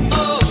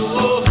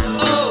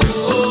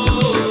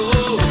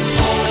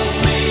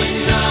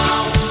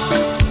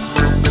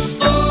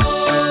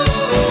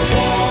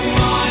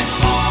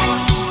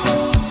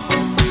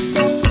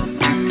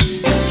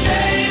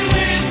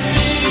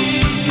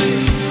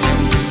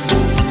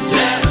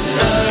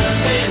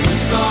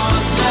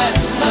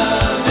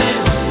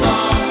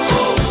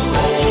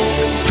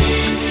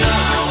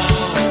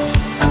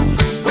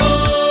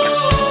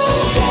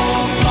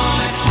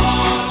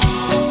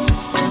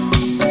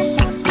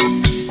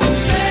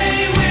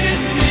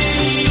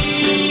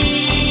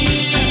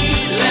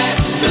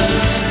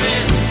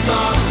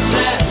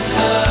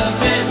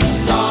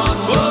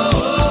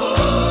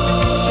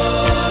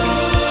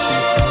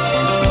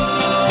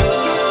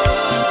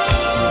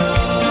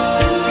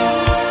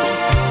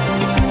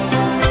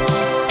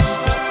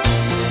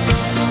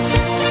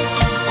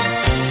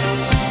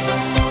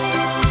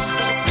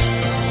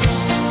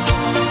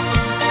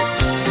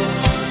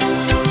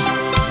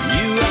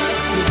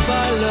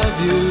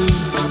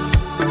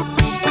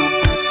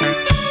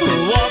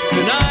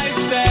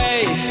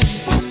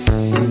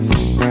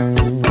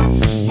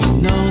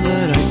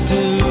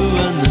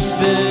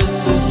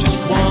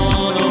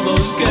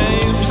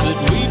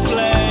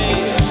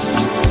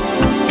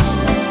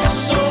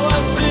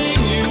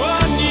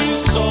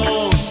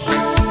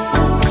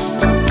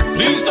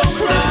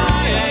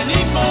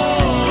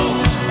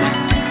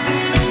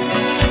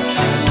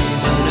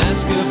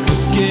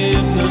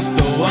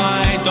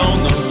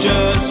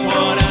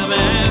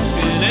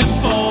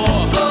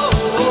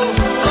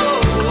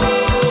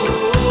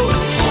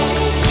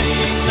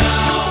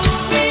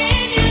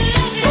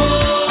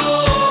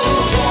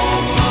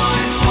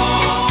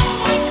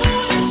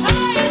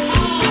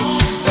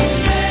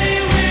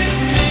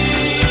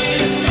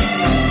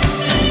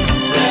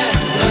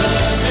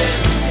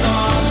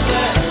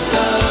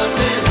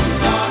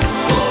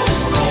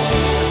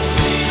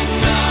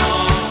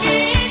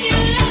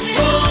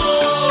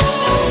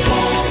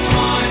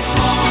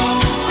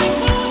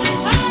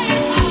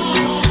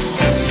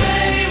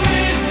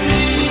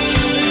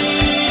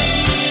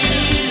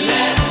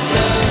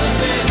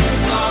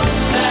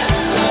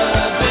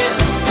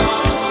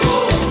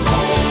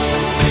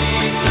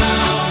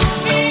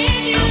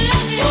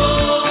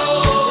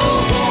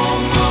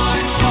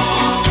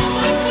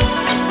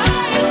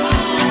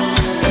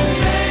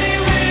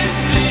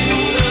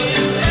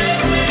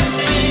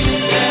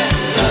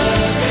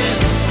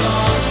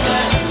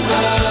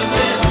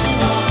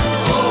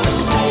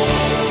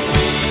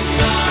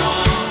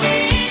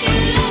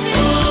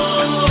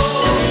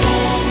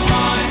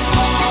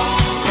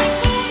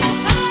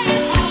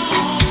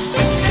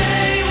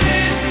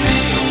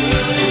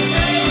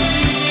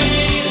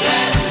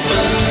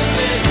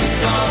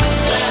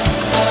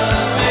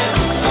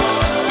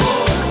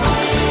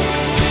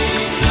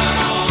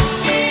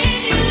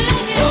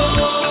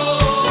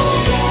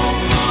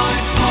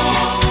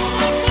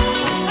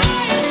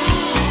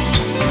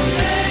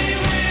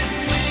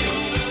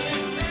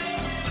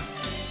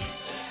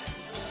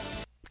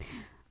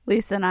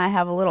 Lisa and I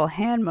have a little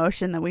hand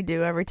motion that we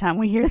do every time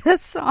we hear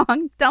this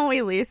song. Don't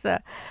we,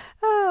 Lisa?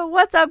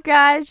 What's up,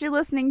 guys? You're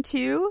listening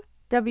to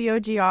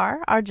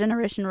WOGR, Our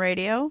Generation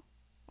Radio,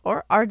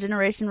 or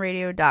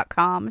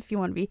OurGenerationRadio.com if you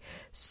want to be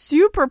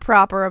super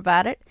proper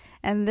about it.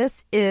 And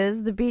this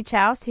is the Beach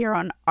House here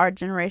on Our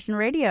Generation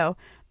Radio,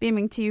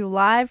 beaming to you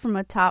live from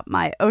atop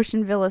my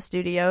Ocean Villa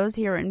studios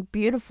here in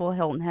beautiful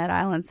Hilton Head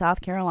Island, South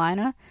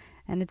Carolina.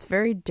 And it's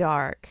very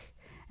dark.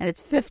 And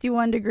it's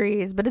 51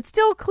 degrees, but it's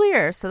still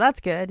clear, so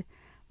that's good.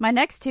 My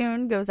next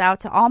tune goes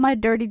out to all my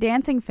Dirty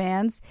Dancing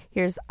fans.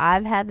 Here's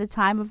I've Had the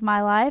Time of My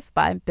Life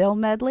by Bill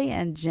Medley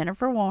and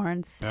Jennifer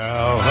Warnes.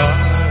 Now I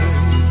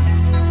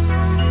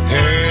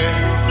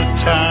had the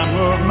time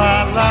of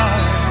my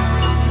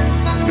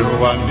life. No,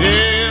 I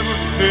never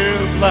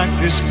felt like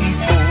this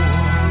before.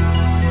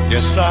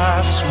 Yes,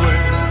 I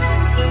swear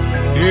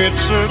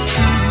it's a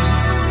truth,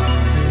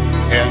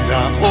 and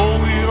I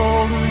owe it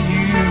all to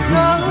you.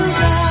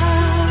 'Cause I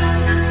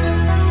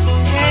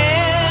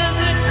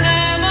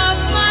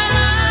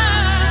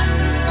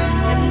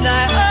and I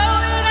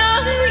owe it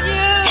all to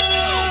you.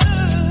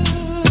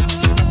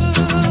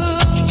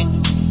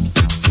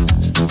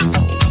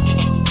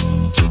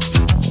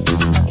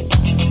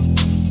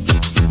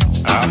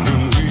 I've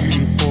been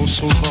waiting for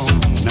so long.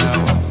 Now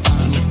I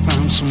finally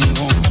found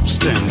someone to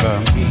stand by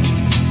me.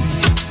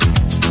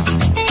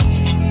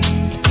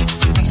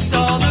 We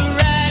saw the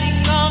writing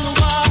on the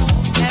wall,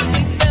 and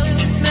we felt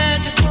this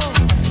magical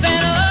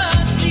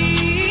fantasy.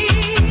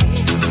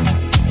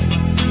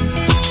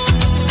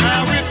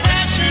 Now with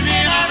passion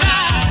in our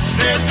eyes,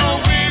 there's no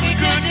way we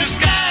could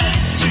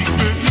disguise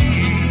secretly.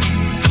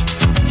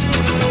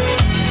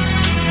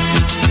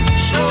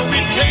 So we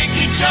take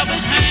each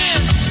other's hands.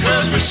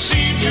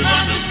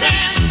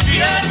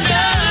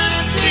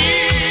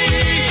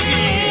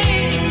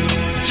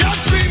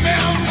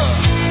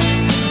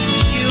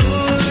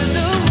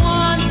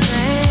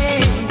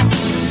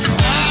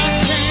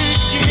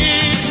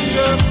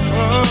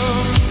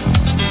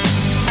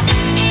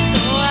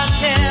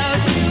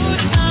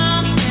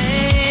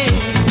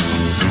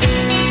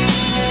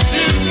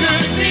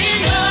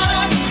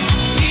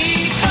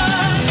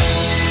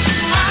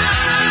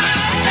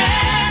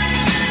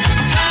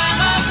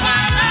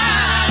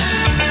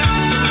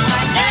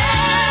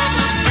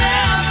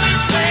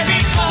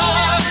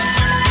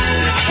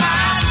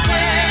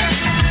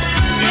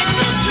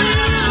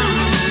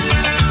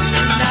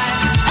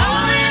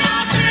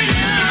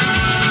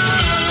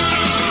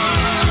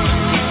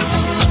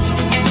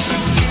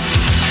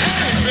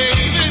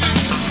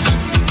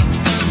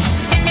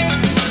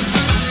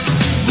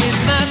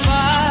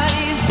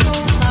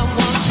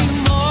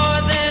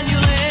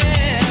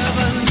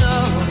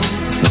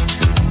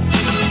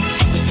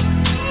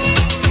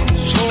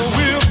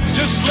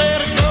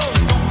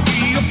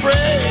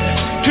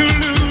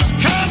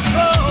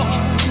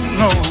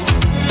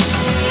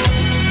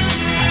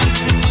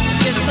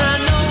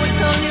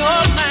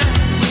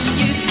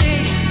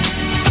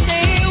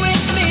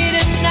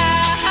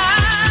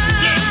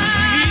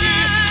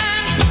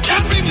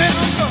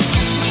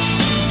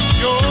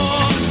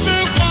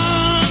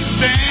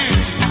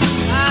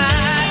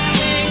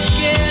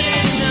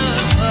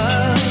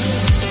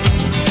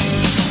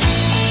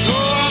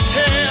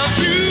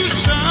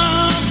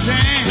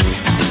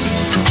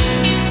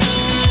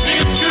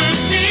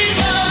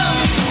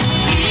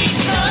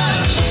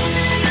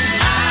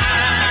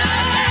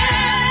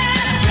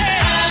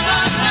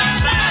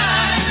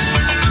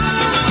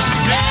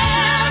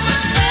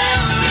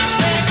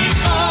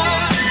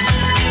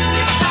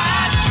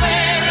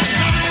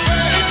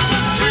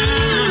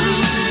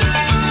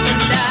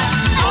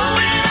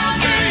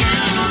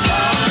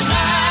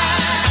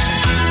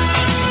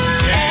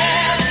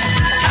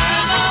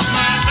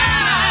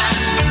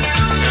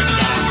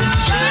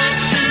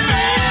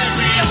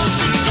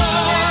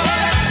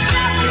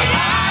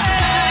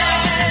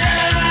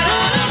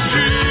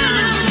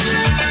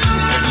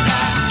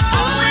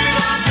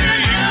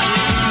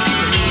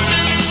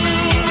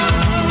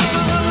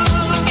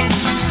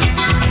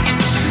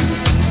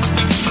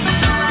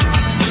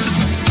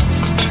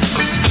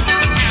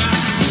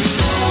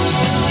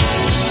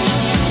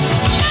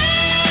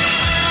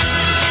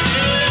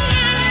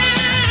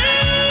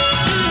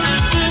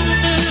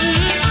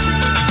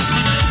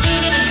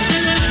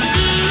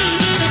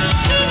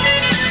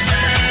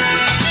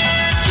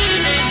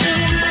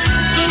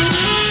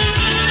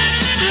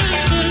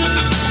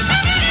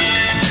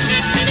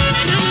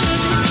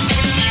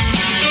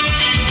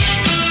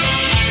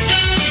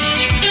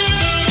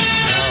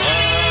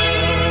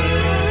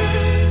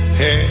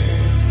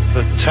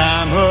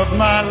 time of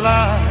my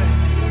life.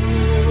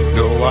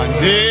 No, I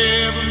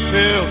never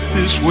felt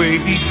this way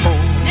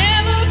before.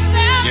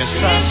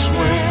 Yes, I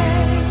swear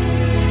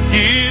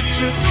it's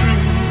a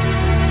truth,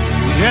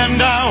 and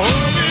I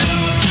hope it.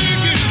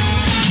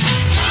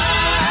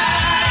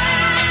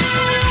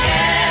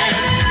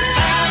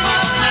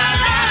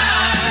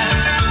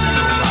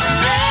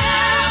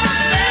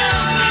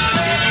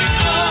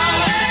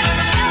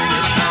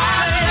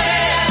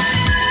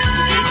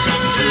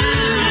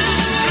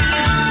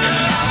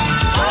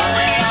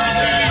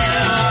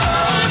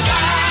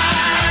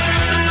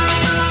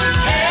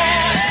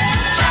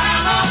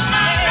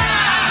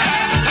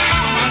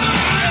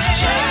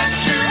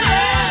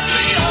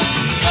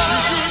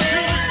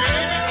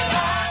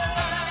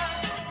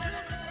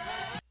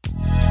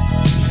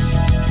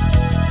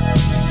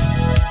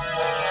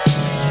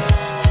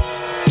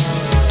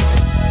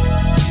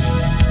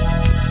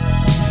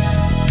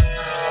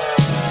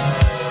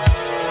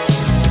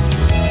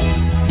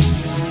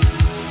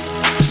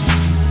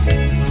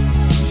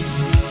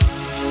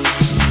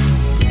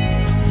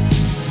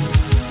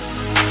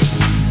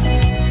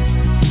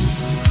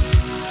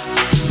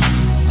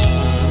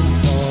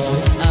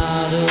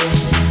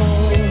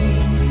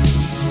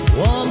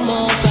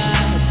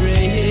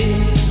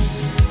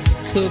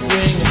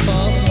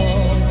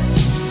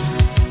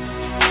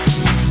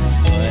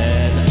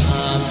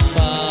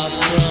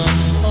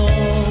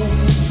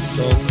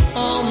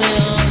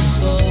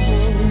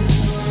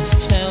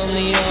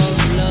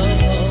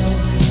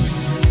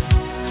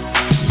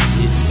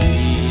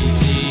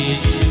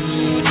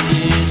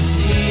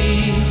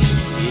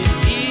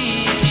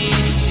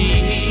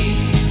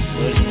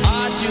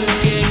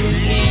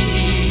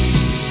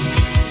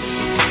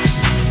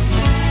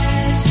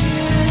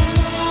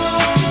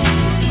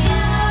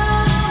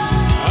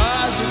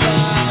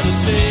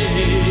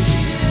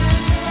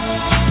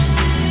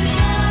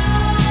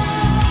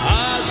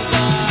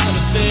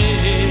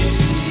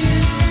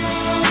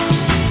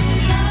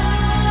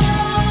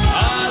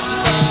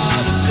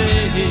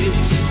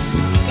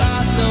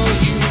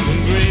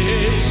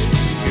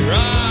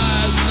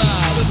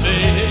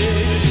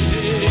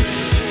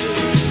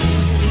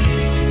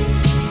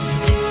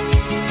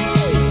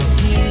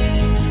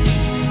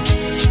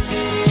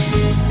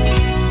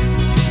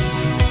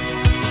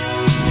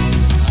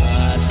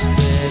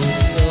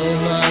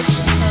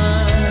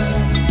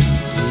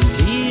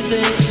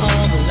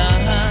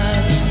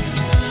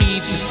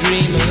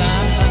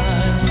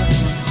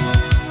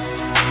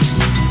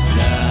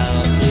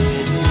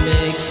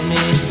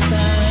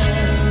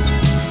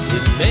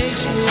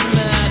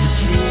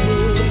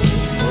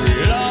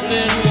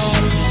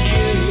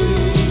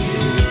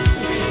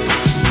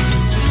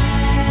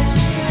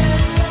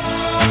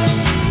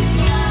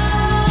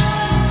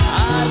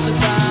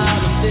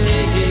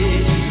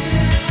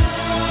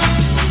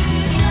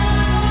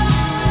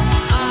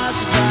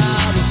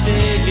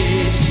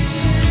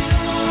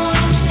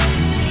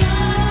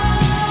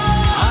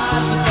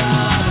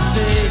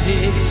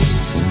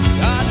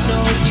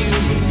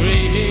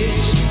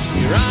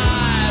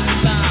 Rise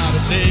without a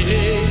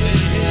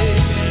face.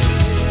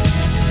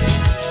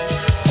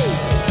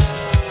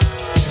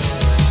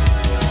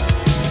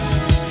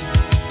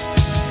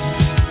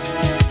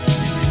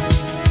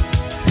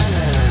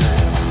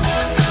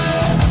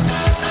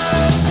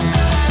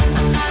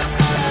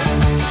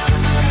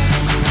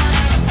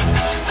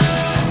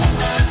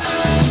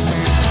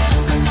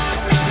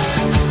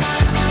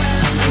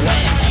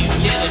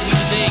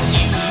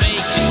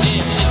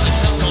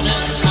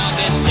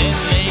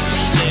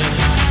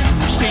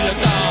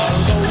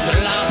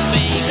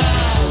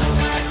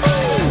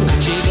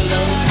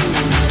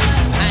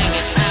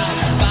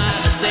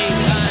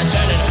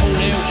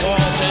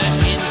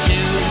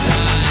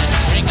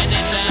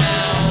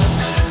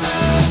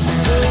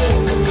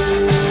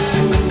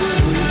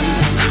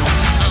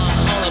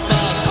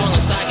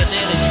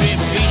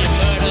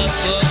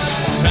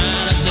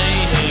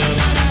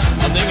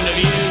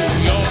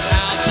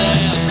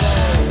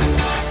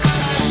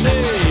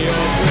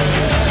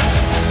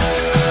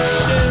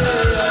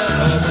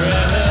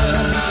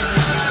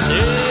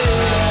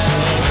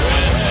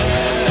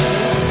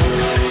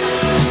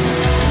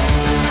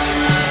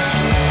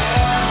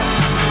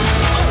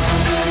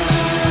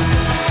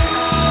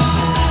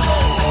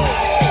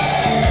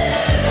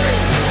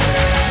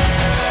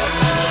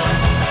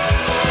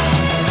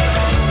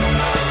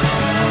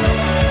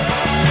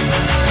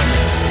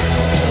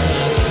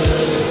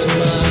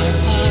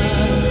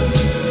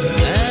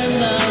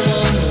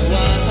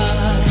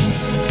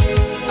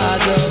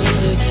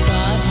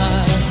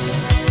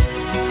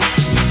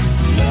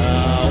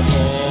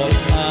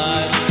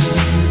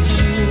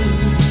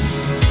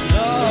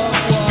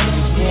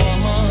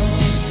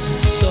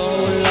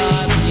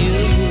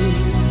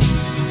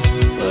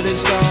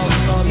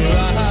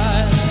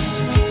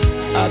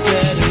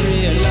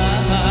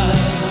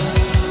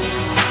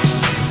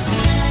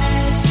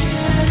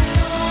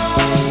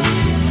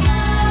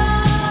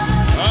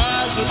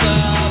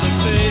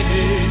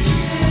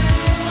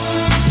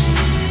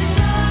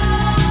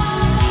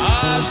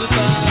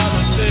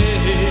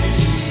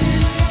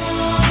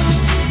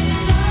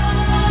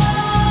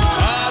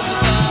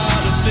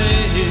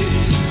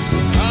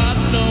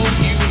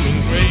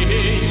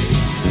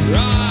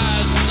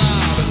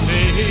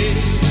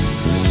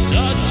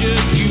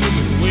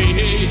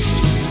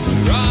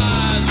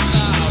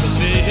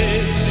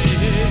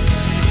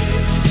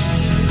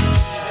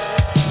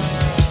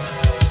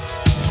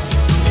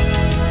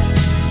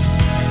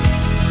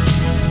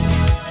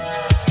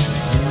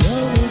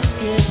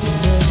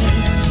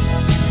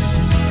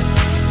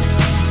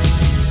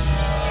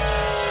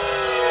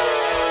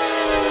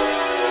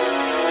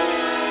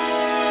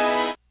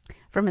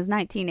 from his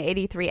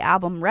 1983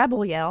 album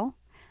Rebel Yell.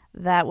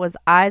 That was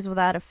Eyes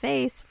Without a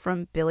Face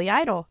from Billy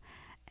Idol.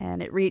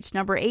 And it reached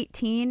number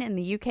 18 in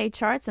the UK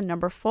charts and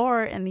number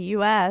 4 in the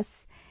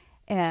US.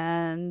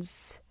 And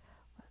let's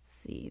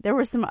see, there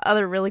were some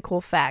other really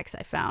cool facts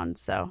I found.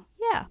 So,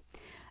 yeah.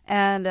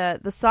 And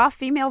the soft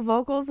female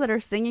vocals that are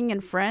singing in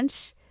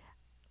French,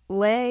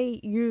 Les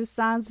You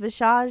Sans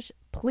Visage,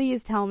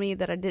 please tell me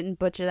that I didn't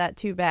butcher that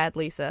too bad,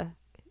 Lisa.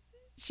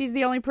 She's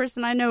the only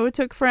person I know who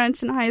took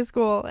French in high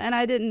school, and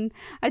I didn't.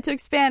 I took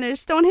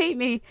Spanish. Don't hate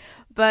me.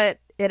 But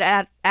it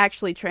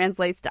actually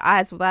translates to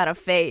Eyes Without a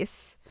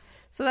Face.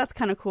 So that's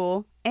kind of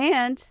cool.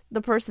 And the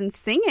person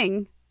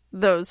singing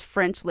those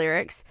French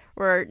lyrics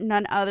were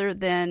none other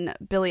than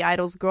Billy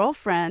Idol's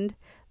girlfriend,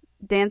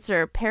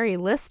 dancer Perry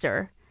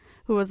Lister,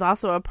 who was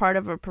also a part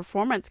of a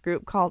performance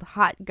group called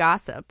Hot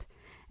Gossip.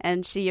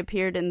 And she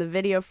appeared in the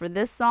video for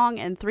this song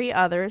and 3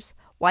 others,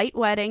 White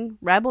Wedding,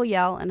 Rebel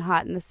Yell, and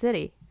Hot in the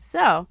City.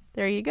 So,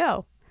 there you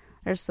go.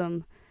 There's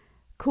some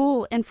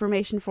cool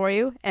information for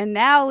you. And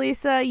now,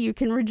 Lisa, you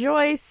can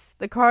rejoice.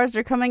 The Cars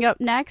are coming up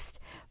next.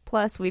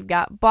 Plus, we've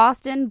got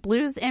Boston,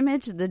 Blues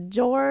Image, The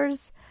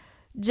Doors,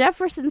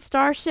 Jefferson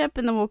Starship,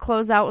 and then we'll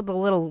close out with a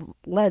little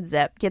Led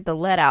Zepp. Get the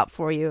lead out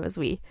for you as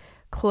we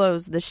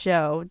close the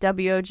show.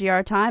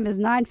 WOGR time is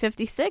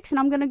 9:56, and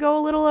I'm going to go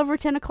a little over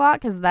 10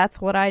 o'clock because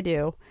that's what I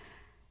do.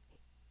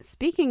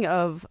 Speaking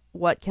of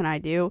what can I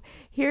do,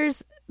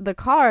 here's the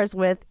Cars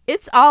with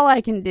It's All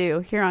I Can Do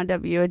here on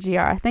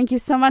WOGR. Thank you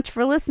so much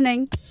for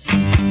listening.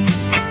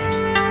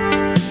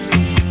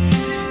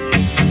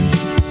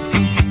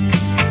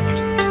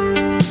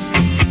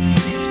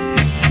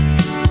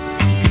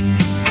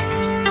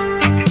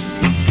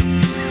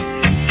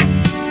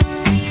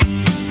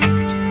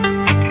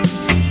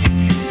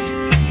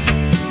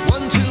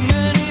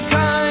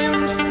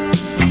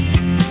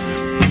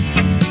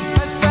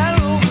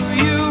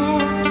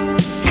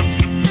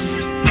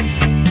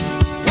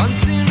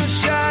 Once in a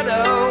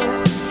shadow,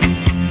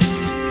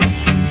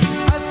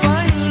 I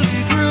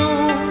finally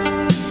grew.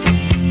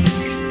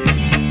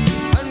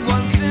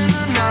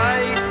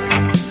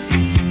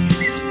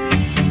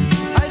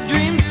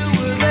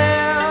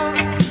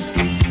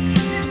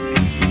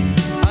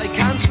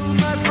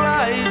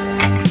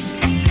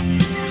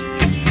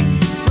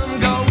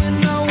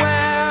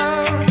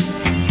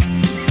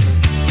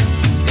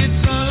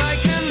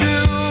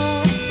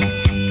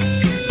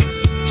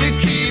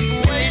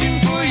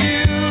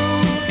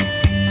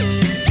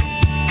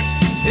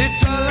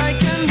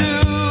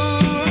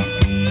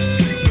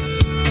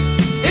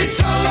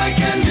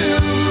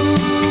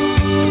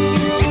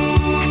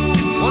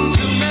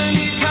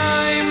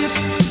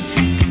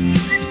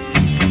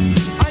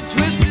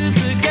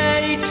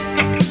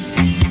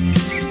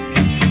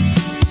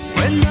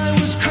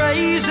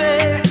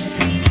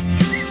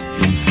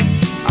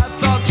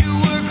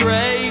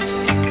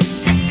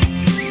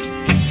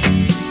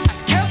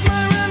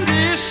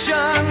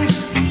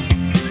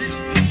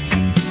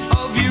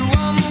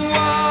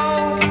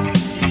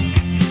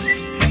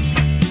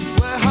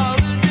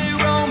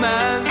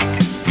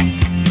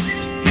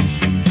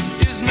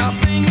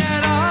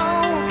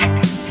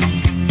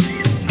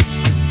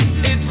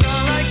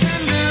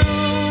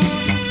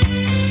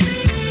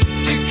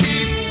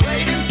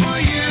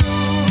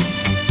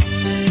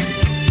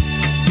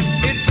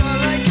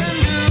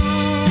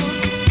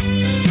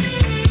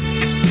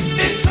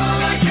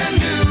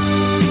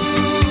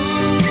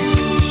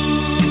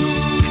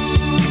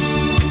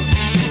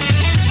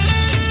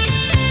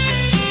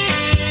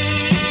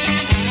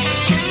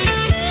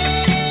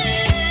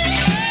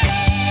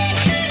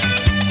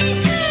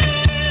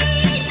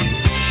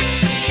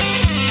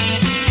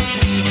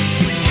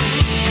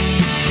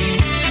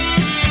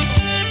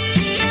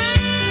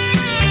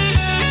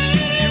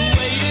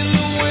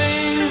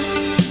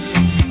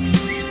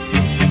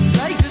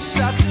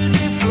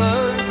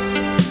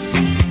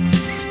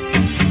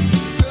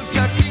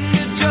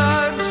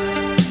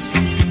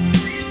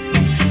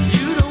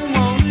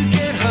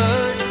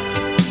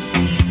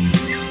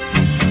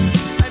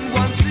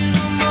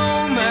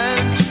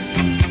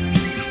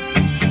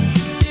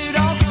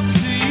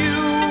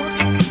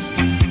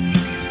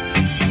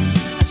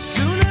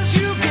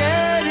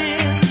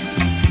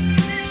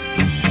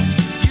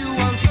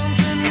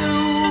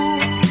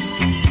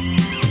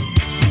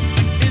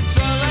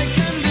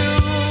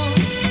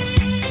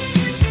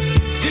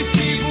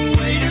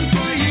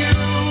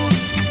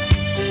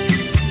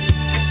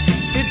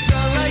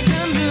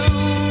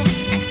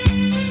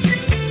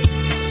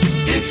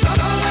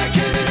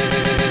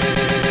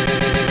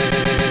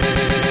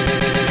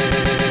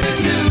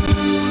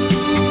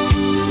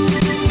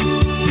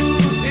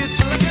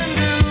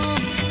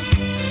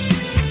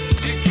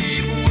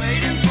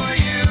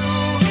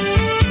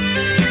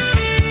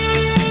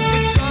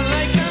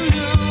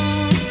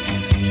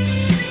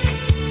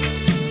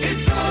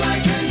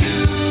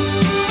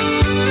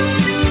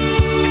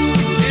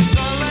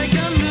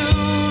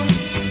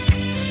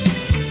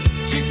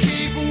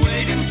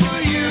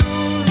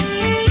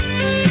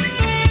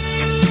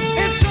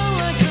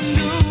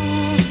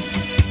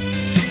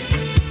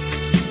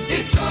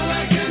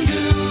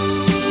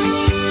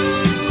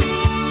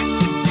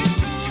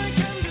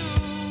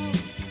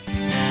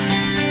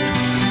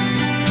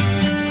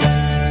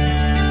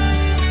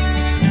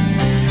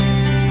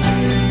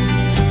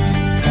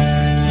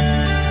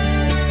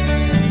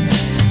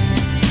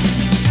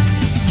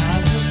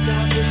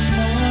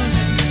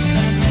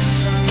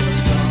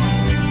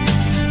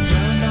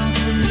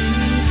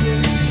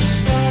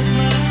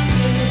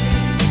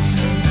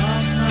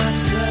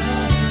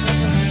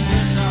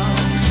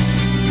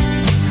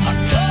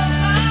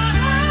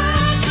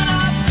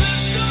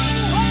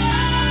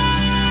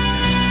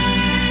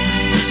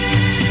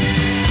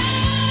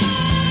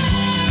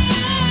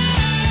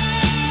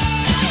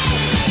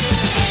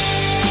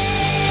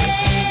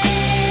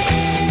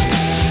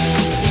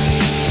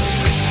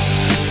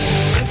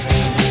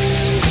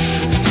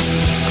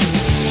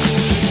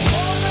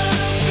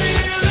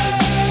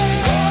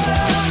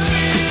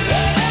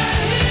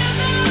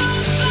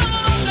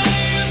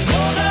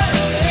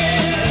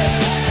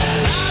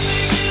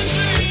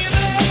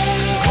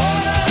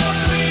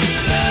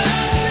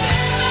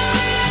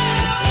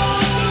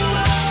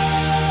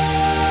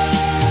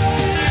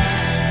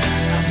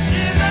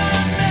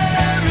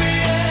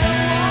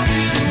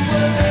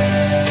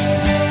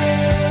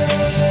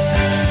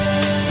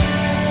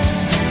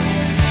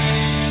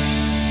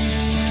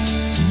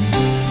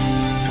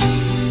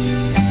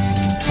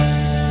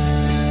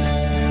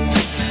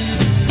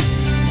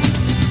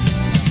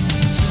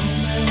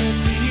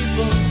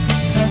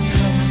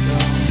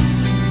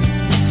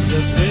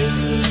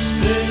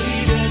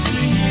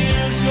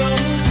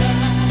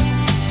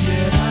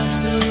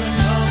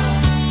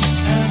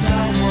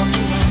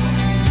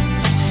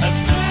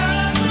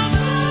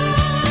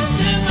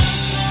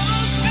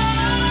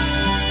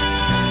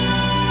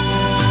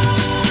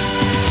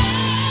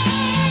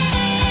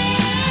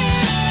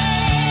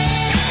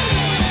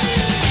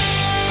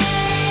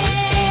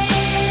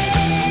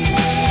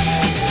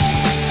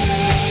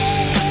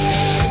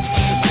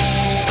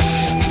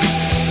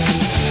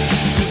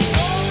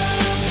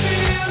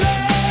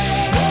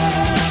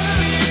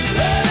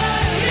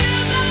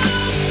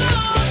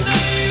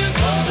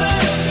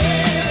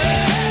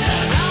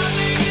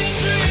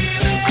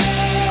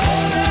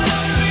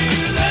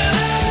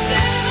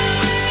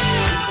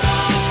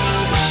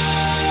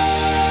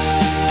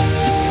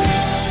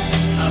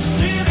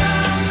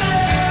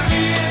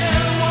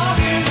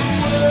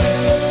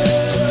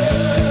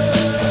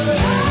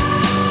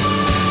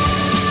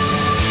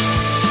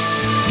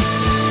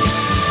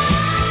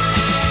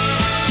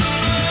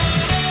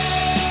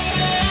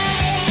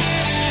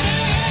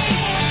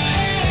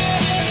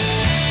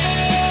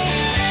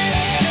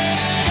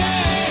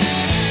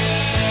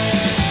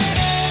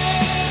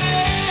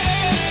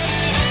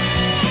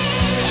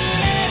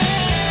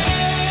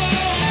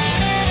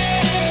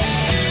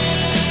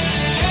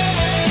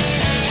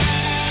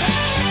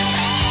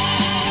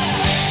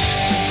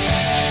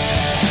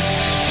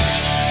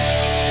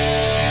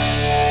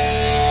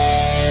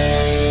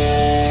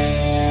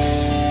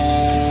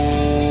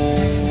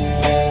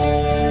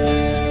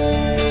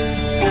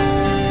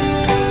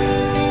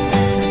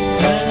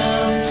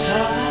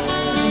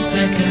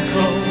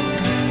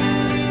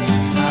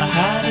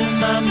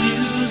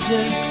 lose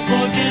it,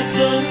 forget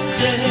the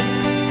day,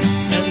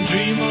 and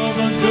dream of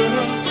a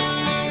girl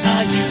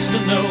I used to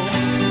know.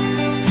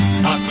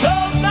 I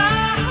close my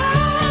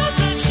eyes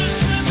and she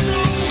slipped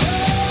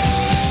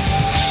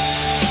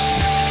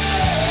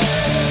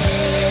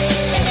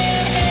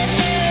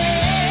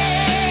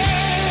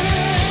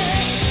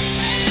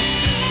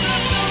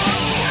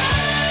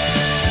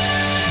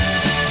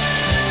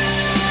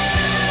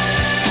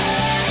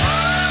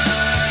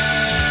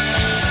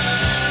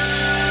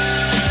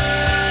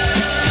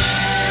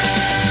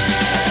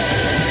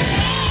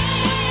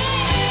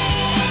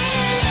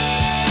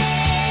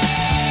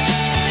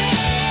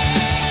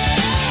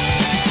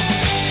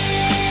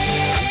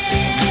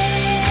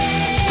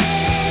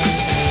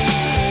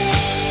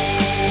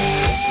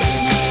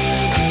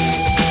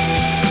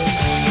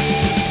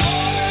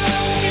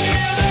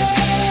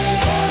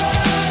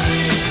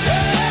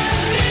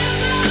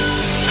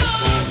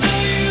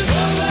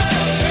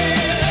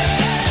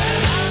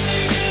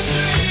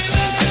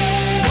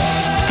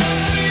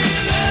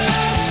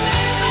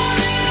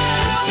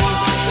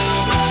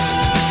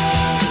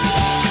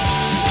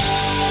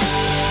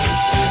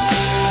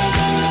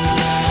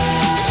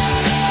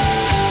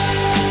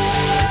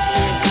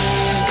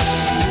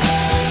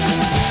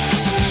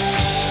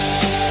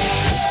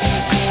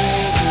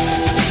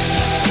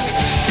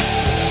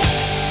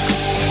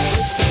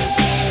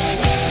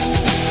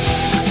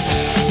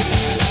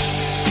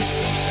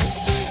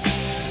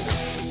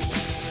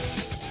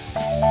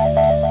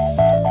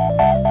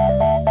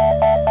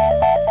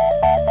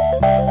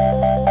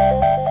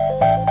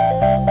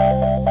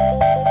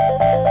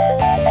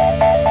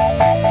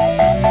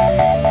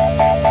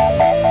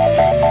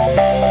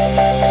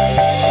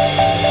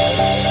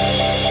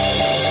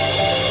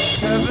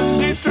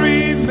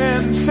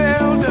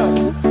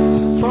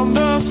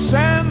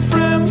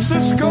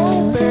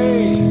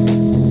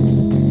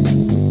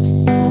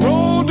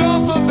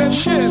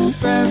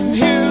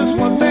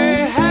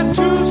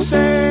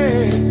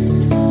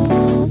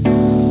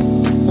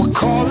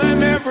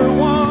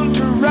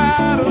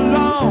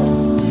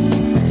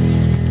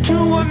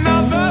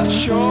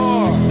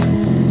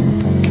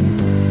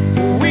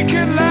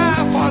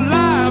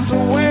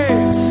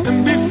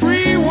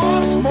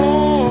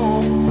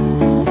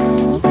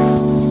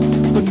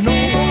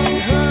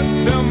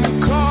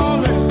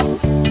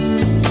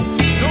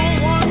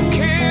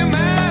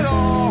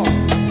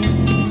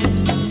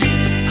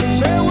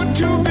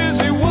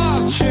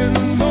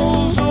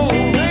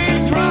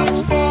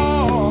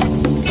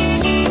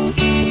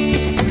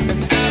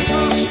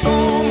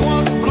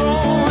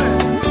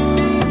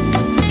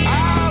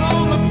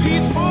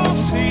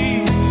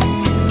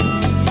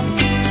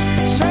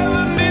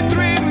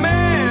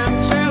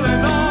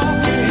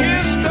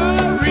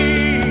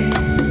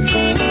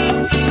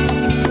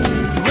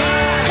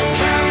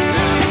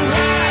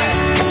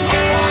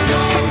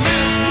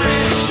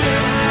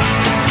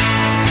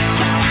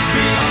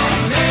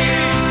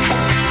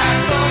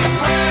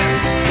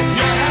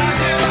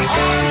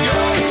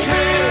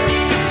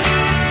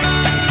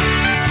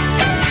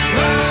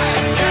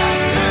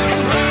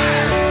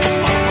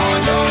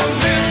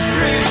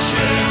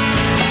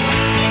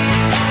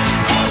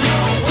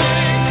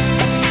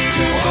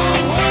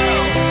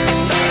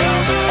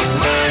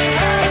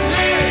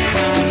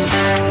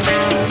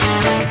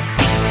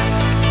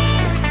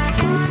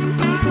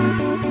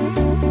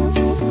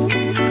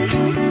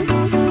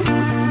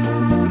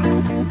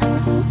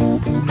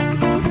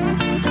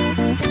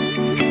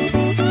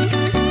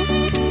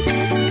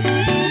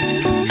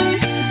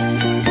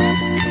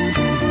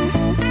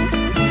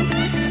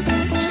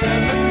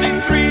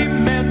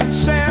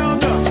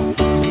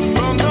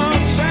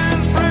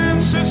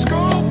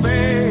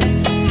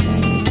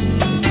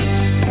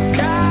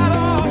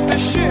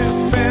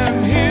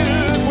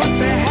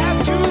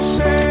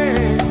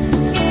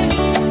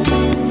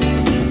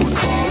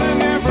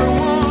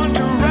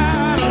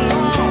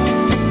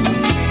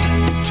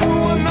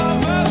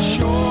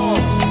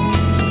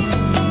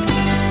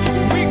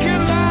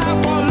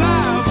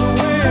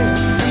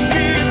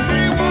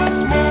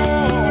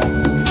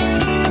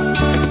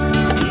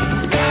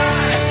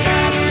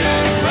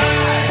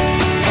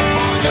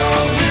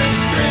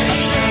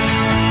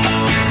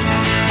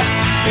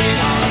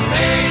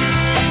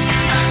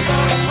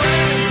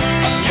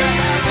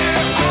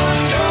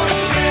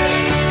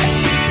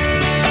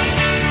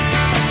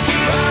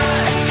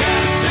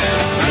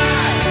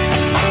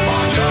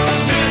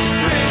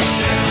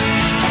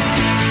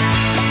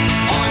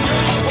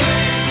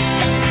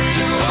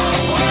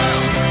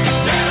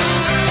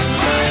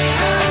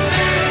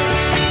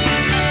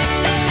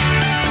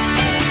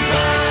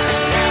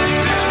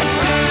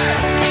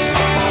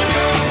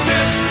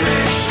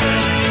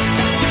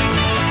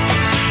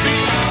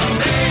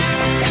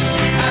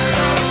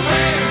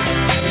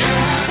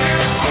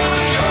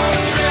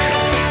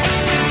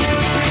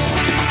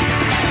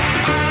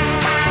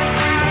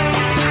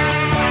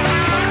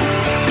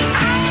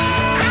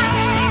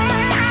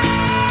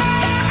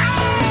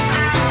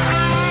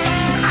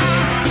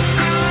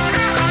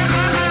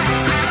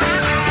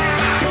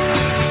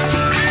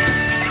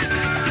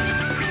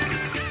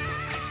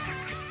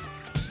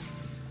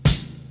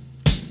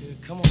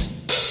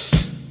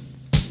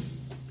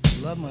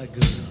my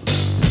girl.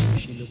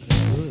 She looking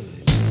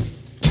good.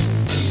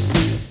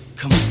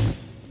 Come on.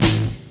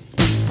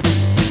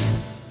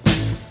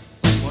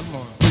 One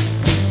more.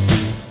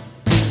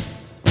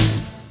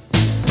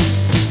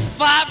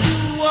 5 to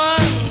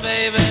 1,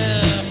 baby.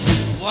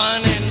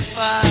 1 in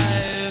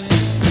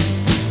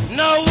 5.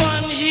 No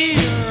one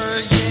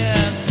here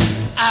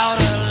gets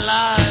out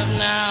alive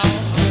now.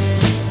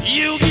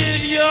 You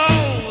get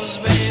yours,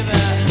 baby.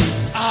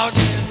 I'll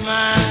get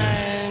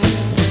mine.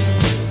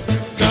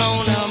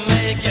 Gonna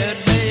make it,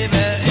 baby,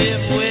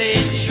 if we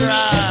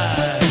try.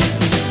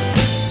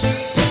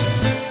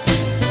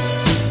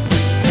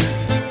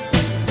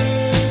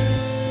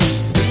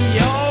 The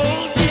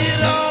old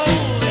get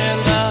old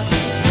and the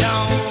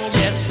young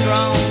get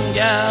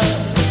stronger.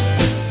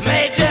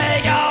 May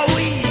take a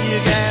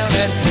week and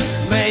it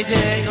may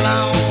take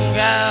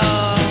longer.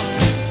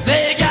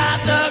 They got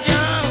the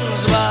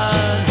guns,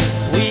 but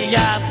we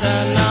got the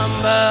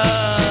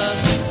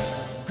numbers.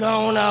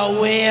 Gonna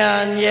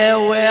win, yeah,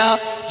 we're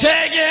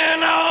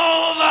taking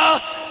over.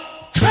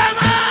 Come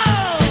on!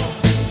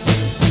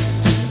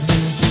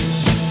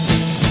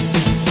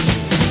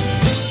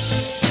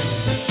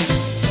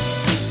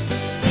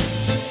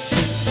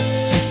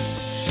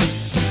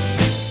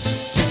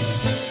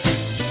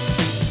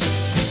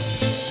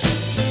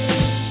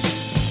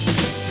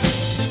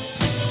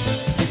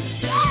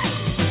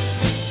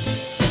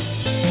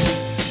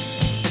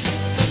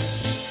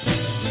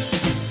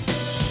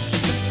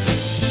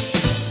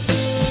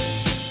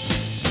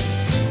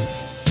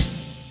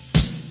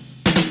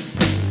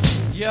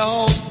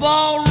 Your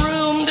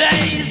ballroom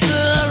days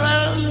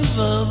are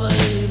over,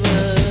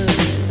 baby.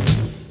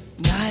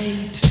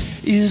 Night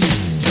is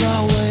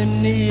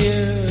drawing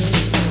near.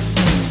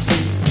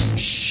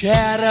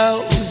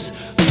 Shadows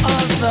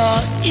of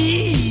the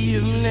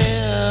evening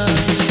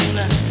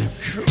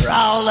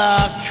crawl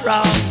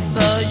across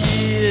the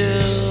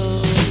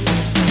years.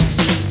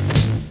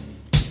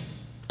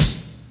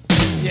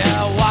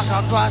 Yeah, walk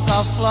across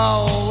the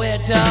floor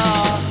with a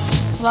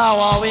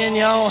flower in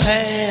your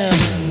hand.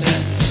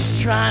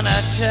 Trying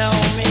to tell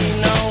me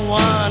no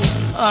one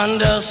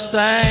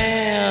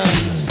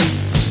understands.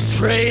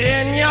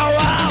 Trading your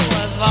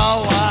hours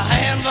for a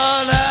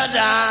handful of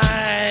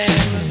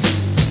dimes.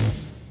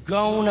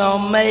 Gonna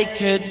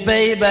make it,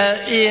 baby,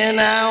 in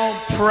our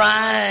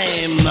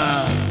prime.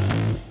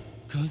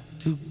 Come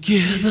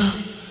together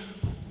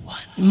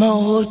one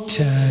more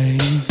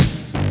time.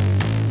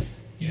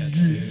 Get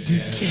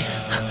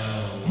together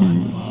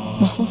one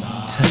more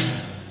time.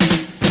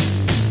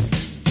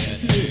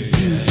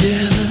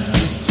 Together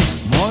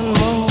one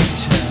more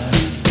time.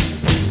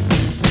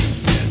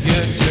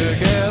 Get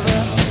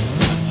together.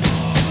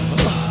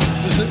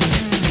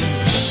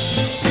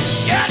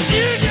 Get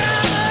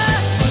together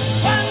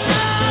one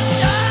more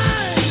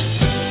time.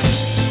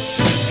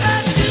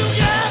 Get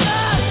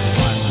together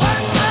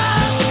one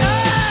more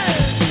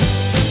time.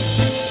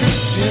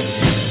 Get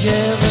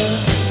together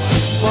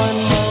one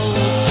more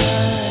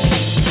time.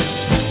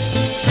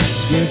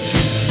 Get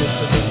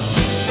together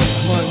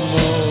one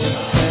more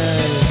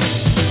time.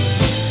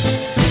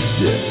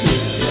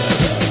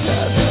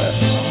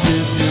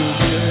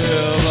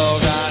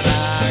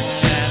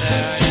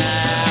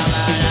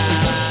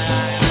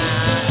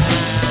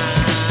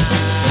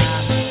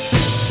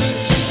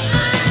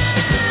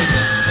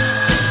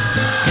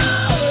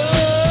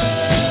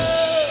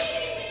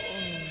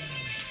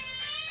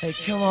 Hey,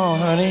 come on,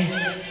 honey.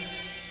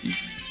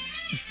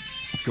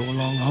 Go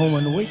along home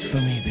and wait for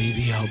me,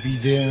 baby. I'll be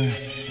there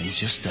in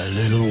just a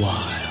little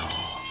while.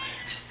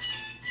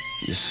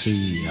 You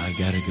see, I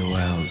gotta go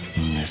out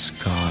in this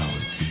car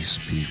with these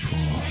people.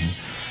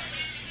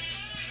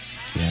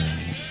 Yeah.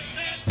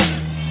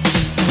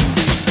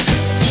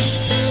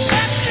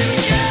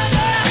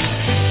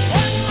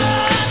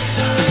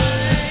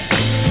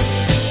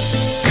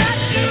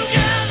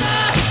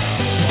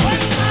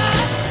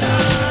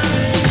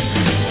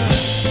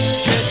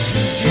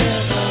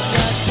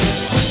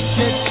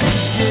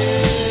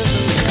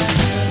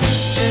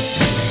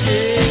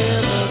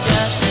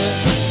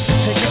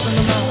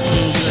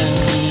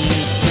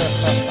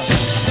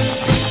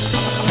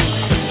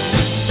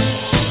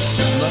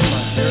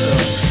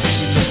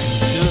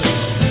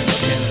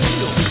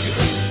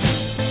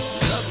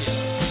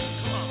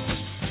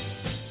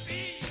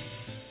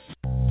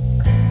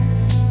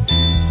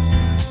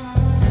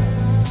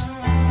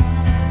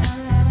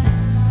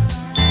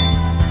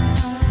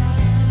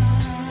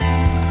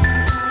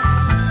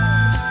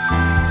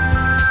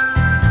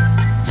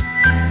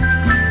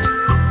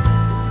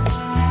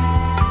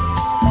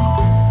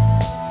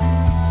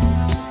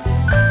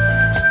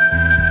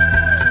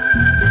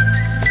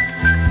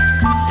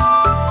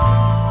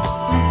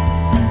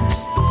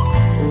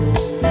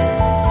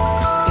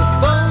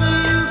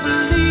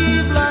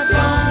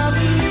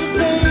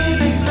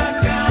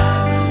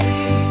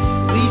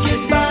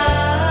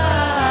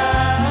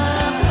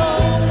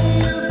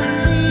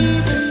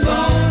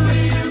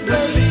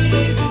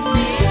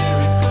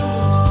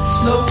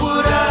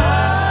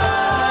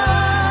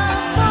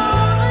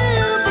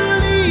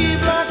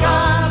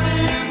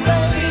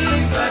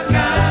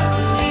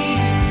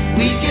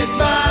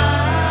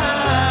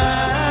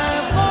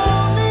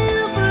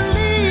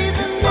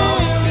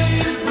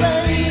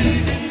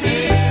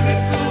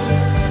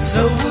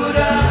 So would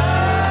I.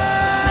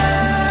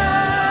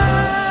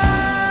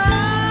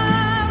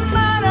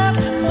 Might have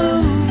to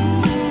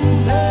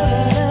move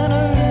heaven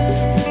and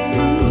earth,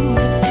 prove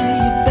it to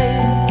you,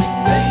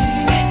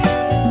 baby.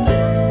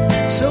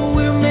 So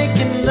we're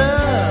making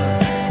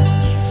love.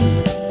 You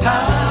feel the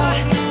power,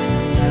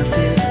 I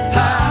feel the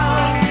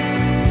power,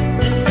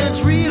 and there's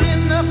really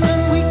nothing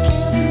we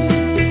can't do.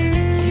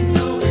 You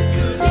know we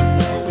could,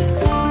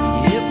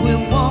 if we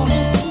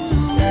wanted to.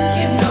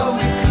 You know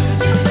we could,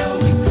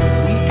 we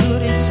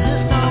could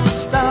exist on the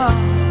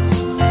stars.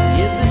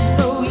 It'd be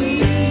so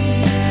easy.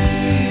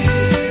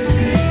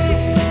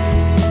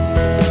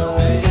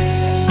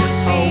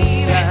 All we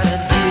gotta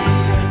do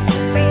is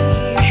put a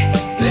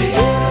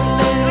little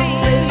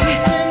faith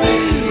in me.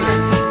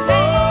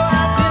 Oh,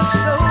 I've been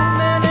so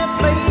many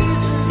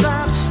places,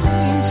 I've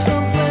seen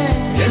something.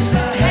 Yes, I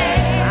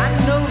have. I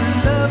know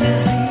love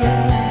is the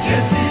answer.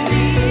 Yes, it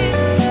is.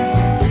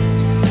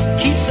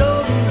 Keeps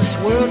holding this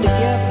world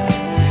together.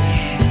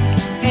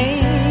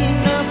 Ain't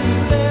nothing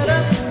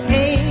better,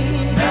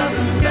 ain't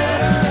nothing's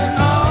better than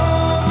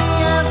all the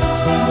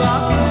answers to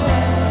our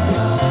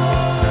prayers.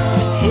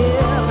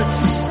 Hell, it's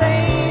the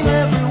same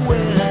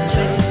everywhere.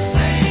 It's the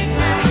same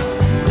now.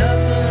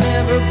 Nothing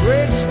ever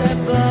breaks at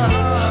the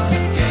heart.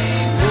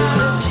 Oh,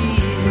 the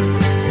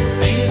tears,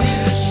 baby,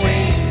 the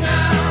shame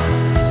now.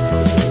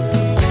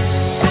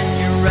 And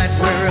you're right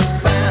where I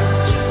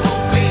found you, oh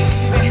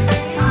baby.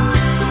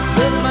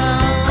 With my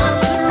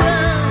arms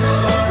around you,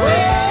 oh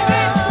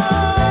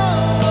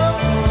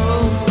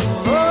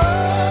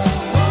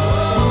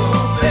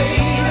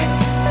baby. Baby,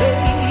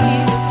 baby,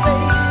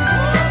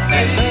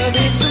 baby. Love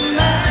is a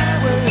magic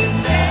word.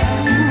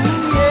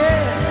 Ooh,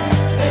 yeah,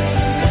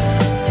 baby.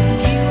 If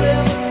you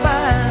ever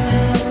find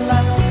in a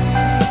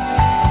lifetime.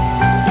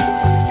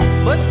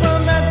 But from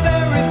that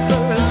very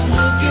first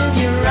look in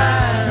your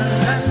eyes,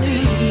 I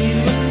knew you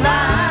were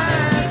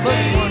mine.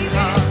 But one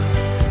heart,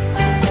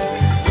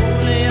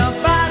 only our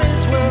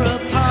bodies were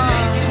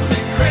apart.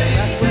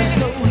 That was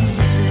so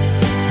easy,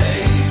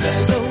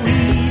 so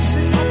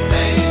easy.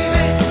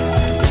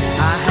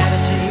 I had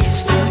a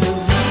taste of the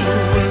real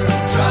world.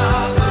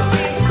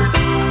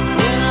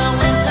 When I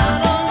went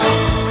out on the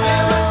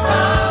river,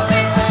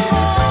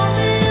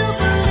 only you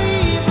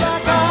believe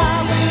like I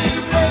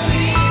believe,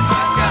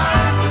 like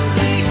I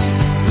believe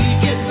we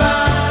get by.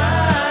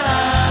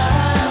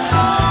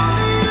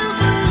 Only you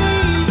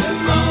believe,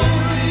 if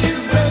only you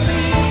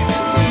believe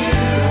in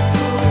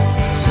miracles.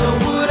 So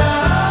would I.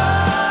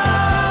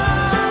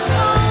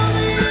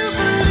 Only you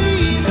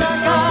believe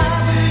like I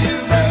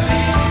believe,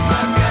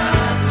 like I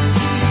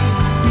believe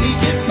we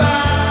get by.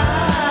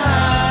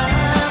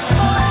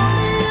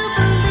 Only you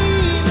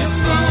believe, if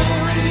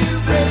only you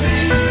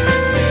believe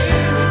in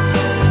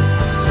miracles.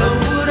 So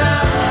would I.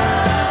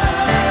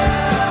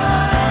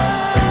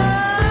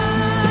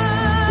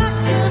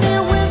 Any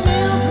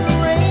windmills and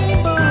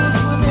rainbows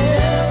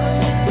whenever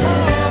you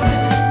tell me,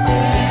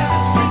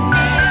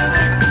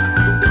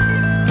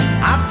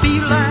 I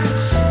feel like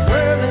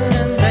swirling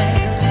and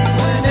dancing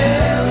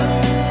whenever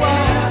you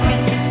walk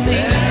with me.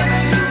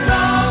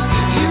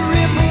 You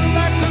ripple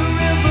like a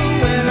river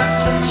when I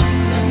touch you.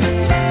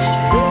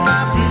 Oh, I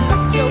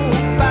feel your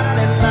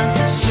body like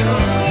a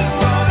stream.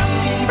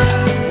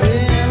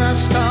 When I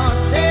start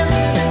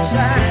dancing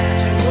inside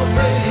you, oh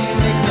baby,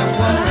 make me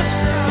wanna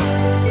sing.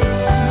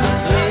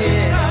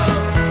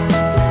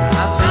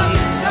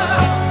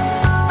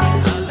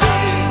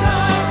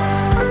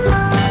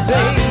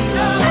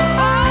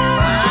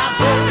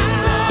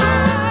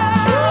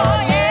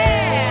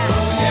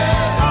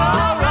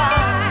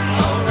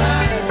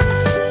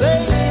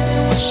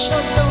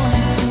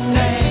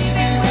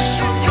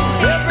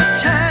 Every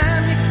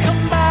time you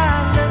come by,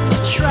 let me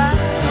try.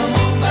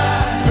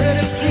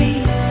 Pretty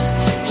please,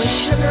 with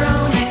sugar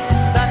on it,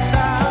 that's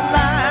how I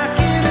like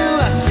it.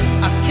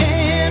 I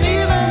can't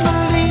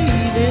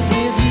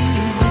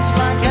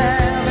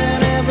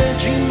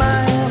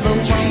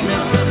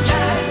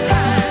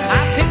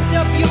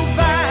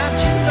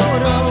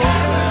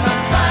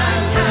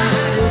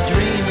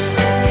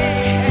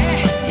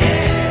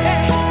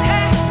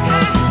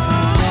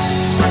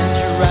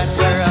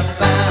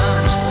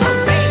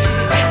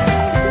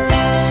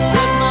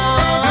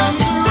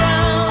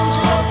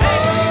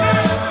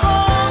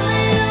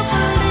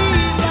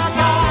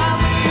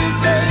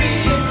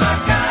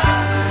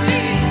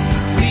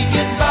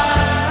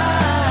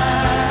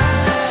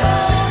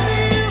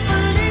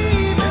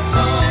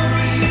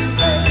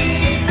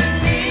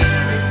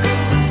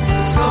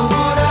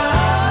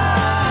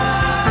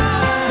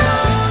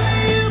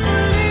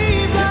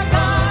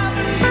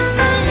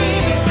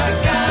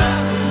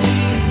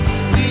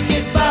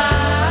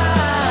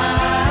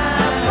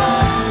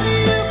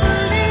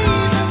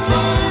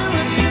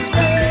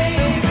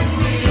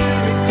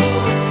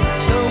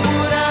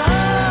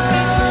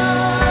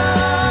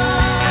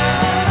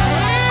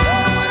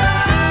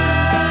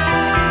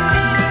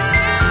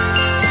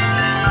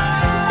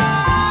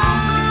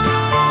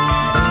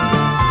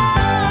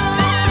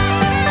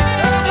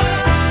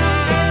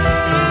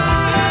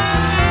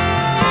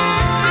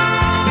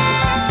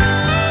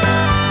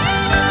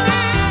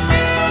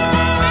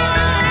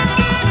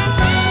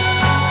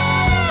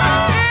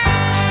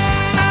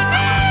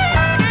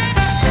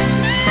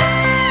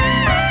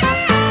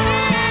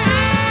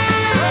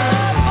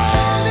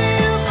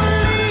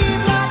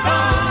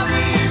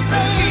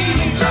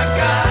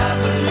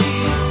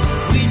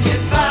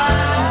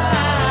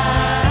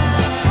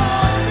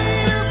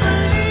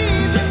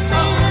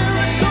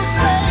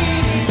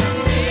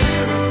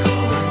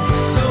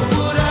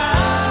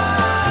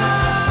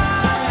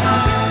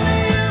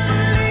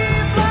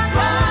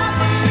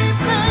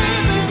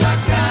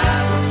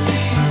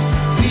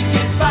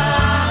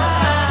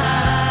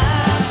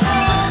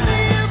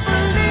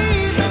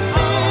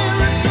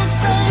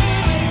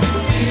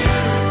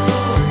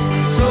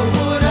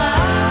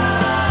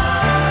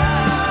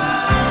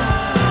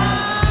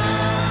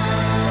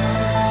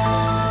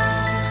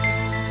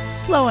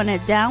Slowing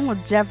It Down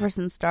with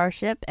Jefferson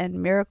Starship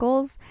and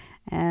Miracles.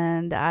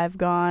 And I've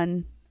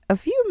gone a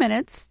few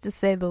minutes, to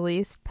say the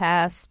least,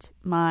 past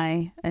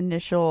my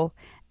initial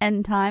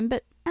end time,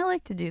 but I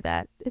like to do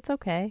that. It's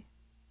okay.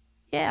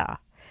 Yeah.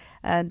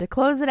 And to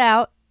close it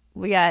out,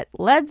 we got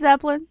Led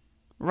Zeppelin,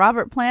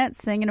 Robert Plant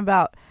singing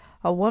about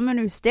a woman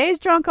who stays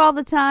drunk all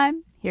the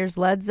time. Here's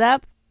Led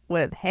Zepp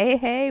with Hey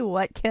Hey,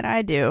 What Can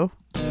I Do?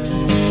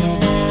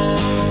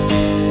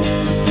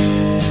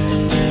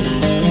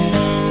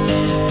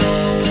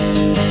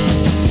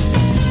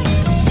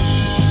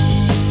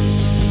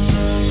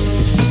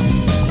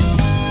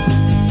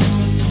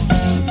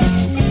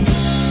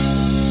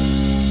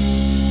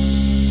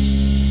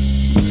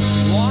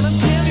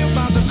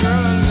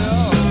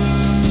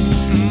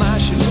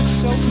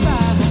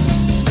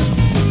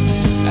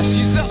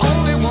 She's the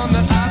only one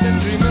that I've been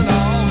dreaming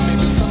of.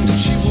 Maybe someday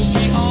she will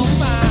be all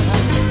mine.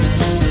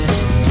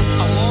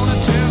 I wanna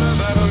tell her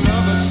that I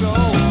love her so.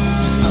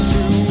 I'm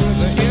through with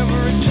her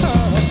every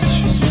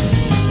touch.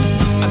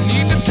 I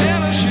need to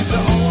tell her she's the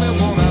only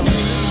one I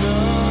really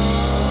love.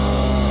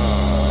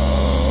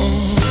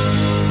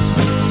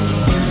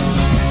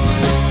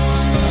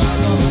 I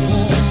got a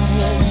woman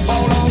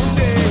all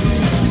day.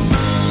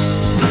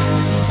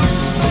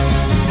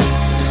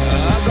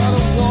 I got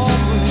a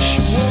woman, she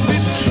won't be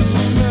true.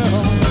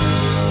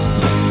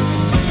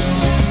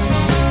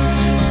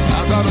 I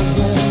got a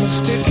woman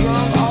stay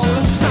drunk all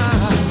the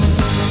time.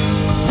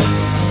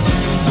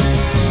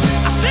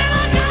 I said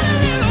I got a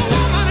little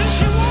woman and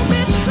she won't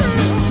be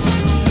true.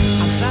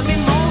 On Sunday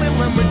morning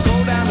when we go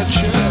down to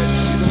church,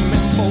 see the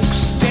men folks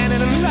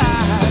standing in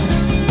line.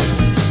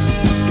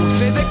 Don't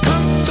say they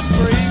come to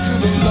pray to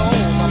the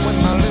Lord, but when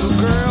my little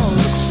girl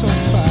looks so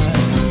fine.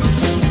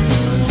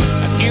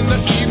 And in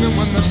the evening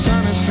when the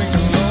sun is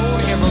sinking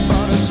low,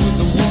 everybody's with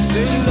the one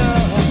they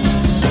love.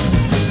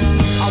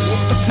 I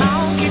walk the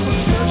town, keep on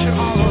searching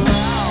all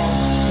around,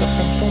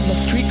 looking for my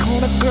street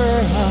corner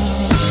girl.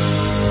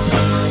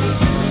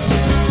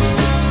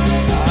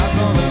 I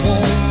got a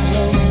woman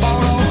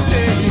ball all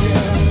day.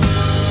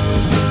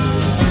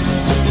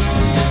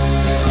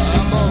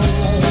 I got a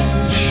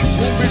woman, she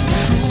won't be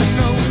true,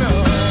 no, no.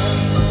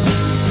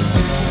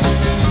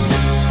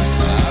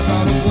 I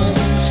got a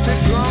woman, stay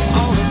drunk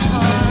all the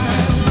time.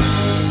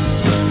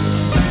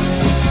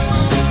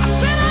 I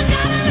said I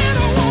got a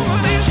little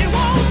woman and she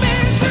won't be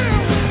true.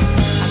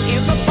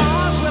 In the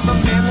bars where the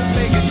men will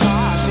play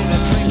guitars, in a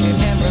drinking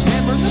and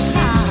remember the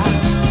time.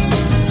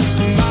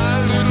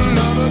 My little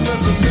lover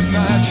does a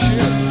midnight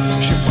shift.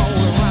 She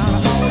follows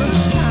around all the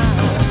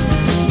time.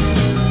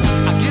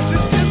 I guess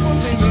it's just one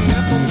thing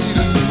left for me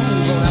to do.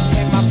 Gonna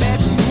pack my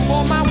bags and move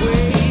on my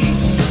way.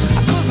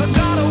 'Cause I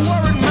got a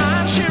worried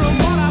mind, sharing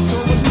what I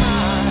thought was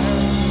mine.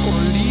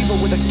 Gonna leave her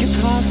with the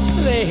guitars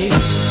play. I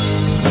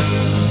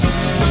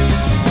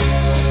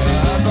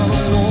got a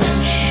woman,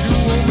 she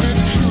won't be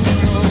true,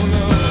 no,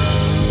 no.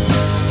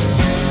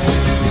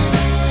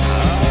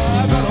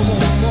 I got a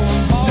woman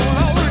all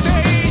over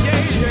day,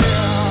 yeah, yeah.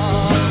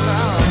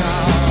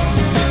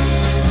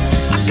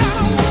 I got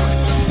a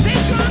woman, stay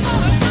drunk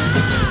all the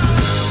time.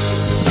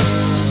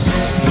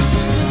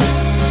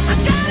 I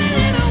got a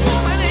little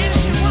woman and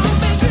she won't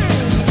be true.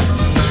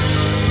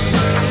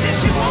 I said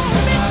she won't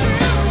be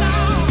true, no.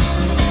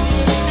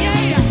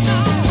 Yeah, no,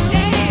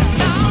 yeah, no, yeah,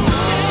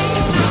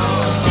 no,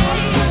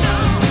 yeah, no.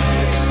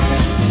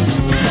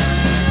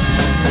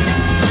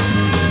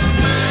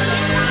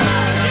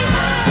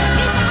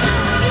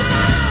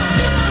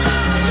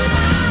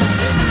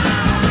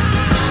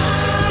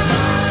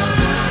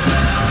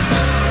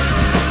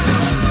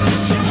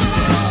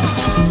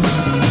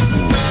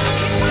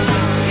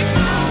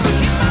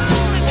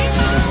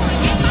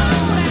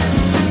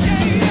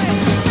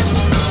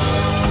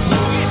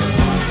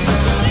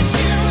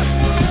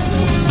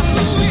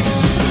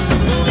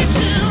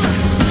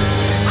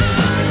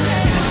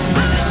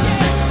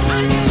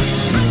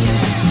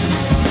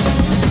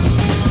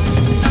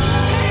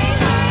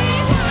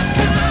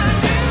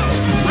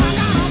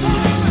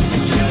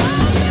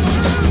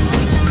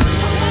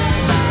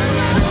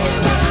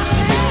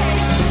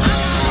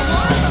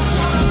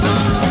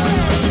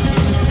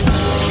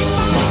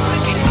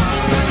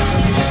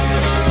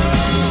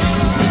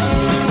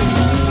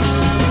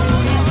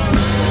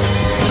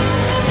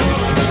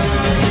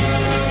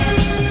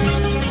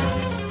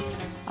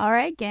 All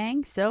right,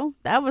 gang. So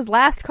that was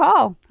last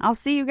call. I'll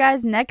see you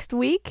guys next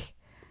week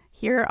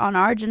here on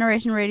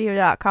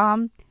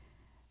OurGenerationRadio.com.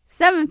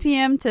 7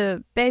 p.m.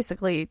 to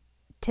basically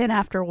 10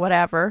 after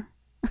whatever.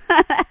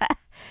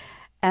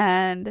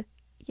 And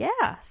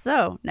yeah,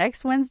 so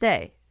next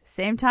Wednesday,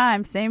 same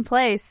time, same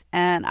place.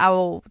 And I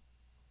will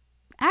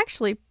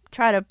actually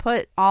try to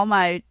put all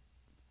my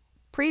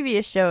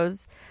previous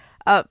shows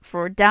up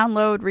for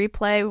download,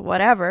 replay,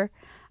 whatever.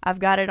 I've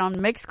got it on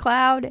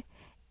Mixcloud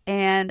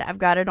and I've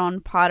got it on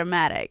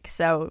Podomatic.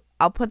 So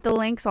I'll put the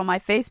links on my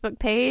Facebook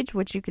page,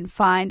 which you can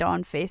find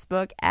on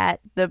Facebook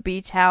at The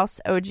Beach House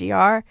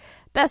OGR.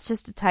 Best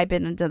just to type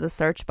it into the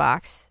search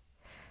box.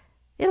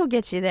 It'll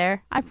get you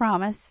there, I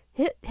promise.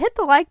 Hit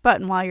the like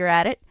button while you're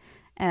at it.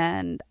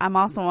 And I'm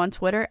also on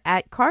Twitter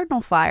at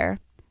Cardinal Fire.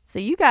 So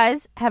you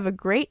guys have a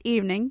great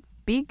evening.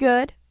 Be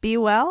good, be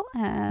well,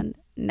 and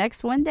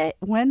next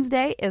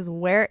Wednesday is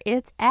where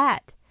it's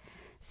at.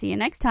 See you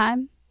next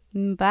time.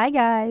 Bye,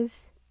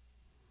 guys.